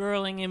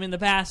cowgirling him in the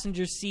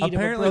passenger seat.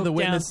 Apparently of a the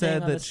broke-down witness said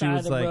thing on that the she side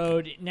was, of the like,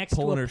 road next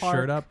pulling to a her park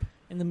shirt up.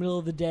 in the middle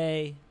of the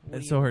day. What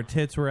And do so you her want?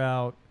 tits were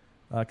out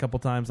a couple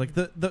times. Like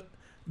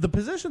the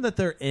position that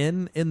they're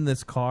in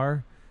this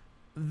car,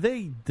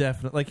 they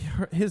definitely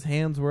his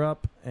hands were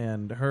up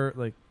and her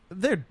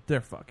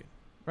they're fucking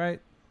right.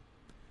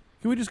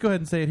 Can we just go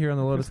ahead and say it here on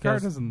the Lotus This car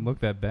Cast? doesn't look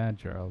that bad,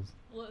 Charles.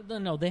 Well,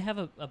 no, they have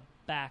a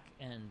back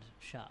end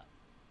shot.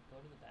 Go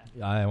to the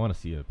back. I want to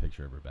see a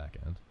picture of her back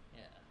end.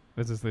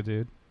 Is this the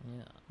dude?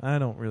 Yeah. I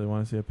don't really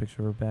want to see a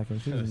picture of her back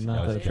end. She's Gotta see not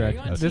how that it's Are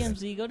attractive. you on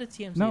TMZ? Go to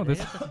TMZ. No, They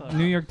this have the photo.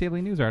 New York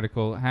Daily News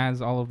article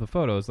has all of the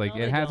photos. Like,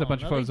 No, it they has a don't.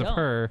 bunch of No, photos they of don't.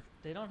 her.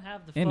 They don't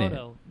have the in it.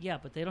 photo. Yeah,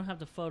 but they don't have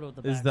the photo of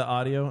the Is back. the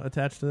audio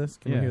attached to this?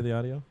 Can we Yeah. hear the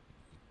audio?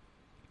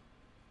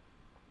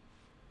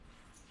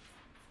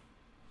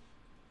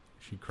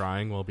 Is she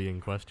crying while being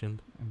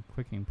questioned? I'm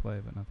clicking play,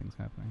 but nothing's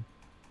happening.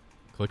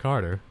 Click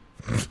harder.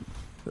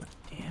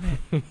 Damn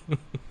it.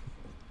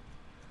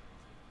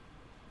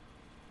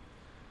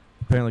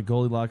 Apparently,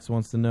 Goldilocks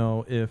wants to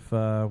know if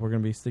we're going to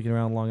be sticking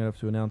around long enough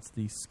to announce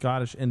the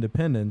Scottish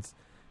independence.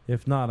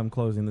 If not, I'm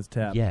closing this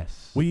tab.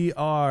 Yes. We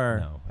are.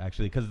 No,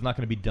 actually, because it's not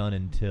going to be done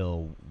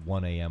until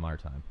 1 a.m. our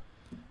time.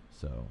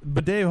 So.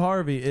 But Dave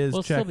Harvey is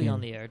We'll still checking be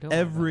on the air. Don't worry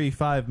every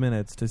 5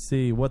 minutes to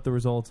see what the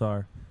results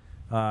are.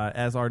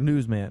 as our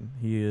newsman.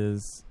 He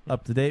is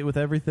up to date with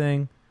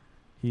everything.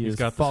 He's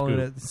got the following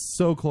scoop. it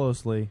so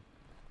closely.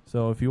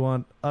 So if you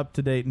want up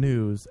to date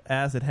news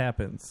as it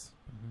happens,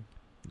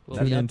 We'll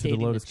tune be into the updating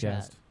the Lotus chat.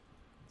 Cast.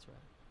 That's right.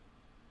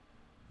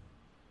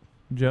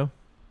 Joe,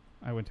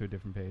 I went to a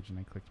different page and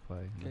I clicked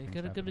play. Okay, you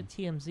gotta go to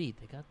TMZ.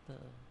 They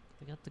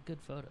got the good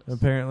photos.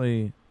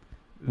 apparently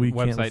we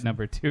can't Website listen.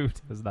 number 2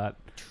 does not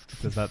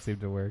seem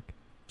to work.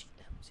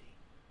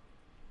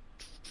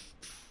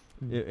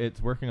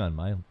 It's working on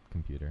my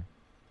computer.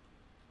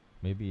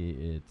 Maybe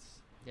it's.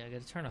 Yeah, I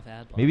gotta turn off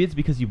ad block. Maybe it's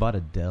because you bought a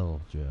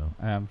Dell, Joe.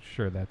 I'm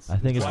sure that's. I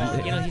think it's.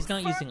 Well, you know, he's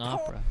not using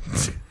Opera.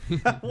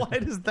 Why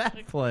does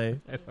that play?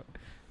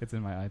 It's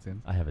in my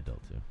iTunes. I have a Dell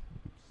too.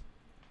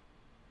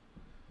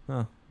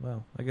 Oh,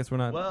 well, I guess we're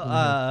not.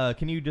 Well,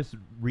 can you just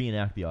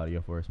reenact the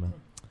audio for us, man?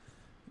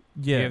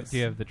 Yes. Do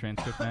you have the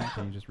transcript, Matt?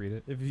 Can you just read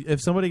it?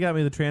 If somebody got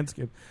me the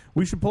transcript,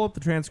 we should pull up the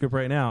transcript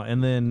right now,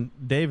 and then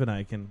Dave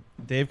can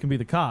be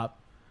the cop,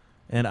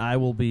 and I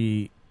will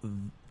be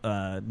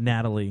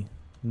Naomi.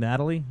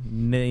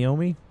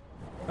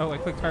 Oh, I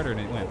clicked harder and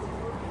it went.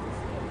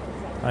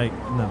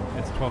 No.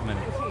 It's 12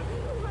 minutes.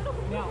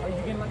 Now, are you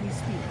going to let me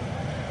speak?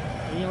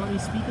 Are you going to let me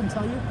speak and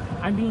tell you?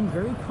 I'm being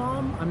very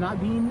calm. I'm not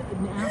being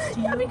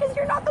nasty. Yeah, because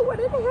you're not the one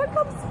in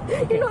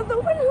handcuffs. You're not the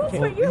one who's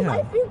spent your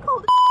life being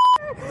called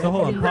a So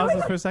hold on, pause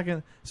this for a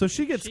second. So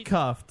she gets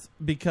cuffed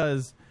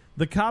because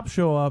the cops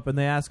show up and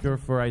they ask her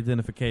for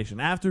identification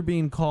after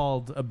being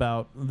called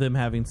about them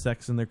having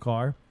sex in their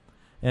car,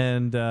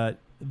 and the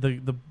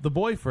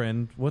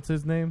boyfriend, what's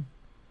his name?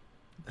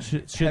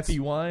 Heffy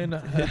Wine?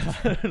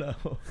 I don't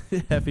know.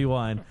 Heffy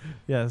Wine.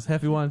 Yes,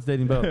 Heffy Wine's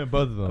dating both.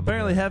 Both of them.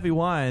 Apparently, Heffy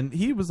Wine,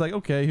 he was like,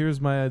 okay, here's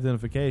my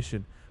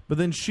identification. But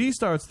then she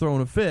starts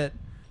throwing a fit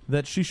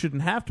that she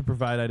shouldn't have to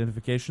provide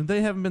identification.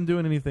 They haven't been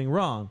doing anything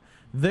wrong.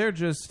 They're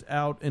just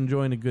out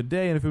enjoying a good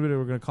day, and if we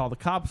were going to call the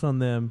cops on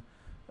them,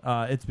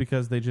 it's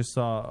because they just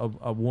saw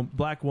a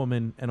black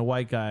woman and a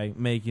white guy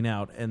making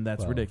out, and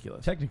that's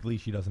ridiculous. Technically,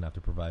 she doesn't have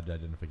to provide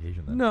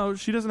identification then. No,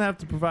 she doesn't have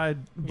to provide.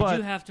 But You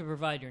do have to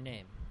provide your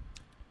name.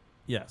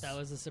 Yes. That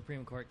was a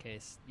Supreme Court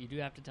case. You do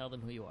have to tell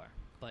them who you are,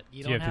 but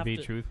you Do don't you have to be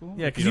truthful?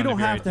 Yeah, because you don't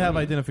have to have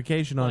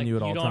identification on you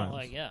at all times.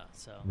 Like, yeah,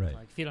 so Right.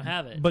 like if you don't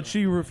have it. But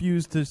she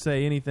refused to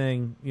say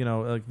anything,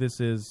 like this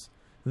is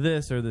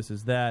this or this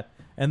is that.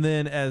 And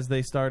then as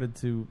they started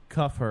to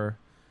cuff her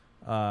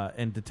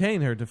and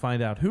detain her to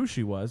find out who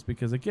she was,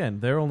 because again,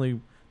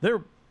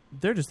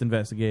 they're just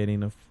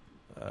investigating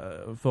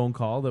a phone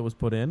call that was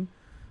put in,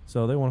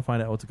 so they want to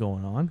find out what's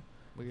going on.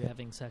 Were you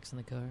having sex in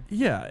the car?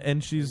 Yeah,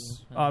 and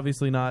she's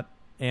obviously not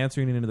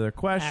answering any of their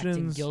questions.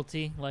 Acting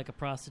guilty like a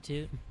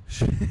prostitute.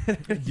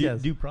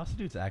 Yes. Do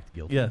prostitutes act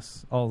guilty?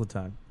 Yes, all the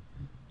time.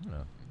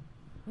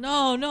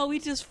 No, we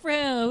just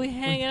friends. We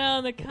hanging out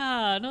in the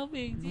car. No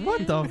big deal.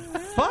 What the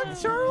fuck,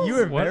 Charles? You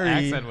were What very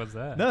accent was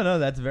that? No,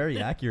 that's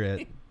very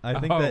accurate. I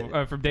think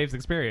that from Dave's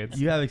experience.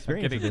 you have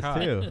experience Getting with this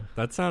caught. too.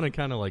 That sounded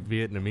kind of like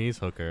Vietnamese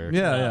hooker.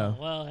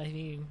 Well, I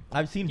mean,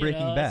 I've seen you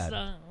Breaking know,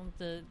 Bad.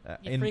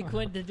 You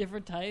frequent the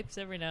different types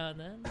every now and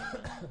then.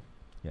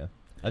 Yeah,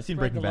 I've seen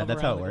Spread Breaking the Bad. love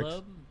That's how it around the works.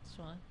 globe. It's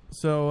fine.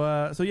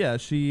 So yeah,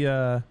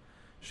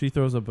 she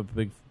throws up a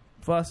big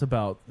fuss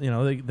about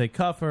they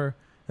cuff her,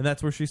 and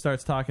that's where she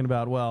starts talking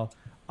about, well,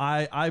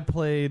 I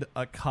played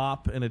a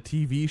cop in a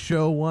TV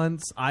show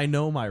once. I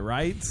know my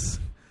rights.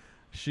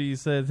 She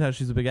said how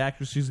she's a big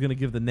actress. She's going to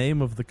give the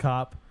name of the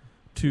cop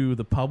to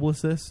the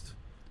publicist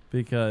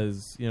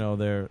because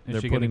they're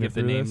Is she putting going to her give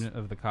the through name this.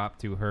 of the cop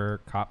to her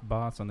cop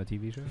boss on the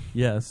TV show?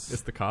 Yes.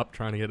 Is the cop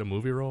trying to get a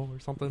movie role or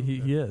something? He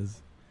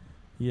is.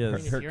 He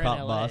is. Her cop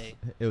boss.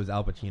 It was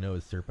Al Pacino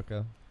as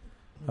Serpico.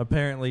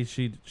 Apparently,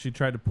 she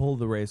tried to pull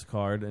the race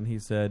card, and he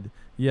said,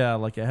 "Yeah,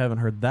 like I haven't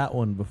heard that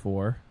one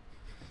before."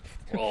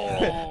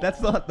 That's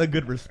not the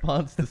good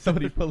response to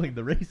somebody pulling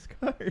the race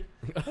card.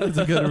 That's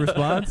a good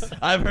response.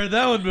 I've heard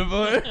that one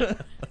before.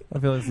 I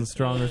feel like it's a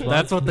strong response.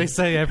 That's what they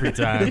say every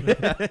time.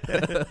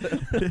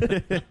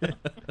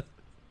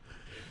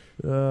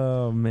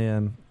 Oh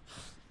man.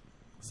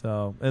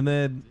 So, and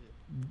then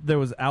there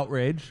was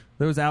outrage.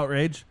 There was a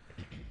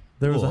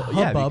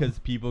yeah, hubbub. because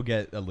people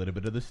get a little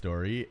bit of the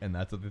story, and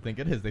that's what they think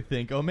it is. They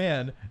think, oh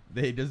man,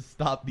 they just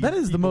stopped. These That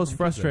is the people most from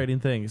frustrating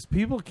thing. Is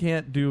people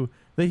can't do.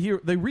 They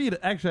read.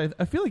 Actually,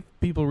 I feel like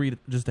people read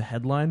just a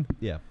headline.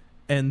 Yeah.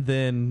 And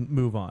then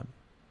move on,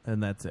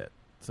 and that's it.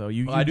 So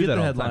you I do get that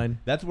the all the time. headline.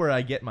 That's where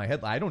I get my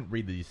headline. I don't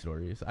read these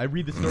stories. I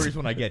read the stories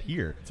when I get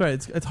here. That's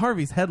right. It's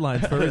Harvey's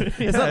headlines. It's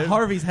Yeah, not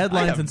Harvey's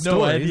headlines I have and no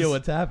stories. idea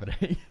what's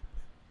happening.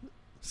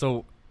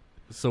 So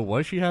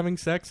was she having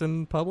sex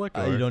in public?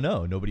 You don't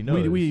know. Nobody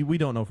knows. We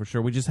don't know for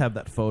sure. We just have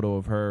that photo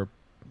of her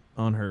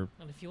on her.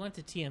 And if you went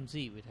to TMZ,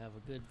 we'd have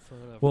a good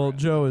photo. Of Well, her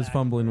Joe is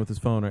fumbling with his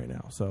phone right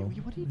now, so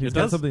he's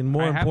got something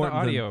more I have the important.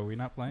 audio. Than, Are we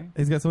not playing?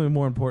 He's got something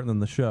more important than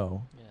the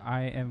show.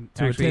 I am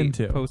To actually attend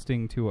to.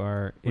 posting to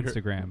our We heard-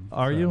 Instagram.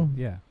 Are so, you?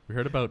 Yeah. We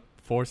heard about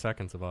 4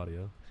 seconds of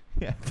audio.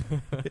 Yeah.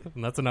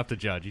 And that's enough to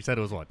judge. You said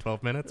it was what,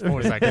 12 minutes?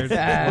 4 seconds?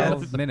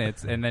 12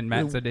 minutes, and then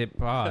Matt said it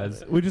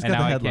pause. We just and got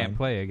the now I headline. can't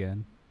play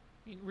again.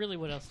 Really,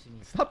 what else do you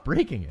need? Stop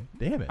breaking it.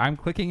 Damn it. I'm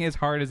clicking as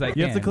hard as I can.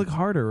 You have to click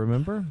harder,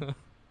 remember?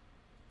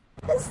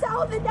 The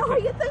South, and now I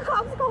get the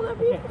cops called on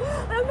me.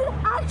 I'm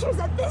an actress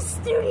at this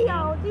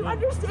studio. Do you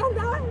understand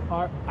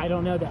that? I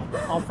don't know that.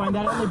 I'll find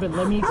out only, but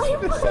let me. I'm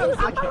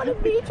on a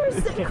major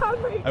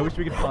sitcom right now. I wish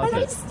we could pause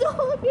and it. I'm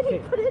still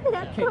getting put in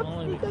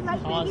handcuffs because I'm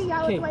hanging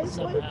out with my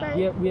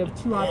boyfriend. We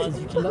have two options.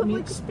 You can let me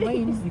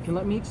explain. You can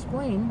let me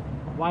explain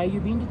why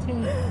you're being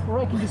detained, or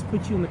I can just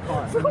put you in the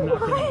car. For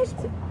what?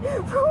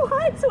 For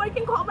what? So I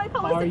can call my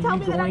police and tell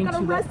me that I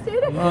got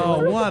arrested?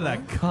 Oh, what a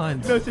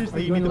cunt. No,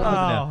 seriously, you need to listen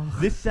now. Oh.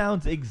 This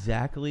sounds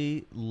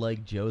exactly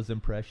like Joe's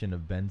impression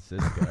of Ben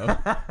Sisko.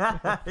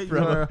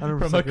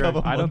 from a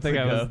couple I don't months think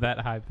I ago. was that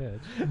high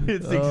pitched.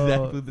 It's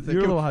exactly the same.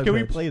 You're a little high Can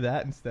we pitched. play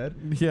that instead?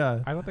 Yeah.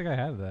 I don't think I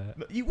have that.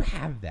 No, you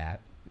have that.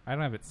 I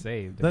don't have it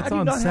saved. That's How do you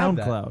on not have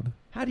that? SoundCloud.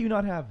 How do you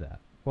not have that?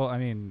 Well, I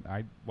mean,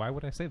 why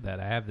would I save that?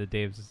 I have the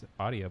Dave's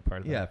audio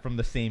part of Yeah, that. from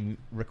the same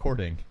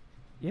recording.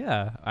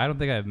 Yeah, I don't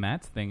think I have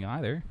Matt's thing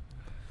either.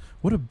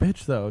 What a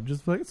bitch, though.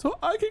 Just like, so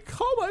I can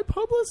call my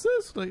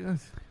publicist. Like,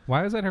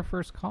 Why was that her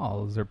first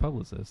call as her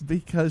publicist?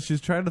 because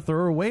she's trying to throw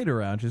her weight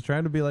around. She's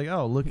trying to be like,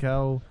 oh, look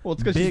how Well,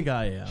 it's because big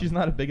I am. She's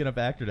not a big enough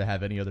actor to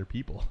have any other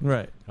people.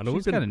 Right. I know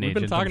She's we've got an been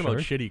agent, talking I'm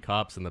about sure. shitty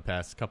cops in the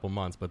past couple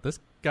months, but this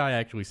guy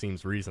actually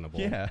seems reasonable.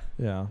 Yeah.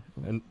 Yeah.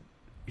 And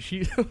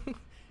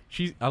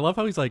I love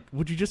how he's like,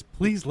 would you just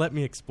please let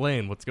me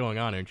explain what's going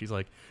on here? And she's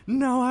like,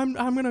 no, I'm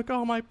going to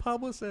call my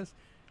publicist.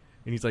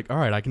 And he's like, all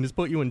right, I can just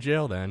put you in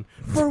jail then.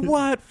 For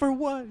what? For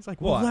what? He's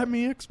like, well, What? let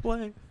me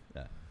explain.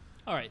 Yeah.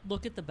 All right,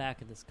 look at the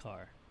back of this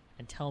car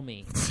and tell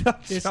me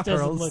Charles. this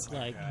doesn't look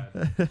like.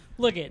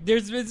 Look it.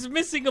 It's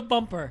missing a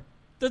bumper.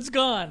 That's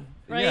gone.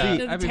 Right. Yeah, The I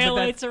mean, but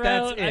taillights are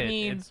that's out. it. I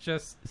mean, it's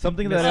just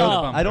Something missing that the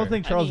Oh. bumper. I don't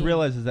think Charles mean-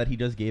 realizes that he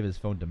just gave his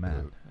phone to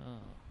Matt.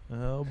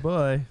 Oh,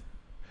 boy.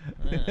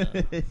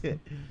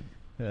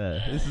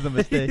 This is a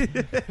mistake.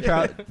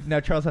 Now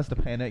Charles has to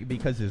panic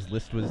because his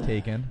list was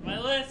taken. my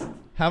list.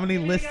 How many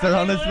lists are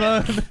on his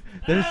phone?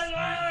 There's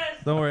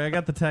Don't worry, I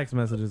got the text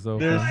messages over.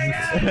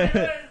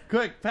 there's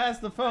quick, pass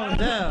the phone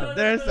down.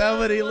 There's so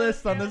many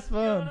lists on this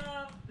phone.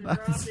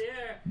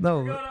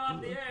 No.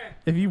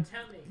 If you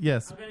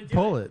yes,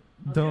 pull it.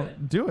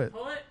 Don't do it.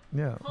 Pull it.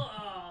 Yeah.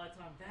 Oh, it's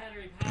on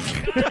battery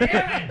power.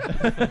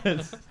 God damn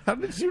it! How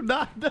did you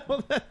not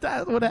know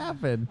that would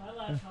happen? My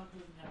laptop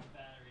doesn't have a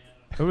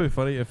battery. It would be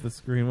funny if the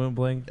screen went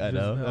blank. I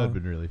know. That would have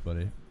been really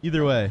funny.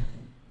 Either way.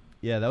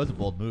 Yeah, that was a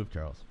bold move,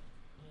 Charles.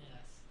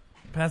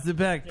 Pass it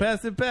back.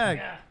 Pass it back.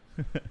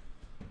 Yeah.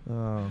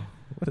 Oh,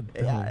 what a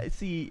dumb. Yeah,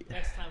 see.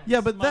 Next time I'm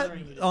Yeah, but that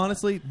smothering you.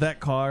 honestly, that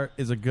car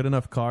is a good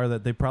enough car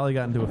that they probably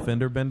got into a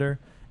fender bender,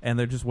 and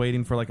they're just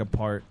waiting for like a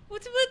part.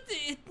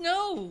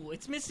 No,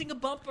 it's missing a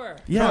bumper.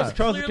 Yeah.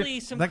 Charles Clearly,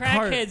 can- some that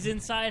car- crackheads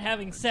inside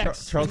having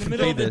sex Charles in the can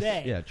middle say of the this.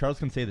 day. Yeah, Charles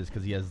can say this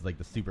because he has like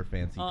the super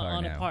fancy car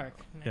on now. a park.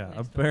 Yeah,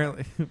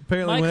 apparently.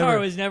 My whenever, car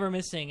was never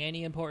missing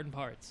any important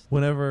parts.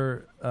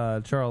 Whenever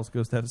Charles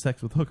goes to have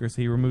sex with hookers,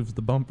 he removes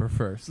the bumper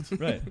first.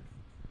 Right.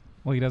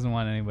 Well, he doesn't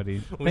want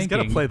anybody. Well, he's got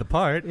to thinking- play the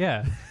part.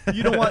 Yeah.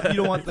 You don't want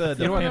the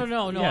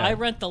No. Yeah. I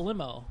rent the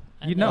limo.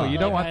 You And know, then, you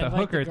don't like, want I the invite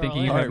hooker girl thinking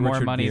in. you All have right, more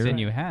Richard money Gere. than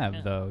you have,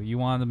 Yeah. though. You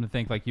want them to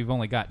think like you've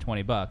only got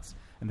 $20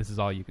 and this is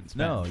all you can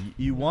spend. No,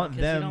 you want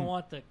 'Cause them. You don't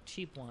want the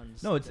cheap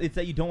ones. No, it's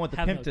that you don't want the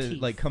have pimp no to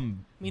teeth. like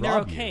come. I mean, they're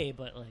rob okay, you.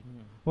 but like.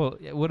 Well,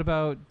 what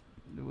about?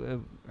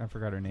 I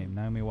forgot her name.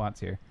 Naomi Watts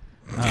here.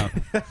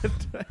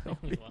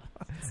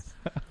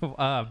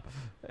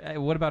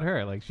 What about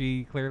her? Like,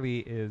 she clearly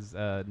is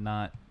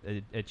not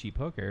a cheap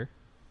hooker.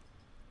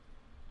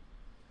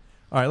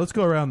 All right, let's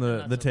go around the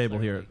Not so table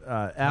here.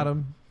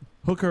 Adam,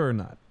 hooker or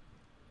not?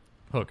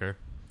 Hooker.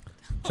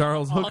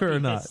 Charles, hooker or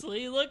not?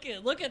 Obviously,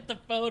 look at the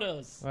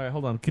photos. All right,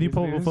 hold on. Can you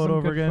pull the There's photo some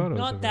over good again? photos of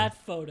Not her.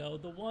 that photo.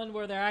 The one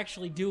where they're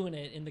actually doing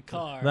it in the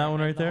car. That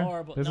one and right the there?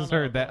 Horrible, This no, is no,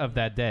 her of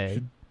that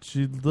day.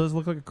 She does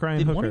look like a crying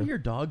Did hooker. one of your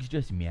dogs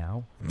just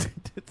meow? It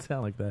did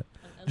sound like that.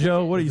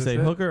 Joe, what do you Is say,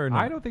 this it? hooker or not?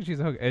 I don't think she's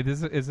a hooker.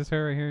 Is this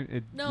her right here?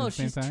 At No, the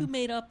same she's time? too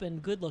made up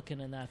and good looking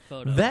in that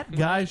photo. That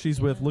guy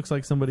she's with looks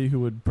like somebody who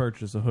would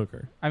purchase a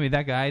hooker. I mean,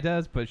 that guy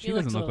does, but she He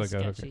looks doesn't a look like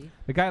little a hooker. sketchy.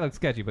 The guy looks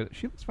sketchy, but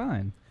she looks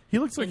fine. He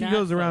looks like In he that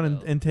goes around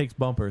photo. and takes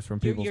bumpers from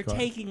people's You're cars.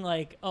 taking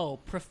like She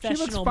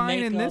professional looks fine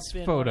in makeup this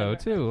and photo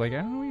whatever. too. Like, I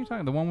don't know what you're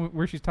talking. The one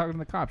where she's talking to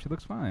the cop, she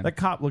looks fine. That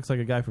cop looks like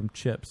a guy from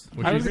Chips.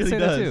 Which I he was gonna really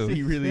say that does. too.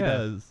 He really Yeah.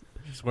 does.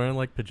 He's wearing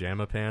like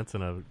pajama pants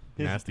and a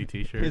nasty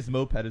t-shirt. His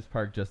moped is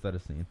parked just out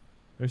of scene.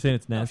 They're saying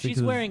it's No, nasty. she's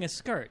 'cause wearing a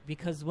skirt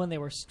because when they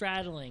were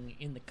straddling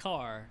in the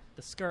car,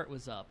 the skirt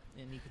was up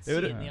and you could see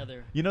it in the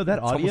other. You know that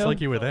It's audio? almost like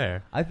you were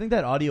there. I think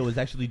that audio was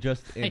actually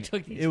just. I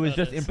took these it was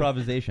just photos.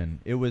 improvisation.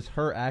 It was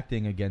her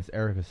acting against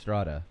Eric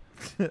Estrada.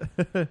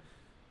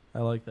 I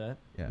like that.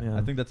 Yeah,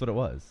 I think that's what it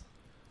was.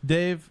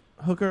 Dave,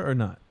 hooker or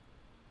not?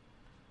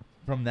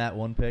 From that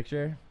one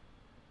picture,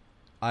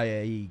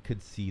 I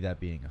could see that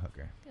being a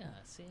hooker. Yeah,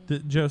 see.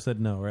 Joe said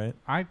no, right?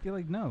 I feel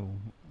like no.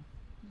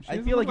 She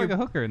doesn't look like a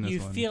hooker in this You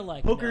one. feel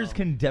like hookers no.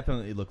 can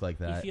definitely look like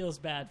He that. feels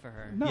bad for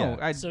her. No,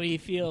 Yeah. So he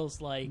feels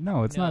like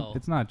No, it's not.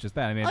 It's not just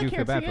that. I mean, I do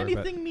feel bad for her.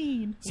 But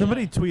mean.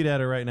 Somebody tweet at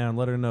her right now and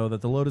let her know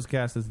that the Lotus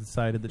Cast has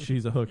decided that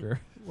she's a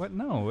hooker. What?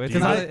 No, it's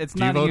 'Cause not. I- It's Do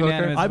you not a vote hooker?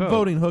 unanimous I'm vote.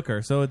 voting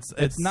hooker, so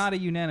it's not a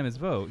unanimous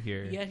vote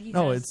here. Yet he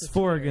No, has it's the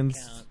 4 Twitter against.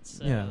 account,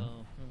 so, Yeah,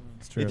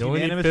 it's true. You only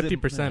need unanimous-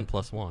 50%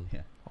 plus one.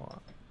 Yeah. Hold on.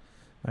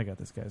 I got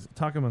this, guys.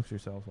 Talk amongst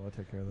yourselves while I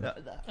take care of this.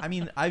 I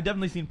mean, I've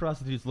definitely seen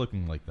prostitutes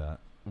looking like that,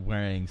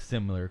 wearing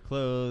similar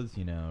clothes,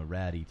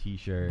 ratty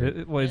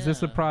T-shirt. Well, is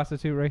this a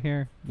prostitute right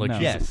here? Like No.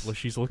 Yes. Well,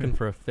 she's looking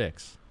for a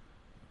fix.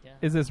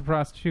 Is this a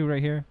prostitute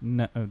right here?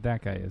 No,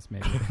 that guy is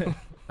maybe.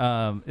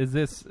 Is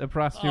this a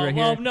prostitute right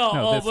well, here?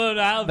 no. this-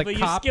 But the you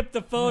cop- skipped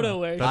the photo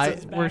where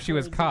That's where she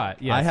was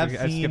caught. Yes, I have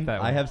skipped seen. that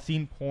one. I have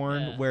seen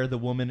porn where the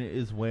woman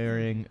is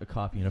wearing a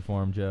cop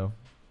uniform. Joe,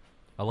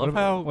 I love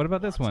how. What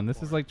about this one?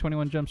 This is like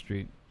 21 Jump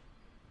Street.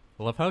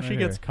 I love how Right she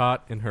gets here.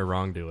 caught in her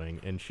wrongdoing,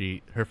 and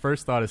her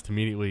first thought is to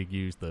immediately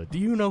use the "Do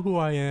you know who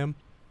I am?"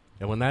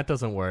 And when that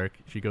doesn't work,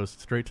 she goes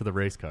straight to the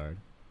race card.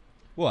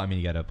 well, I mean,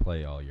 you got to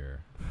play all your.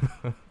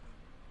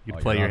 You all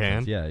play your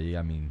options. hand. Yeah.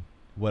 I mean,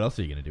 what else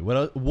are you gonna do?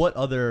 What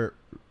other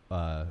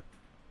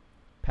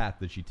path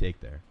did she take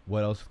there?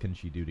 What else can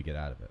she do to get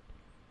out of it?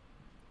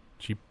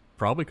 She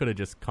probably could have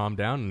just calmed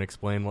down and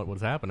explained what was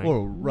happening.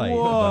 Well, right.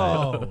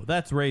 Whoa,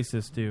 that's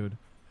racist, dude.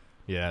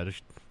 Yeah,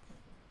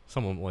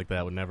 someone like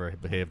that would never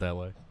behave that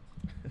way.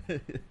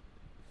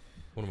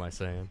 What am I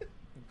saying?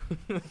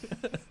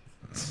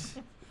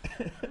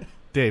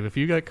 Dave, if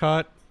you got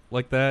caught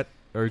like that,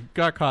 or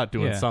got caught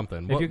doing Yeah.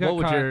 something, If you got what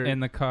would caught your... in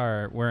the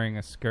car wearing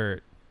a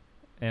skirt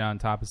and on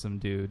top of some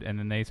dude, and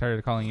then they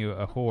started calling you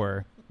a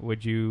whore,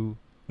 would you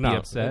be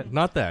upset?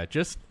 Not that.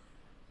 Just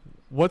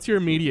what's your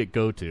immediate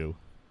go-to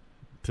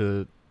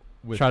to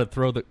try to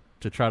throw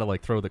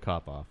the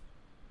cop off?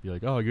 Be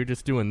like, oh, you're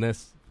just doing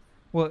this.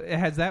 Well,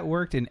 has that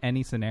worked in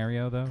any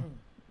scenario though?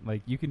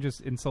 Like you can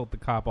just insult the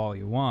cop all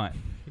you want.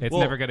 It's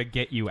Well- never gonna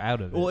get you out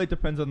of it. Well, it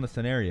depends on the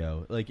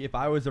scenario. Like, if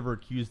I was ever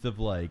accused of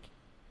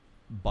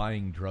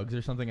buying drugs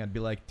or something, I'd be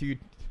like, dude,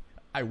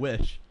 I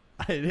wish.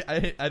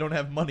 I don't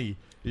have money.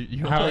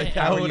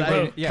 How would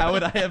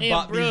I have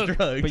bought these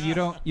drugs? But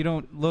you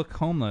don't look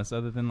homeless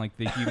other than like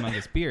the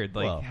humongous beard.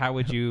 Like Well. how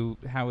would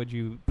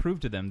you prove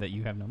to them that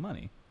you have no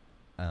money?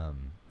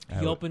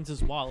 He opens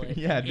his wallet.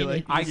 Yeah, I'd be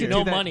like, I could no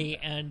do that. money,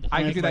 and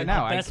I could do that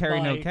now. I Best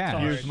carry no Buy cash.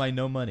 card. Here's my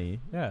no money.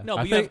 Yeah. No, I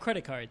but you think- have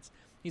credit cards.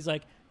 He's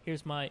like,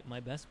 here's my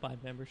Best Buy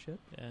membership,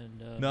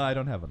 and No, I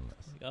don't have one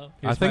of those.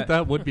 I think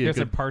that would be a Here's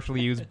good, a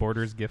partially used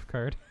Borders gift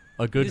card.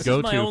 a good This is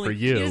my go-to only- for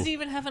you. He doesn't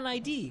even have an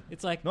ID.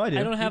 It's like No, I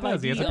do. don't have He does.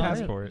 ID. He has a on me.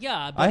 passport.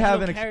 Yeah, but I you have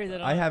don't an carry that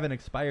on. I have an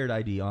expired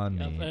ID on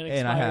me, an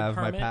and I have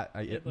expired my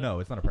permit? no,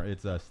 it's not a permit.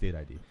 It's a state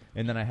ID,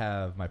 and then I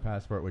have my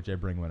passport, which I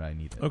bring when I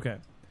need it. Okay.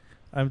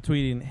 I'm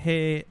tweeting,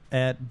 hey,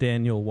 at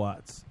Daniel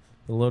Watts.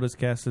 The Lotus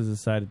Cast has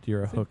decided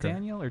you're a Is it hooker.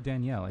 Daniel or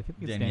Danielle? I think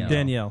it's Danielle.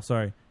 Danielle,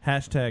 sorry.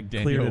 Hashtag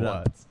Daniel cleared it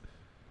up. Watts.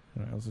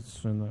 All right, let's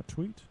send that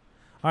tweet.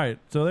 All right,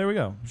 so there we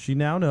go. She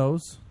now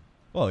knows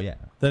Oh yeah,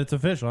 that it's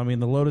official. I mean,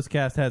 the Lotus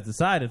Cast has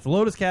decided. If the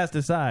Lotus Cast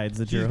decides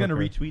that she's you're a gonna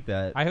hooker, retweet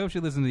that. I hope she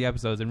listens to the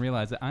episodes and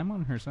realizes that I'm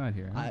on her side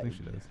here. I don't think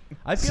she does.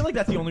 I feel like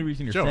that's the only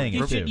reason you're Joe, saying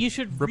it too. You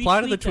should reply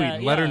to the retweet tweet.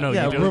 that, Let her yeah. know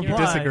Yeah, you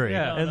reply, disagree.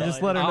 yeah, and No,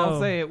 just let her know. I'll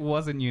say it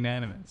wasn't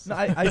unanimous. No,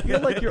 I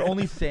feel like you're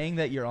only saying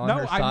that you're on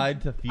her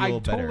side to feel I'm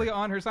better. totally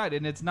on her side,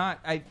 and it's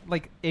not.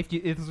 If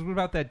this was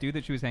about that dude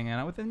that she was hanging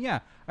out with, then yeah,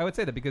 I would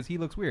say that because he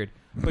looks weird,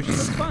 but she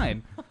looks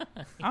fine.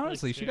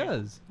 Honestly, she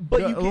does.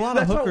 But Yeah, you a can't- lot of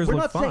that's not- hookers we're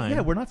look not saying, fine.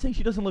 Yeah, we're not saying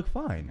she doesn't look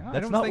fine. No, I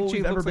That's don't not think what she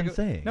we've ever looks been like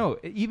saying. No,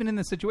 even in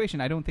this situation,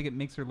 I don't think it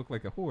makes her look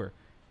like a whore.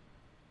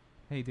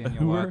 Hey,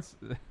 Danielle whore? Watts.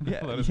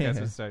 Yeah, Lotus yeah. Cast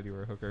decided you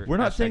were a hooker. We're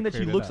not Hashtag saying that she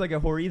cleared it looks up. like a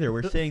whore either.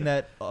 We're saying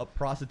that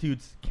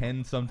prostitutes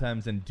can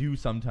sometimes and do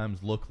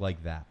sometimes look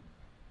like that.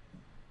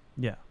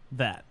 yeah,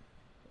 that.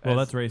 Well,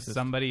 As that's racist.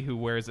 Somebody who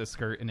wears a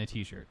skirt and a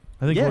t-shirt.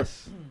 I think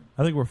Yes.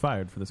 I think we're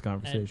fired for this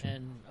conversation.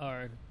 and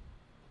are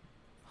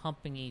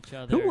humping each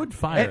other. Who would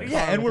fire? And,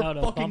 yeah, and we're without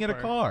a fucking in a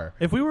bumper. car.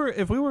 If we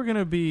were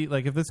gonna be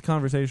like, if this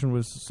conversation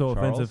was so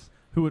Charles? offensive,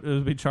 who would it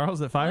would be? Charles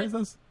that fires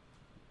us?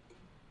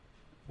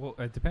 Well,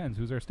 it depends.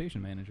 Who's our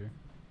station manager?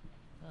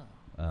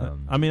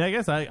 I mean, I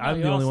guess I'm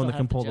you the only also one that have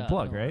can the pull the job,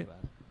 plug, don't worry right? about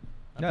it.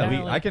 Yeah,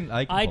 Apparently- I can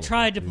I pull the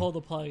tried to plug, pull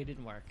the plug. It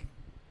didn't work.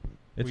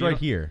 It's Well, you right don't-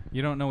 here.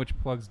 You don't know which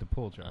plugs to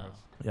pull, Charles.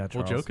 Yeah, Well,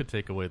 Charles. Joe could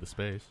take away the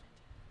space.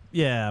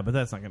 Yeah, but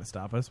that's not going to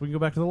stop us. We can go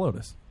back to the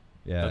Lotus.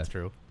 Yeah, That's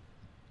true.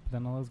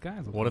 Then all those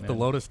guys. Will What come if the in.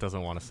 Lotus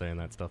doesn't want to say in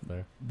that stuff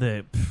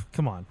there?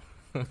 Come on.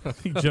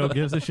 Think Joe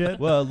gives a shit?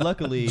 Well,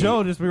 luckily,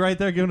 Joe just be right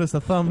there giving us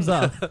a thumbs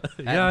up.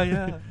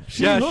 Yeah.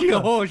 She Yeah, a she a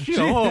hooker. whore, she a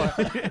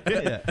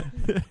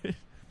whore. Yeah.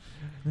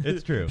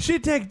 It's true. She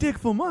take dick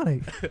for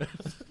money.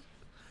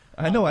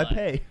 I know. I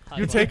pay.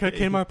 You take her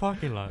Kmart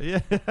parking lot. Yeah.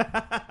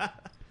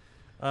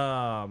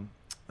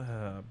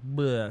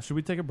 Should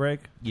we take a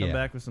break? Come Yeah.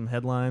 back with some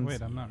headlines.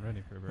 Wait, I'm not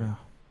ready for a break. Oh.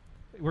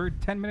 We're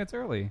 10 minutes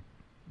early.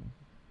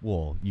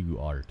 Well, you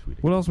are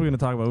tweeting. What else are we going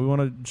to talk about? We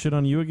want to shit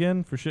on you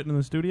again for shitting in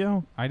the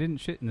studio? I didn't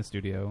shit in the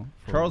studio.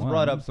 Charles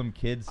brought up some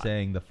kids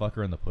saying the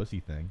fucker and the pussy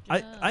thing.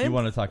 I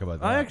want to talk about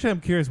that. I actually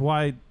am curious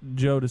why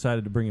Joe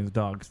decided to bring his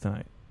dogs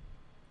tonight.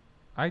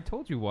 I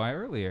told you why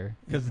earlier.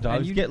 'Cause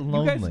dogs get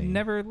lonely. You guys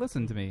never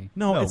listen to me.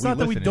 No, it's not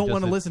that we don't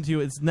want to listen to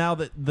you. It's now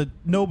that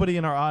nobody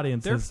in our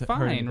audience They're has heard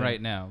fine anything.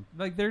 right now.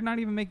 Like, they're not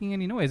even making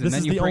any noise. This and then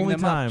is you the bring only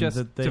them up time just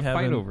that they to fight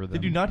haven't- over them.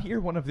 Did you not hear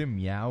one of them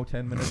meow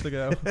 10 minutes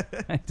ago?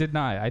 I did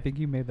not. I think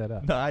you made that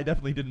up. No, I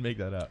definitely didn't make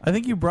that up. I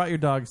think you brought your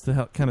dogs to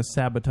help kind of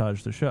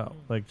sabotage the show.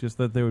 Like, just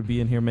that they would be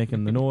in here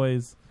making the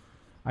noise.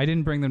 I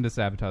didn't bring them to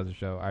sabotage the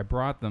show. I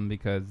brought them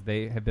because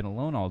they have been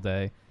alone all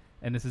day,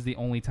 and this is the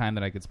only time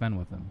that I could spend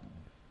with them.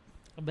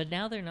 But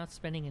now they're not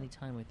spending any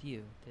time with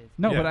you.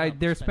 No, but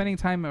they're spending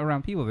time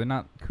around people. They're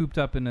not cooped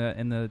up in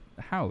the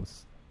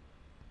house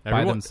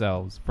by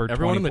themselves for 24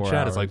 Everyone in the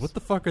chat hours. is like, "What the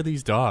fuck are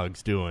these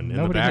dogs doing in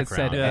the Nobody has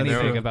background?" said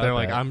anything about They're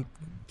like, that.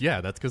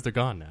 "Yeah, that's because they're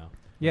gone now."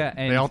 Yeah,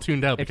 and they all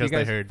tuned out if because you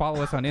guys they heard.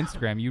 follow us on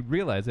Instagram, you'd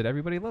realize that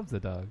everybody loves the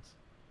dogs.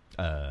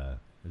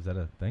 Is that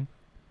a thing?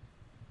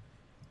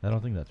 I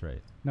don't think that's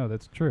right. No,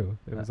 that's true.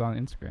 It was on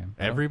Instagram.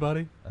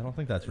 Everybody? I don't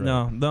think that's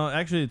right. No,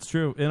 actually, it's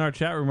true. In our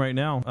chat room right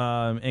now,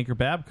 Anchor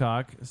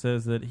Babcock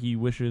says that he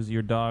wishes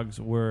your dogs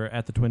were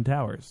at the Twin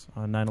Towers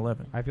on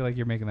 9/11. I feel like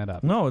you're making that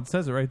up. No, it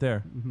says it right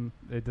there.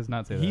 It does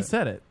not say that. He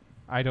said it.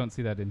 I don't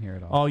see that in here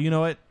at all. Oh, you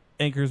know what?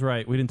 Anchor's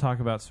right. We didn't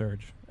talk about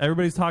Surge.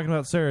 Everybody's talking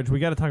about Surge. We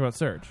got to talk about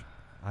Surge.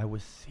 I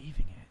was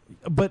saving it.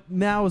 But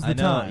now is the I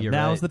know, time. you're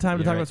Now right. is the time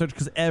to You're talk right. about Surge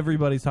because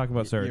everybody's talking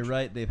about Surge. You're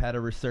right. They've had a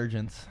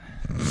resurgence.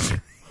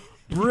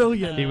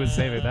 Brilliant. He was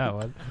saving that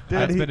one. Dude,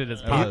 That's been in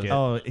his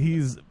pocket.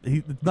 He's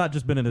it's not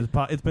just been in his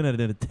pocket. It's been in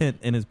a tent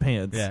in his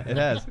pants. Yeah, it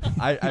has.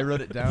 I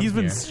wrote it down. He's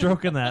been here.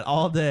 stroking that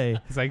all day.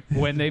 It's like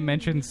when they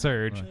mention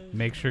Surge,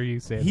 make sure you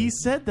say He that.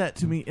 said that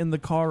to me in the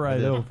car ride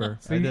did. over.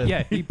 I did.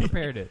 Yeah, he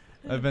prepared it.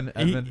 I've been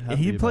happy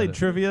He about played it.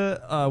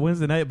 trivia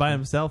Wednesday night by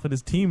himself, and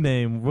his team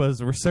name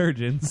was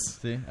Resurgence.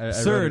 See, I wrote it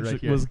Surge right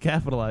here. was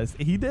capitalized.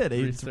 He did.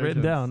 It's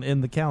written Resurgence. down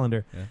in the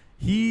calendar.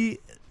 Yeah.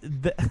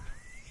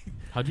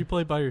 How'd you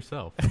play by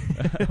yourself?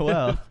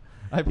 Well,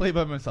 I play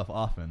by myself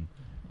often,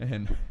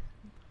 and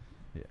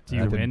Do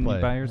you I didn't win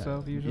play. by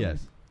yourself usually?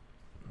 Yes.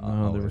 Oh, the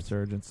Always.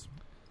 Resurgence.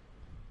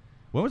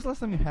 When was the last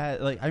time you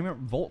had? Like, I remember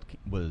Volt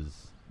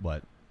was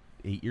what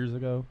 8 years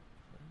ago.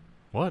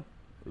 What?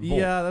 Volt.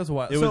 Yeah, that was a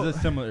while. It So- was a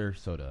similar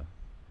soda.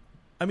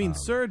 I mean,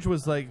 Surge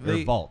was like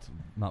or Vault,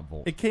 not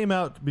Volt. It came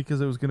out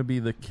because it was going to be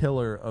the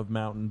killer of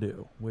Mountain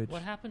Dew, which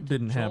What happened to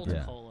didn't Jolt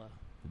happen. Cola?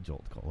 The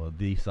Jolt Cola,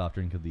 the soft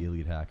drink of the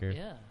elite hacker.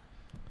 Yeah.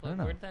 I don't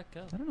know. Where'd that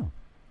go? I don't know.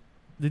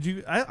 Did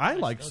you? I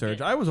liked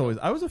Surge. I was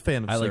a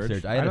fan of I like Surge.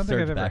 Surge. I had a don't think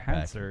Surge I've ever backpack.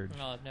 had Surge.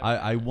 No, I've never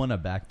I had it. won a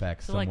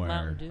backpack So like somewhere.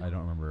 Mountain Dew? I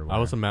don't remember where. I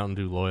was a Mountain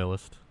Dew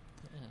loyalist.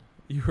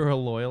 You were a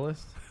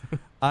loyalist.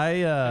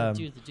 I Gotta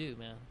do the do,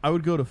 man. I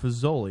would go to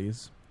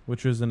Fazoli's,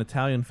 which is an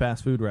Italian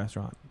fast food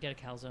restaurant. Get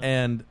a calzone.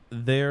 And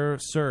their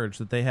Surge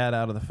that they had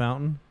out of the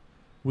fountain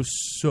was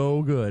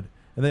so good.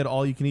 And they had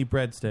all-you-can-eat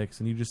breadsticks,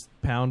 and you just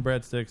pound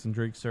breadsticks and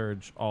drink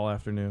Surge all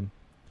afternoon.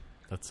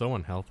 That's so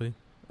unhealthy.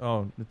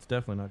 Oh, it's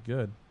definitely not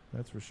good.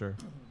 That's for sure.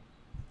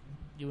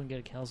 You wouldn't get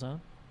a calzone?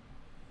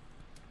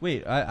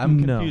 Wait, I'm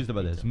No. confused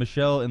about this.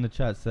 Michelle in the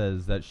chat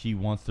says that she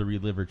wants to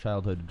relive her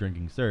childhood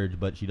drinking Surge,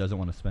 but she doesn't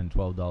want to spend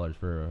 $12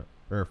 for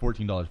or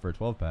 $14 for a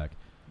 12-pack.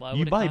 Why You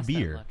would it buy cost that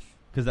beer much?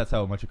 because that's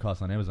how much it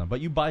costs on Amazon. But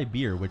you buy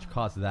beer, which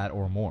costs that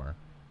or more.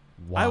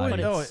 Why? I would But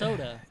know it's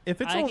soda.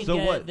 if it's I on- can so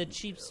get what? the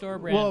cheap store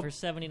brand Well, for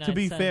 79 to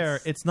be cents fair,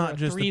 it's not for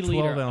just a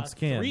 3-liter 12-ounce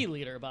can.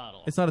 3-liter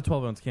bottle. It's not a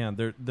 12-ounce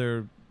can.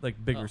 They're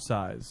like bigger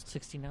sized.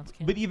 16-ounce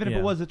can? But even if Yeah.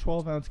 it was a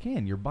 12-ounce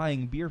can, you're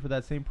buying beer for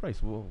that same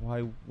price. Well,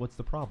 why? What's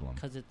the problem?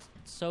 Because it's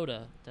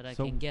soda that I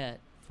So- can get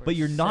for But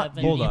you're not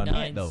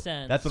 79 though.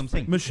 cents. That's what I'm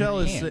saying. Michelle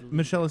You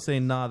is can't.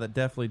 saying, nah, that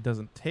definitely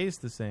doesn't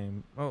taste the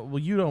same. Oh, well,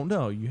 you don't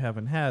know. You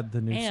haven't had the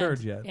new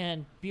Surge yet.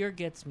 And beer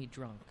gets me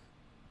drunk.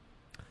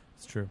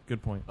 It's true.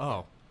 Good point.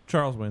 Oh,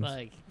 Charles wins.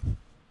 Like,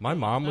 my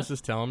mom was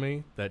just telling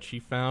me that she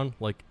found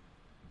like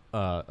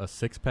a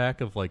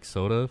 6-pack of like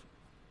soda,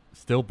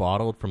 still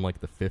bottled from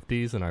like the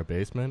 50s in our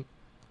basement.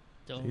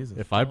 don't, Jesus.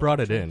 If I brought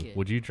it in, drink it.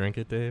 would you drink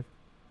it, Dave?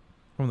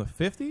 From the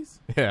 50s?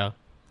 Yeah.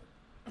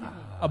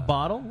 A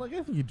bottle? Like,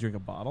 I think you'd drink a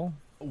bottle.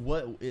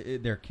 What?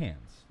 They're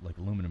cans, like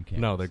aluminum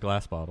cans. No, they're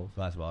glass bottles.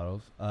 glass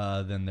bottles.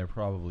 Then they're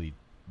probably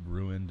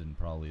ruined and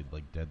probably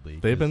like deadly.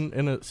 They've 'cause-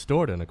 been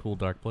stored in a cool,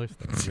 dark place.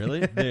 Though.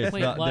 really. There's,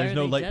 Wait, why there's are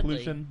no they light deadly?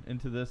 pollution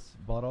into this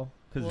bottle.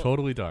 Well,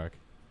 Totally dark.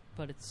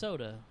 but it's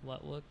soda.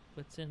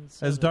 What's in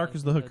soda? As dark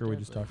as the that's hooker so we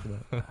just deadly?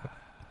 talked about.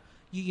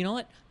 You know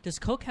what? Does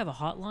Coke have a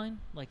hotline?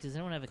 Like, does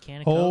anyone have a can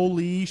of Coke? Holy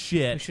We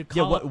shit. should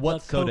Yeah, call what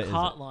up the soda Coke is it?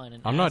 hotline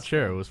and I'm not ask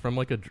sure. them. It was from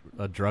like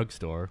a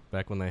drugstore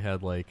back when they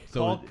had like.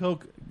 So Call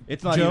Coke.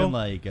 It's not Joe, even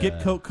like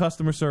get Coke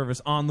customer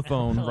service on the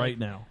phone right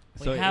now.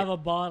 We have a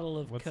bottle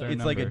of Coke.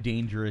 It's like a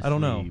dangerously I don't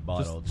know.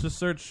 bottled. Just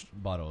search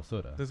bottle of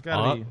soda. There's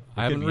gotta be.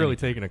 I haven't really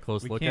taken a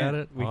close We look can't-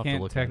 at it. we I'll have to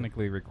can't look at it.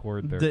 technically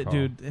record their call.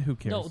 Dude, who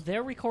cares? No,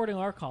 they're recording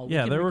our call. We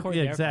Yeah, can they're record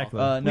yeah, their exactly.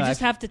 call. We just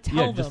have to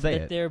tell just them say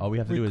that it. they're All we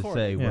have to do is say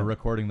recording. we're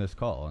recording this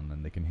call, and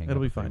then they can hang up.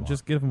 It'll be if they fine. want.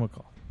 Just give them a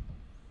call.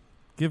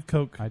 Give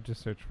Coke. I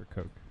just searched for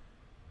Coke.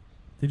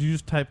 Did you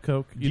just type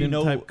Coke? Do You didn't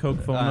know, type Coke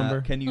phone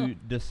number? Can you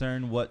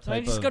discern what So I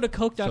type just of go to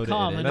Coke.com soda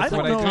it and is? That's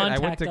what I did. I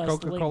went to contact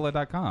us, link.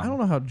 Coca-Cola.com. I don't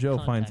know how Joe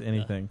finds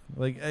anything.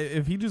 Like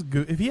if he just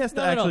if he has to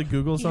No, actually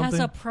Google he something. has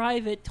a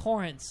private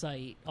torrent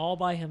site all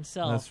by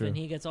himself, That's true. and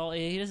he gets all.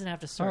 He doesn't have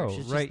to search. Oh,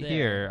 it's right just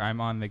here.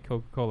 I'm on the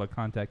Coca-Cola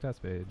contact us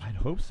page. I'd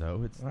hope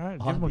so. It's all right.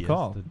 Give obvious him a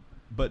call.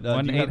 But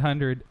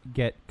 1-800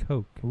 get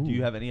Coke. Do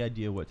you have any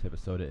idea what type of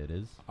soda it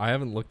is? I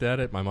haven't looked at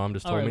it. My mom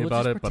just All told right, me we'll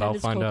about just it, but pretend I'll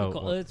it's find out.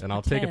 Coca-Cola. Let's And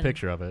I'll take a pretend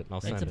picture of it and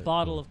I'll send It's it. a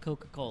bottle of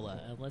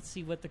Coca-Cola, and let's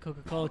see what the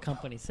Coca-Cola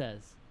company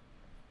says.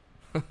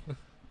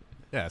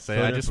 Yeah,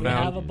 say I just we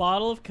found. have a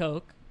bottle of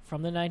Coke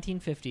from the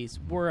 1950s.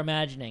 We're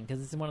imagining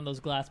because it's in one of those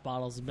glass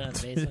bottles. It's been in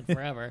the basement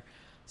forever.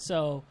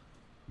 So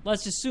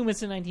let's just assume it's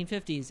the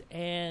 1950s.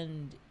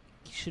 And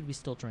should we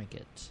still drink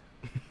it?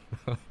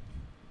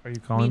 Are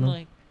you calling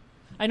them?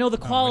 I know the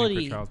No, I'm waiting for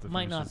quality Charles to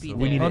might finish not his be story.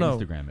 there. We need to no.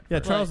 Instagram it Yeah,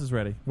 first. Charles is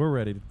ready. We're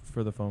ready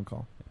for the phone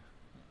call.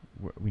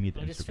 We need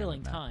to I'm just Instagram filling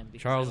it now. time.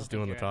 because I Charles don't is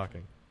doing the think you're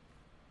talking.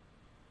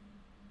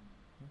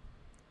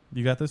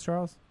 You got this,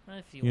 Charles?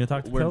 If you You gonna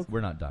talk to We're- Coke?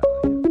 we're not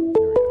dialing yet.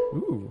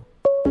 Ooh.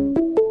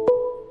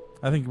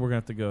 I think we're gonna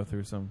have to go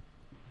through some.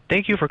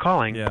 Thank you for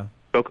calling. Yeah.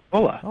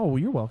 Coca-Cola. Oh, well,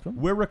 you're welcome.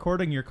 We're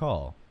recording your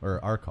call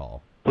or our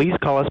call. Please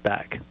call us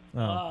back. Oh.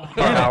 Our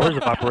hours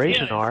of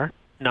operation are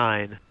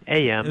 9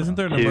 a.m. Isn't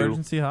there an to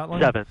emergency hotline?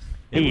 7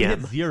 If we hit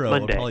p.m. zero, we'll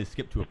Monday probably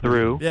skip to a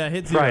through Yeah,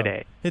 hit zero.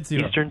 Friday Hit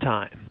zero. Eastern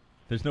Time.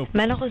 There's no.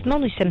 Malheureusement,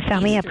 nous sommes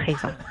fermés à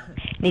présent.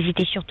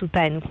 N'hésitez surtout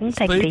pas à nous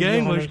contacter Speak durant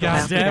English, nos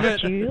horaires goddammit.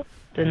 d'ouverture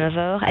de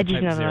 9h à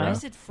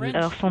 19h,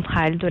 heure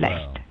centrale de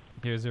l'Est.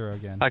 Here's zero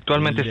again.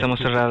 Actualmente estamos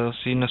cerrados.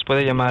 Si nos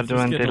puede llamar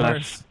durante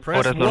las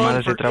horas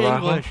normales de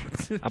trabajo,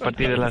 a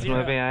partir de las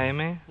 9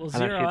 a.m. a las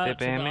 7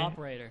 p.m.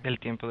 el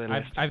tiempo del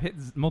este. I've hit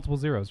multiple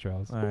zeros,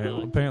 Charles. All right.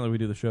 Well, apparently, we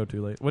do the show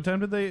too late. What time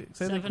did they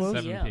say they 7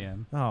 closed? 7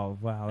 p.m. Oh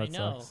wow, that I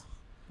know. sucks.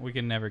 We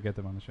can never get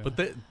them on the show.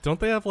 But don't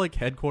they have like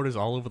headquarters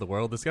all over the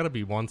world? There's got to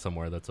be one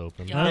somewhere that's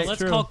open.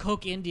 Let's call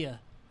Coke India.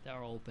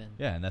 They're open.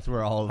 Yeah, and that's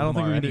where all. I don't of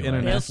think them we are can do anyway.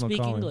 international They'll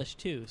speak calling. English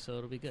too, so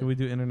it'll be good. Can we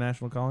do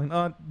international calling?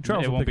 Charles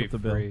It will won't pick be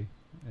up the free. bill.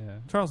 Yeah.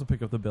 Charles will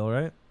pick up the bill,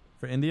 right?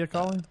 For India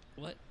calling?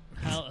 What?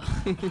 How?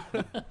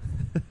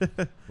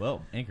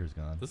 Well, Anchor's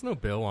gone. There's no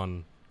bill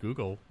on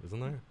Google, isn't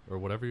there? Or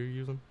whatever you're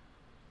using.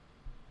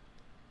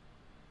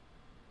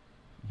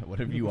 What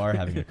if you are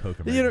having a Coke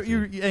You know,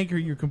 emergency? Anchor,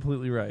 you're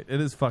completely right.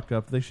 It is fucked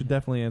up. They should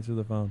definitely answer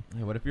the phone.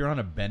 Yeah, what if you're on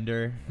a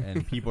bender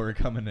and people are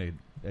coming to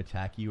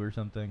attack you or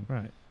something?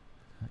 Right.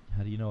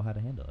 How do you know how to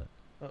handle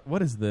it?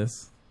 What is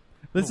this?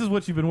 This is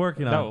what you've been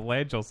working No, on.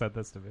 Langel said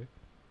this to me.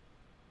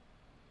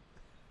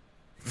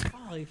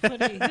 Oh, he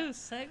put it. Who's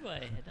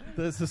segue?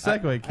 This is a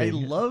segue. I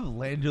King. love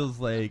Langel's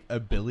like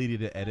ability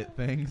to edit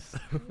things.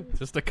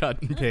 Just a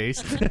cut and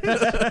paste.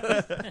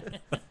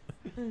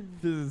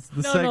 This is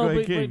the No, segue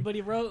but, king. but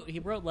he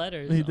wrote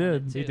letters. He on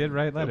did. it, He too. did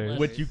write Wrote letters.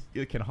 Which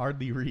you can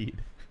hardly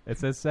read. It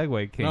says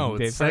Segway King. No,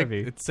 Dave it's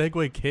Harvey. it's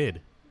Segway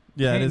Kid.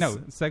 Yeah, Hey, it is. no,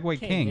 Segway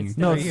King. It's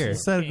No, right it's here.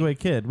 Segway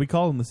Kid. We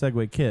call him the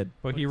Segway Kid.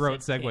 But he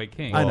wrote Segway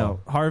King. I know.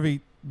 Harvey,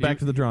 back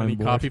to the drawing and he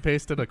board. copy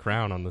pasted a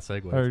crown on the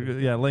Segway. Or,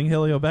 yeah, Ling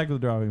Hilio, back to the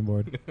drawing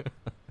board.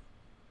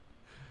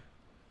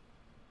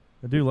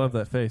 I do love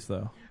that face,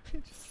 though.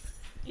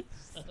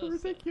 So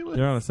ridiculous.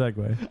 You're on a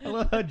Segway. I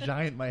love how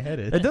giant my head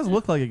is. It does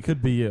look like it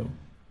could be you.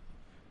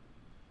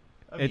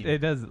 I mean, It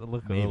does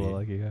look a maybe. little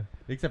like you.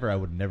 Except for I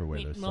would never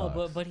wear those No,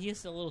 socks. but he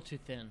is a little too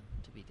thin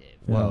to be Dave.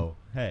 Whoa,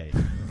 hey.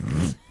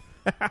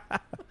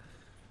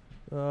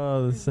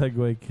 Oh, the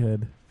Segway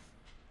Kid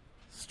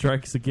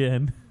strikes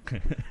again.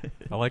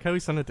 I like how he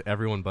sent it to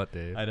everyone but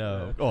Dave. I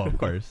know. Oh, of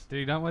course. Did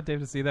you not want Dave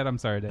to see that? I'm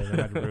sorry, Dave. I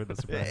had to ruin the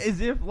surprise. As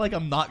if like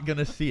I'm not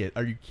gonna see it.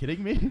 Are you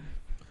kidding me?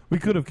 We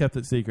could have kept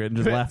it secret and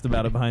just laughed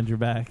about it behind your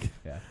back.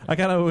 Yeah. I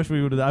kind of wish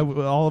we would.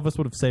 All of us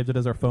would have saved it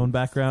as our phone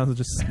backgrounds and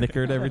just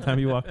snickered every time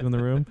you walked in the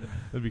room.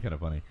 That'd be kind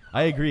of funny.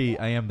 I agree.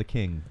 I am the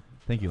king.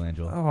 Thank you,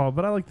 Langel. Oh,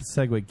 but I like the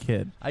Segway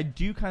Kid. I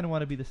do kind of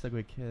want to be the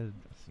Segway Kid.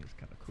 That seems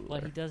kind of cool.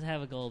 Well, he does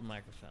have a gold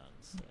microphone.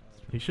 So.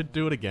 He should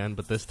do it again,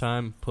 but this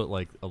time put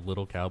like a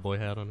little cowboy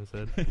hat on his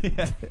head.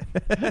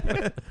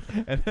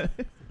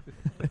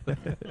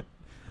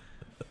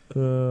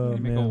 Oh, Make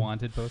a man.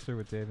 wanted poster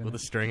with Dave in With a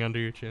it. string under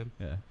your chin.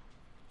 Yeah.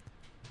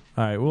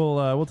 All right,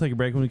 we'll take a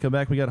break. When we come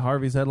back, we got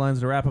Harvey's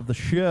headlines to wrap up the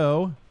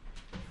show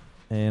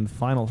and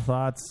final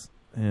thoughts,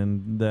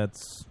 and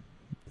that's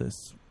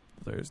this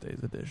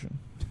Thursday's edition.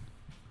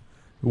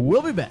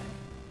 We'll be back.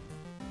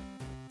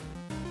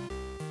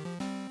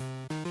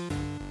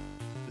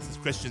 This is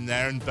Christian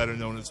Nairn, better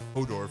known as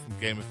Hodor from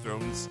Game of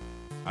Thrones,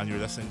 and you're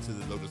listening to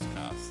the Lotus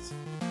Cast.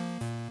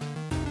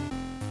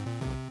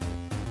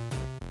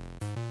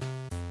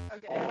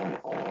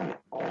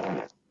 Okay.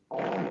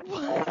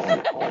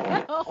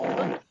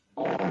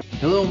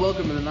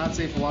 welcome to the Not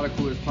Safe for Water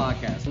Coolers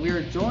podcast. We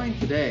are joined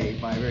today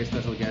by a very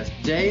special guest,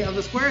 Jay of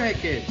the Squarehead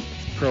Kids.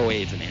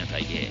 Pro-AIDS and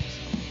anti-gay.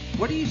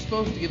 What are you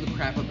supposed to give a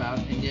crap about,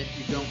 and yet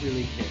you don't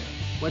really care?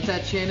 What's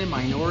that chant in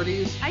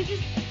minorities? I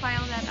just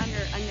file that under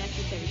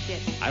unnecessary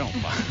shit. I don't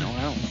fucking know.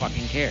 I don't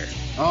fucking care.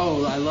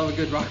 Oh, I love a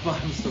good rock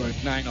bottom story.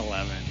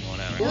 9/11,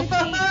 whatever.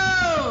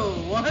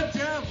 Whoa! Watch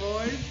out,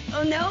 boys.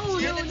 Oh, no,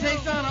 Santa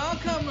takes on all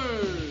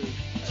comers.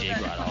 Jay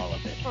brought all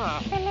of it.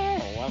 Hello,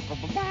 welcome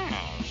to my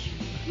house.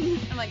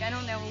 I'm like, I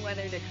don't know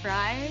whether to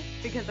cry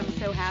because I'm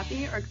so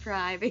happy or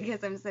cry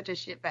because I'm such a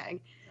shitbag.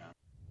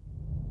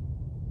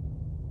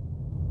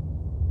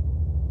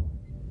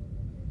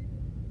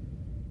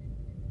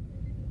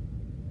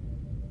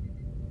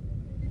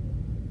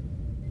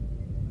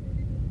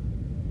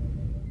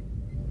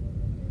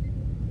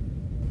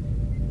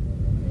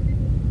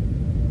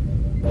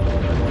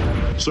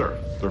 Sir,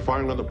 they're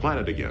firing on the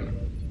planet again.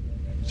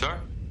 Sir?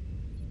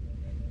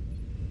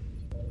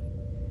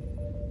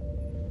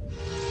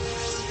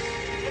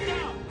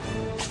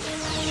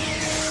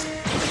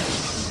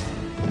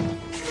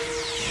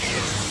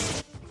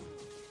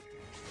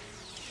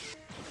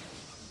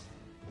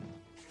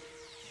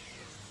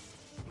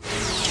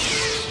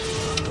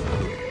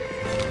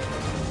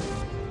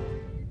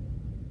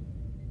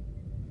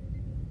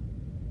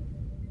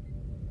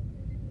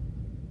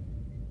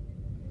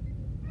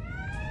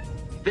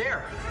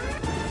 There.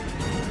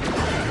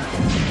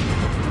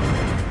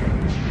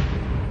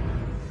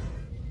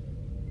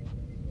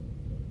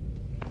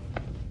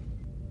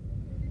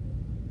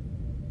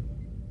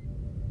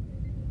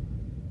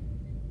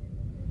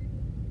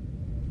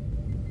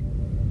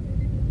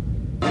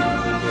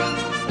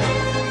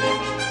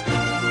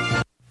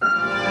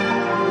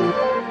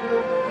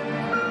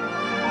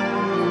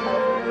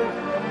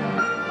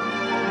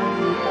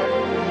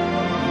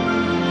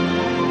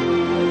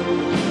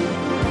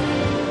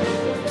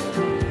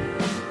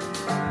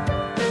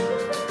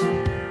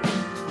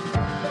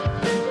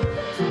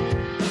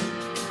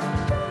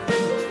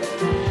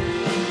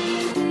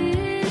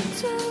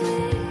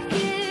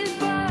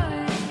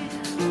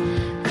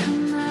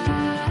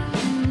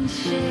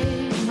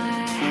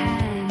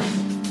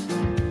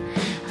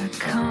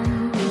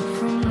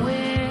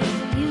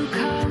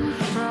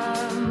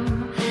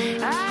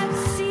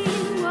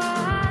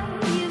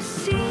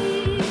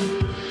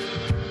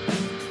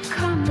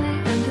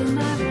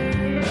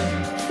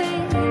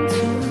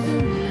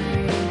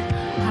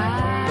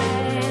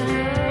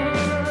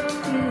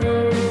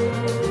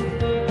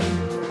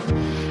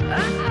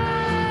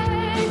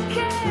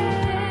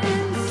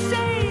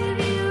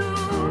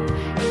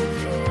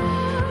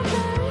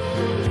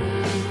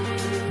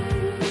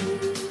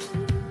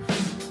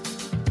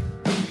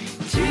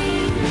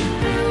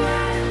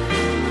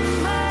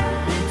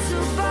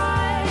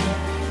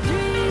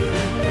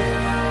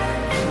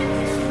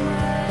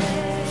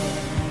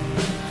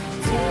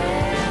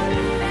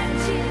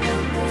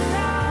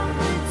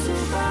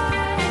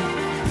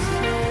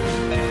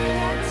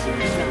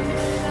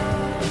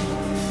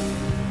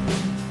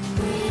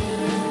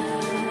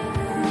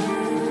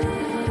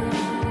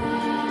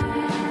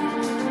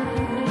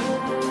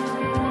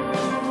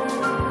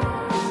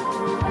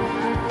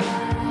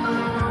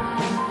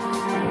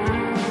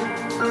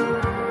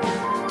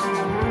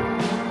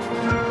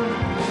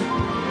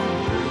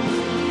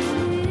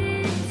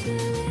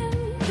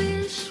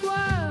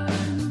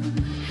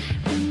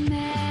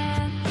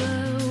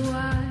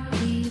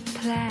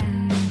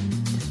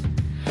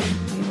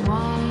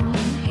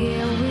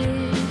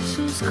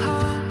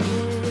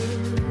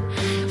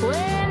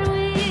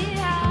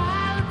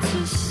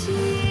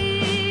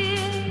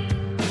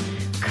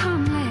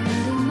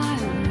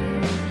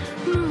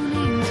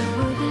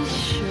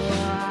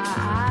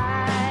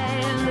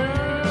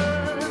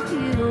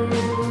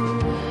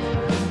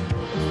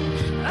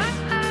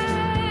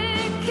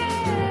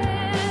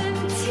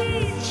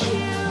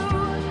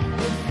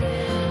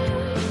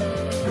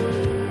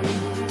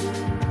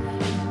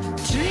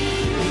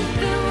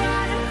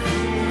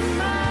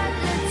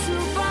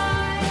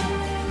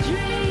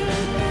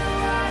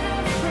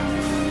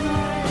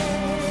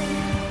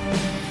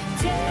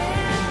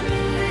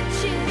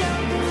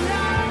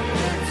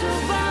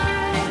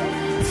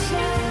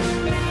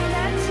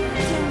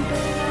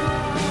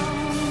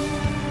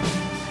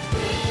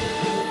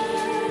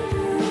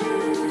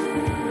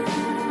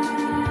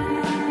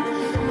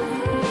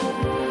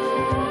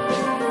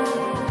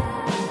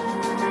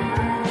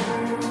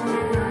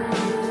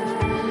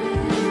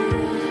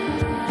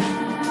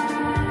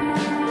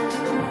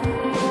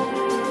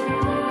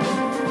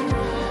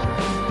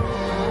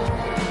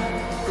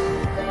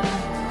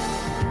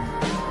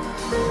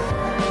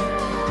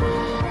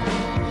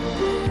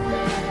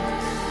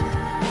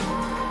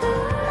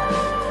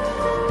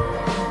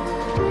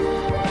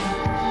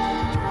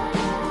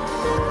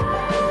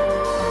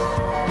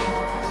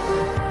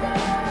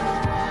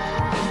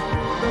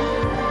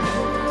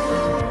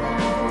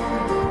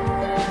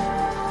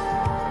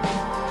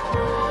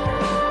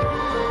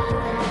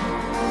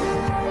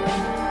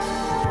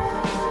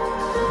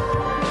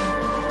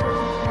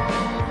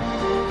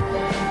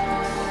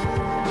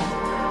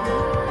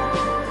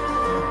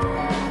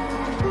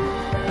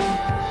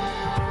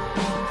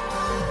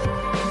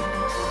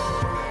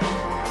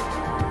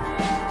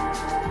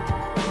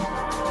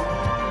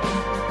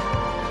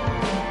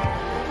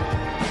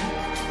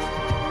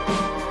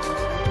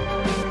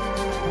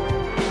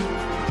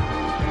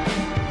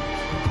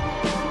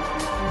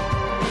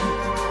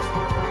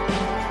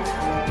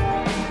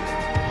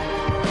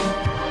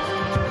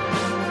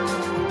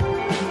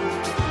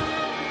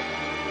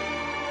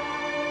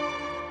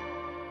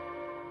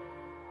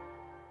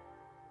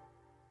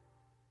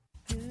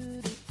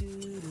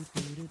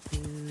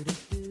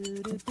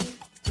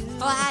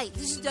 Oh, hi,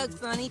 this is Doug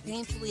Funny,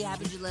 painfully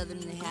average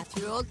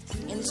 11-and-a-half-year-old,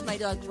 and this is my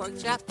dog,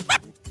 Porkchop.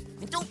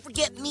 And don't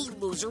forget me,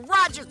 loser,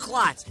 Roger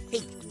Klotz. Hey,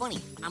 Funny,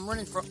 I'm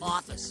running for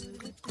office.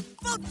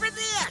 Vote for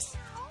this!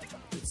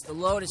 It's the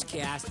Lotus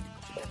Cast.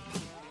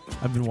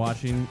 I've been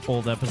watching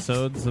old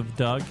episodes of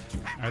Doug.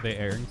 Are they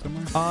airing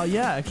somewhere?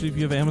 Yeah, actually, if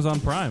you have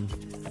Amazon Prime.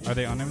 Are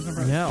they on Amazon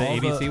Prime? Yeah, the all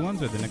ABC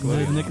ones or the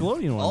Nickelodeon? The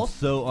Nickelodeon ones.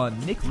 Also on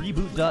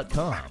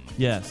NickReboot.com.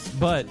 Yes,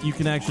 but you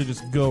can actually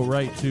just go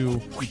right to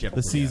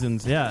the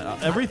seasons. Yeah,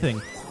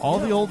 everything. All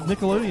the old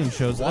Nickelodeon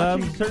shows.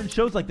 Watching certain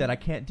shows like that, I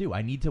can't do.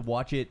 I need to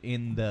watch it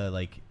in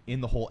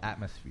the whole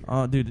atmosphere.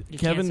 Oh, dude, You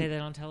Kevin. can't say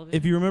that on television?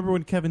 If you remember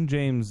when Kevin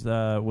James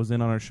was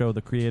in on our show,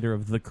 the creator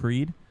of The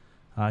Creed,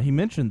 he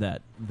mentioned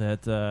that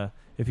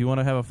if you want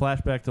to have a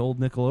flashback to old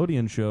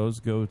Nickelodeon shows,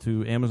 go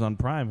to Amazon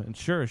Prime. And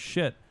sure as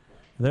shit,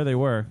 there they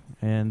were.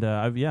 And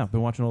I've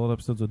been watching old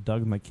episodes with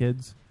Doug and my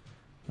kids.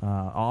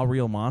 All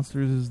Real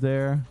Monsters is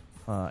there.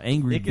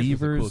 Angry Ickis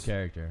Beavers. was a cool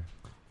character.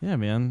 Yeah,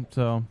 man.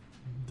 So,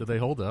 do they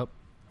hold up?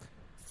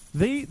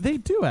 They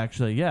do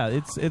actually. Yeah,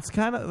 it's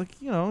kind of like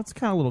it's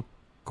kind of a little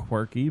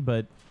quirky,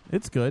 but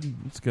it's good.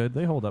 It's good.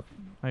 They hold up.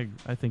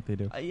 I think they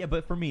do. Yeah,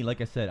 but for me,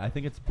 like I said, I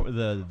think it's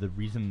the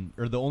reason,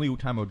 or the only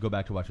time I would go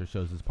back to watch those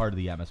shows is part of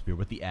the atmosphere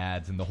with the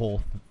ads and the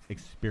whole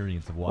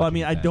experience of watching. Well, I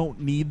mean, I that.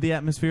 don't need the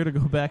atmosphere to go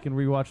back and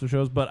rewatch the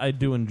shows, but I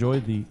do enjoy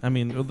going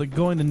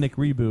to Nick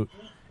Reboot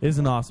is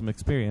an awesome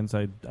experience.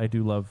 I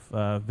do love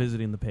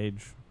visiting the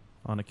page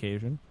on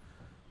occasion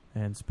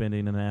and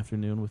spending an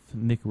afternoon with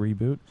Nick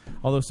Reboot.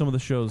 Although some of the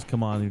shows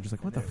come on and you're just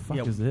like, what the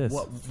fuck is this?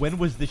 When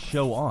was this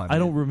show on? I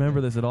don't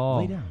remember this at all.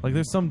 Lay down. Like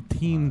there's some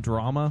teen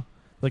drama.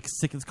 Like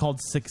it's called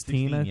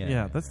 16.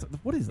 Yeah. That's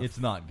what is it? It's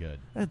not good.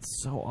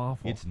 That's so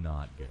awful. It's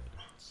not good.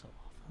 So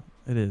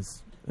awful. It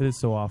is. It is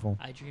so awful.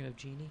 I Dream of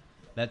Jeannie.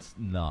 That's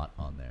not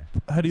on there.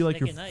 How do you like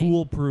Nick your at Night.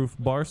 foolproof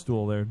bar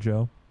stool there,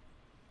 Joe?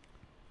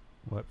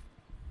 What?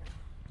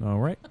 All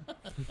right.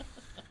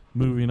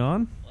 Moving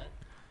on.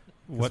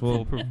 What We'll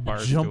foolproof bar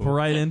jump stool?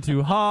 right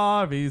into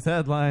Harvey's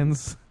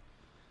headlines.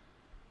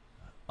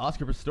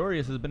 Oscar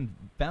Pistorius has been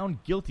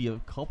found guilty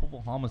of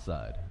culpable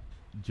homicide.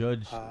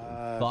 Judge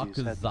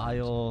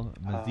Thakazile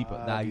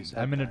Mazipa.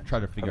 I'm going to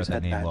try to figure out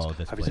that name well at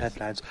this Harvey's place.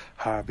 headlines.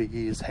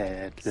 Harvey's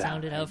headlines.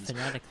 Sound it out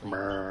phonetically.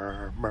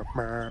 Mer, mer,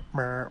 mer,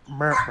 mer,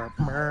 mer,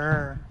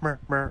 mer, mer,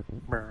 mer,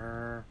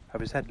 mer.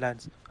 Harvey's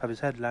headlines. Harvey's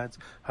headlines.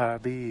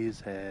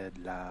 Harvey's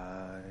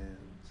headlines.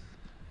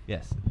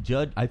 Yes,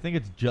 I think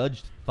it's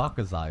Judge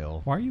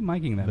Thakazile. Why are you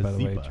miking that, by the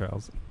way, Mazipa.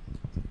 Charles?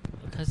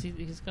 Because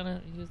he's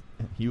gonna.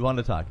 He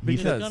wanted to talk. He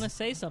was gonna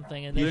say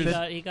something, and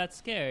then he got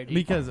scared.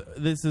 Because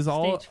this is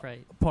all Stage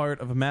fright. part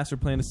of a master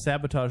plan to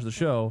sabotage the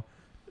show.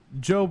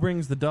 Joe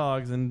brings the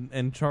dogs,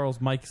 and Charles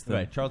mics them.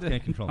 Right, Charles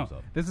can't control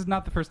himself. This is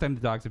not the first time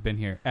the dogs have been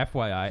here.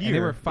 FYI, and they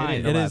Here, were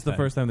fine. It last is the time.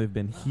 first time they've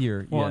been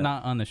here. Well, yeah.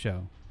 not on the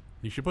show.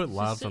 You should put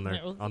louds sitting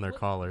there. on their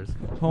collars.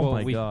 Oh Well,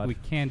 my we, god. we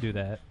can do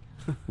that.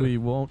 We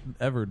won't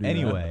ever do that.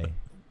 Anyway,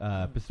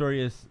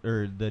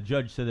 the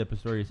judge said that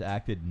Pistorius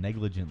acted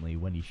negligently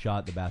when he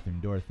shot the bathroom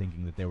door,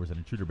 thinking that there was an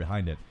intruder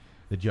behind it.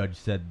 The judge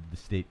said the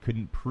state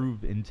couldn't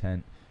prove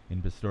intent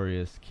in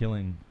Pistorius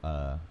killing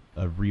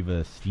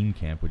Riva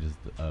Steenkamp, which is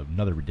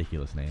another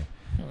ridiculous name.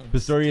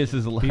 Pistorius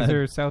is allowed. These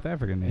are South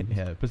African names.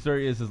 Yeah,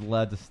 Pistorius is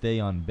allowed to stay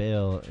on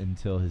bail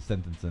until his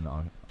sentence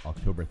on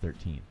October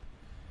 13th.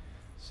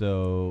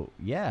 So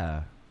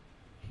yeah,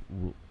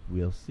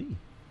 we'll see.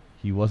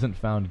 He wasn't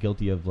found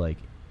guilty of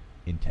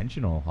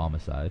intentional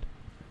homicide.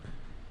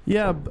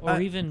 Yeah, or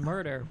even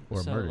murder.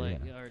 Or so murder,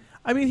 yeah.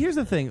 I mean, here's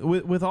the thing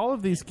with all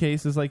of these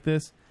cases like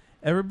this,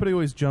 everybody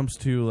always jumps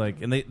to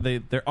and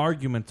their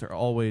arguments are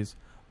always,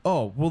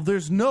 oh, well,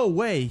 there's no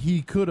way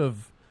he could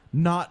have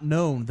not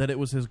known that it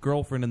was his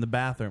girlfriend in the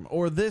bathroom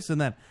or this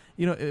and that.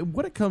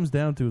 What it comes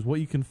down to is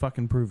what you can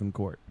fucking prove in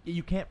court.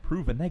 You can't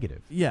prove a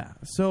negative. Yeah.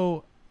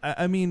 So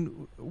I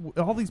mean,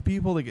 all these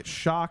people, they get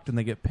shocked and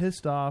they get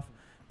pissed off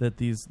that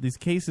these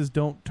cases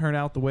don't turn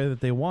out the way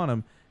that they want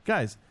them.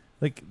 Guys,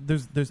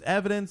 there's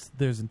evidence,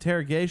 there's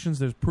interrogations,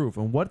 there's proof,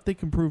 and what they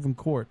can prove in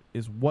court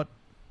is what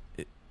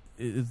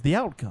is the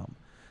outcome.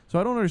 So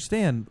I don't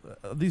understand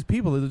these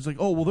people. It's like,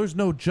 oh, well, there's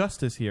no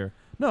justice here.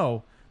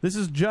 No, this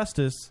is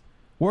justice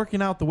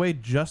working out the way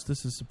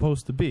justice is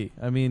supposed to be.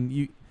 I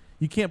mean,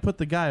 you can't put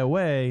the guy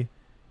away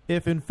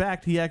if, in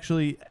fact, he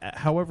actually,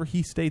 however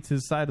he states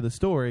his side of the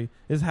story,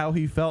 is how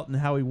he felt and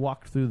how he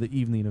walked through the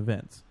evening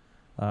events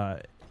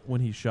when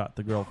he shot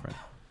the girlfriend.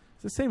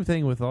 It's the same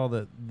thing with all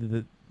the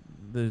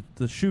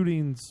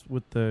shootings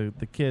with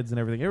the kids and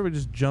everything. Everybody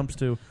just jumps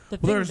to, well,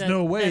 there's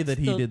no way that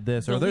he did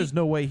this, or there's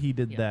no way he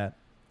did that.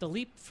 The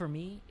leap for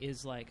me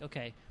is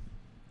okay,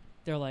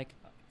 they're like,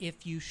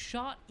 if you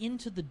shot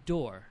into the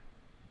door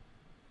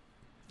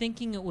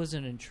thinking it was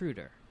an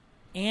intruder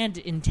and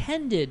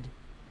intended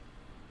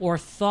or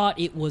thought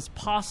it was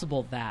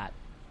possible that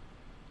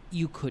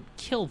you could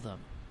kill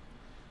them,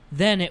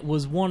 then it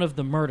was one of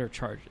the murder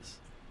charges.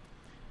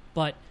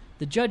 But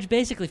the judge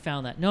basically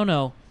found that,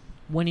 no,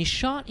 when he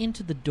shot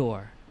into the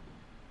door,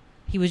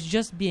 he was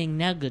just being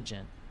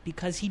negligent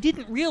because he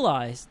didn't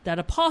realize that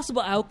a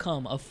possible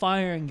outcome of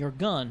firing your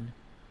gun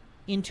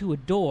into a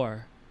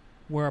door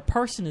where a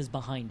person is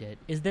behind it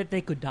is that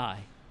they could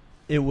die.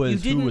 It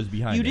was who was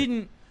behind you it.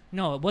 didn't.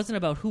 No, it wasn't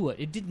about who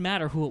it didn't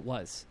matter who it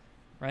was,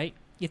 right?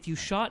 If you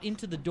shot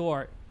into the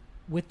door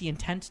with the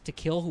intent to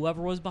kill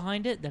whoever was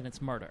behind it, then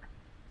it's murder.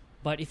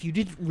 But if you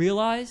didn't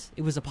realize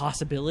it was a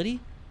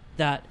possibility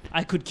that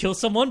I could kill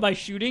someone by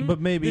shooting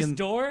this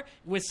door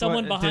with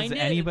someone behind it.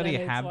 Does anybody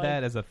then it's have like-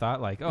 that as a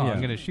thought? Like, I'm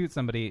going to shoot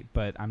somebody,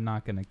 but I'm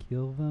not going to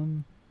kill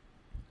them?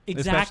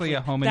 Exactly. Especially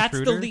a home that's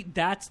intruder? The leap.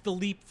 That's the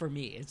leap for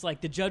me. It's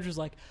like the judge was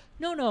like,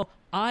 no,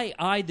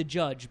 I, the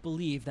judge,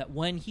 believe that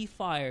when he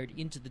fired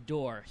into the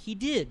door, he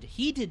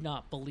did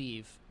not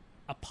believe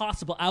a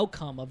possible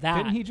outcome of that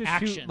Didn't he just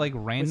action shoot like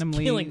was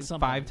randomly killing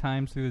somebody. 5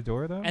 times through the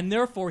door, though? And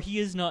therefore, he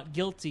is not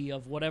guilty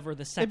of whatever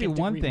the second It'd be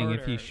one degree thing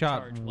murder if he shot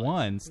charge was.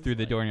 once through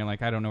the door and you're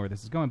like, I don't know where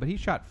this is going. But he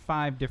shot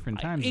 5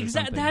 different times. or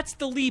something. That's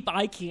the leap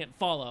I can't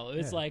follow.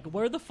 It's Yeah. like,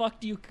 where the fuck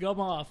do you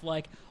come off?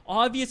 Like,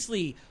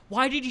 obviously,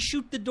 why did he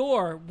shoot the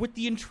door with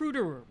the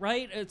intruder,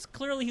 right? It's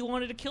clearly he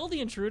wanted to kill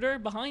the intruder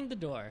behind the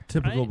door.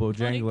 Typical right?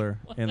 Bojangler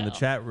Like, what in the hell?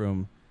 chat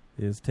room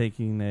is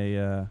taking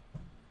a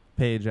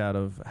page out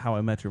of How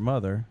I Met Your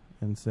Mother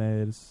and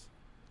says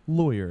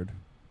lawyered.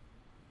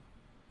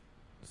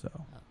 So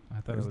I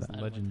thought it was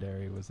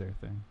legendary was their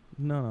thing.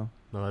 No.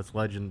 No, that's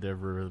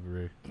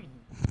legendary.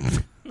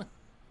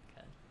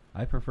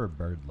 I prefer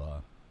bird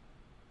law.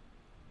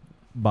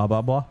 Ba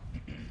ba blah.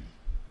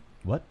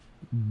 What?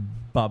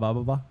 Ba ba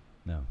ba ba.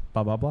 No.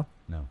 Ba ba blah.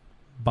 No.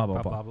 Ba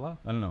ba blah.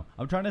 I don't know.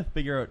 I'm trying to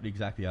figure out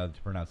exactly how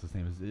to pronounce this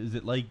name. Is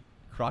it like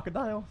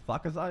crocodile?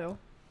 Thocozile?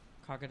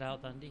 Crocodile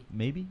Dundee.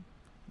 Maybe?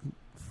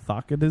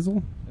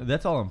 Thocodizzle?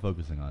 That's all I'm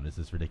focusing on is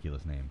this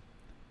ridiculous name.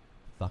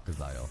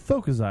 Thocozile.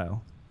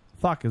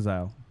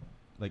 Thocozile.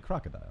 Like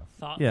crocodile.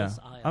 Yeah.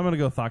 I'm going to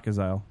go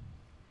Thocozile.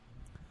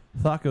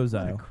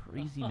 Thocozile.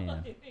 Crazy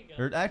name.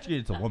 Or actually,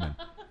 it's a woman.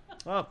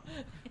 Oh.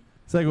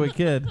 Segway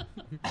Kid.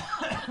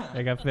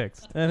 They got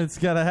fixed. And it's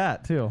got a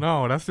hat, too.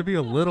 No, it has to be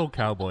a little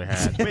cowboy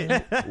hat.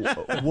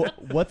 Wait,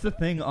 what's the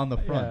thing on the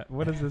front? Yeah,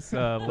 what is this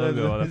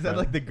logo? on the Is that front?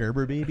 like the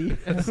Gerber baby?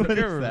 It's What a is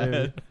Gerber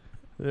that?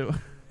 baby.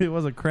 It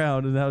was a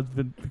crown, and now it's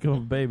become a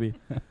baby.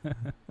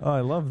 Oh,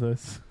 I love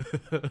this.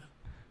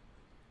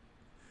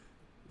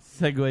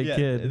 Segway Yeah,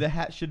 Kid. The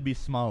hat should be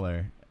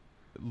smaller.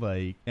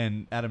 Like,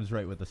 and Adam's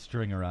right with the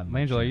string around.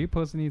 Langelo, are you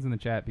posting these in the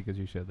chat because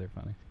you showed they're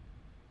funny?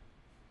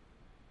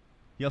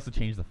 He also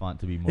changed the font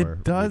to be more.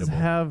 It does readable.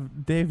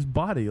 have Dave's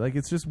body. Like,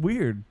 it's just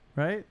weird,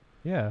 right?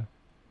 Yeah.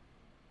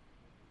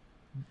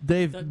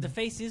 Dave, The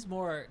face is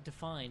more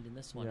defined in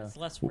this one. It's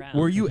less round.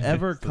 were you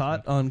ever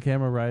caught on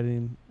camera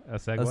riding a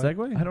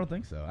Segway? I don't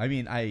think so. I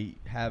mean, I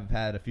have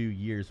had a few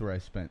years where I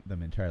spent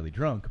them entirely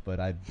drunk, but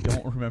I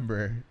don't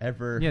remember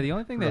ever. Yeah, the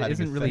only thing that riding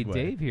isn't a really Segway.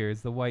 Dave here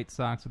is the white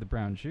socks with the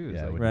brown shoes.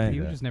 Yeah, Like, right. He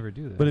would just never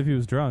do that. But if he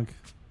was drunk,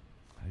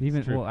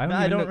 even true. well, I don't. No, I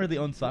even don't know- really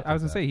own socks I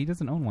was like gonna say that. he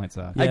doesn't own white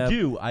socks. Yeah. I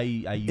do. I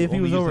if he only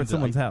was use over them at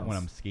someone's house when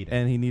I'm skating,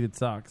 and he needed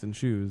socks and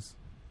shoes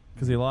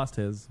because he lost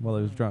his while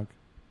he was drunk.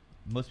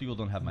 Most people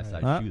don't have my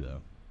size Huh? shoe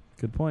though.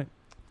 Good point.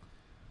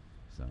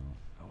 So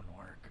that wouldn't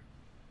work.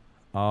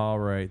 All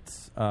right.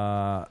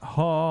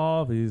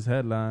 All these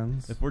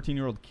headlines. A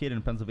 14-year-old kid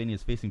in Pennsylvania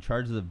is facing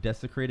charges of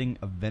desecrating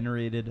a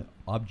venerated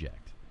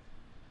object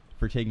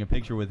for taking a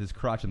picture with his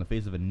crotch in the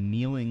face of a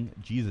kneeling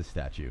Jesus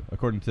statue,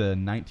 according to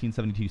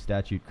 1972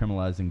 statute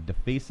criminalizing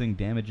defacing,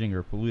 damaging,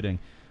 or polluting,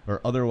 or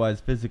otherwise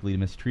physically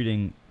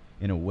mistreating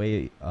in a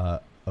way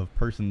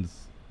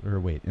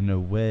in a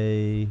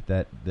way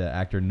that the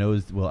actor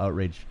knows will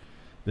outrage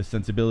the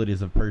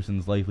sensibilities of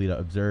persons likely to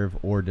observe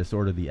or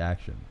disorder the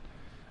action.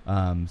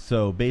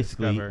 So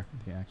basically, Discover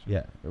the action.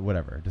 Yeah, or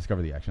whatever.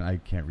 Discover the action. I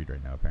can't read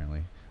right now,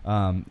 apparently.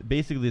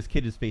 Basically, this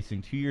kid is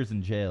facing 2 years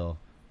in jail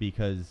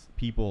because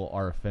people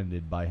are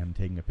offended by him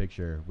taking a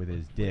picture with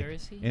his dick Where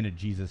is he? in a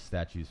Jesus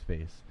statue's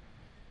face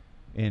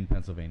in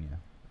Pennsylvania.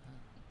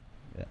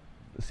 Yeah.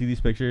 See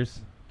these pictures?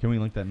 Can we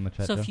link that in the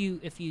chat? So Joe?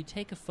 if you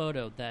take a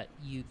photo that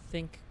you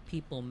think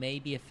people may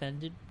be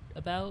offended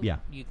about, Yeah.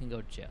 you can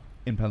go to jail.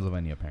 In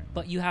Pennsylvania, apparently.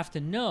 But you have to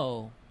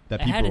know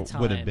That ahead people of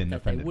time would have been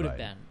that they offended would by have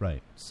it. been.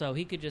 Right. So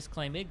he could just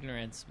claim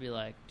ignorance, be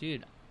like,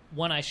 dude,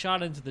 when I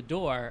shot into the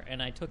door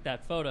and I took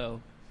that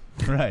photo,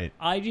 Right.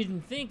 I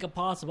didn't think a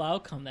possible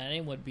outcome that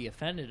anyone would be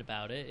offended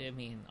about it. I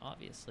mean,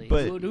 obviously,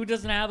 But who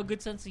doesn't have a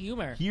good sense of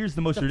humor? Here's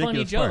the most It's a funny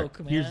ridiculous part.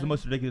 joke, Here's man. the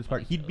most ridiculous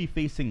part. He'd be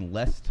facing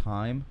less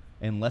time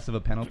and less of a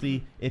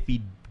penalty if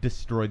he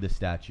destroyed the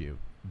statue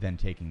than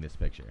taking this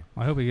picture.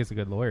 I hope he gets a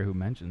good lawyer who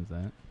mentions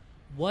that.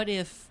 What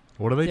if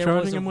What are they there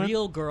charging was a him with?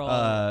 real girl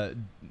Or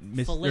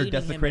filleting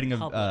desecrating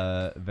him in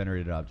a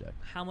venerated object.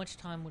 How much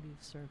time would he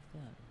have served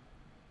then?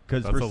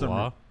 Because That's for a some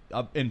law?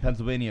 in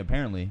Pennsylvania,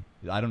 apparently,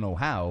 I don't know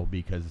how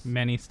because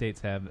Many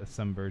states have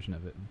some version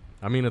of it.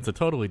 I mean, it's a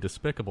totally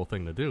despicable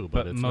thing to do, but,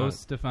 But it's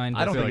most not, defined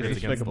I don't feel think like it's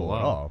against the despicable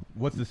at law. all.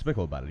 What's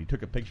despicable about it? He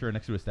took a picture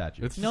next to a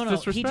statue. It's No,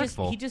 just no,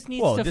 disrespectful. he just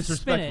needs Well, to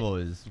disrespectful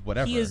spin it. is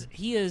whatever.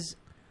 He is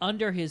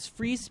under his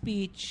free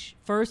speech,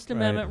 First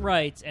Amendment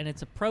rights, and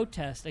it's a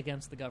protest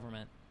against the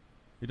government.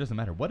 It doesn't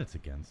matter what it's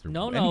against. Or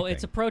No, anything.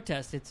 it's a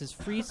protest. It's his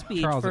free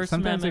speech, Charles, First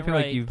sometimes I Amendment feel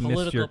right, like you've missed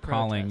political your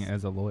calling protest.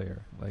 as a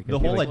lawyer. Like The I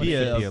feel whole like you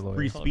idea should be a of lawyer.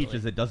 free speech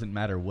is it doesn't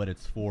matter what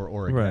it's for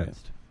or Right.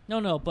 against.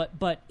 No,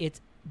 but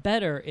it's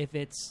better if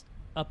it's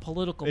a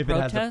political If it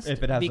has a- protest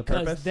if it has a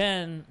because purpose?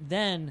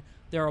 then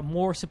there are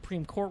more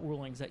Supreme Court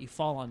rulings that you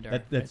fall under.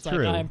 That's it's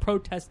true. Like I'm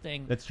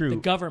protesting That's true. the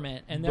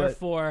government, and But-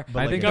 therefore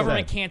but the like I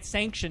government said- can't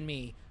sanction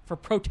me for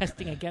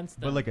protesting against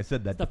them. But like I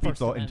said, that It's the defeats First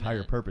the Amendment.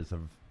 entire purpose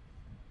of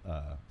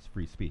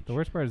free speech. The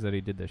worst part is that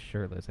he did this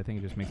shirtless. I think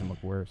it just makes him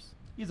look worse.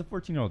 He's a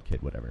 14-year-old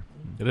kid, whatever.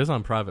 It is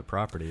on private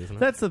property, isn't it?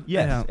 That's the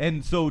Yes,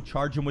 and so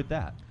charge him with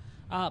that.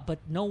 But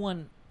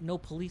no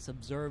police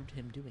observed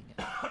him doing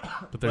it.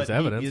 But there's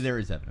evidence. There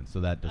is evidence, so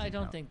that doesn't I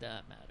don't count. think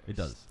that matters. It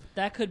does.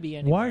 That could be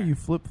anywhere. Why are you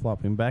flip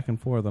flopping back and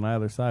forth on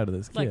either side of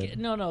this kid? Like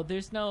no,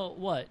 there's no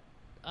what.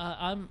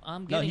 I'm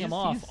getting him he's-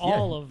 off he's-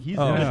 all yeah, of he's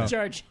the doing it.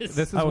 charges. This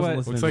is I wasn't what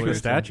listening Looks to like what the he said.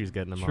 statue's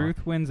getting him Truth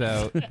off. wins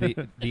out.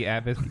 The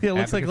advocacy. It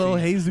looks like little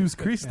Jesus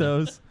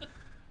Christos.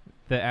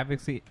 The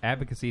advocacy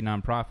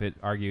nonprofit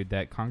argued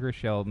that Congress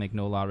shall make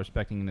no law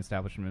respecting an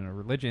establishment of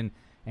religion,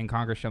 and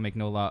Congress shall make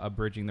no law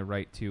abridging the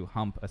right to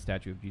hump a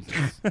statue of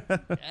Jesus.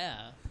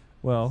 Yeah.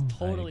 Well, It's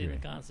totally I in agree.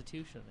 the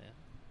Constitution, man.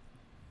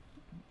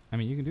 I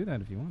mean, you can do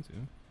that if you want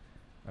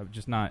to.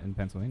 Just not in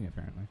Pennsylvania,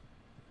 apparently.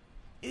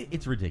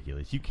 It's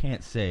ridiculous. You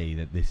can't say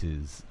that this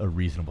is a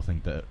reasonable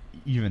thing to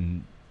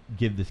even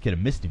give this kid a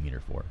misdemeanor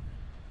for.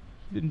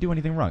 He didn't do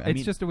anything wrong. I It's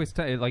mean, just a waste.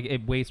 Like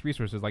it wastes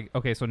resources. Like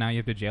okay, so now you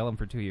have to jail him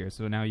for 2 years.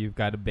 So now you've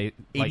got to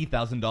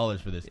 $80,000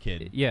 for this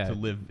kid Yeah. to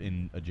live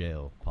in a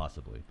jail,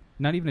 possibly.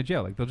 Not even a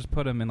jail. Like they'll just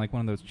put him in like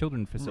one of those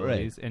children's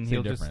facilities, and Same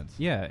he'll difference.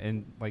 just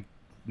and like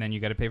then you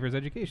got to pay for his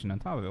education on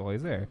top of it while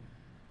he's there.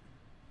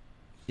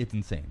 It's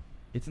insane.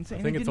 It's insane.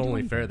 I think He it's didn't do only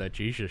anything. fair that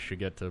Jesus should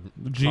get to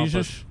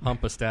Jesus?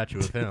 hump a statue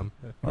of him.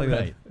 Like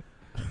Right.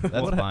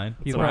 That's fine.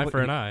 He's an eye probably-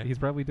 for an eye. He's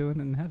probably doing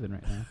it in heaven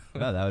right now.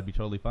 No, that would be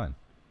totally fine.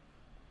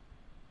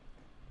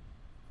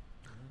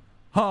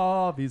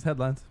 Harvey's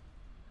headlines.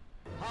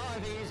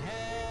 Harvey's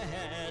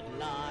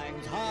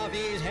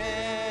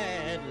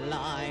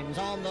headlines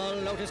on the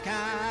Lotus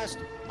Cast.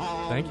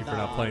 Thank you for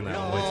not playing that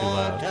one way too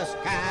loud.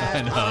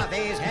 I know.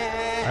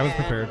 I was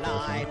prepared for this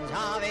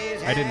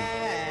one. I didn't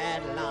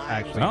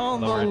actually.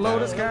 On the lower it down.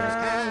 Lotus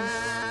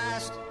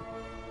Cast.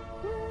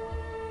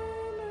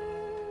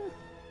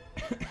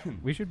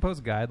 We should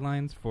post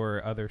guidelines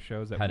for other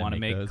shows that How to want to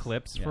make make those.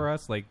 clips Yeah. for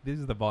us. Like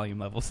these are the volume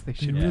levels they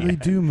should You be. really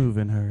do move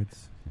in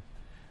herds.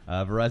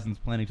 Verizon's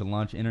planning to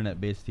launch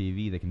internet-based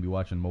TV that can be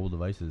watched on mobile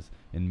devices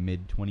in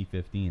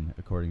mid-2015,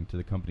 according to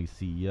the company's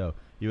CEO.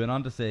 He went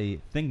on to say,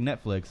 think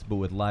Netflix, but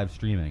with live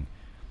streaming,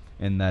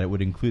 and that it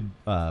would include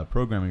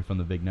programming from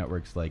the big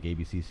networks like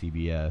ABC,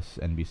 CBS,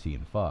 NBC,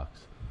 and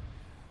Fox.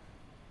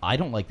 I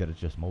don't like that it's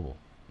just mobile.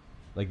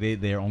 Like,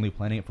 they are only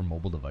planning it for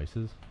mobile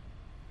devices.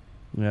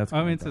 Yeah, it's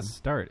I mean, it's a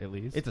start at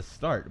least. It's a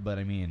start, but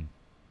I mean,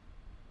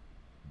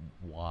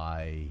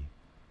 why?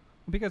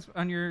 Because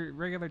on your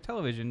regular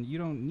television, you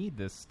don't need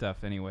this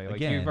stuff anyway. Like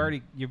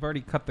Again. you've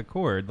already cut the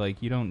cord.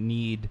 Like you don't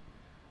need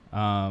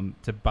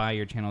to buy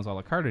your channels a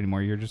la carte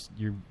anymore. You're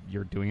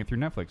doing it through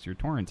Netflix. You're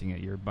torrenting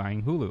it. You're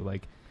buying Hulu.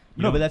 Like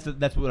you No, don't- but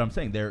that's what I'm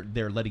saying.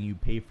 They're letting you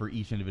pay for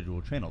each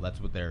individual channel.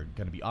 That's what they're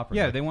going to be offering.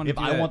 Yeah, Like, they want to If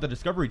do I that. want the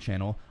Discovery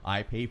Channel,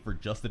 I pay for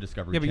just the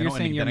Discovery Yeah, but Channel. you're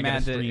saying and you're then I get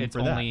mad a that stream it's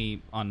for that.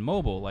 only on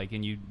mobile, like,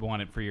 and you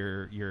want it for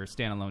your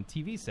standalone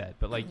TV set.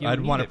 But like, you I'd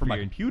don't want need it for my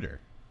your- computer.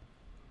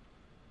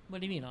 What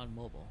do you mean on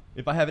mobile?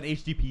 If I have an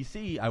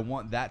HDPC, I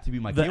want that to be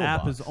my The cable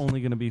app box. is only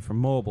going to be for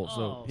mobile, Oh,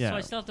 so yeah. so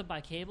I still have to buy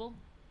cable?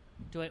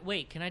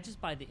 Wait, can I just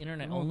buy the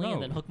internet Oh, only no.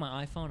 and then hook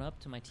my iPhone up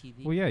to my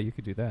TV? Well, yeah, you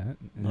could do that.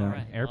 And All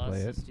right, well,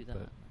 AirPlay let's it. do that.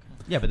 but-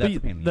 Okay. Yeah, but that's But a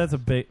pain in the that's ass.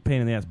 a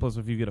pain in the ass. Plus,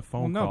 if you get a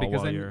phone Well, no, call because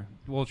while then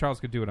you're Charles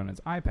could do it on his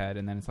iPad,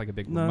 and then it's like a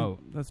big no, remote.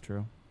 that's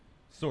true.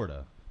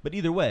 Sorta. But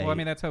either way, Well, I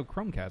mean, that's how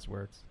Chromecast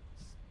works.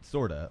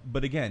 sorta.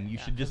 But again, you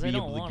should just they be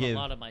don't able to want give. a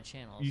lot of my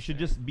channels. You should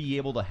just be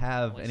able to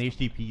have an Waste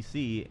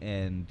HDPC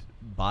and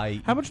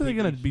buy. How much are they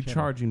going going to be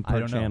charging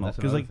per channel?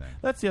 Because like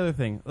that's the other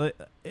thing. Like,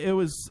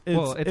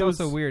 it's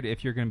also weird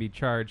if you're going to be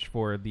charged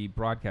for the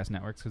broadcast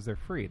networks because they're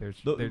free.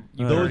 You can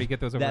already get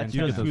those over That's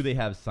internet. just who they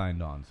have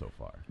signed on so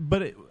far.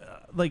 But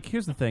like,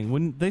 here's the thing: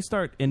 when they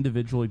start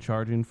individually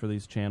charging for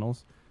these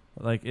channels,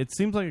 like it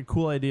seems like a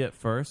cool idea at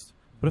first.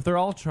 But if they're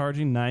all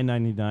charging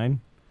 $9.99,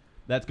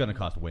 that's going to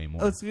cost way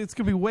more. It's going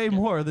to be way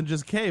more than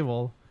just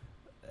cable,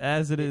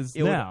 as it is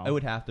now. It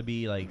would have to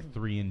be like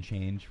 3 and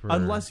change for.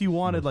 Unless you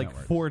wanted most like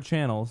networks. 4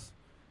 channels.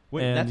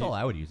 Wait, and that's all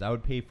I would use. I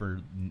would pay for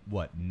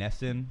what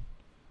Nessun,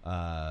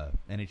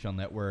 NHL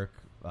Network,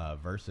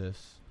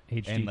 Versus,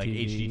 and like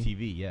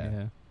HGTV.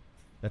 Yeah.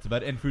 That's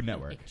about it. And Food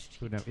Network.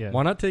 Yeah.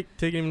 Why not take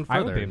it even I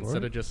would further pay for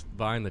instead it. of just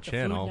buying the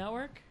channel? Food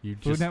Network? You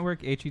Food just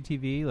Network,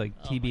 HGTV,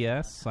 like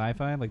TBS,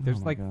 Sci-Fi. Like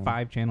there's like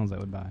 5 channels I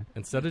would buy.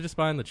 Instead of just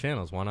buying the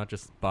channels, why not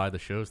just buy the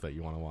shows that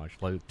you want to watch,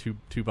 like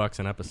 $2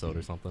 an episode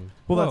or something?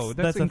 Well,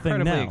 that's a thing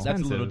incredibly now. expensive.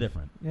 That's a little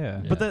different.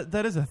 Yeah. But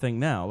that is a thing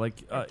now.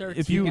 Like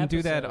if you you can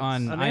do that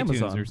on iTunes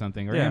Amazon or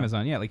something, or Yeah.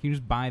 Amazon, yeah, like you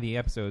just buy the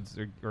episodes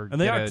or And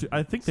they get are. a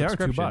I think they are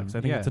subscription. $2.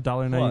 I think Yeah. it's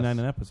 $1.99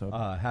 an episode.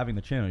 Having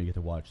the channel, you get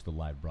to watch the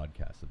live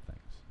broadcast of things.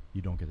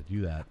 You don't get to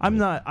do that. I'm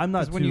not.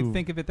 'Cause when you too-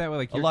 think of it that way,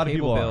 like A your lot of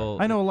cable people bill.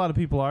 I know a lot of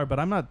people are, but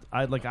I'm not.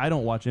 I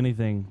don't watch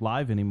anything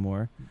live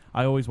anymore.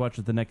 I always watch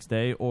it the next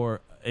day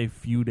or a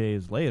few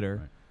days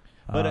later.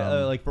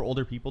 But like for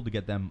older people, to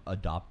get them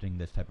adopting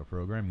this type of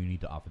program, you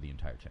need to offer the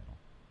entire channel.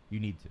 You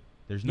need to.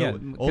 There's no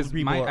older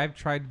people. I've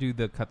tried to do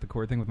the cut the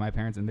cord thing with my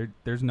parents, and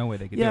there's no way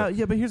they could do Yeah, it.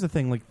 yeah, but here's the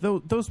thing: like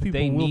those people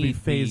They will be need the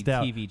phased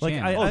out. TV Like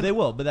channel. they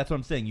will, but that's what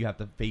I'm saying. You have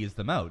to phase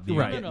them out. You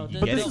Right. get- No, you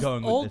get it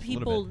going with old this a little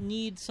people bit.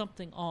 need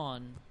something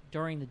on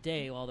during the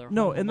day while they're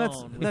No, home and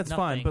alone with that's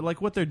fine. nothing. But like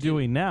what they're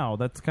doing now,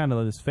 that's kind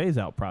of this phase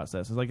out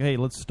process. It's like, hey,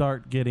 let's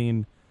start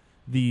getting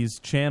these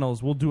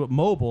channels. We'll do it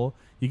mobile.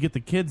 You get the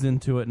kids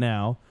into it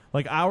now.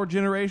 Like our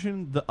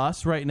generation,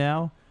 us right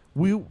now,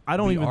 I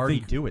don't we even already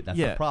think do it. That's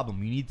yeah. the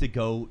problem. You need to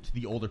go to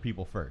the older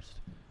people first.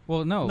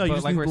 Well, no, No, you but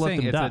just like need we're to let saying,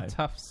 them it's die. a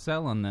tough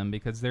sell on them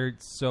because they're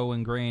so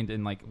ingrained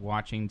in like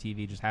watching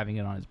TV, just having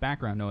it on as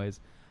background noise,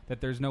 that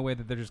there's no way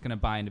that they're just going to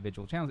buy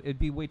individual channels. It'd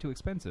be way too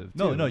expensive.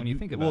 No, too, no. when you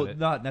think about it.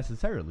 Not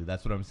necessarily.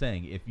 That's what I'm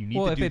saying. If you need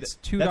Well, to if do it's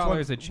that- that's $2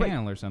 what- a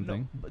channel right, or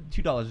something. no, but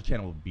 $2 a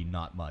channel would be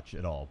not much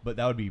at all. But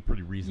that would be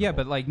pretty reasonable. Yeah,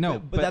 but like no,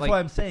 But that's why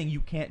I'm saying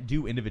you can't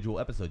do individual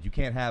episodes. You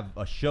can't have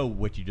a show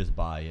which you just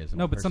buy as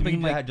No, but person. something you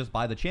need to like- just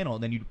buy the channel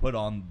and then you put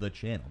on the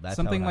channel. That's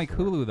something how it has like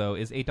to work. Hulu though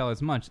is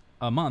 $8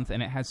 a month,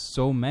 and it has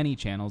so many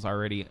channels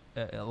already,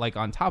 like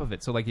on top of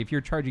it. So like if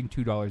you're charging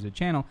 $2 a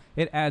channel,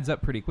 it adds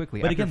up pretty quickly.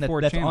 But After again,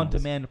 four that's channels.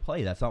 on-demand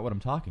play. That's not what I'm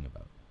talking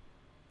about.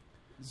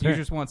 So you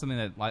just want something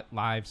that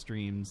live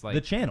streams, like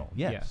the channel,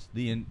 yes.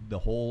 Yeah. The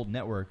whole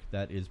network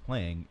that is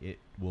playing, it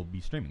will be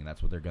streaming.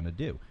 That's what they're going to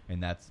do,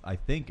 and that's, I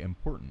think,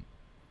 important.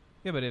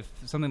 Yeah, but if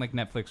something like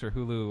Netflix or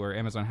Hulu or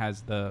Amazon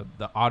has the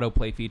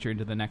autoplay feature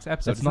into the next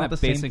episode, That's isn't not that the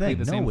same basically thing.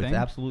 the No, same it's thing?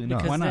 absolutely not.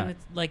 Because Why then not?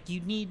 it's like you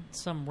need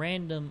some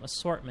random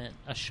assortment,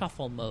 a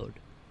shuffle mode,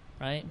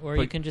 right? Where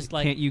But you can just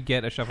like can't you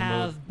get a shuffle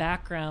have mode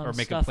background or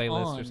make stuff a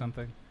playlist on. or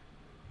something?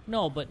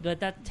 No, but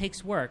that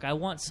takes work. I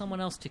want someone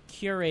else to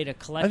curate a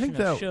collection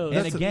that- of shows.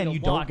 and for again, me to you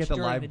don't watch get the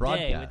during live the day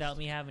broadcast. without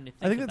me having to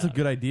think I think that's a about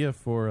good idea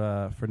for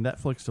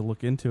Netflix to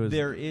look into.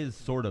 There is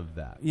sort of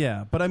that.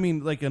 Yeah, but I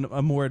mean, like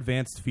a more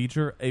advanced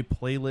feature, a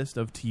playlist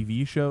of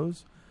TV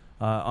shows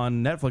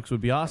on Netflix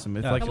would be awesome.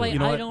 It's like That way you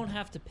know I what? don't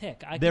have to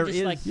pick. I There can just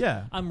is- like,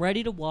 yeah. I'm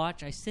ready to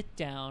watch. I sit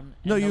down.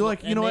 No, and you the-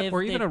 like- you and know what? they've-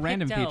 Or even they've a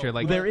random picked feature, out,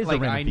 like There is a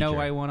like random I know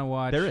feature. I want to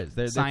watch There is.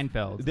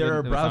 Seinfeld. There are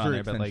It was browser on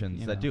there, but, like, extensions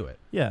you that know. do it.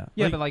 Yeah,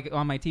 Yeah, like- but like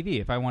on my TV,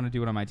 if I want to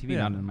do it on my TV,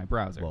 Yeah. not in my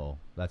browser. Well,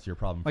 that's your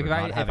problem. Like for if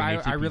not having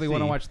I really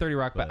want to HTPC, watch 30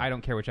 Rock, but but- I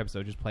don't care which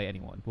episode, just play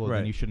anyone. Well, Right.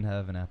 then you shouldn't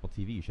have an Apple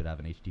TV. You should have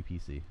an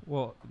HTPC.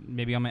 Well,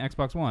 maybe on my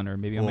Xbox One or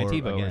maybe on my Or, TiVo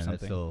again, or it's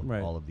something. still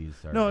Right. all of these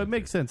are No, it answered.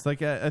 makes sense.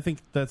 Like I think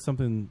that's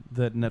something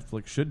that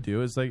Netflix should do.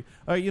 Is like,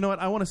 all right, you know what?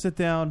 I want to sit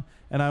down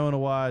and I want to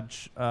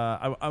watch.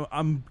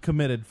 I'm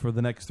committed for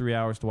the next 3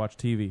 hours to watch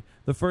TV.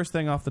 The first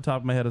thing off the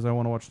top of my head is I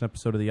want to watch an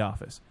episode of The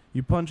Office.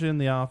 You punch in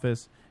The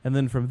Office, and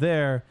then from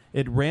there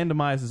it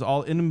randomizes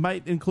all, and it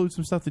might include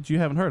some stuff that you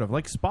haven't heard of,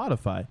 like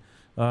Spotify,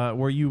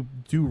 where you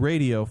do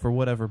radio for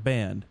whatever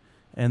band,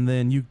 and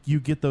then you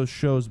get those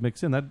shows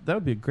mixed in. That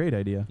would be a great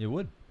idea. It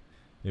would.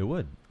 It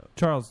would.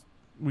 Charles,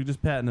 we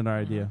just patented our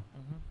idea.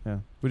 Mm-hmm. Yeah,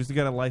 we just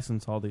got to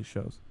license all these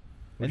shows.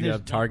 Would And you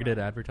there's- have targeted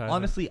advertising?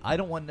 Honestly, I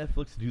don't want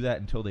Netflix to do that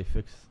until they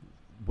fix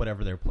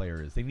whatever their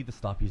player is. They need to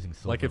stop using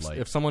Silver like Light.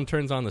 if someone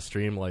turns on the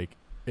stream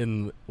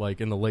in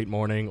the late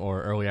morning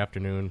or early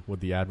afternoon, would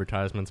the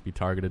advertisements be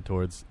targeted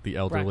towards the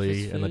elderly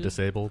Breakfast and the food.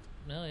 disabled?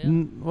 No,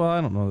 yeah. Well, I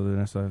don't know that there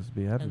necessarily has to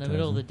be In advertising. the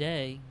middle of the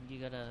day, you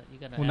gotta.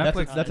 Well, advertise.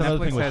 Netflix, that's another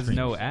thing Netflix with has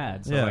no streams.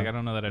 ads, so Yeah. like I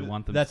don't know that I'd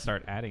want them to That's-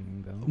 start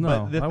adding them. No,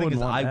 but the I thing wouldn't is,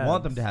 want I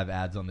want them ads. to have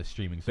ads on the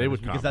streaming service They would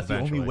because come that's the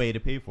only eventually. way to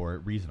pay for it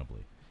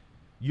reasonably.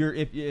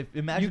 If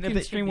imagine You if can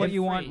they, stream if, what if-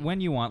 you want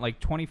when you want, like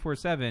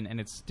 24/7, and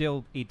it's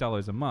still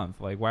 $8 a month.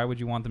 Like, why would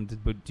you want them to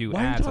do Why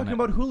are you ads? talking on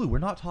about Hulu? We're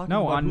not talking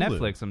No, about on Hulu.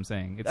 Netflix. I'm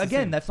saying it's the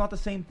Again, same. that's not the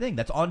same thing.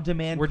 That's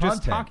on-demand. We're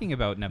content. just talking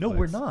about Netflix. No,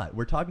 we're not.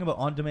 We're talking about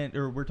on-demand,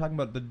 or we're talking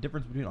about the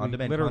difference between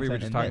on-demand. literally were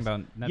content just and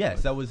talking this. about Netflix.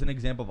 Yes, that was an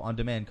example of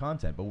on-demand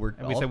content, but we're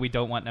And we said we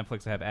don't want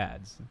Netflix to have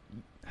ads.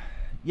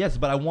 yes,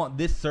 but I want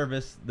this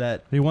service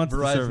that He wants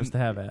Verizon the service to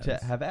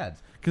have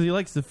ads. Because he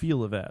likes the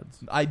feel of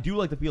ads. I do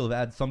like the feel of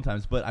ads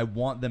sometimes, but I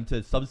want them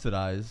to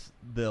subsidize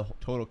the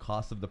total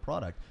cost of the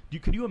product.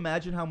 Could you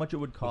imagine how much it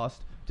would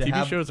cost to TV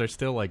have shows are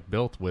still like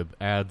built with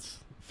ads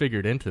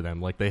figured into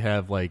them. Like they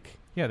have like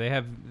Yeah, they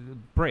have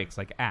breaks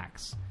like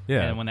acts.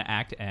 Yeah. And when the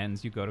act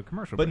ends, you go to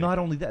commercial. But break. not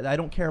only that, I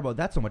don't care about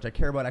that so much. I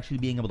care about actually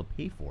being able to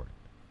pay for it.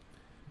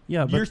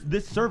 Yeah, but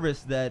This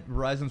service that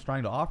Verizon's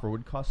trying to offer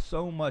would cost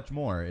so much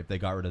more if they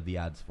got rid of the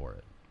ads for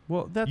it.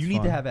 Well, that's You need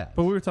to fine. have ads.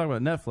 But we were talking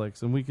about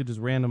Netflix, and we could just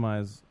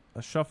randomize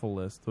a shuffle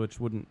list, which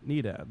wouldn't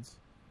need ads.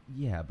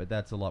 Yeah, but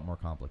that's a lot more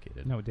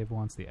complicated. No, Dave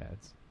wants the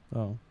ads.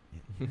 Oh.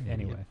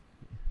 Anyway.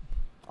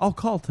 I'll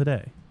call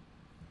today.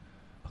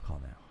 I'll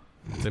call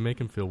now. They make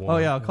him feel warm. Oh,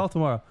 yeah, I'll call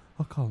tomorrow.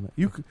 I'll call now.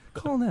 You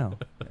call now.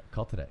 Yeah,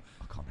 call today.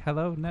 I'll call now.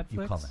 Hello, Netflix.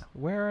 You call now.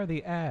 Where are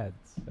the ads?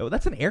 Oh,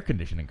 that's an air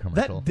conditioning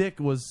commercial. That dick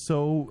was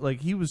so,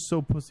 he was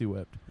so pussy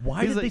whipped.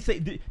 Why He's did they say...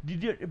 Did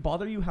it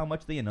bother you how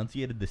much they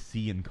enunciated the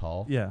C in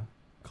call? Yeah.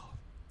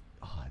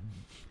 Oh, it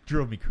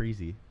drove me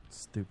crazy.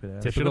 Stupid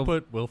ass. They should have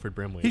put Wilfred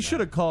Brimley. He should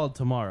have called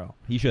tomorrow.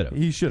 He should have.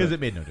 He should Because it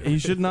made no difference. He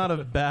should not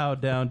have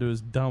bowed down to his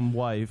dumb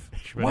wife.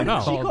 Why did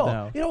she call?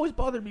 Now. It always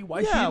bothered me.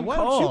 Why she Yeah, didn't why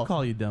call? would you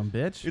call, you dumb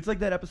bitch? It's like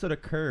that episode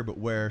of Curb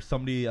where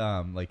somebody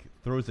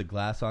throws a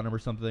glass on him or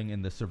something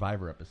in the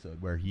Survivor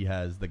episode where he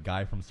has the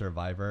guy from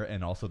Survivor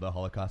and also the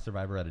Holocaust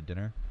survivor at a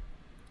dinner,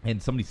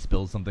 and somebody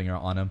spills something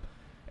on him,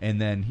 and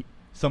then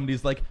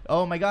somebody's like,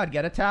 "Oh my God,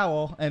 get a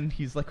towel," and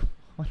he's like,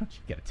 "Why don't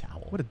you get a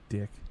towel?" What a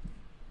dick.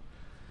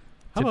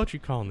 How about you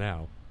call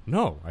now?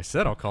 No, I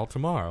said I'll call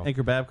tomorrow.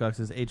 Anchor Babcock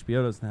says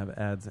HBO doesn't have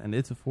ads, and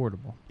it's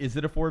affordable. Is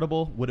it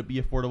affordable? Would it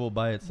be affordable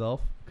by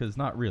itself? Because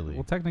not really.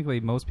 Well, technically,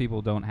 most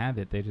people don't have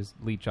it. They just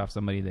leech off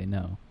somebody they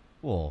know.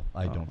 Well,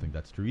 I don't think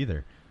that's true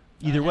either.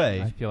 Either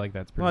way, I feel like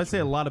that's pretty Well, I'd say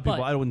a lot of people.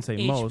 But I wouldn't say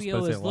HBO most, but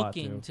I'd say is a lot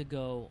looking too. to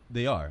go.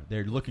 They are.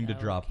 They're looking to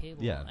without drop.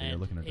 cable, Yeah, they're and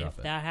looking to drop if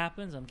it. that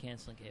happens, I'm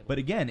canceling cable. But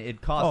again, it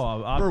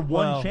costs for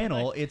one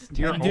channel. It's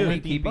You're only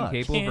 $10 keeping bucks.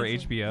 cable for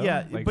HBO.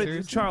 Yeah, Like, but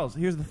seriously? Charles,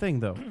 here's the thing,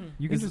 though.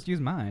 You can just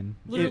use mine.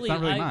 Literally, it's not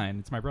really I- mine.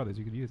 It's my brother's.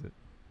 You could use it.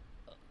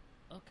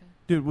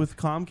 Dude, with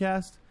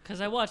Comcast.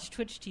 Because I watch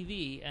Twitch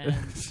TV and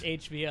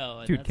HBO.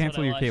 And Dude, that's cancel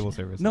what I your watch. cable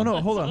service. No,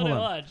 That's hold on, what hold I on.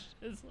 watch.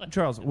 It's like-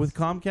 Charles, with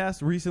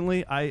Comcast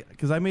recently,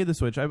 because I made the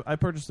switch. I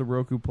purchased the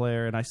Roku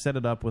player and I set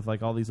it up with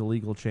all these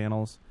illegal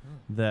channels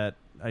that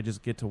I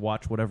just get to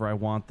watch whatever I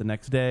want the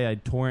next day. I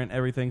torrent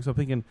everything. So I'm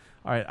thinking,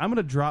 all right, I'm going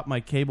to drop my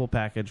cable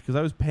package because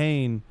I was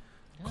paying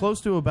close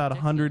to about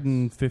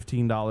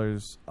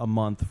 $115 a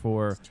month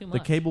for too the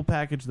much. cable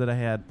package that I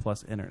had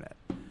plus internet.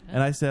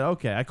 And I said,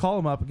 okay, I call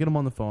them up, get them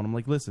on the phone. I'm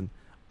like, listen,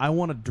 I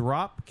want to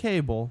drop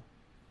cable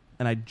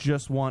and I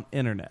just want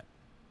internet.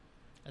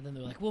 And then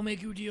they're like, "We'll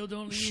make you a deal.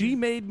 Don't leave." She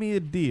made me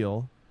a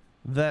deal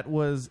that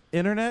was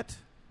internet,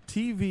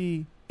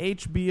 TV,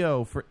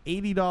 HBO for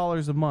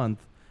 $80 a month,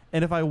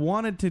 and if I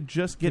wanted to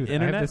just get Dude,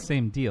 internet, I have the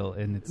same deal,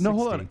 and it's no, 60.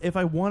 hold on. If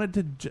I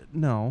wanted to,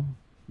 no,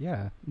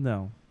 Yeah.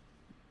 no.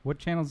 What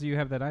channels do you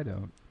have that I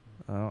don't?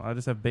 I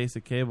just have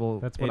basic cable.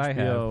 That's what HBO, I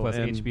have, plus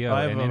and HBO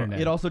I have and a-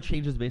 internet. It also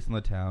changes based on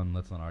the town.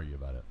 Let's not argue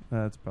about it.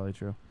 That's probably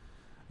true.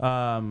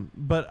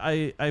 But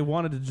I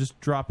wanted to just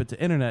drop it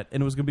to internet,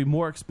 and it was going to be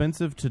more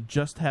expensive to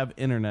just have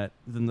internet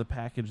than the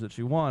package that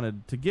she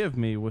wanted to give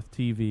me with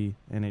TV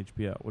and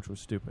HBO, which was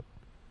stupid.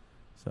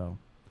 So,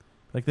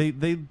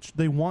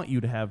 they want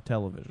you to have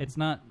television. It's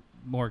not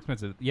more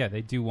expensive. Yeah,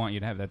 they do want you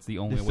to have. That's the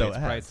only So way it's it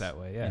has. priced that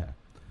way. Yeah.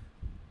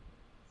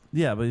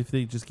 Yeah, but if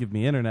they just give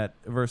me internet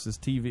versus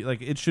TV,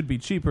 it should be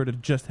cheaper to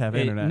just have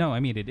internet. No, I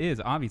mean it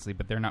is obviously,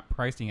 but they're not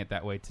pricing it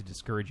that way to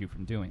discourage you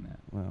from doing that.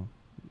 Well,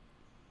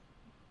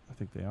 I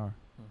think they are.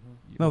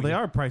 Mm-hmm. No, they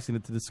are pricing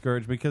it to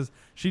discourage me because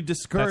she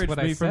discouraged That's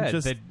what me I from said.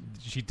 just. That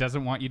she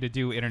doesn't want you to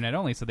do internet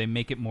only, so they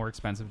make it more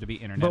expensive to be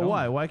internet. But only.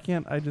 why? Why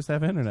can't I just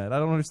have internet? I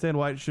don't understand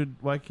why it should.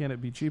 Why can't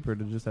it be cheaper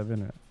to just have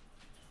internet?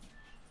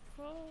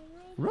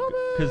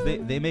 Because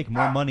they make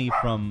more money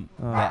from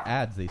the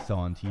ads they saw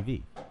on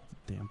TV.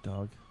 Damn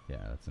dog. Yeah,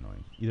 that's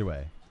annoying. Either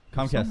way,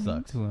 Comcast So mean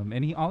sucks. to him,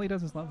 and all he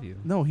does is love you.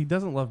 No, he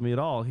doesn't love me at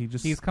all.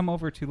 He's come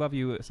over to love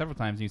you several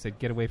times, and you said,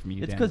 "Get away from me."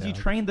 You It's damn because you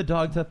dog." trained the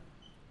dog to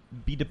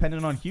be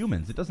dependent on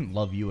humans. It doesn't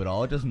love you at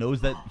all. It just knows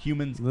that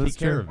humans That's take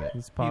care true. of it.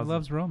 It's He positive.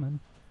 loves Roman.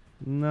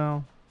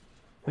 No.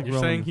 I think You're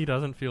Roman- saying he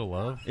doesn't feel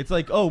love? It's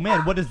like, oh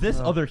man, what does this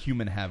other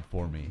human have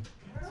for me?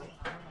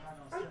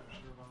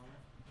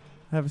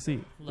 Have a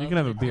seat. Love You can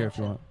have a and beer if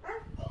you want.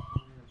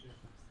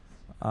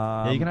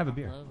 Yeah, you can have a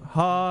beer.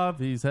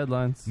 Harvey's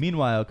headlines.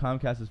 Meanwhile,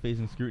 Comcast is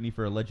facing scrutiny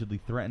for allegedly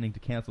threatening to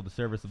cancel the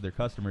service of their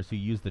customers who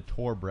use the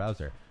Tor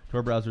browser.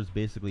 Tor browser is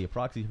basically a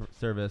proxy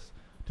service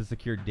to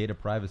secure data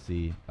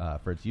privacy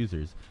for its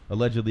users.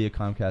 Allegedly, a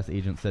Comcast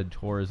agent said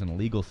Tor is an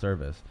illegal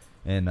service,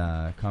 and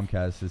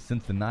Comcast has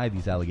since denied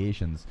these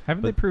allegations.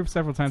 Haven't they But proved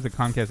several times that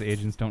Comcast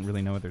agents don't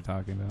really know what they're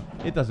talking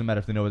about? it doesn't matter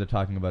if they know what they're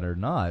talking about or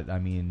not. I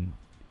mean,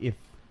 if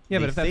Yeah,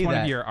 they but if that's say one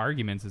that, of your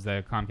arguments is that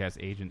a Comcast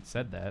agent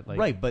said that, like,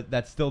 right, but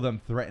that's still them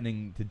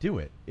threatening to do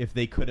it. If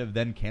they could have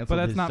then canceled but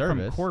that's his not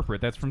service. from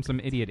corporate. That's from some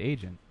idiot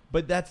agent.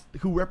 But that's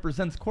who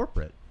represents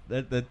corporate.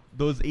 That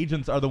those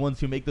agents are the ones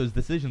who make those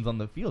decisions on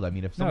the field. I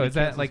mean, if No, somebody is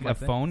that cancels like my a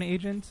thing- phone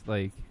agent?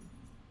 Like,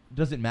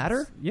 Does it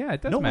matter? Yeah,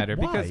 it does No, but matter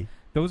why? because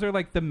those are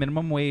like the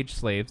minimum wage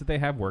slaves that they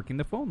have working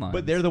the phone line.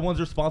 But they're the ones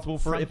responsible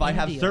for From if I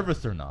have India.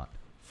 service or not.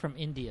 From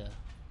India.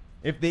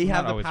 If they Not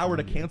have the always power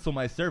to from media. cancel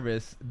my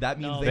service, that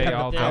means No, they have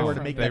all the power do.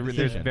 to make that There's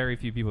decision. very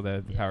few people that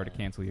have the power to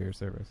cancel your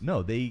service.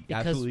 No, they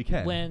Because absolutely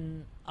can.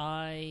 when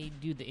I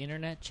do the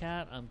internet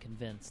chat, I'm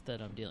convinced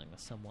that I'm dealing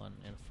with someone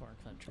in a foreign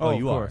country. Oh,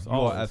 you of are. course, You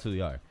always.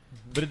 absolutely are.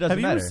 But it doesn't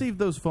Have matter. you received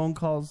those phone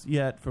calls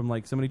yet from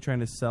like somebody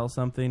trying to sell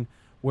something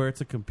where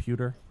it's a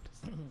computer,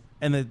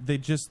 and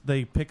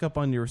they pick up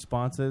on your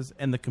responses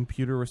and the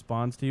computer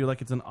responds to you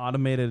like it's an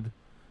automated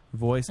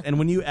voice, and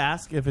when you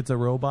ask if it's a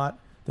robot,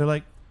 they're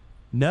like,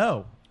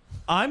 "No,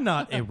 I'm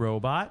not a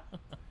robot.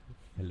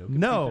 Hello,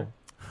 No,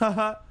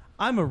 haha,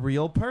 I'm a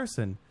real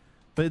person."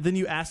 But then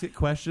you ask it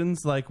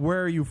questions like,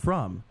 "Where are you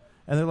from?"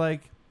 And they're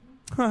like,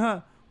 "Haha,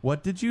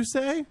 what did you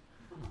say?"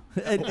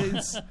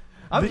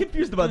 I'm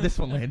confused about this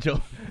one, Langel.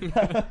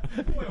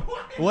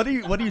 What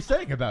are you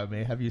saying about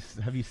me? Have you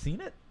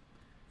seen it?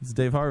 It's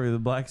Dave Harvey, the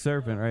Black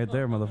Serpent, right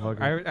there,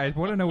 motherfucker. I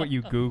want to know what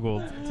you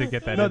Googled to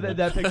get that. No, in.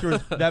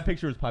 that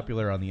picture was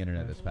popular on the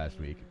internet this past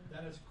week.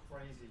 That is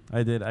crazy.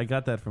 I did. I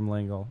got that from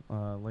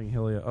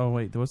Langhilio. Oh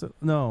wait, was it?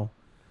 No,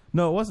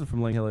 it wasn't from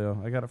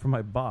Langhilio. I got it from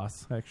my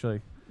boss,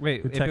 actually.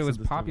 Wait, who if it texted was this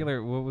to me.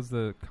 popular, what was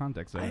the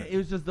context of it? It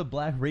was just the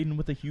black Raiden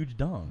with a huge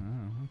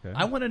dong. Oh, okay.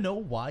 I want to know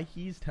why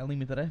he's telling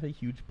me that I have a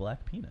huge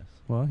black penis.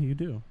 Well, you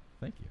do.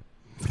 Thank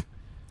you.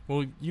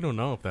 Well, you don't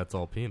know if that's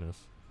all penis.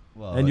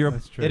 Well, And you're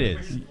that's true. It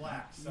is.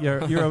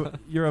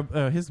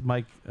 You're his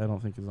mic. I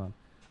don't think is on.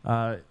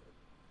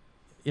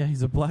 Yeah,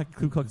 he's a black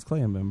Ku Klux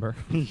Klan member.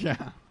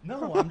 Yeah.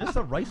 No, I'm just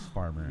a rice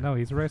farmer. No,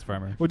 he's a rice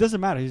farmer. Well, it doesn't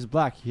matter. He's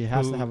black. He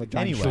has to have a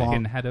giant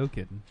schlong.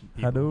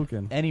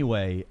 Hadouken.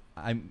 Anyway,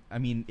 I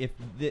mean,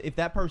 if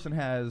that person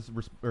has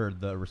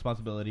the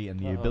responsibility and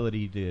the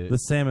ability to, The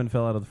salmon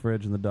fell out of the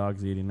fridge and the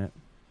dog's eating it.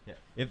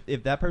 yeah.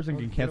 If that person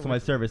can cancel my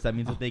service, that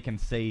means that they can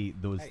say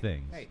those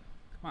things. Hey,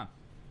 come on.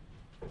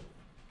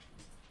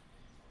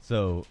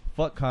 So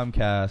fuck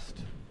Comcast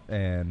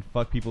and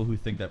fuck people who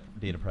think that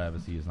data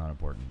privacy is not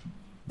important.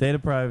 Data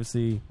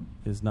privacy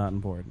is not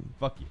important.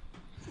 Fuck you.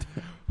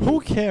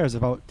 Who cares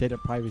about data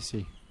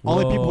privacy?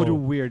 Only people who do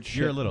weird shit.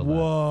 You're a little.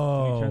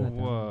 Whoa. Can you turn that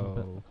down a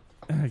little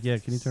bit? Yeah,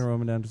 can you turn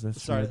Roman down just a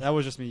Sorry, smidge? that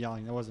was just me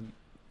yelling. That wasn't.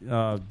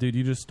 Dude,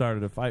 you just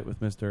started a fight with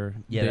Mr.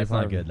 Yeah, Dave that's not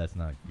Harvey. good. That's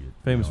not good.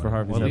 Famous You for don't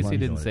Harvey's Well, at least he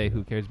headlines. didn't say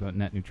who cares about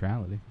net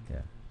neutrality. Yeah.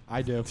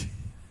 I do.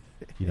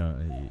 You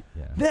don't.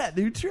 Yeah. Net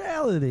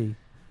neutrality.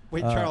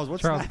 Wait, Charles,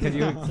 what's Charles, that? can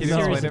you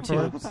explain it for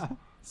us?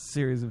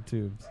 Series of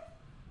tubes.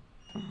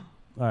 All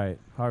right,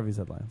 Harvey's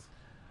headlines.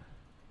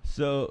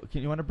 So,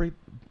 can you want to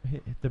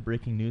hit the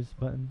breaking news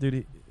button,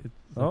 dude?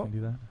 So I can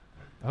do that.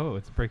 Oh,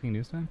 it's breaking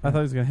news time. I thought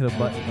he was gonna hit a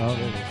button. Oh,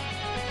 there it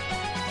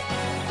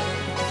is.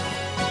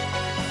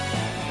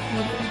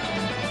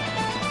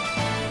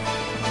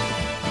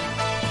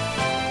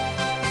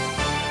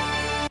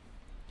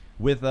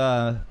 With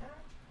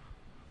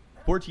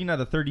 14 out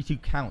of 32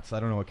 counts, I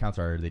don't know what counts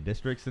are. Are they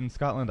districts in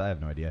Scotland? I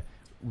have no idea.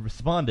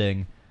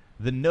 Responding,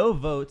 the no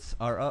votes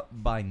are up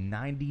by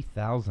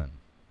 90,000.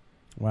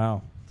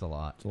 Wow, it's a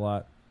lot. It's a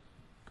lot.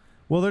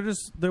 Well,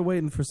 they're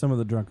waiting for some of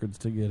the drunkards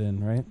to get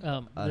in, right?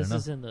 This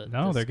is in the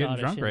they're getting Scottish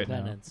drunk right now.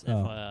 independence, Oh.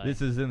 FYI,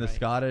 This is in the right?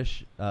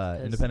 Scottish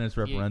independence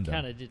You referendum.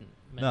 kind of didn't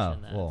No,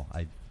 mention that. well,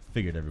 I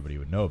figured everybody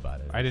would know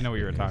about it. I didn't know what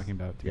you were talking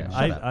about. Yeah, too.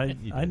 shut up. I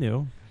You I did.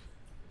 knew.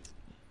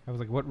 I was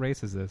like, what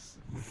race is this?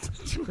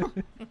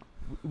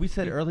 We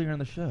said earlier in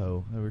the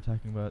show that we were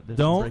talking about this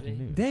Don't, breaking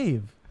news.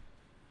 Dave.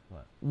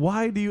 What?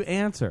 Why do you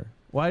answer?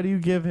 Why do you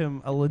give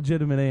him a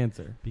legitimate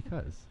answer?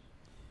 Because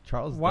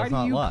Charles Why does do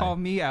not you lie. call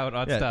me out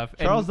on Yeah, stuff?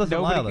 Charles and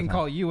doesn't lie all nobody the can time.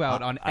 call you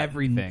out on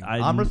everything.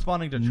 I'm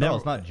responding to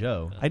Charles, never- not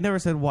Joe. I never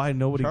said why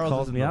nobody Charles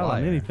calls isn't me the out on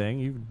liar. anything.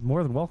 You're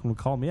more than welcome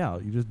to call me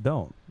out. You just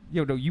don't.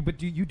 Yo, no, you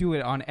do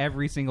it on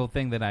every single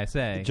thing that I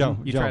say. Joe,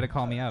 you Joe, try to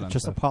call me out on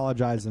Just stuff.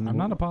 apologize and I'm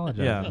not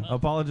apologizing. Yeah,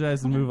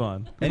 apologize and move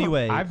on.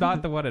 Anyway, I'm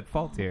not the one at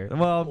fault here.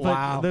 Well, but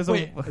Wow. there's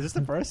Wait, is this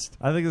the first?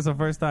 I think it's the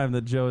first time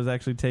that Joe is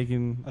actually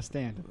taking A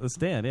stand. a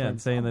stand. Yeah, and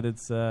saying that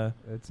it's.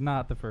 It's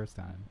not the first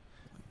time.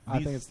 I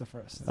These- think it's the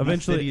first.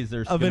 Eventually, cities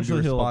are gonna be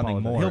eventually he'll responding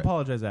apologize. more. He'll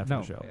apologize after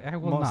No, the show. I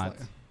will Most not.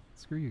 likely.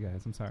 Screw you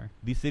guys. I'm sorry.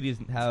 These cities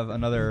have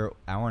another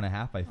hour and a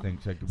half, I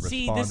think, to respond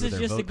See, to this is their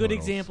just a vote good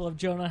totals. example of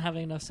Joe not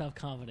having enough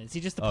self-confidence. He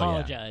just Oh, yeah.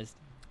 apologized.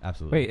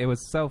 Absolutely. Wait, it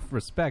was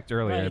self-respect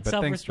earlier, Right, but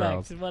thanks,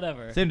 Charles. self-respect,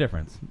 whatever. Same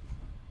difference.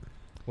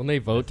 When they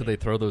vote, do they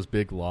throw those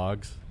big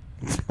logs?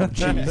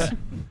 Jeez.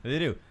 They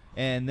do.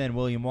 And then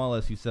William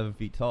Wallace, who's 7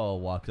 feet tall,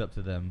 walks up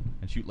to them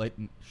and shoots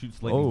lightning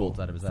bolts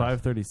out of his ass.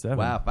 537.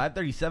 Wow,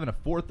 537 to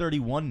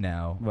 431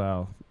 now.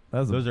 Wow,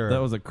 that Those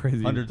are was a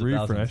crazy hundreds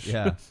refresh. of thousands.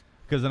 Yeah,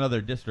 because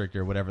another district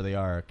or whatever they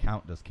are,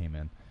 count just came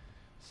in.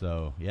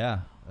 So yeah,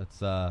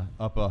 it's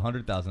up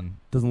 100,000.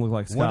 Doesn't look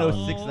like Scotland.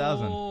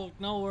 106,000. Oh,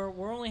 no,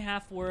 we're only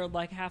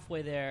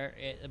halfway there.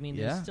 I mean,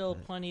 there's Yeah. still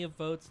plenty of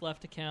votes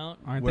left to count.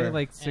 Aren't Where- they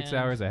like 6 And-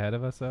 hours ahead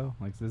of us though?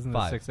 Like, isn't it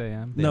 5. 6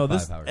 a.m.? They No, have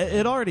this 5 hours it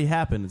ahead. already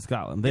happened in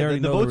Scotland. They Yeah, already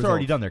the know votes are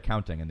already results. done. They're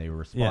counting and they were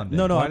responding.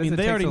 No, Why I does mean it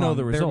they take already so know long?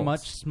 the They're results. much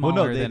Well,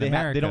 smaller no, than they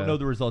America. don't know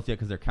the results yet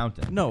because they're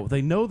counting. No,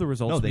 they know the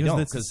results No, they because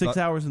don't, it's 'cause 6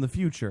 not- hours in the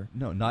future.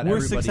 No, not We're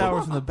everybody. 6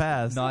 hours in the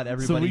past. Not so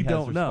everybody we has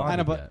don't know. responded I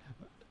know, but yet.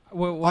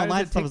 Well, why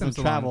Online does it take stuff them is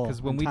so travel long?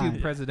 Because when in we do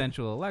time.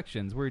 presidential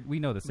elections, we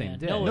know the same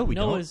day. No, we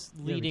don't. Noah's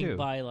Yeah, we leading do.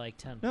 by like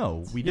 10 No,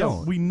 points. we Yes,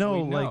 don't. we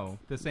know, We like know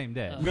the same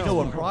day. We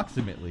know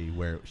approximately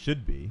where it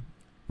should be.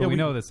 But we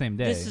know the same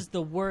day. This is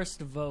the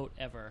worst vote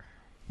ever.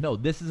 No,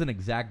 this is an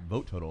exact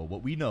vote total.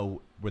 What we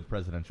know with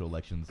presidential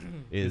elections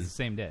is the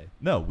same day.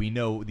 No, we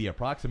know the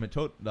approximate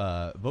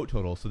vote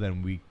total, so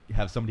then we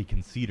have somebody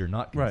concede or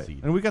not right,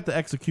 concede. and we got the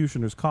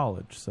Executioner's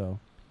College, so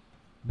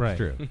Right.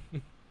 True.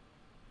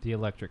 The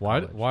electric.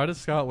 Why does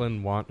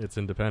Scotland want its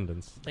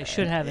independence? They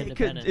should have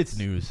independence. It's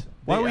news.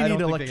 Why They- we I need don't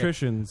think they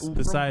electricians get-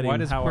 deciding Why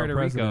does how Puerto our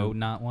president Rico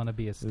not want to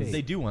be a state?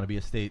 They do want to be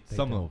a state.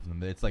 Some of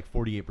them. It's like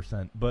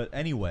 48%. But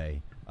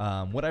anyway,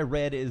 what I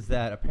read is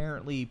that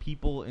apparently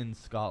people in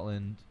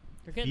Scotland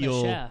They're getting the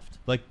feel shaft.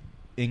 like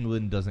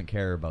England doesn't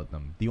care about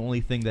them. The only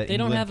thing that They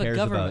don't England have a cares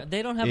government. about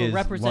They don't have is a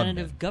representative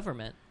London.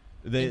 government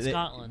in They-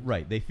 Scotland.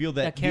 Right. They feel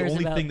that the cares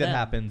only about thing that them.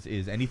 happens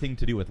is anything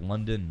to do with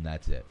London, and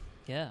that's it.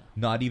 Yeah.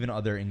 Not even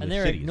other English And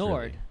they're cities.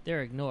 ignored. really.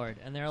 They're ignored,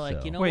 and they're like,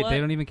 So- you know Wait, what? they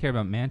don't even care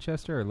about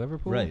Manchester or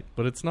Liverpool? Right.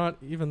 But it's not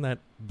even that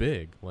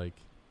big. Like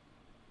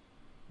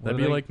What that'd are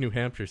be they- like New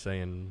Hampshire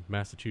saying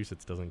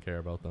Massachusetts doesn't care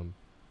about them.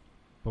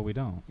 But we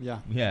don't. Yeah.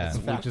 Yeah. That's a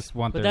We fact. just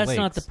want But their that's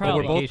not lakes. the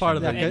problem. But we're both part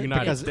of the Yeah,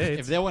 United because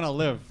States. if they want to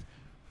live,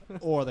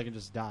 or they can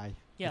just die.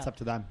 Yeah. It's up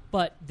to them.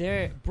 But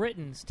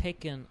Britain's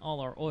taken all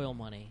our oil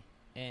money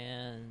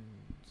and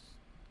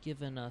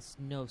given us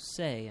no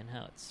say in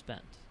how it's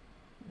spent.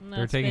 And They're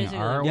that's taking basically-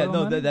 our Yeah, oil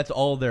no, money? that's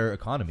all their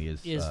economy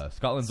is.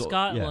 Scotland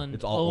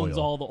it's all owns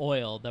oil. all the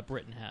oil that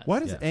Britain has. Why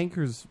does Yeah.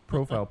 Anchor's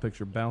profile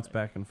picture bounce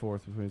back and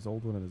forth between his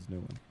old one and his new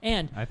one?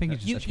 And I think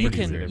it's you, just you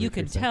pretty can weird you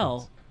every can 3 tell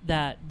seconds.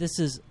 that this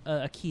is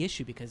a key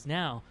issue because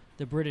now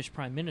the British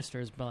Prime Minister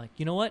has been like,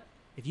 you know what?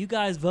 If you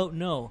guys vote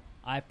no,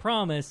 I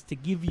promise to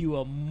give you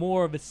a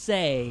more of a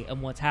say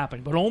in what's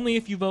happening, but only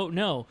if you vote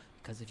no.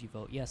 Because if you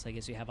vote yes, I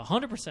guess you have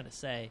 100% a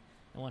say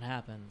in what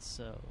happens.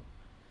 So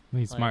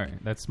He's like- smart.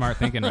 That's smart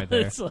thinking right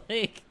there. It's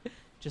like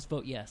just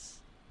vote yes.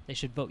 They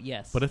should vote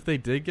yes. But if they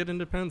did get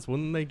independence,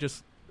 wouldn't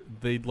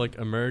they'd like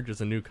emerge as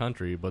a new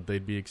country, but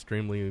they'd be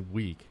extremely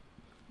weak.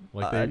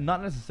 Like they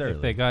not necessarily.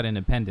 If they got no,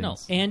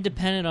 independence. and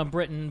dependent on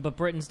Britain, but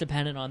Britain's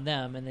dependent on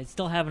them, and they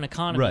still have an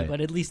economy. Right.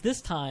 But at least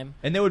this time,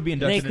 And they would be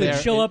they inducted could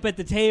in show up at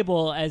the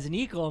table as an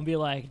equal and be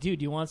like, dude,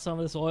 do you want some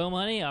of this oil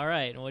money? All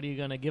right, what are you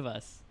going to give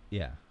us?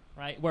 Yeah.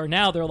 Right? Where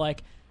now they're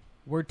like,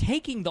 we're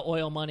taking the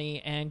oil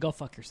money and go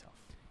fuck yourself.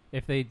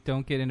 If they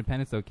don't get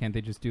independence, though, can't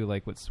they just do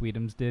like what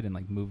Sweetums did and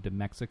like move to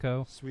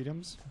Mexico?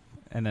 Sweetums?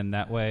 And then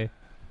that way,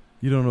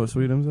 You don't know what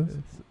Sweetums is?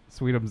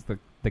 Sweetums,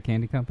 the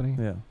candy company.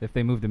 Yeah. If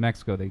they move to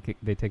Mexico, they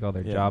take all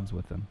their Yeah. jobs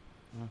with them.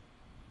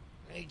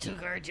 They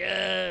took our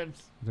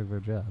jobs. They took their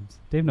jobs.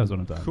 Dave knows what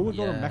I'm talking Who would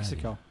about. go to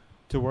Mexico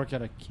to work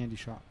at a candy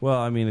shop? Well,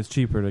 I mean, it's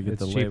cheaper to get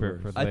It's the cheaper labor.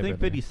 for the I labor think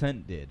there. 50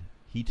 Cent did.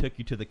 He took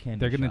you to the candy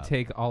They're going shop. to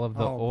take all of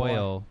the Oh, boy.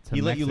 oil to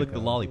He let Mexico. you lick the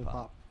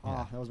lollipop.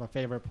 Oh, that was my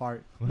favorite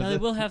part. No, they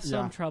will have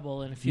some Yeah.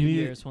 trouble in a few You need-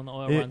 years when the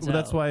oil runs well, out.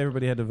 that's why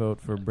everybody had to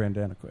vote for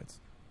Brandanaquits.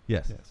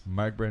 Yes.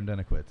 Mark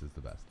Brandanaquits is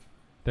the best.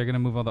 They're going to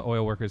move all the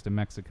oil workers to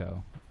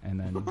Mexico and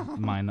then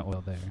mine the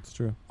oil there. It's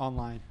true.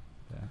 Online.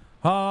 Yeah.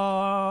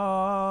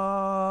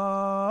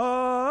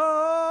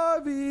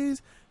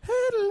 Harvey's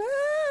headlines.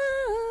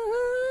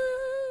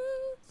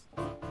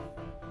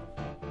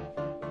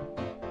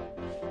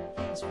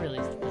 This really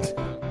is the best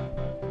one.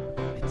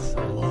 It's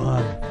so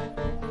long.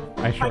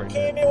 I shortened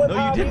it.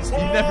 No, you didn't. You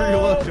never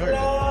will shorten it.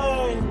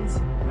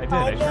 I did. I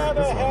shortened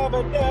this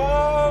one.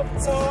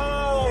 enough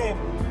time.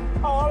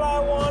 All I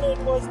wanted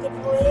was to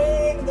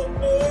bring the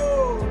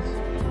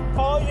news.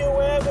 All you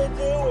ever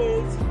do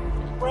is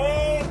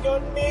rank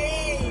on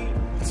me.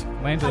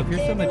 Langelo, if you're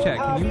still in the chat,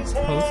 can you post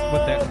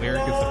what that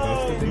lyric is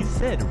supposed to be? He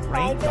said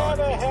rank on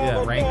me.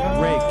 Yeah, rank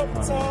on me. Rake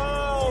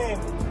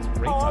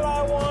on me. All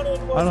I wanted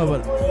was I don't know,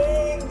 to but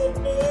bring the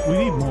news. we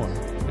need more.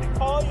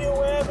 All you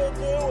ever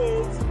do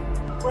is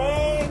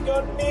rank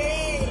on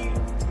me.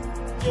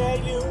 Yeah,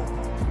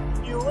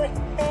 you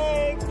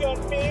rank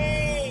on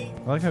me.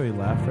 I like how he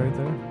laughed right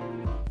there.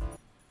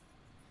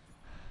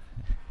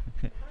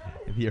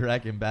 The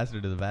Iraq ambassador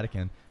to the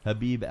Vatican,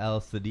 Habib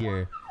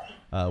al-Sadir,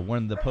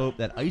 warned the Pope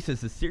that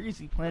ISIS is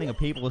seriously planning a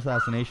papal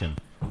assassination.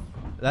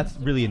 That's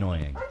really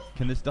annoying.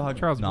 Can this dog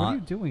Charles, not? what are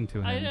you doing to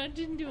him? I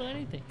didn't do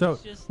anything. So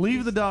He's just,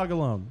 leave the dog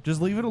alone.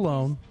 Just leave it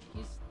alone. I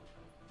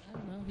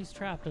don't know. He's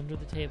trapped under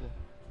the table.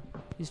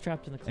 He's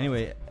trapped in the closet.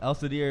 Anyway,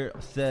 al-Sadir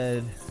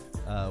said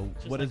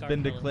what like has our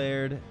been villain.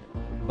 declared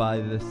by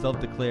the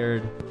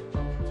self-declared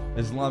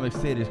Islamic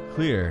State is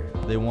clear.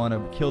 They want to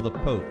kill the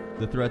Pope.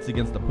 The threats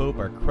against the Pope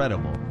are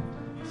credible.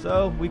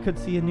 So we could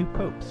see a new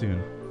Pope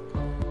soon.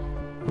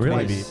 Really?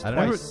 Maybe. I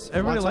don't know.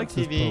 Everybody Watch likes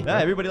on this TV. Pope. Yeah,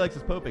 everybody likes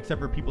this Pope except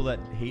for people that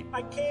hate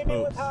I came in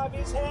with popes.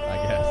 Hobby's I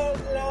guess.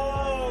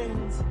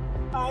 headlines.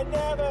 I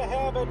never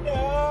have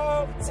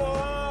enough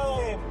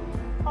time.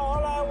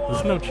 All I want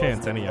There's no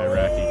chance any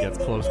Iraqi gets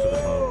close to the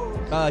Pope.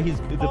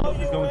 The Pope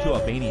is going to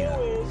Albania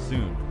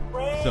soon.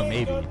 So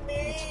maybe.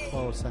 It's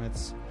close and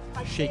it's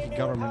shaky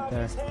government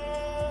there.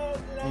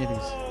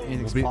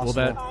 Anything's Will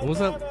possible. what was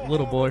that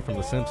little boy from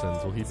The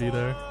Simpsons? Will he be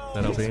there?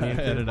 That Albanian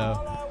I kid? don't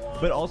know.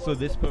 But also,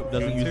 this Pope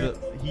doesn't use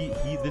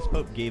it. This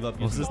Pope gave up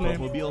What's using the his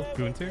name? Pope-mobile.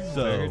 Gunter? Is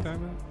So that who you're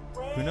talking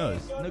who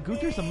knows? No,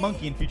 Gunter's a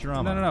monkey in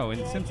Futurama. No,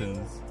 in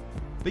Simpsons.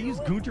 They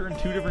used Gunter in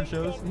 2 different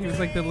shows. He was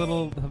like the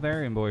little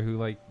Bavarian boy who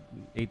like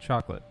ate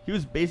chocolate. He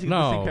was basically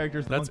the same character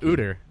as the that's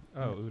monkey. Uter.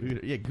 Oh, Uter.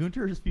 Yeah,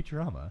 Gunter is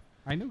Futurama.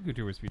 I know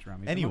Gunter was Futurama.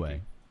 He's a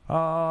Anyway.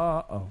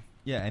 monkey.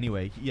 Yeah,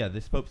 anyway. Yeah,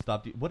 this Pope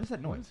stopped. What is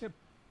that noise?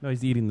 No,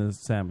 he's eating the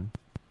salmon.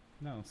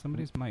 No,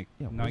 somebody's mic.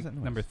 Yeah, what no, is that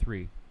noise? number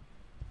 3.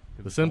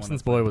 The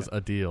Simpsons boy was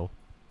Adil.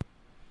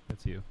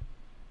 That's you.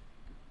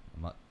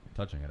 I'm not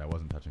touching it. I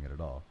wasn't touching it at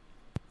all.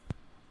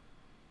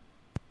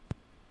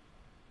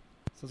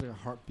 Sounds like a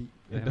heartbeat.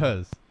 It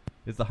does.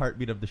 It's the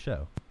heartbeat of the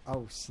show.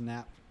 Oh,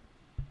 snap.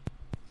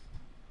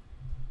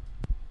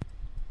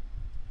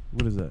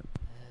 What is that?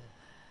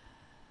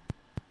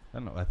 I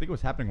don't know. I think it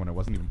was happening when I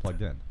wasn't even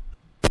plugged in.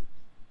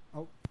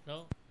 Oh.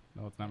 No.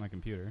 No, it's not my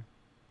computer.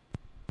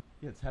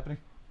 Yeah, it's happening.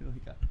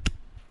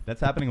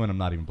 That's happening when I'm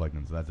not even plugged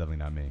in, so that's definitely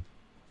not me.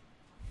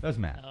 That was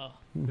Matt. Oh.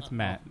 It's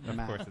Matt. Of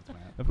course it's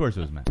Matt. Of course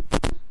it was Matt.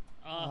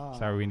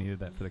 Sorry, we needed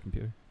that for the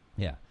computer.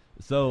 Yeah.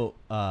 So,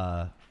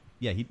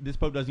 this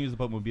Pope doesn't use the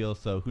Pope-mobile,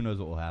 so who knows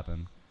what will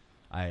happen.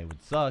 I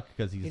would suck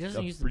because he's doesn't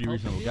a use the pretty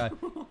reasonable guy.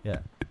 Pope-mobile? Yeah.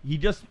 He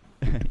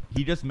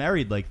just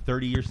married like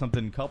 30 or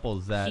something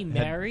couples that He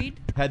married?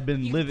 had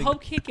been You living.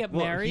 Pope can't get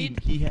Well, married?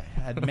 He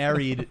had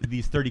married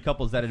these 30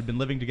 couples that had been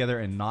living together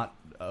and not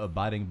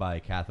abiding by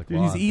Catholic Dude,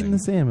 law. he's and eating the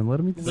things. salmon. Let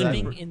him eat the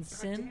Living salmon. in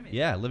sin?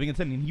 Yeah, living in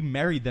sin, and he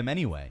married them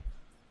anyway.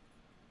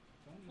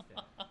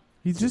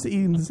 He's just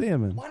eating the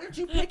salmon. Why don't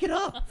you pick it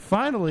up?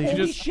 Finally.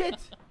 Holy shit!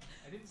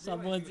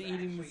 Someone's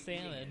eating the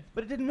salmon.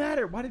 But it didn't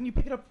matter. Why didn't you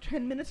pick it up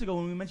 10 minutes ago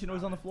when we mentioned it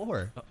was on the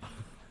floor?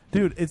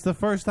 Dude, it's the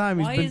first time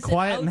he's Why been is it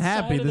quiet and outside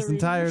happy of this the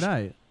entire room?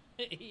 night.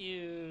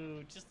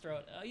 You just throw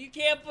it. Oh, you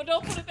can't.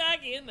 Don't put it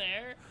back in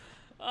there.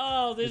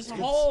 Oh, there's It's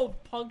whole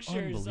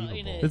punctures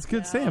in it. It's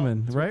good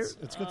salmon, right?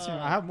 It's good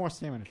salmon. I have more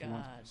salmon if you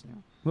want.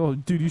 Salmon. Well,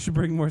 dude, you should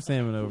bring more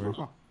salmon over.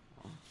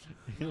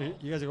 You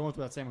guys are going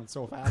through that salmon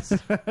so fast.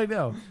 I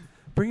know.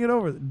 Bring it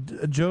over.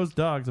 Joe's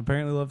dogs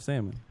apparently love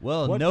salmon.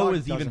 Well, What Noah dog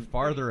is even doesn't?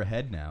 farther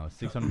ahead now.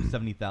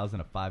 670,000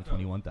 to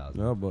 521,000.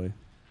 Oh, boy.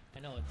 I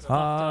know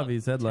it's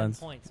These headlines.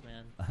 10 points,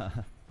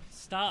 man.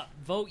 Stop.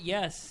 Vote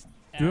yes.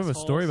 Do you have a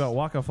story assholes. about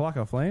Waka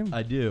Flocka Flame?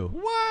 I do.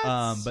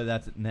 What? But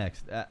that's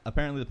next.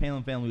 Apparently, the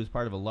Palin family was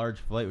part of a large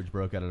fight which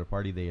broke out at a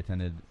party they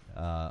attended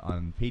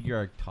on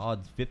Patriarch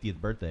Todd's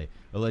 50th birthday.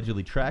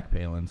 Allegedly, Track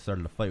Palin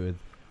started a fight with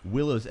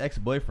Willow's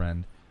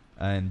ex-boyfriend,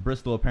 and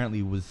Bristol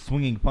apparently was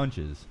swinging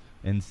punches.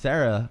 And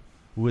Sarah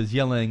was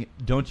yelling,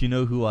 "Don't you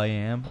know who I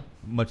am?"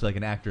 Much like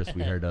an actress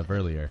we heard of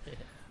earlier.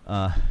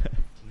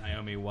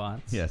 Naomi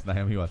Watts. Yes,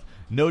 Naomi Watts.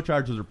 No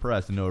charges were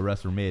pressed and no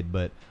arrests were made,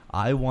 but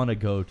I want to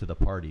go to the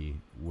party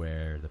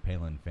where the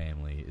Palin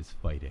family is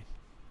fighting.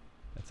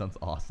 That sounds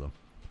awesome.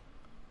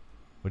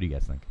 What do you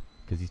guys think?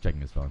 Because he's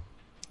checking his phone.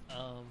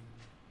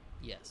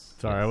 Yes.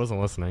 Sorry, I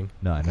wasn't listening.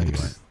 No, I know you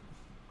weren't.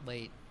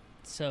 Wait.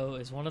 So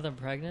is one of them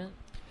pregnant?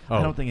 Oh,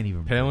 I don't think any of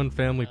them. Palin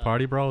family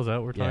party brawl. Is that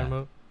what we're Yeah. talking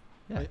about?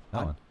 Yeah,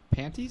 that one.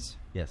 Panties?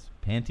 Yes,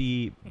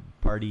 panty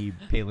party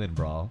Palin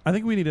brawl. I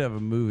think we need to have a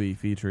movie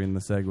featuring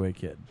the Segway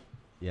Kid.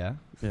 Yeah?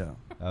 Yeah.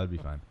 That would be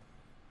fine.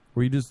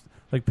 Where you just,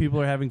 like,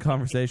 people are having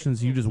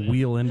conversations, you just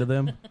wheel into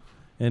them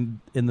and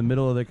in the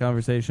middle of their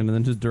conversation and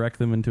then just direct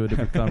them into a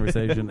different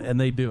conversation, and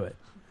they do it.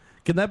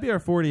 Can that be our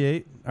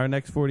 48? Our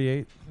next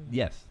 48?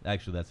 Yes,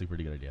 actually, that's a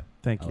pretty good idea.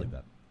 Thank I you. like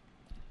that.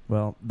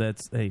 Well,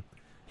 that's, hey,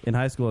 in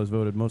high school I was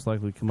voted most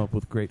likely to come up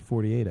with great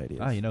 48 ideas.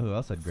 Ah, you know who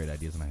else had great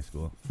ideas in high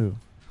school? Who?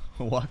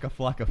 Waka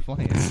Flocka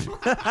Flame.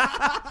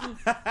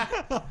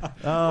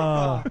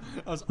 Oh,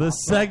 the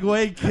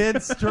Segway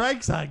Kid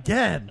strikes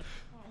again.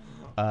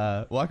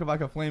 Waka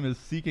Flocka Flame is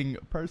seeking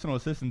personal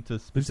assistance to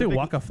Did you say specific...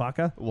 Waka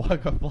Flocka?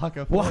 Waka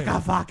Flocka Flame.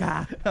 Waka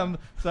Flocka.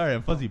 Sorry,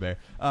 I'm Fuzzy Bear.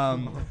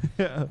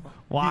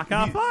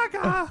 Waka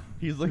Flocka.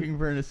 He's looking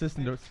for an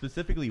assistant to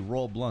specifically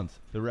roll blunts.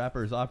 The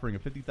rapper is offering a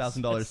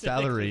 $50,000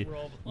 salary,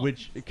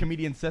 which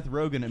comedian Seth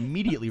Rogen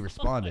immediately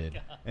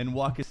responded. And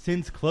Waka has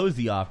since closed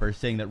the offer,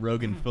 saying that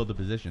Rogen filled the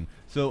position.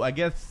 So I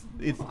guess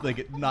it's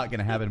like not going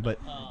to happen. But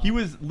he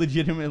was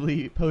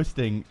legitimately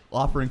posting,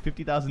 offering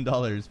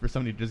 $50,000 for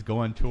somebody to just go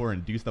on tour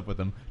and do stuff with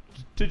him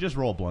to just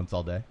roll blunts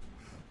all day.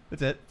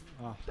 That's it.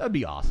 That'd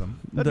be awesome.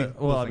 That'd be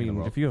the Well, I coolest thing in the mean,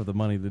 world. if you have the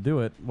money to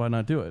do it, why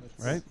not do it,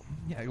 right?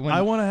 Yeah,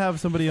 I want to have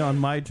somebody on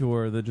my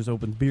tour that just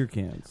opens beer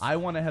cans. I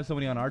want to have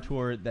somebody on our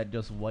tour that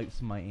just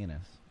wipes my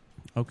anus.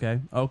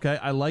 Okay,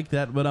 I like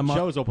that, but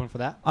Show's open for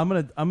that. I'm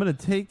gonna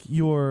take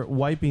your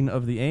wiping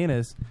of the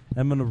anus.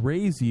 I'm gonna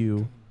raise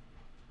you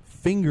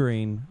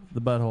fingering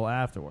the butthole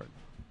afterward.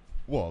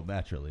 Well,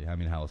 naturally. I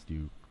mean, how else do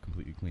you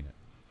completely clean it?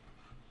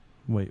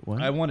 Wait,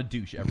 what? I want a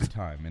douche every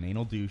time, an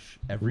anal douche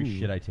every Ooh.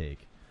 shit I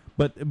take.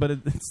 But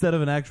instead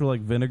of an actual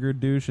like vinegar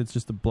douche, it's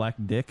just a black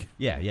dick.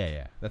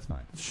 Yeah. That's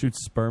fine.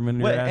 Shoots sperm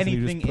in your ass and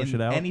you just push it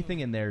out.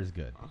 Anything in there is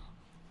good.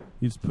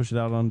 You just push it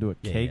out onto a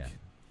Yeah, cake. yeah.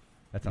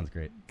 That sounds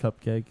great.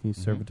 Cupcake. And you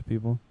serve it to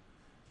people.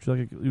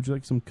 Would you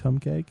like some cum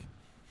cake?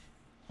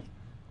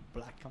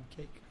 Black cum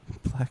cake.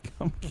 Black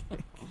cum cake.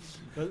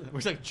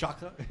 Looks like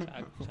chocolate.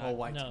 All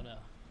white. No.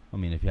 I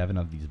mean, if you have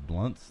enough of these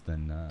blunts,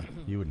 then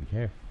you wouldn't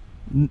care.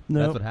 No.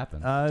 That's what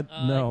happens.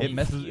 No. It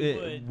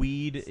messes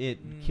weed. It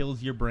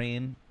kills your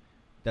brain.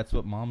 That's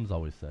what moms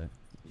always say.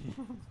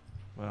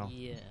 Well,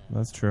 yeah,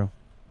 that's true.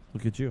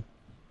 Look at you.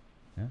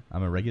 Yeah,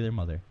 I'm a regular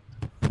mother.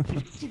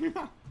 These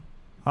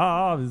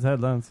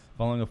headlines.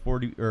 Following a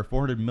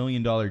 $400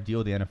 million deal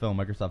with the NFL,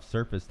 Microsoft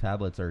Surface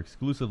tablets are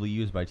exclusively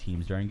used by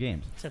teams during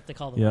games. Except they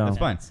call them. That's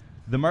fine.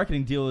 The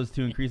marketing deal is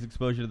to increase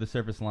exposure to the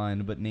Surface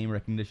line, but name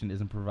recognition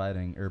isn't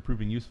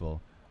proving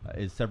useful.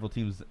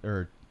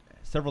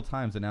 Several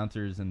times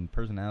announcers and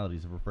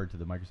personalities have referred to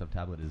the Microsoft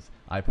tablet as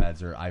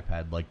iPads or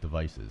iPad-like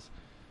devices.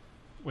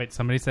 Wait,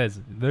 somebody says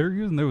they're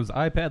using those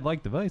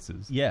iPad-like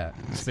devices. Yeah.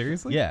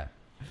 Seriously? Yeah.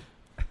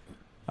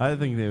 I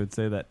think they would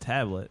say that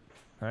tablet,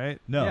 right?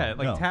 No. Yeah,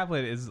 no.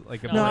 tablet is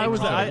like a No, I was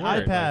word.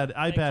 iPad.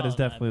 Like, iPad is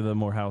definitely the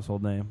more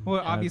household name.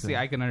 well, obviously,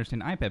 I can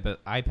understand iPad,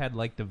 but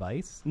iPad-like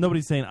device?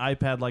 Nobody's saying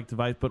iPad-like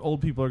device, but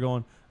old people are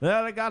going,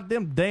 they got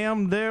them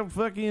damn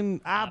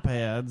fucking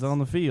iPads on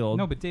the field.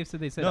 No, but Dave said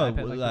they said No,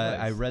 iPad-like device.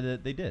 I read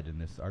that they did in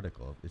this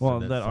article. It Well,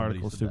 said that somebody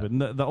article's said stupid.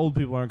 that. The old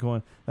people aren't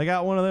going, they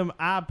got one of them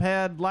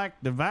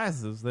iPad-like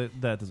devices. That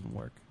doesn't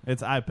work.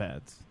 It's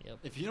iPads. Yep.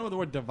 If you know the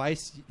word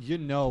device, you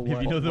know what.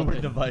 If you know the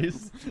word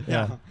device,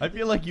 Yeah. I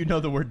feel like you know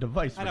the word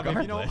device. I know, but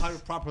if you know regardless. how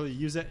to properly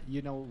use it,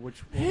 you know what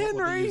Henry!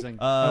 they're using.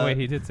 Oh, wait,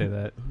 he did say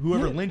that.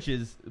 Whoever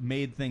Lynch's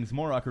made things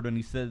more awkward when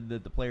he said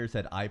that the players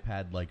had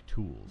iPad-like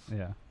tools.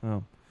 Yeah.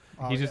 Oh.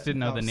 He just didn't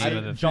know the name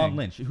of the John thing.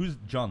 Lynch. Who's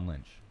John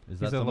Lynch? Is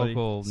He's that a somebody?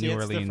 local See, New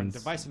it's different. Orleans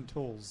Device and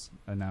tools.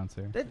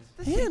 announcer.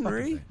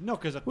 Henry, No,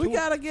 because we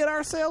got to get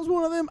ourselves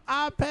one of them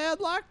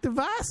iPad-like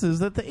devices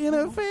that the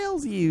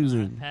NFL's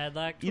using.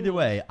 iPad-like. Either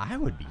way, I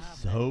would be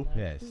so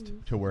pissed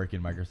to work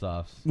in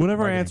Microsoft's.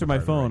 Whenever I marketing answer my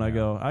department phone, right I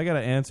go, I got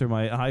to answer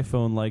my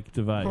iPhone-like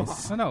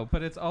device. Oh, no,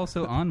 but it's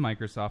also on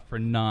Microsoft for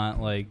not,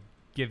 like,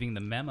 giving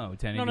the memo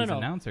to any of these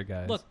announcer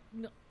guys. Look,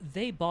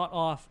 they bought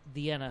off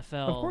the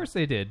NFL. Of course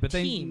they did, but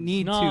they teams,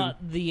 need not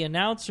the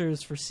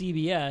announcers for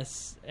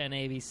CBS and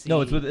ABC.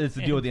 No, it's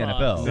the deal with the Fox.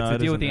 NFL. It's a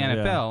deal with the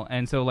NFL,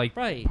 and so, like,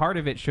 Right. part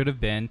of it should have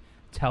been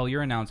tell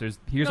your announcers,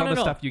 here's all the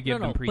stuff you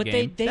give them pregame. But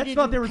they That's didn't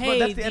not their pay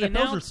that's the NFL's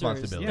announcers.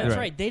 responsibility. That's Yeah.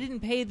 right. They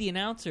didn't pay the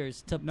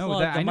announcers to No,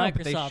 plug that- the I know,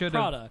 but they Microsoft should've-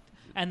 product,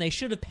 and they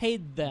should have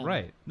paid them.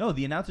 Right. No,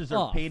 the announcers are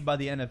Off. paid by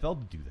the NFL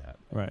to do that.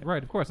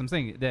 Right, of course. I'm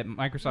saying that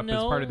Microsoft, as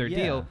No. part of their Yeah.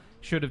 deal,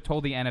 should have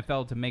told the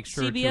NFL to make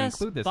sure to CBS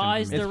include this.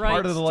 buys information. the It's part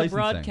of rights the to licensing.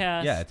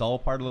 broadcast. Yeah, it's all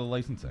part of the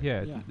licensing.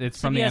 Yeah, Yeah. it's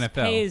from CBS the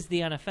NFL. pays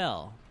the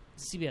NFL.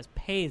 CBS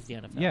pays the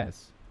NFL.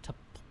 Yes. To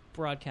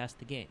broadcast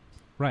the games.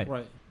 Right.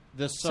 Right.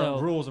 There's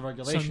some rules and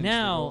regulations. So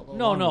now, that go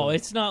no, along with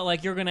it. it's not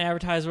like you're going to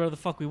advertise whatever the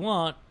fuck we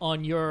want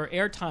on your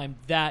airtime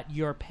that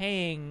you're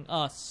paying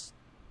us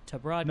to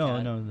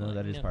broadcast. No,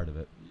 that is part of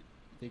it.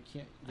 They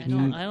can't. I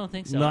don't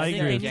think so. No, I I think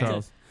agree they with need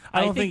Charles. to. I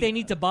I don't think they think-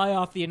 need to buy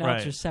off the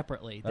announcers Right.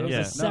 separately. I don't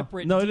There's a think-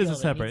 separate. No, it is deal a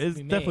that separate. needs It's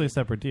to be definitely a made.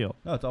 separate deal.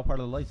 No, it's all part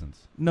of the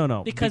license.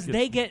 No, Because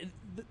they get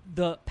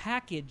the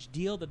package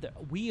deal that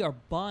we are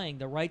buying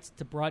the rights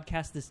to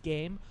broadcast this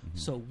game,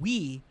 so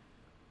we,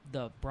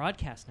 the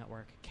broadcast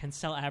network, can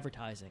sell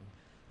advertising.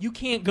 You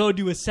can't go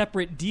do a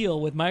separate deal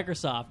with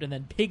Microsoft and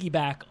then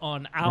piggyback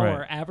on our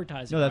Right.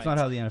 advertising. No, that's rights.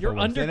 not how the NFL You're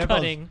works. The NFL's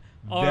undercutting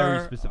very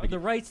our specific. the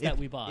rights that If-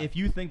 we buy. If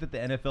you think that the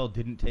NFL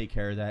didn't take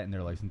care of that in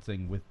their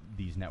licensing with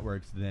these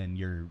networks, then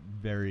you're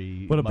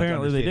very. But much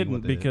apparently they understating didn't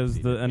what because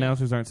they the did.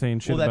 announcers aren't saying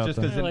shit Well, that's about just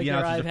the. because the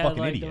announcers are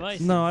fucking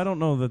idiots. No, I don't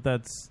know that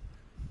that's.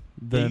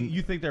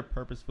 You think they're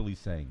purposefully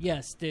saying that?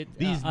 Yes, these a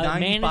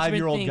 95-year-old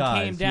management thing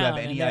guys came who down have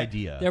and any they're-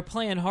 idea. They're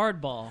playing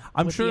hardball.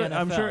 I'm with sure. the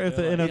I'm sure if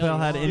the They're NFL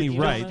had any It's just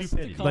rights,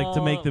 stupidity. like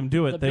to make them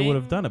do it, the they would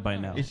have Bing- done it by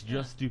now. It's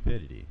just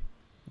stupidity.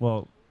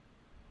 Well,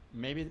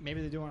 Maybe they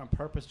do it on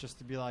purpose just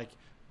to be like,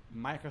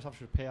 Microsoft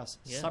should pay us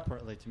Yeah.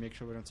 separately to make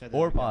sure we don't say that.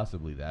 Or again.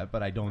 possibly that,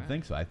 but I don't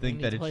think so. I We think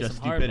need that to it's play just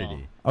some hardball.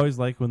 stupidity. I always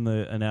like when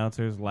the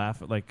announcers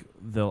laugh at like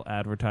they'll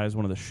advertise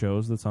one of the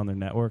shows that's on their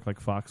network. Like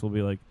Fox will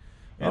be like,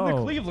 And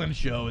the Cleveland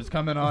show is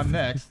coming on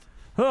next.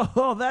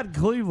 Oh, that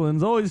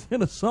Cleveland's always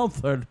into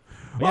something.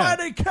 Why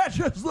they catch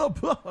us the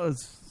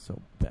buzz? So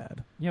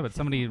bad. Yeah, but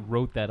somebody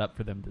wrote that up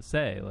for them to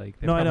say. Like,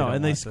 they No, I probably know, don't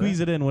and they want squeeze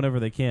that. it in whenever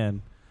they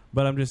can.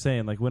 But I'm just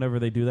saying, like whenever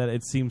they do that,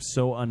 it seems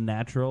so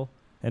unnatural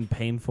and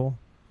painful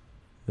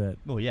that.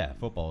 Well, yeah,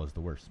 football is the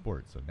worst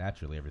sport, so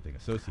naturally everything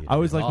associated. I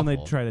always is like when they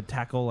awful. try to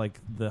tackle like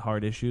the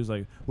hard issues,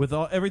 like with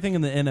everything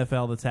in the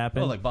NFL that's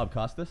happened. Oh, like Bob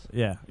Costas?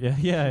 Yeah.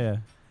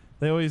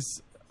 They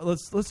always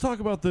let's talk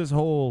about this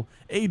whole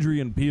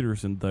Adrian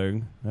Peterson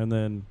thing, and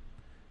then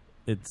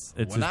it's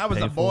When just I was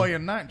a painful. boy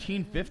in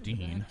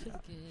 1915.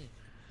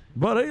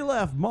 But he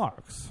left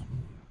marks.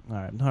 All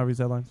right, Harvey's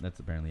headlines. That's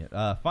apparently it.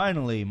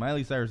 Finally,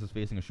 Miley Cyrus is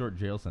facing a short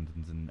jail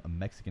sentence in a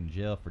Mexican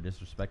jail for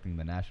disrespecting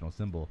the national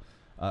symbol,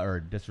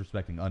 or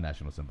disrespecting a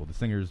national symbol. The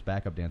singer's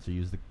backup dancer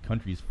used the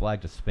country's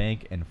flag to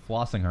spank and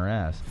flossing her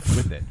ass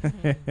with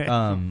it.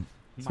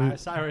 Miley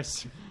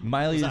Cyrus.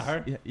 Miley's. Was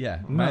that her? Yeah.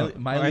 No.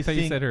 Miley I thought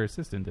you said her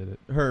assistant did it.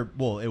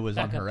 It was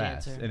on her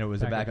ass, dancer. and it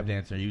was a backup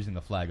dancer using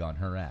the flag on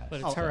her ass.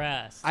 But it's her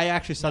ass. I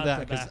actually said not that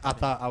the because back I of it.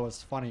 thought I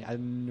was funny. I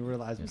didn't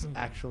realize it was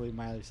actually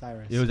Miley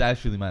Cyrus. It was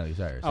actually Miley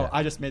Cyrus. Oh, yeah.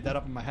 I just made that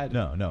up in my head.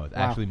 No, it's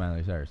Wow. actually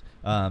Miley Cyrus.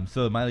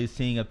 So Miley's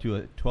seeing up to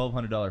a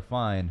 $1,200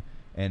 fine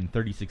and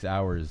 36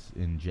 hours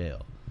in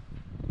jail.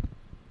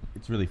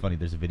 It's really funny.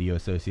 There's a video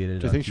associated.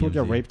 Do you on think she would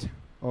get TMZ. raped?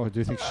 Or do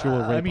you think she would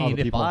rape I mean,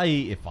 other people?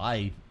 if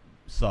I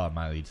saw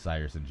Miley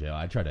Cyrus in jail,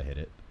 I'd try to hit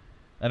it.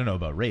 I don't know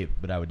about rape,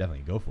 but I would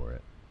definitely go for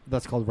it.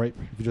 That's called rape.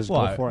 If you just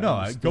Well, go for it. no,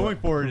 and just do going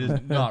for it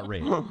is not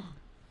rape.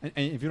 And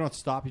if you don't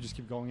stop, you just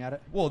keep going at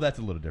it. Well, that's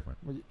a little different.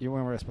 Well, you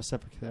went very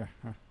specific there.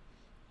 Huh?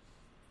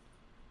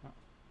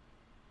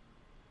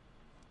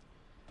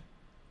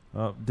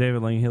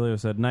 David Langhelio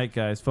said, "Night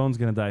guys, phone's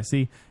gonna die."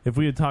 See, if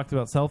we had talked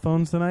about cell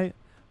phones tonight,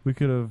 we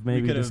could have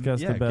maybe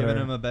discussed a better given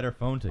him a better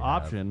phone to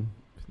option.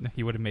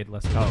 He would have made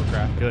less. Oh,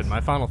 crap. Good. My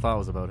final thought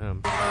was about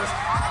him.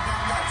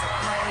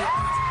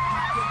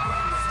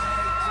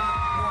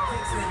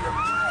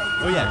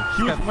 Oh yeah,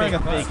 he was wearing a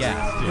fake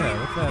ass. Too. Yeah,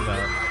 what's that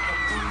about?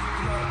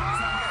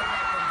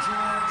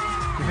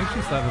 Do you think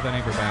she slept with any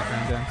of her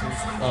background dancers?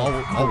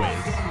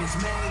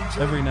 Always.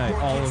 Every night,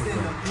 all of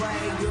them.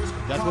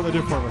 That's what they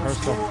do for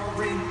rehearsal.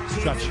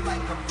 Stretch.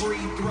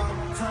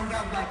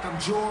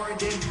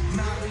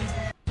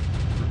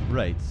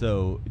 Right.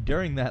 So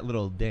during that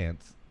little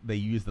dance, they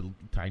used the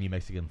tiny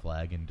Mexican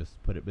flag and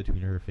just put it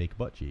between her fake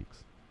butt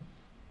cheeks.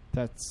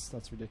 That's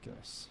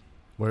ridiculous.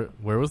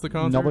 Where was the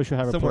concert? Nobody should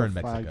have somewhere a in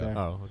flag Mexico. there.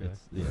 Oh,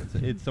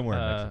 okay. It's somewhere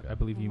in Mexico. I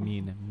believe you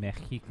mean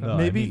Mexico. No,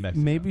 I mean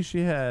Mexico. Maybe she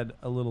had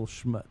a little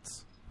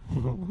schmutz.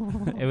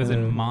 It was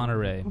in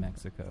Monterrey,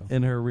 Mexico.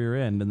 In her rear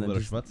end, and then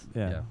Little just, schmutz?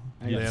 Yeah.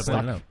 And They it's have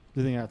stuck. like-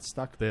 Do you think that's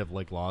stuck? They have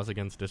like laws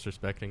against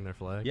disrespecting their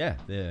flag. Yeah,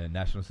 the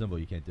national symbol.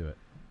 You can't do it.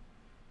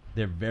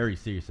 They're very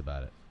serious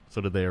about it. So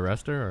did they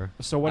arrest her? Or?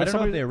 So what I if don't know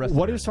if somebody? they arrested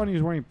What her. if somebody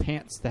was wearing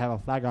pants to have a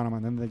flag on them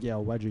and then they get a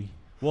wedgie?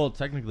 Well,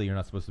 technically, you're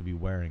not supposed to be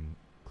wearing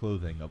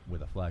clothing up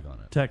with a flag on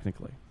it.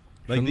 Technically.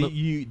 Like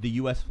the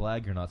U.S.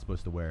 flag, you're not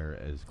supposed to wear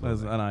as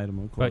clothing. As an item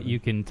of clothing. But you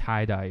can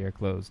tie-dye your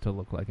clothes to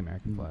look like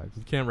American flags.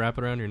 You can't wrap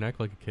it around your neck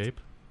like a cape?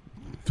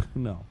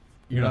 No.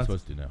 You're not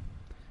supposed to, no.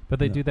 But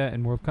they No. do that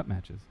in World Cup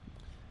matches.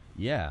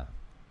 Yeah.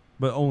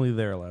 But only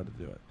they're allowed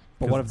to do it.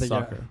 But 'Cause what if it's they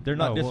get- soccer? They're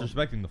not Oh, well,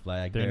 disrespecting the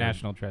flag. they're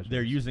national treasures.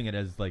 They're using it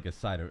as like a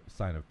sign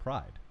of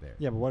pride there.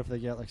 Yeah, but what if they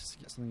get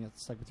something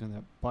that's stuck between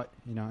their butt,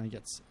 and it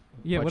gets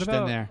Yeah, what wedged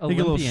about in there? They get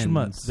a little Olympians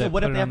schmutz. So that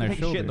what put if it they on have to their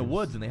take a shit in the shoulders?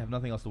 woods and they have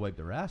nothing else to wipe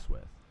their ass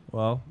with?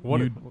 Well,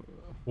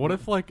 What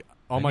if like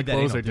all I my need that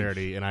clothes anal are douche.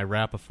 dirty and I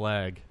wrap a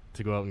flag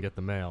to go out and get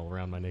the mail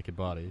around my naked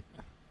body?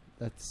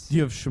 That's do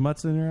you have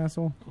schmutz in your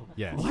asshole?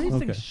 Yes. Why do you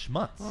think Okay.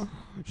 schmutz?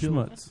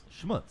 Schmutz.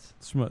 Schmutz.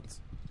 Schmutz.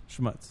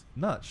 Schmutz.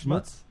 Not Schmutz?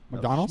 schmutz. No,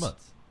 McDonald's?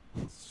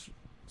 Schmutz.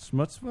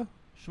 Schmutzva?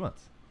 Schmutz.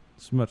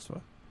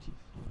 Schmutzva.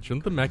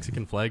 Shouldn't the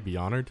Mexican flag be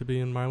honored to be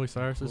in Miley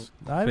Cyrus's?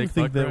 I would fake think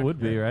flag that rack? would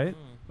be, Yeah. right?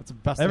 That's the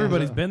best.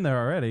 Everybody's thing. been there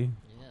already.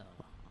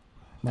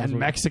 And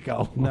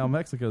Mexico. Now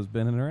Mexico's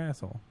been in her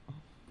asshole.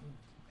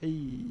 Hey.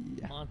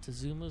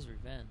 Montezuma's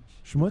Revenge.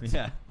 Schmutz?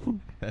 Yeah.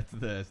 That's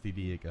the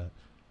STD it got.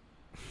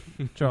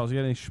 Charles, you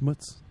got any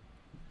schmutz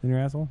in your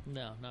asshole?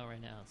 No, not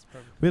right now. It's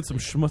perfect. We had some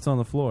schmutz on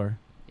the floor.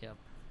 Yep.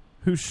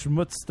 Who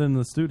schmutzed in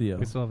the studio?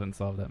 We still haven't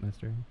solved that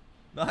mystery.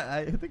 No,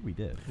 I think we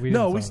did.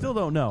 No, we still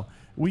don't know.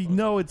 We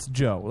know it's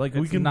Joe. Like,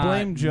 we It's can not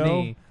blame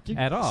Joe. me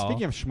at all.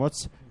 Speaking of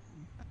schmutz,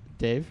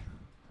 Dave.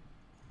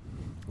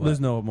 There's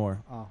no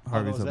more. Oh,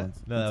 Harvey's that was Evans.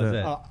 it? No, that was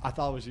it. I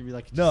thought it was gonna be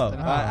like No,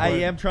 just I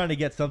am trying to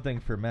get something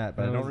for Matt,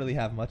 but I No. don't really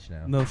have much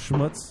now. No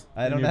schmutz?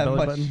 I in don't your have belly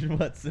much button?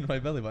 schmutz in my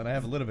belly button. I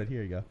have a little bit.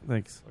 Here you go.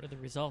 Thanks. What are the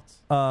results?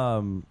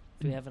 Um,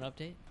 Do we have an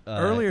update?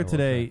 Earlier what's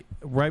today,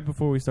 right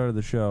before we started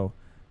the show,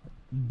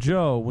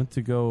 Joe went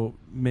to go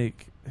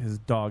make his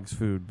dog's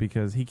food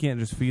because he can't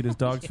just feed his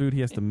dog's food. He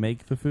has to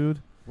make the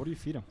food. What do you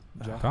feed him?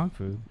 Joe? Dog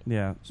food.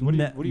 Yeah. So what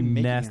are you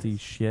making nasty it?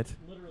 shit.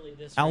 Literally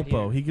this right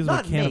Alpo. here. He gives him a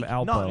Not can make, of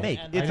Alpo. not make.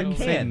 And It's I a don't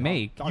can. say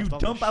make. You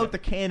dump out the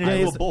can Yeah, he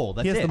into has a bowl.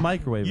 That's he has it. to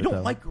microwave You it, don't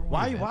though. microwave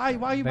Why? it.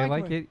 Why you They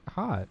microwave? like it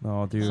hot.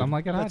 Oh, dude. Some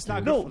like it hot. That's not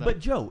dude. good No, for them. but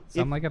Joe,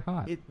 Some like it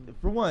hot.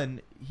 for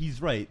one,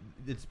 he's right.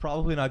 It's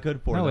probably not good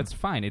for No, them. it's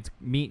fine. It's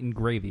meat and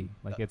gravy.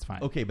 Like, it's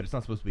fine. Okay, but it's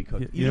not supposed to be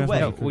cooked. You're Either not way,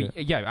 supposed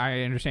to No, yeah, I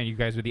understand. You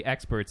guys are the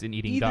experts in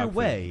eating either dog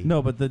way,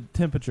 No, but the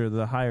temperature,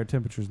 the higher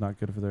temperature is not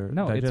good for their food.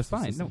 No, digestive it's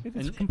fine. system. No,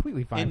 it's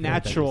completely fine. And for their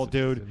natural,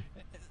 digestive dude.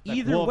 system.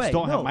 either wolves way,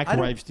 don't have no,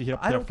 microwaves to heat up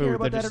I their don't care food.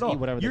 about They that just at all. eat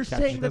whatever they You're catch.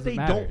 saying It that they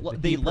doesn't don't. matter.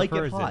 They He like it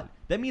prefers hot. it.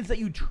 That means that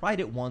you tried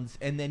it once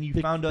and then you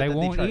found out They that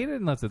won't they tried. eat it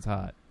unless it's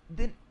hot.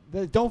 Then,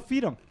 Don't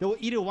feed them. They'll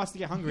eat it once they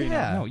get hungry.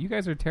 Yeah. No, you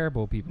guys are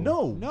terrible people.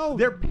 no,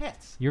 they're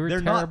pets. You're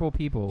they're terrible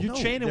people. You No,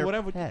 chain them they're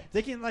whatever. pets.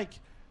 They can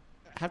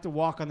have to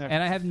walk on their.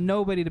 And I have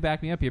nobody to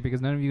back me up here because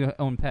none of you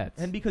own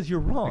pets. And because you're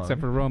wrong. Except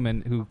for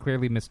Roman, who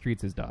clearly mistreats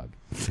his dog.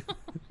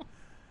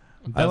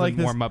 I like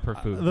this. warm up her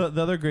food.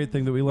 The other great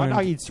thing that we My learned.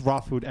 dog eats raw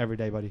food every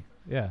day, buddy.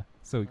 Yeah,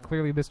 so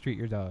clearly mistreat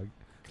your dog.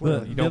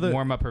 The- You the don't other-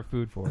 warm up her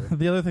food for her.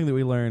 The other thing that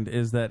we learned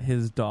is that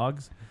his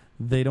dogs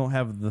they don't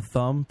have the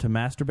thumb to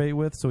masturbate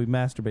with, so he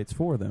masturbates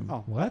for them.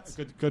 Oh, what?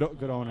 Good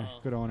owner.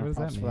 Good owner. What does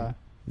that Props for mean? that.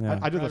 Yeah.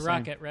 I do the Red same.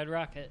 Rocket, Red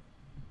Rocket.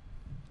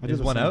 I do Is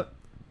the one same. out?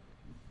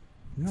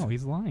 No,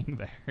 he's lying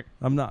there.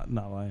 I'm not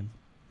lying.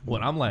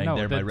 When I'm lying no,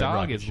 there, the my Red dog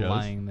Rocket is shows.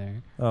 lying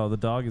there. Oh, the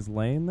dog is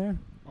laying there?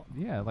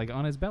 Yeah, like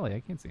on his belly. I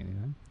can't see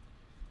anything.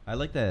 I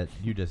like that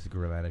you just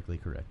grammatically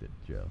corrected,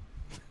 Joe.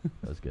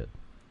 That was good.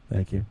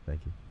 Thank you.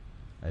 Thank you.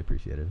 I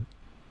appreciated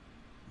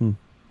it.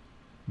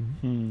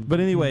 But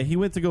anyway, he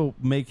went to go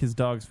make his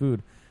dog's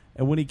food.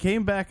 And when he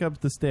came back up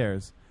the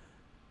stairs,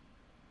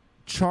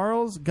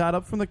 Charles got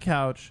up from the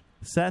couch,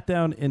 sat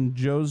down in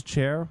Joe's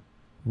chair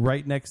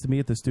right next to me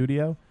at the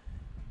studio.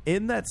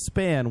 In that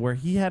span where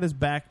he had his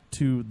back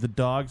to the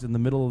dogs in the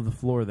middle of the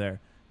floor there,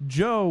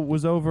 Joe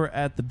was over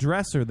at the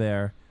dresser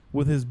there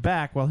with his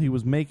back while he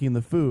was making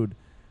the food.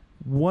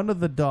 One of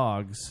the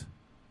dogs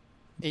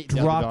Ate the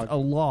other dropped dog. a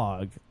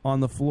log on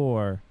the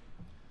floor,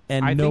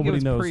 and I nobody think it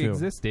was knows who.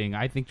 pre-existing.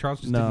 I think Charles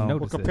just No. didn't Well,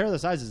 notice compare it. the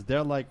sizes.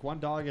 They're like one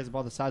dog is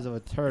about the size of a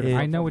turd.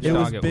 I know which it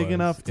dog was it big was.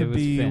 enough to It was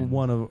be Finn.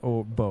 one of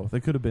or both.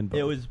 It could have been both.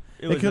 It was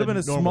could have been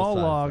a normal small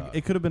size log. dog.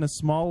 It could have been a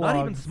small Not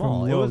log even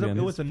small. from It was a- Logan.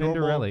 it was a normal-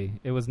 Finderelli.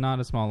 It was not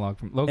a small log.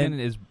 From Logan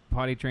And- is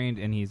potty trained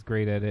and he's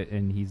great at it,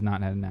 and he's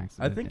not had an I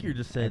accident. think you're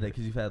just saying that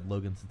because you've had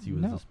Logan since he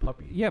was No. this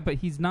puppy. Yeah, but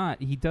he's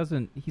not. He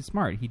doesn't. He's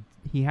smart.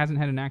 He hasn't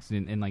had an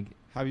accident in like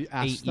Have you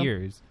asked 8 them?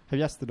 years. Have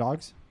you asked the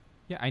dogs?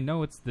 Yeah, I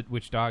know it's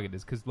which dog it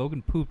is because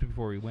Logan pooped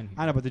before we went here.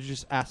 I know, but did you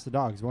just ask the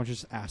dogs? Why don't you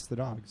just ask the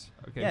dogs?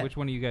 Okay, Yeah. which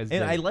one of you guys And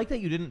did? I like that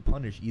you didn't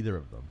punish either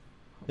of them.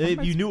 What am If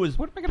I you s- knew it was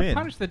What am I going to Finn.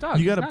 punish the dog?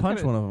 You He's gotta not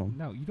punch gonna- one of them.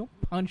 No, you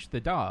don't punch the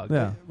dog.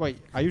 Yeah. Wait,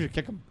 I usually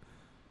kick them.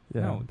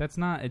 Yeah. No, that's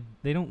not.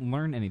 They don't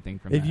learn anything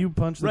from If that. you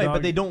punch the Right, dog,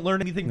 but they don't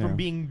learn anything Yeah. from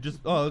being just,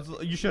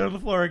 you shit on the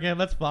floor again,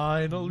 that's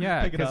fine. I'll just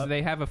Yeah, pick it because up.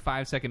 they have a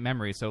 5-second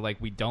memory, so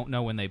like we don't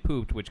know when they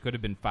pooped, which could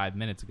have been 5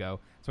 minutes ago.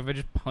 So if I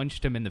just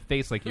punched him in the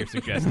face like you're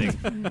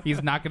suggesting,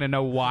 he's not going to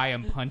know why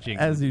I'm punching.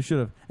 as you should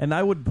have. And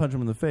I wouldn't punch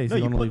him in the face. No,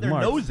 you don't put leave their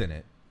marks. nose in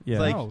it. Yeah. It's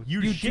like, No,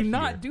 you you shit do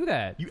not here. do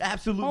that. You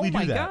absolutely Oh do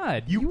my that.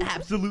 God, You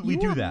absolutely you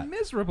do are that.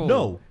 miserable.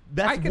 No,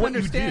 that's I can what you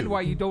understand do.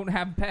 why you don't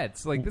have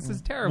pets. Like this is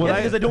terrible. Well,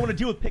 because I don't want to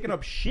deal with picking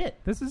up shit.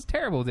 This is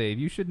terrible, Dave.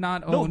 You should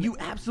not own. No, you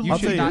absolutely You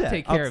should do not that.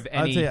 take care of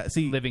I'll any tell you,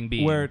 see, living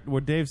being. Where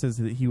Dave says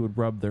that he would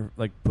rub their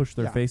push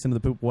their Yeah. face into the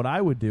poop. What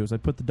I would do is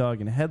I'd put the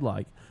dog in a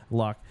headlock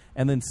lock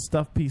and then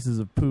stuff pieces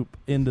of poop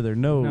into their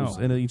nose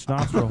No. into each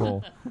nostril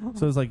hole.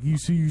 So it's like you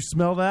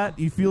smell that,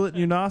 you feel it in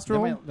your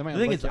nostril. They might The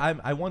thing like is, it.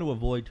 I want to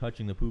avoid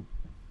touching the poop.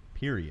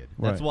 Period.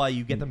 That's Right. why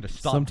you get them to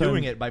stop Sometimes-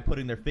 doing it by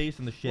putting their face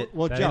in the shit.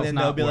 Well, and Joe, then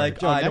not they'll be work. like,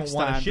 Joe, I don't next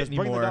want time, to shit just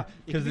bring the anymore dog-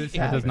 because it it's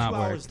could be does not 2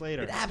 work. hours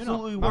later. It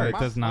absolutely my works.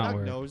 It does my not dog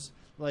work. knows,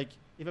 like,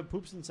 if it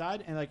poops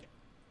inside and, like,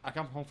 I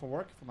come home from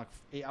work from, like,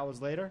 8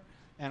 hours later,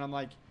 and I'm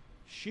like,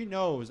 she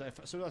knows. As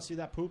soon as I see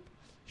that poop,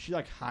 she,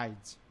 like,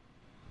 hides.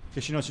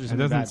 Because she knows she's It going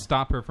to be doesn't bad.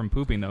 stop her from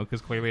pooping though,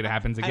 because clearly it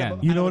happens I know, again.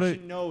 but- You I know what but it-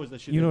 she knows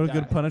that she's You know what gonna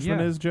a good die.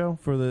 punishment Yeah. is, Joe,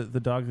 for the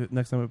dog that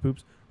next time it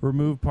poops?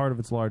 Remove part of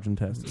its large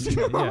intestines.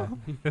 Yeah,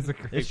 that's a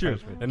great It's true.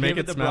 punishment. And make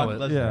Give it to smell Brock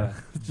it. Lesnar. Yeah.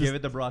 Give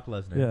it to Brock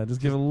Lesnar. Yeah,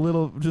 just give a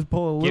little, just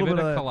pull a little Give it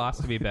bit a of that.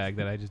 colostomy bag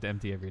that I just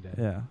empty every day.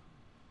 Yeah.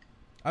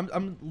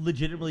 I'm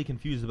legitimately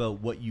confused about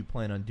what you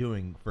plan on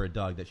doing for a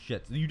dog that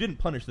shits. You didn't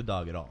punish the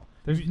dog at all.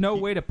 There's no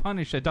way to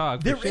punish a dog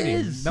for There shitting.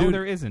 is. No, Dude,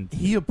 there isn't.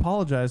 He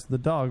apologized to the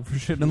dog for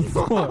shitting on the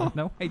floor.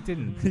 No, I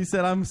didn't. He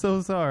said, "I'm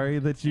so sorry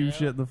that you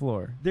shit on the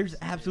floor." There's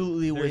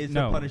absolutely ways to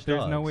no, punish there's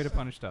dogs. no way to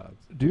punish dogs.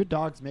 Do your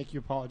dogs make you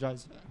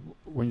apologize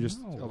when you're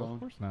just No, alone? of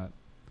course not.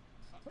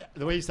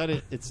 The way you said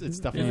it, it's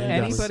definitely Does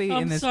yes. anybody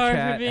I'm in this sorry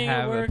chat for being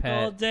have at work a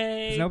pet? all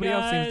day, 'Cause nobody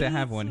else seems to guys.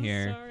 have one I'm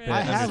here. sorry. that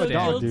I have a so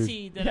understands. dog, dude.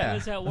 guilty that Yeah, I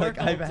was at like,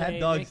 work all I've had day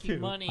dogs, making too.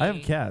 money I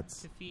have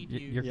cats. to feed Y-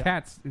 you. Your Yeah.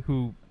 cats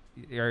who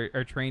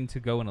are trained to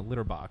go in a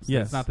litter box.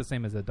 Yes. It's not the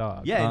same as a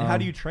dog. Yeah, and how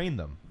do Um, you train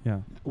them?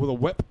 Yeah, With a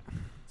whip.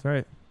 that's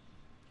right.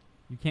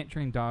 You can't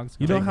train dogs.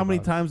 to You know go how in many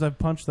box. times I've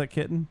punched that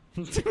kitten?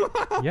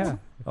 Yeah.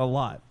 A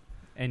lot.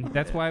 And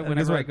that's why And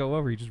whenever guess I what? go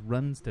over, he just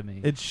runs to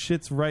me. It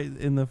shits right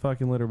in the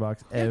fucking litter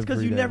box every It's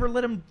because you day. never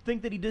let him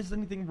think that he does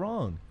anything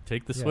wrong.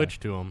 Take the Yeah. switch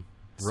to him.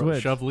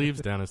 Switch. Shove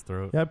leaves down his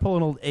throat. Yeah, I pull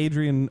an old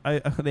Adrian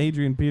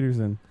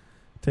Peterson.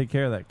 Take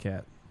care of that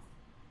cat.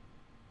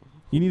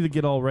 You need to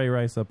get all Ray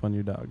Rice up on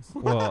your dogs.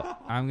 Well,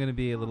 I'm going to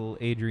be a little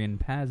Adrian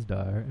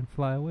Pazdar and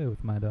fly away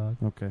with my dog.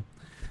 Okay.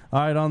 All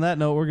right. On that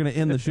note, we're going to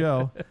end the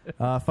show.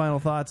 Final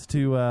thoughts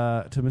to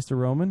Mr.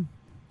 Roman.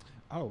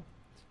 Oh,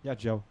 yeah,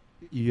 Joe.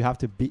 You have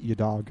to beat your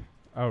dog.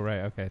 Oh, right.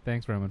 Okay.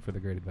 Thanks, Roman, for the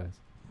great advice.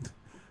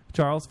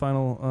 Charles,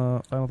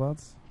 final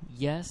thoughts.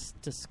 Yes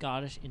to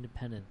Scottish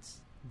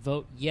independence.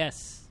 Vote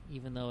yes,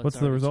 even though it's What's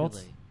the already results?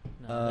 too late.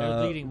 No,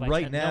 they're leading by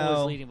right 10. now,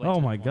 Noah's leading by oh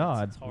 10 my points.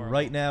 God. It's horrible.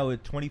 Right now,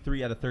 it's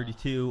 23 out of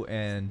 32,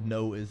 and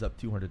no is up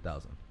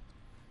 200,000.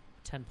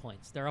 10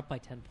 points. They're up by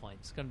 10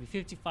 points. It's going to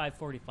be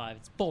 55-45.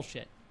 It's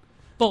bullshit.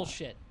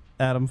 Bullshit.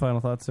 Adam, final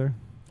thoughts, sir.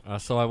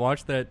 So I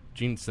watched that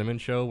Gene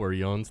Simmons show where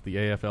he owns the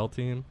AFL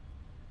team,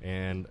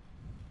 and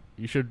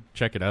you should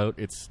check it out.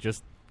 It's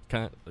just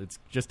it's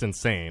just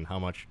insane how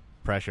much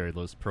pressure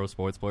those pro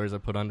sports players are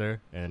put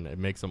under, and it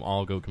makes them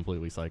all go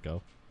completely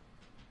psycho.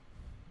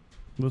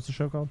 What's the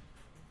show called?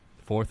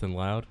 Fourth and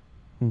Loud.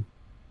 I'll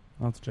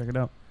have to check it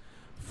out.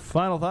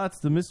 Final thoughts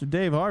to Mr.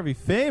 Dave Harvey,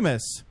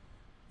 famous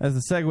as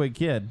the Segway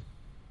Kid.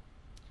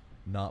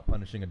 Not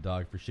punishing a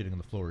dog for shitting on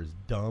the floor is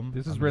dumb.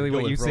 This is really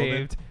what you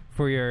saved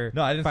for your.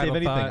 No, I didn't save final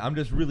anything. thought. I'm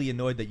just really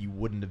annoyed that you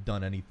wouldn't have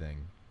done anything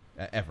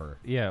ever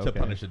to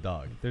punish a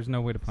dog. There's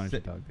no way to punish a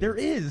dog. Dude. There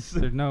is.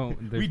 There's no.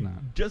 There's we not.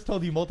 just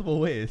told you multiple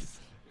ways.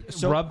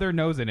 So, rub their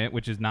nose in it,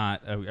 which is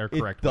not a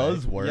correct. It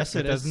does way. work. Yes,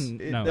 it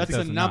doesn't. is. No, That's it the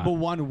does number not.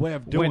 one way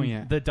of doing when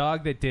it. The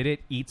dog that did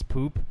it eats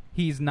poop.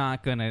 He's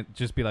not gonna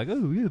just be like,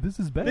 "Oh yeah, this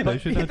is bad." I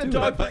should hit not the do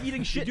dog it. for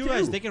eating shit you too.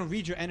 guys, they can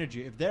read your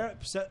energy. If they're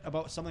upset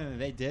about something that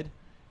they did,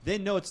 they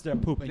know it's their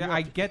poop. And Yeah, you I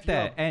have to- get if you're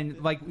that,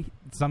 and like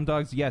some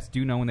dogs, yes,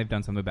 do know when they've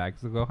done something bad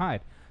because they'll go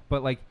hide.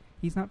 But like,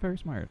 he's not very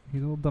smart.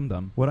 He's a little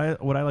dum. What I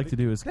like to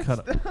do is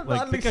cut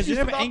like because you're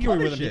never angry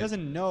with him. He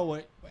doesn't know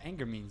what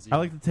anger means. I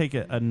like to take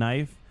a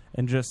knife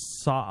and just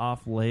saw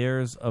off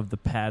layers of the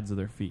pads of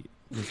their feet.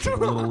 Just a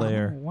little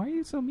layer. Why are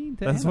you so mean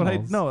to That's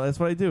animals? that's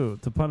what I do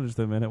to punish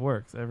them, and it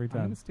works every I'm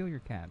time. gonna steal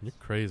your cat. You're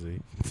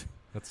crazy.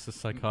 That's just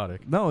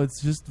psychotic. No,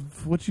 it's just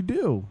what you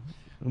do.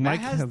 Matt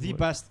has cat's the like-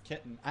 best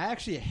kitten. I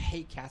actually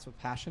hate cats with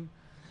passion,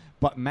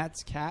 but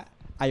Matt's cat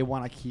I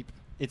want to keep.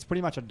 It's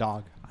pretty much a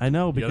dog. I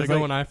know You because gotta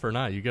go an eye for an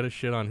eye. You gotta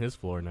shit on his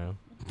floor now.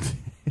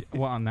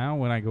 Well, now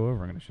when I go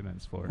over, I'm gonna shit on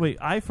his floor. Wait,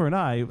 eye for an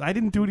eye. I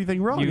didn't do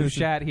anything wrong. You This is-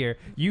 shat here.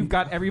 You've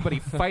got everybody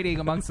fighting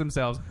amongst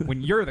themselves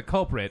when you're the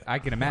culprit. I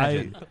can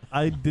imagine.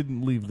 I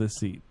didn't leave the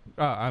seat.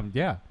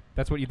 Yeah,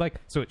 that's what you'd like.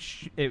 So it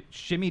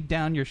shimmied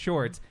down your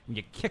shorts and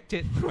you kicked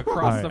it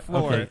across the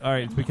floor. Okay, all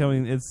right,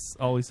 it's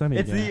Always Sunny.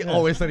 It's again. the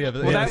Always Sunny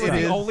episode. Well, that was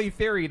the only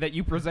theory that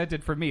you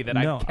presented for me, that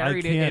No, I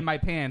carried I it in can't. my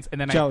pants and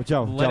then Joe, I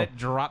let Joe. it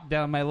drop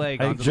down my leg.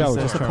 Hey, onto Joe,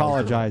 the just floor.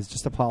 apologize.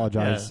 Just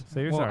apologize.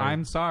 Say you're well, sorry.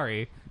 I'm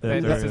sorry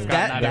that That's this all has right.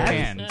 gotten out of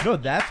hand. No,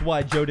 that's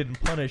why Joe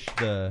didn't punish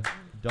the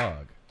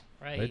dog.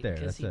 Right there.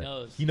 'cause That's he it.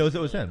 knows He knows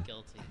it was he's him.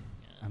 guilty.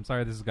 I'm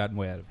sorry this has gotten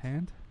way out of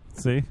hand.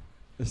 See?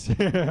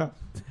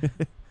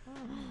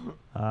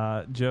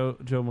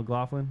 Joe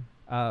McLaughlin.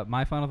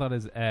 My final thought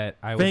is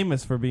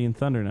famous for being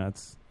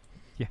Thundernuts.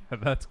 Yeah,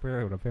 that's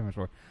clearly what I'm famous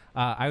for.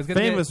 I was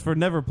famous for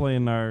never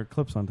playing our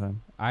clips on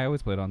time. I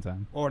always played on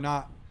time. Or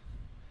not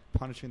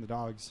punishing the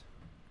dogs.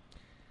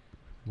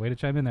 Way to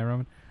chime in there,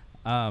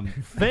 Roman.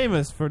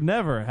 Famous for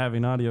never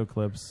having audio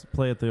clips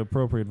play at the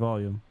appropriate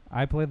volume.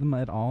 I play them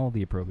at all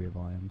the appropriate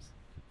volumes.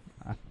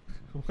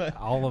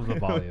 All of the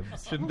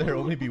volumes. Shouldn't there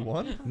only be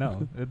one?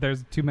 No,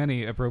 there's too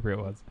many appropriate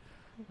ones.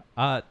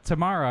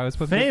 Tomorrow I was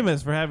supposed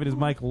famous for having his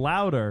mic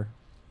louder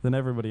than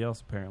everybody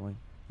else, apparently.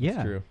 Yeah,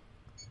 That's true.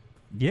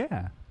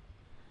 Yeah.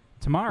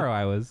 Tomorrow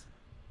I was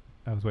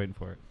waiting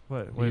for it.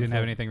 What? You didn't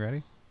have anything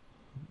ready?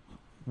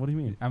 What do you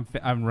mean?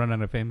 I'm running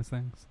out of famous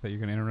things that you're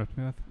going to interrupt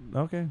me with.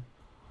 Okay.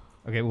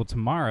 Okay. Well,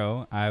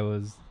 tomorrow I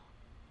was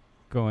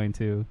going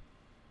to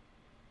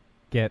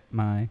get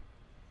my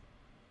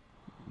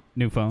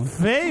new phone.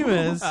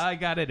 Famous. I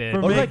got it in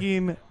for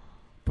making,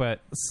 but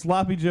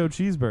sloppy Joe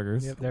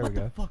cheeseburgers. Yep, there we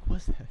go. What the fuck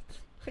was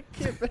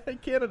that? I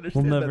can't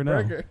understand We'll never that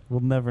know. burger. We'll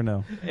never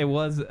know. It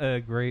was a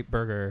great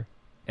burger,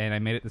 and I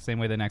made it the same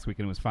way the next week,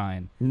 and it was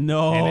fine.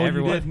 No, and you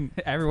everyone, didn't.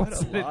 everyone What a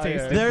said it liar.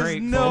 tasted There's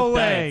great. no both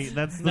way. nights.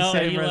 That's the No,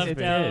 same he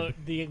recipe. left out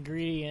the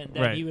ingredient that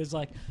Right. he was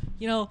like,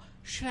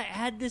 should I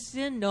add this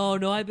in? No,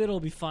 I bet it'll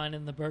be fine.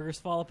 And the burgers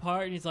fall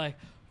apart. And he's like,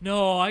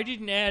 no, I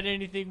didn't add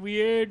anything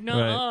weird.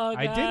 No,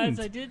 Right. guys,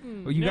 I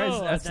didn't. Well, you No.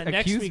 guys And then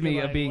next accused week me I'm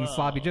of like, being well.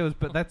 sloppy joes,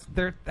 but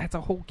that's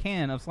a whole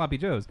can of sloppy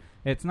joes.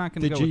 It's not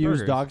going to Did go you with use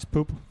burgers. dog's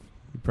poop?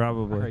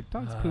 Probably. All right,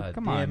 dog's poop.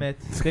 Come on, damn it.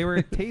 They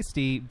were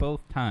tasty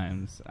both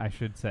times, I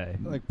should say.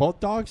 Like both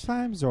dogs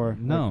times, or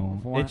No,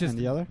 like one it just and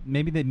the other?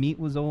 maybe the meat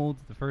was old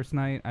the first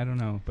night. I don't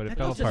know, but it That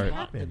fell doesn't apart.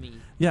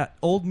 happen. Yeah,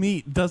 old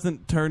meat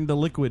doesn't turn to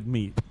liquid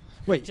meat.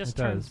 Wait, It just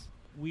it turns does.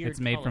 weird. It's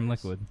made from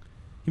colors. liquid.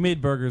 He made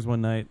burgers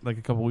one night, like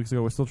a couple weeks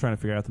ago. We're still trying to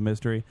figure out the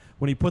mystery.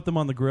 When he put them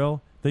on the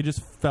grill, they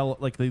just fell,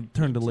 like they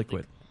turned to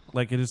liquid.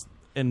 Like it just,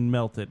 and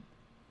melted.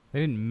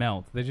 They didn't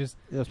melt. They just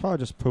It was probably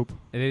just poop.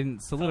 it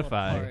didn't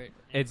solidify. apart.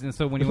 It's and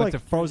so when It's you went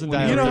like to frozen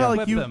when You know diarrhea. how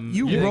flip like them,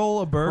 you they roll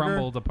a burger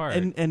crumbled apart.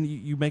 and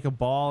you make a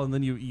ball and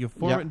then you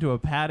form Yep. it into a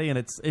patty and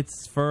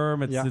it's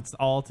firm. Yeah. It's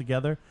all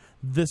together.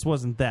 This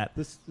wasn't that.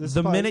 This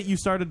The probably- minute you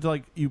started to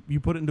like you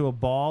put it into a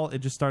ball, it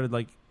just started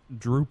like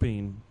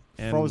drooping.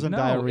 And Frozen no,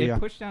 diarrhea. it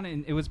pushed down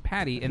and it was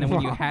patty, and then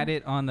when you had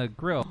it on the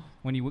grill,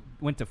 when you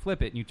went to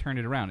flip it and you turned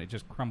it around, it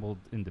just crumbled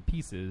into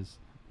pieces.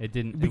 It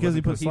didn't Because he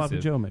it wasn't put sloppy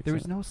cohesive. Joe mix There in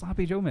was it. no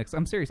sloppy Joe mix.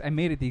 I'm serious. I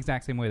made it the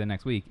exact same way the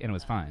next week, and it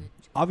was fine.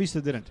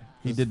 Obviously didn't.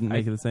 He didn't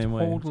make it the same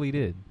way. Totally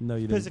did. No,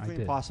 you didn't. Physically I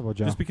did. impossible,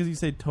 Joe. Just because you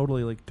say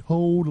totally, like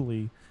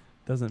totally,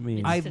 doesn't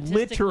mean. I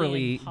Statistically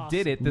literally impossible.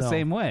 did it the No.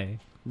 same way.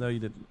 No, you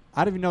didn't.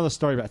 I don't even know the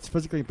story, but it's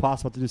physically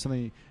impossible to do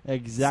something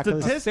exactly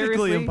the Statistically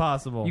Seriously?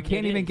 impossible. You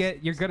can't It even is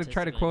get. You're gonna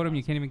try to quote him.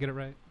 You can't even get it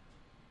right.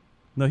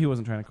 No, he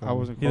wasn't trying to quote. I him.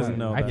 wasn't He doesn't quoting.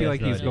 know. I that. feel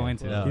like no he's idea. going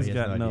to. No, He's he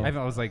has got no no. idea.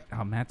 I was like,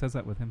 oh, Matt does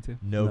that with him too.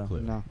 No No.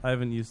 clue. No. I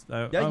haven't used.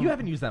 Yeah, you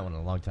haven't used that one in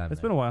a long time.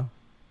 It's then. been a while.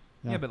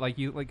 Yeah, but like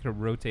you like to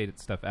rotate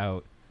stuff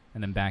out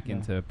and then back Yeah.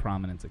 into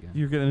prominence again.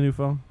 You're getting a new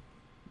phone.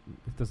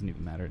 It doesn't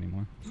even matter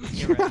anymore.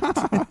 You're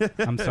right.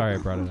 I'm sorry I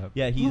brought it up.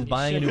 Yeah, he's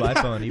buying a new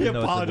iPhone, even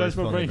though it's the worst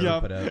phone they've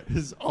ever put out.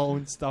 His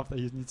own stuff that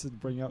he needs to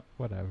bring up.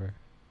 Whatever.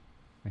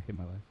 I hate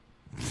my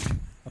life.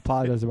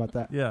 Apologize about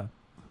that. Yeah.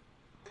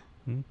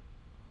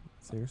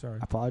 Say you're sorry.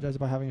 Apologize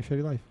about having a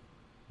shitty life.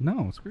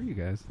 No, screw you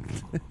guys.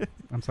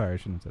 I'm sorry, I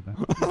shouldn't have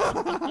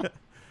said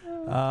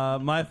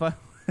that.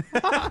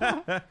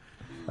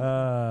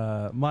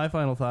 My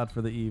final thought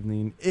for the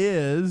evening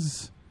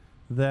is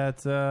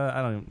that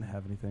I don't even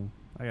have anything.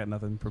 I got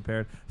nothing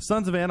prepared.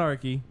 Sons of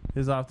Anarchy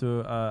is off to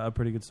a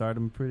pretty good start.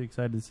 I'm pretty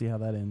excited to see how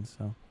that ends.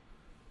 So,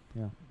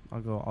 yeah,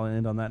 I'll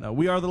end on that note.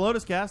 We are the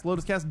Lotus Cast,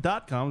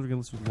 lotuscast.com. We're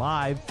going to listen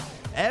live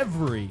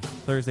every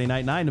Thursday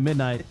night, 9 to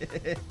midnight.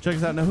 Check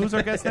us out. Now, who's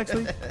our guest next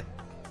week?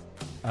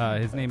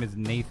 His name is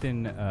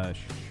Nathan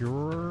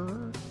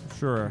Schurer.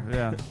 Sure,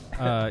 yeah.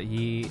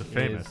 He The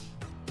famous.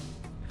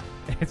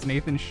 It's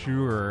Nathan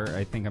Schurer.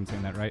 I think I'm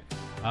saying that right.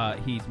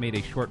 He's made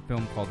a short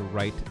film called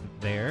Right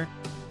There.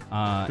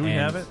 Do we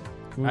have it?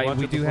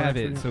 We do have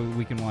it, so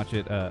we can watch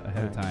it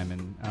ahead of time.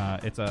 And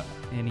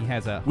and he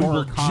has a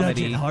horror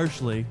comedy, judge it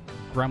harshly.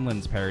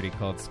 Gremlins parody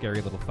called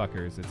Scary Little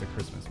Fuckers. It's a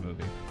Christmas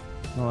movie.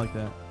 I like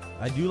that.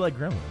 I do like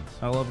Gremlins.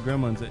 I love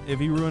Gremlins. If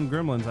he ruined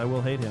Gremlins, I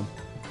will hate him.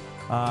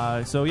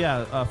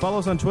 Follow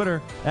us on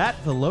Twitter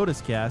at the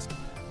Lotus Cast.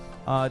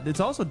 It's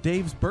also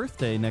Dave's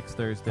birthday next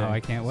Thursday. Oh, I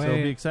can't wait. So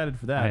be excited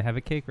for that. I have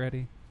a cake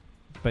ready.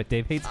 But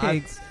Dave hates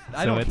cakes.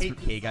 I don't hate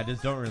cake. I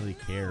just don't really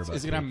care about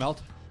Is it going to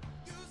melt?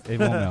 It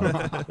won't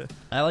melt.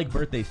 I like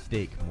birthday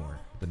steak more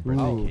than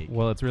birthday cake.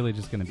 Well, it's really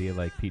just going to be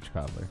like peach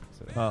cobbler.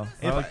 So.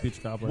 I like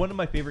peach cobbler. One of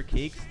my favorite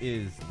cakes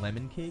is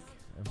lemon cake.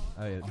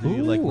 Ooh,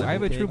 you like lemon I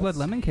have a cake? True Blood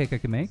lemon cake I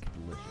can make.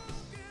 Delicious.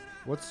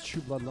 What's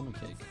True Blood lemon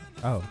cake?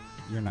 Oh,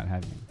 you're not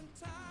having it.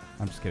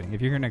 I'm just kidding.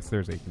 If you're here next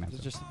Thursday, you can have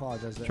it. Just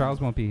apologize. Charles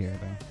won't be here,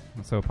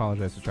 though. So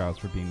apologize to Charles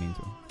for being mean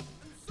to him.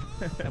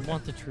 I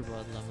want the True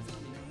Blood lemon cake.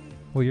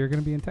 Well, you're going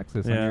to be in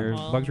Texas on your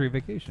luxury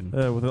vacation.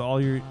 With all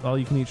you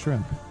can eat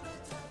shrimp.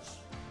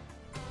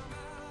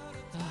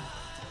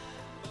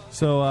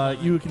 So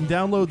you can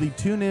download the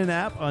TuneIn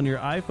app on your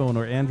iPhone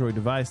or Android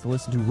device to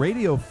listen to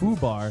Radio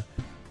Fubar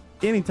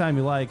anytime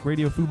you like.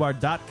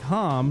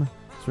 RadioFubar.com.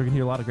 So we can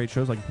hear a lot of great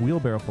shows like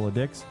Wheelbarrow Full of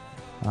Dicks,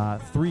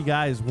 Three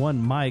Guys,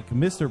 One Mic,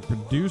 Mr.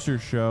 Producer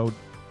Show,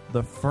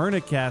 The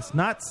Furnicast,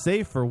 Not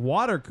Safe for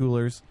Water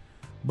Coolers,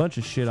 bunch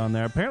of shit on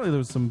there. Apparently there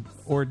was some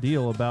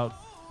ordeal about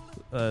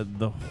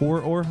the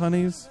Horror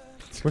Honeys.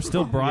 We're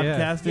still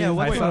broadcasting. Yeah,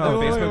 I saw the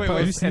Facebook post,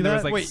 Did you see and there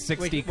that? was like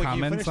 60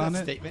 comments on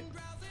it. Statement?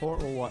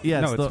 Whore or what?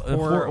 Yeah, No, it's it's the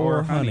whore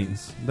or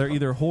honeys. They're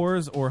either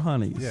whores or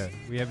honeys. Yeah,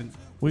 we haven't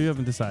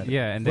decided.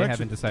 Yeah, and they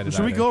haven't decided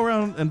Should we either. go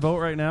around and vote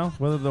right now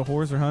whether the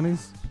whores or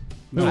honeys?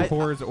 No,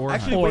 whores or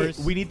actually, honeys.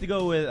 wait, we need to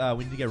go with.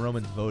 We need to get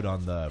Roman's vote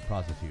on the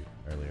prostitute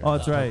earlier. Oh,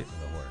 that's right.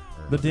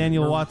 The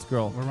Daniel Watts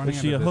girl. we're running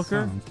Is she a out of this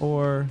hooker song.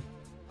 or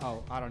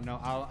Oh, I don't know.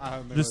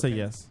 I'll just say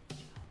yes?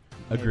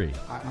 Agree.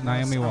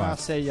 Naomi I'll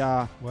Watts. say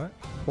What?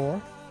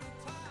 whore.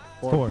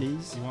 Or Whore.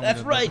 bees. You want me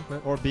That's to right. double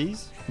click? Or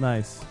bees.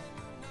 Nice.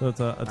 So it's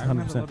I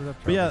remember 100%. loaded up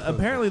But yeah, Charles, so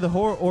apparently the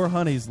Horror or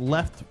Honeys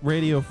left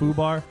Radio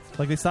Fubar.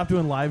 Like they stopped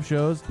doing live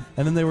shows,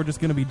 and then they were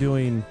just going to be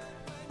doing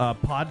a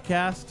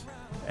podcast.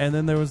 And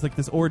then there was like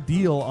this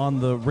ordeal on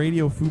the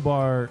Radio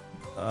Fubar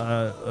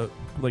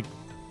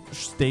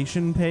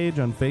station page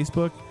on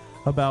Facebook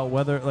about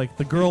whether like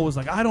the girl was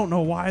like, I don't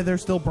know why they're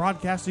still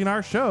broadcasting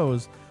our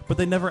shows, but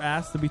they never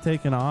asked to be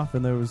taken off,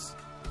 and there was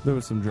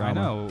some drama. I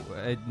know.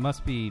 It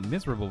must be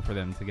miserable for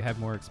them to have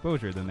more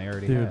exposure than they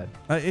already Dude,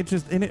 had. it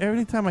just and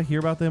every time I hear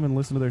about them and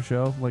listen to their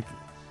show, like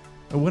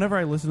whenever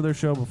I listened to their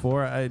show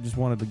before, I just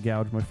wanted to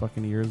gouge my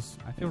fucking ears.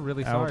 I feel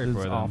really out. sorry It's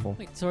for them. awful.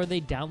 Wait, so are they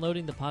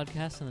downloading the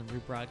podcast and then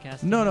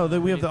rebroadcasting? No, it?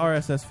 we have the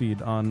RSS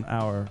feed on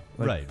our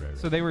Right.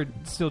 So they were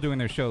still doing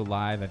their show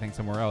live, I think,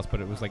 somewhere else, but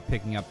it was like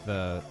picking up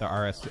the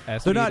RSS They're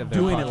feed not of their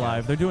doing it podcast.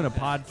 live. They're doing a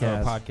podcast.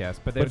 Or a podcast.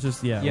 But, But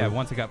just, yeah.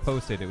 once it got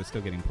posted, it was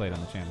still getting played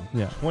on the channel.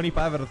 Yeah.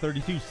 25 out of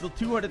 32, still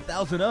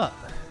 200,000 up.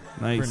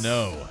 Nice. For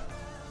no.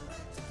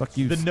 Fuck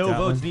you, The no Scotland.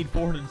 votes need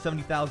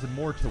 470,000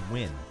 more to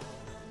win.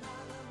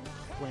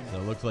 So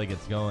it looks like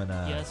it's going.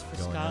 Yes for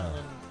going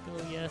Scotland.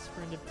 Go yes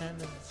for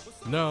independence.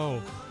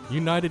 No,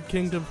 United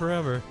Kingdom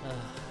forever.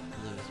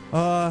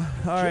 All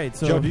right.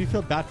 So Joe, do you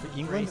feel bad for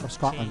England or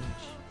Scotland?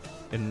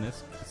 In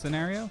this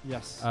scenario?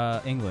 Yes.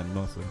 England,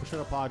 mostly. We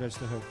should apologize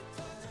to who?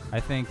 I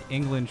think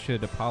England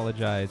should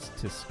apologize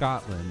to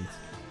Scotland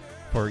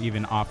for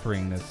even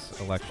offering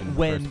this election in the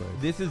When first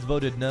place. this is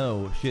voted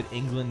no, should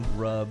England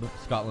rub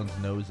Scotland's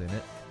nose in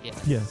it?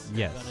 Yes. Yes.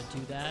 They're going to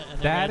do that,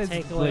 and That they're is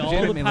going to take away all the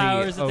legitimately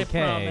powers that they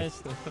okay,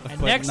 promised. And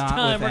but next not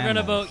time with we're going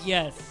to animals. vote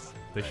yes.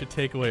 They should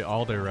take away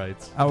all their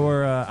rights.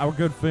 Our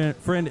good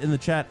friend in the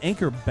chat,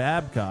 Anchor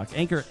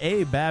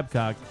A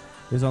Babcock,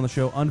 is on the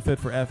show Unfit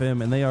for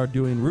FM, and they are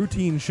doing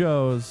routine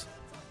shows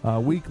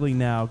weekly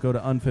now. Go to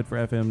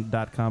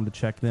unfitforfm.com to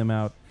check them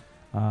out.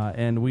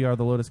 And we are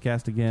the Lotus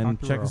Cast again.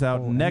 Talk Check through us our out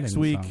whole next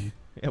ending week. song.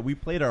 Yeah, we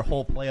played our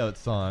whole playout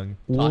song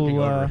We'll, talking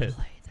over it.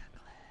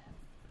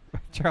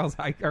 Charles,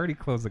 I already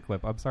closed the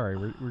clip. I'm sorry.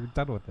 We're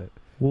done with it.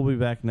 We'll be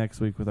back next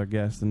week with our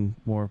guest and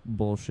more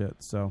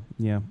bullshit. So,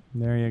 yeah,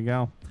 there you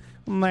go.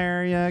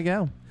 There you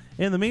go.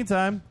 In the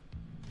meantime,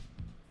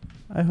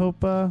 I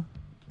hope not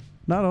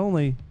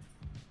only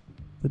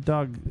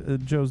the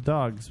Joe's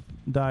dogs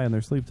die in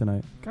their sleep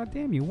tonight. God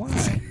damn you,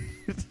 why?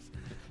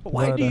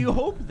 Why do you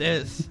hope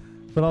this?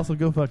 But also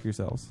go fuck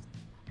yourselves.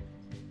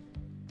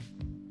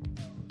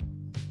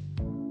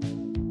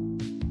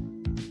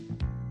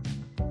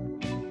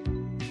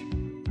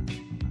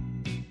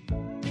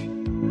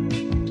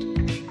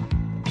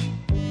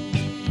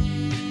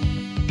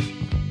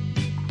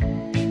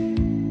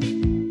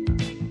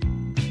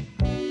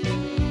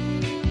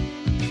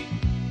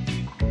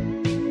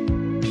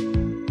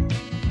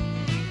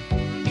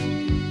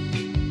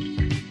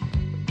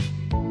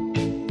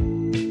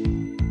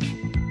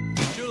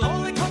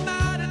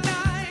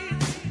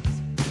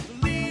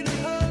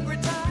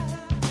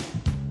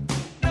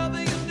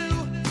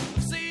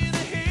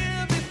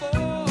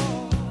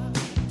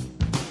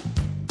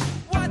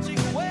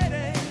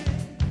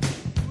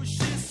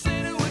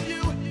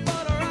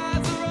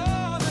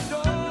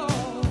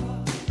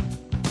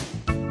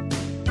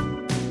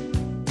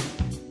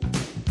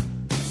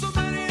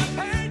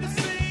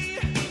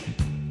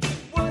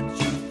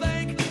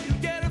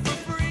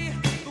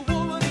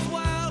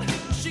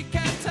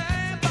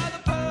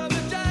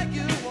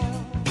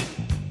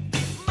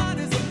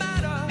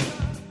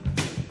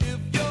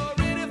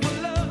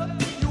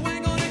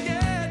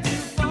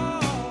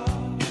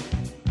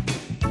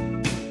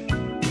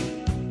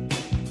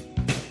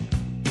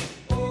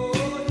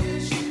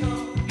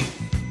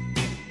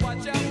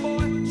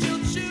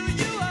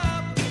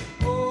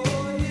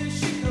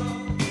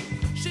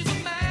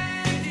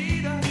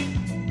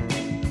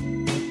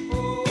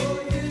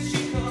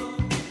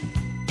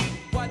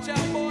 Watch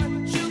out, boy.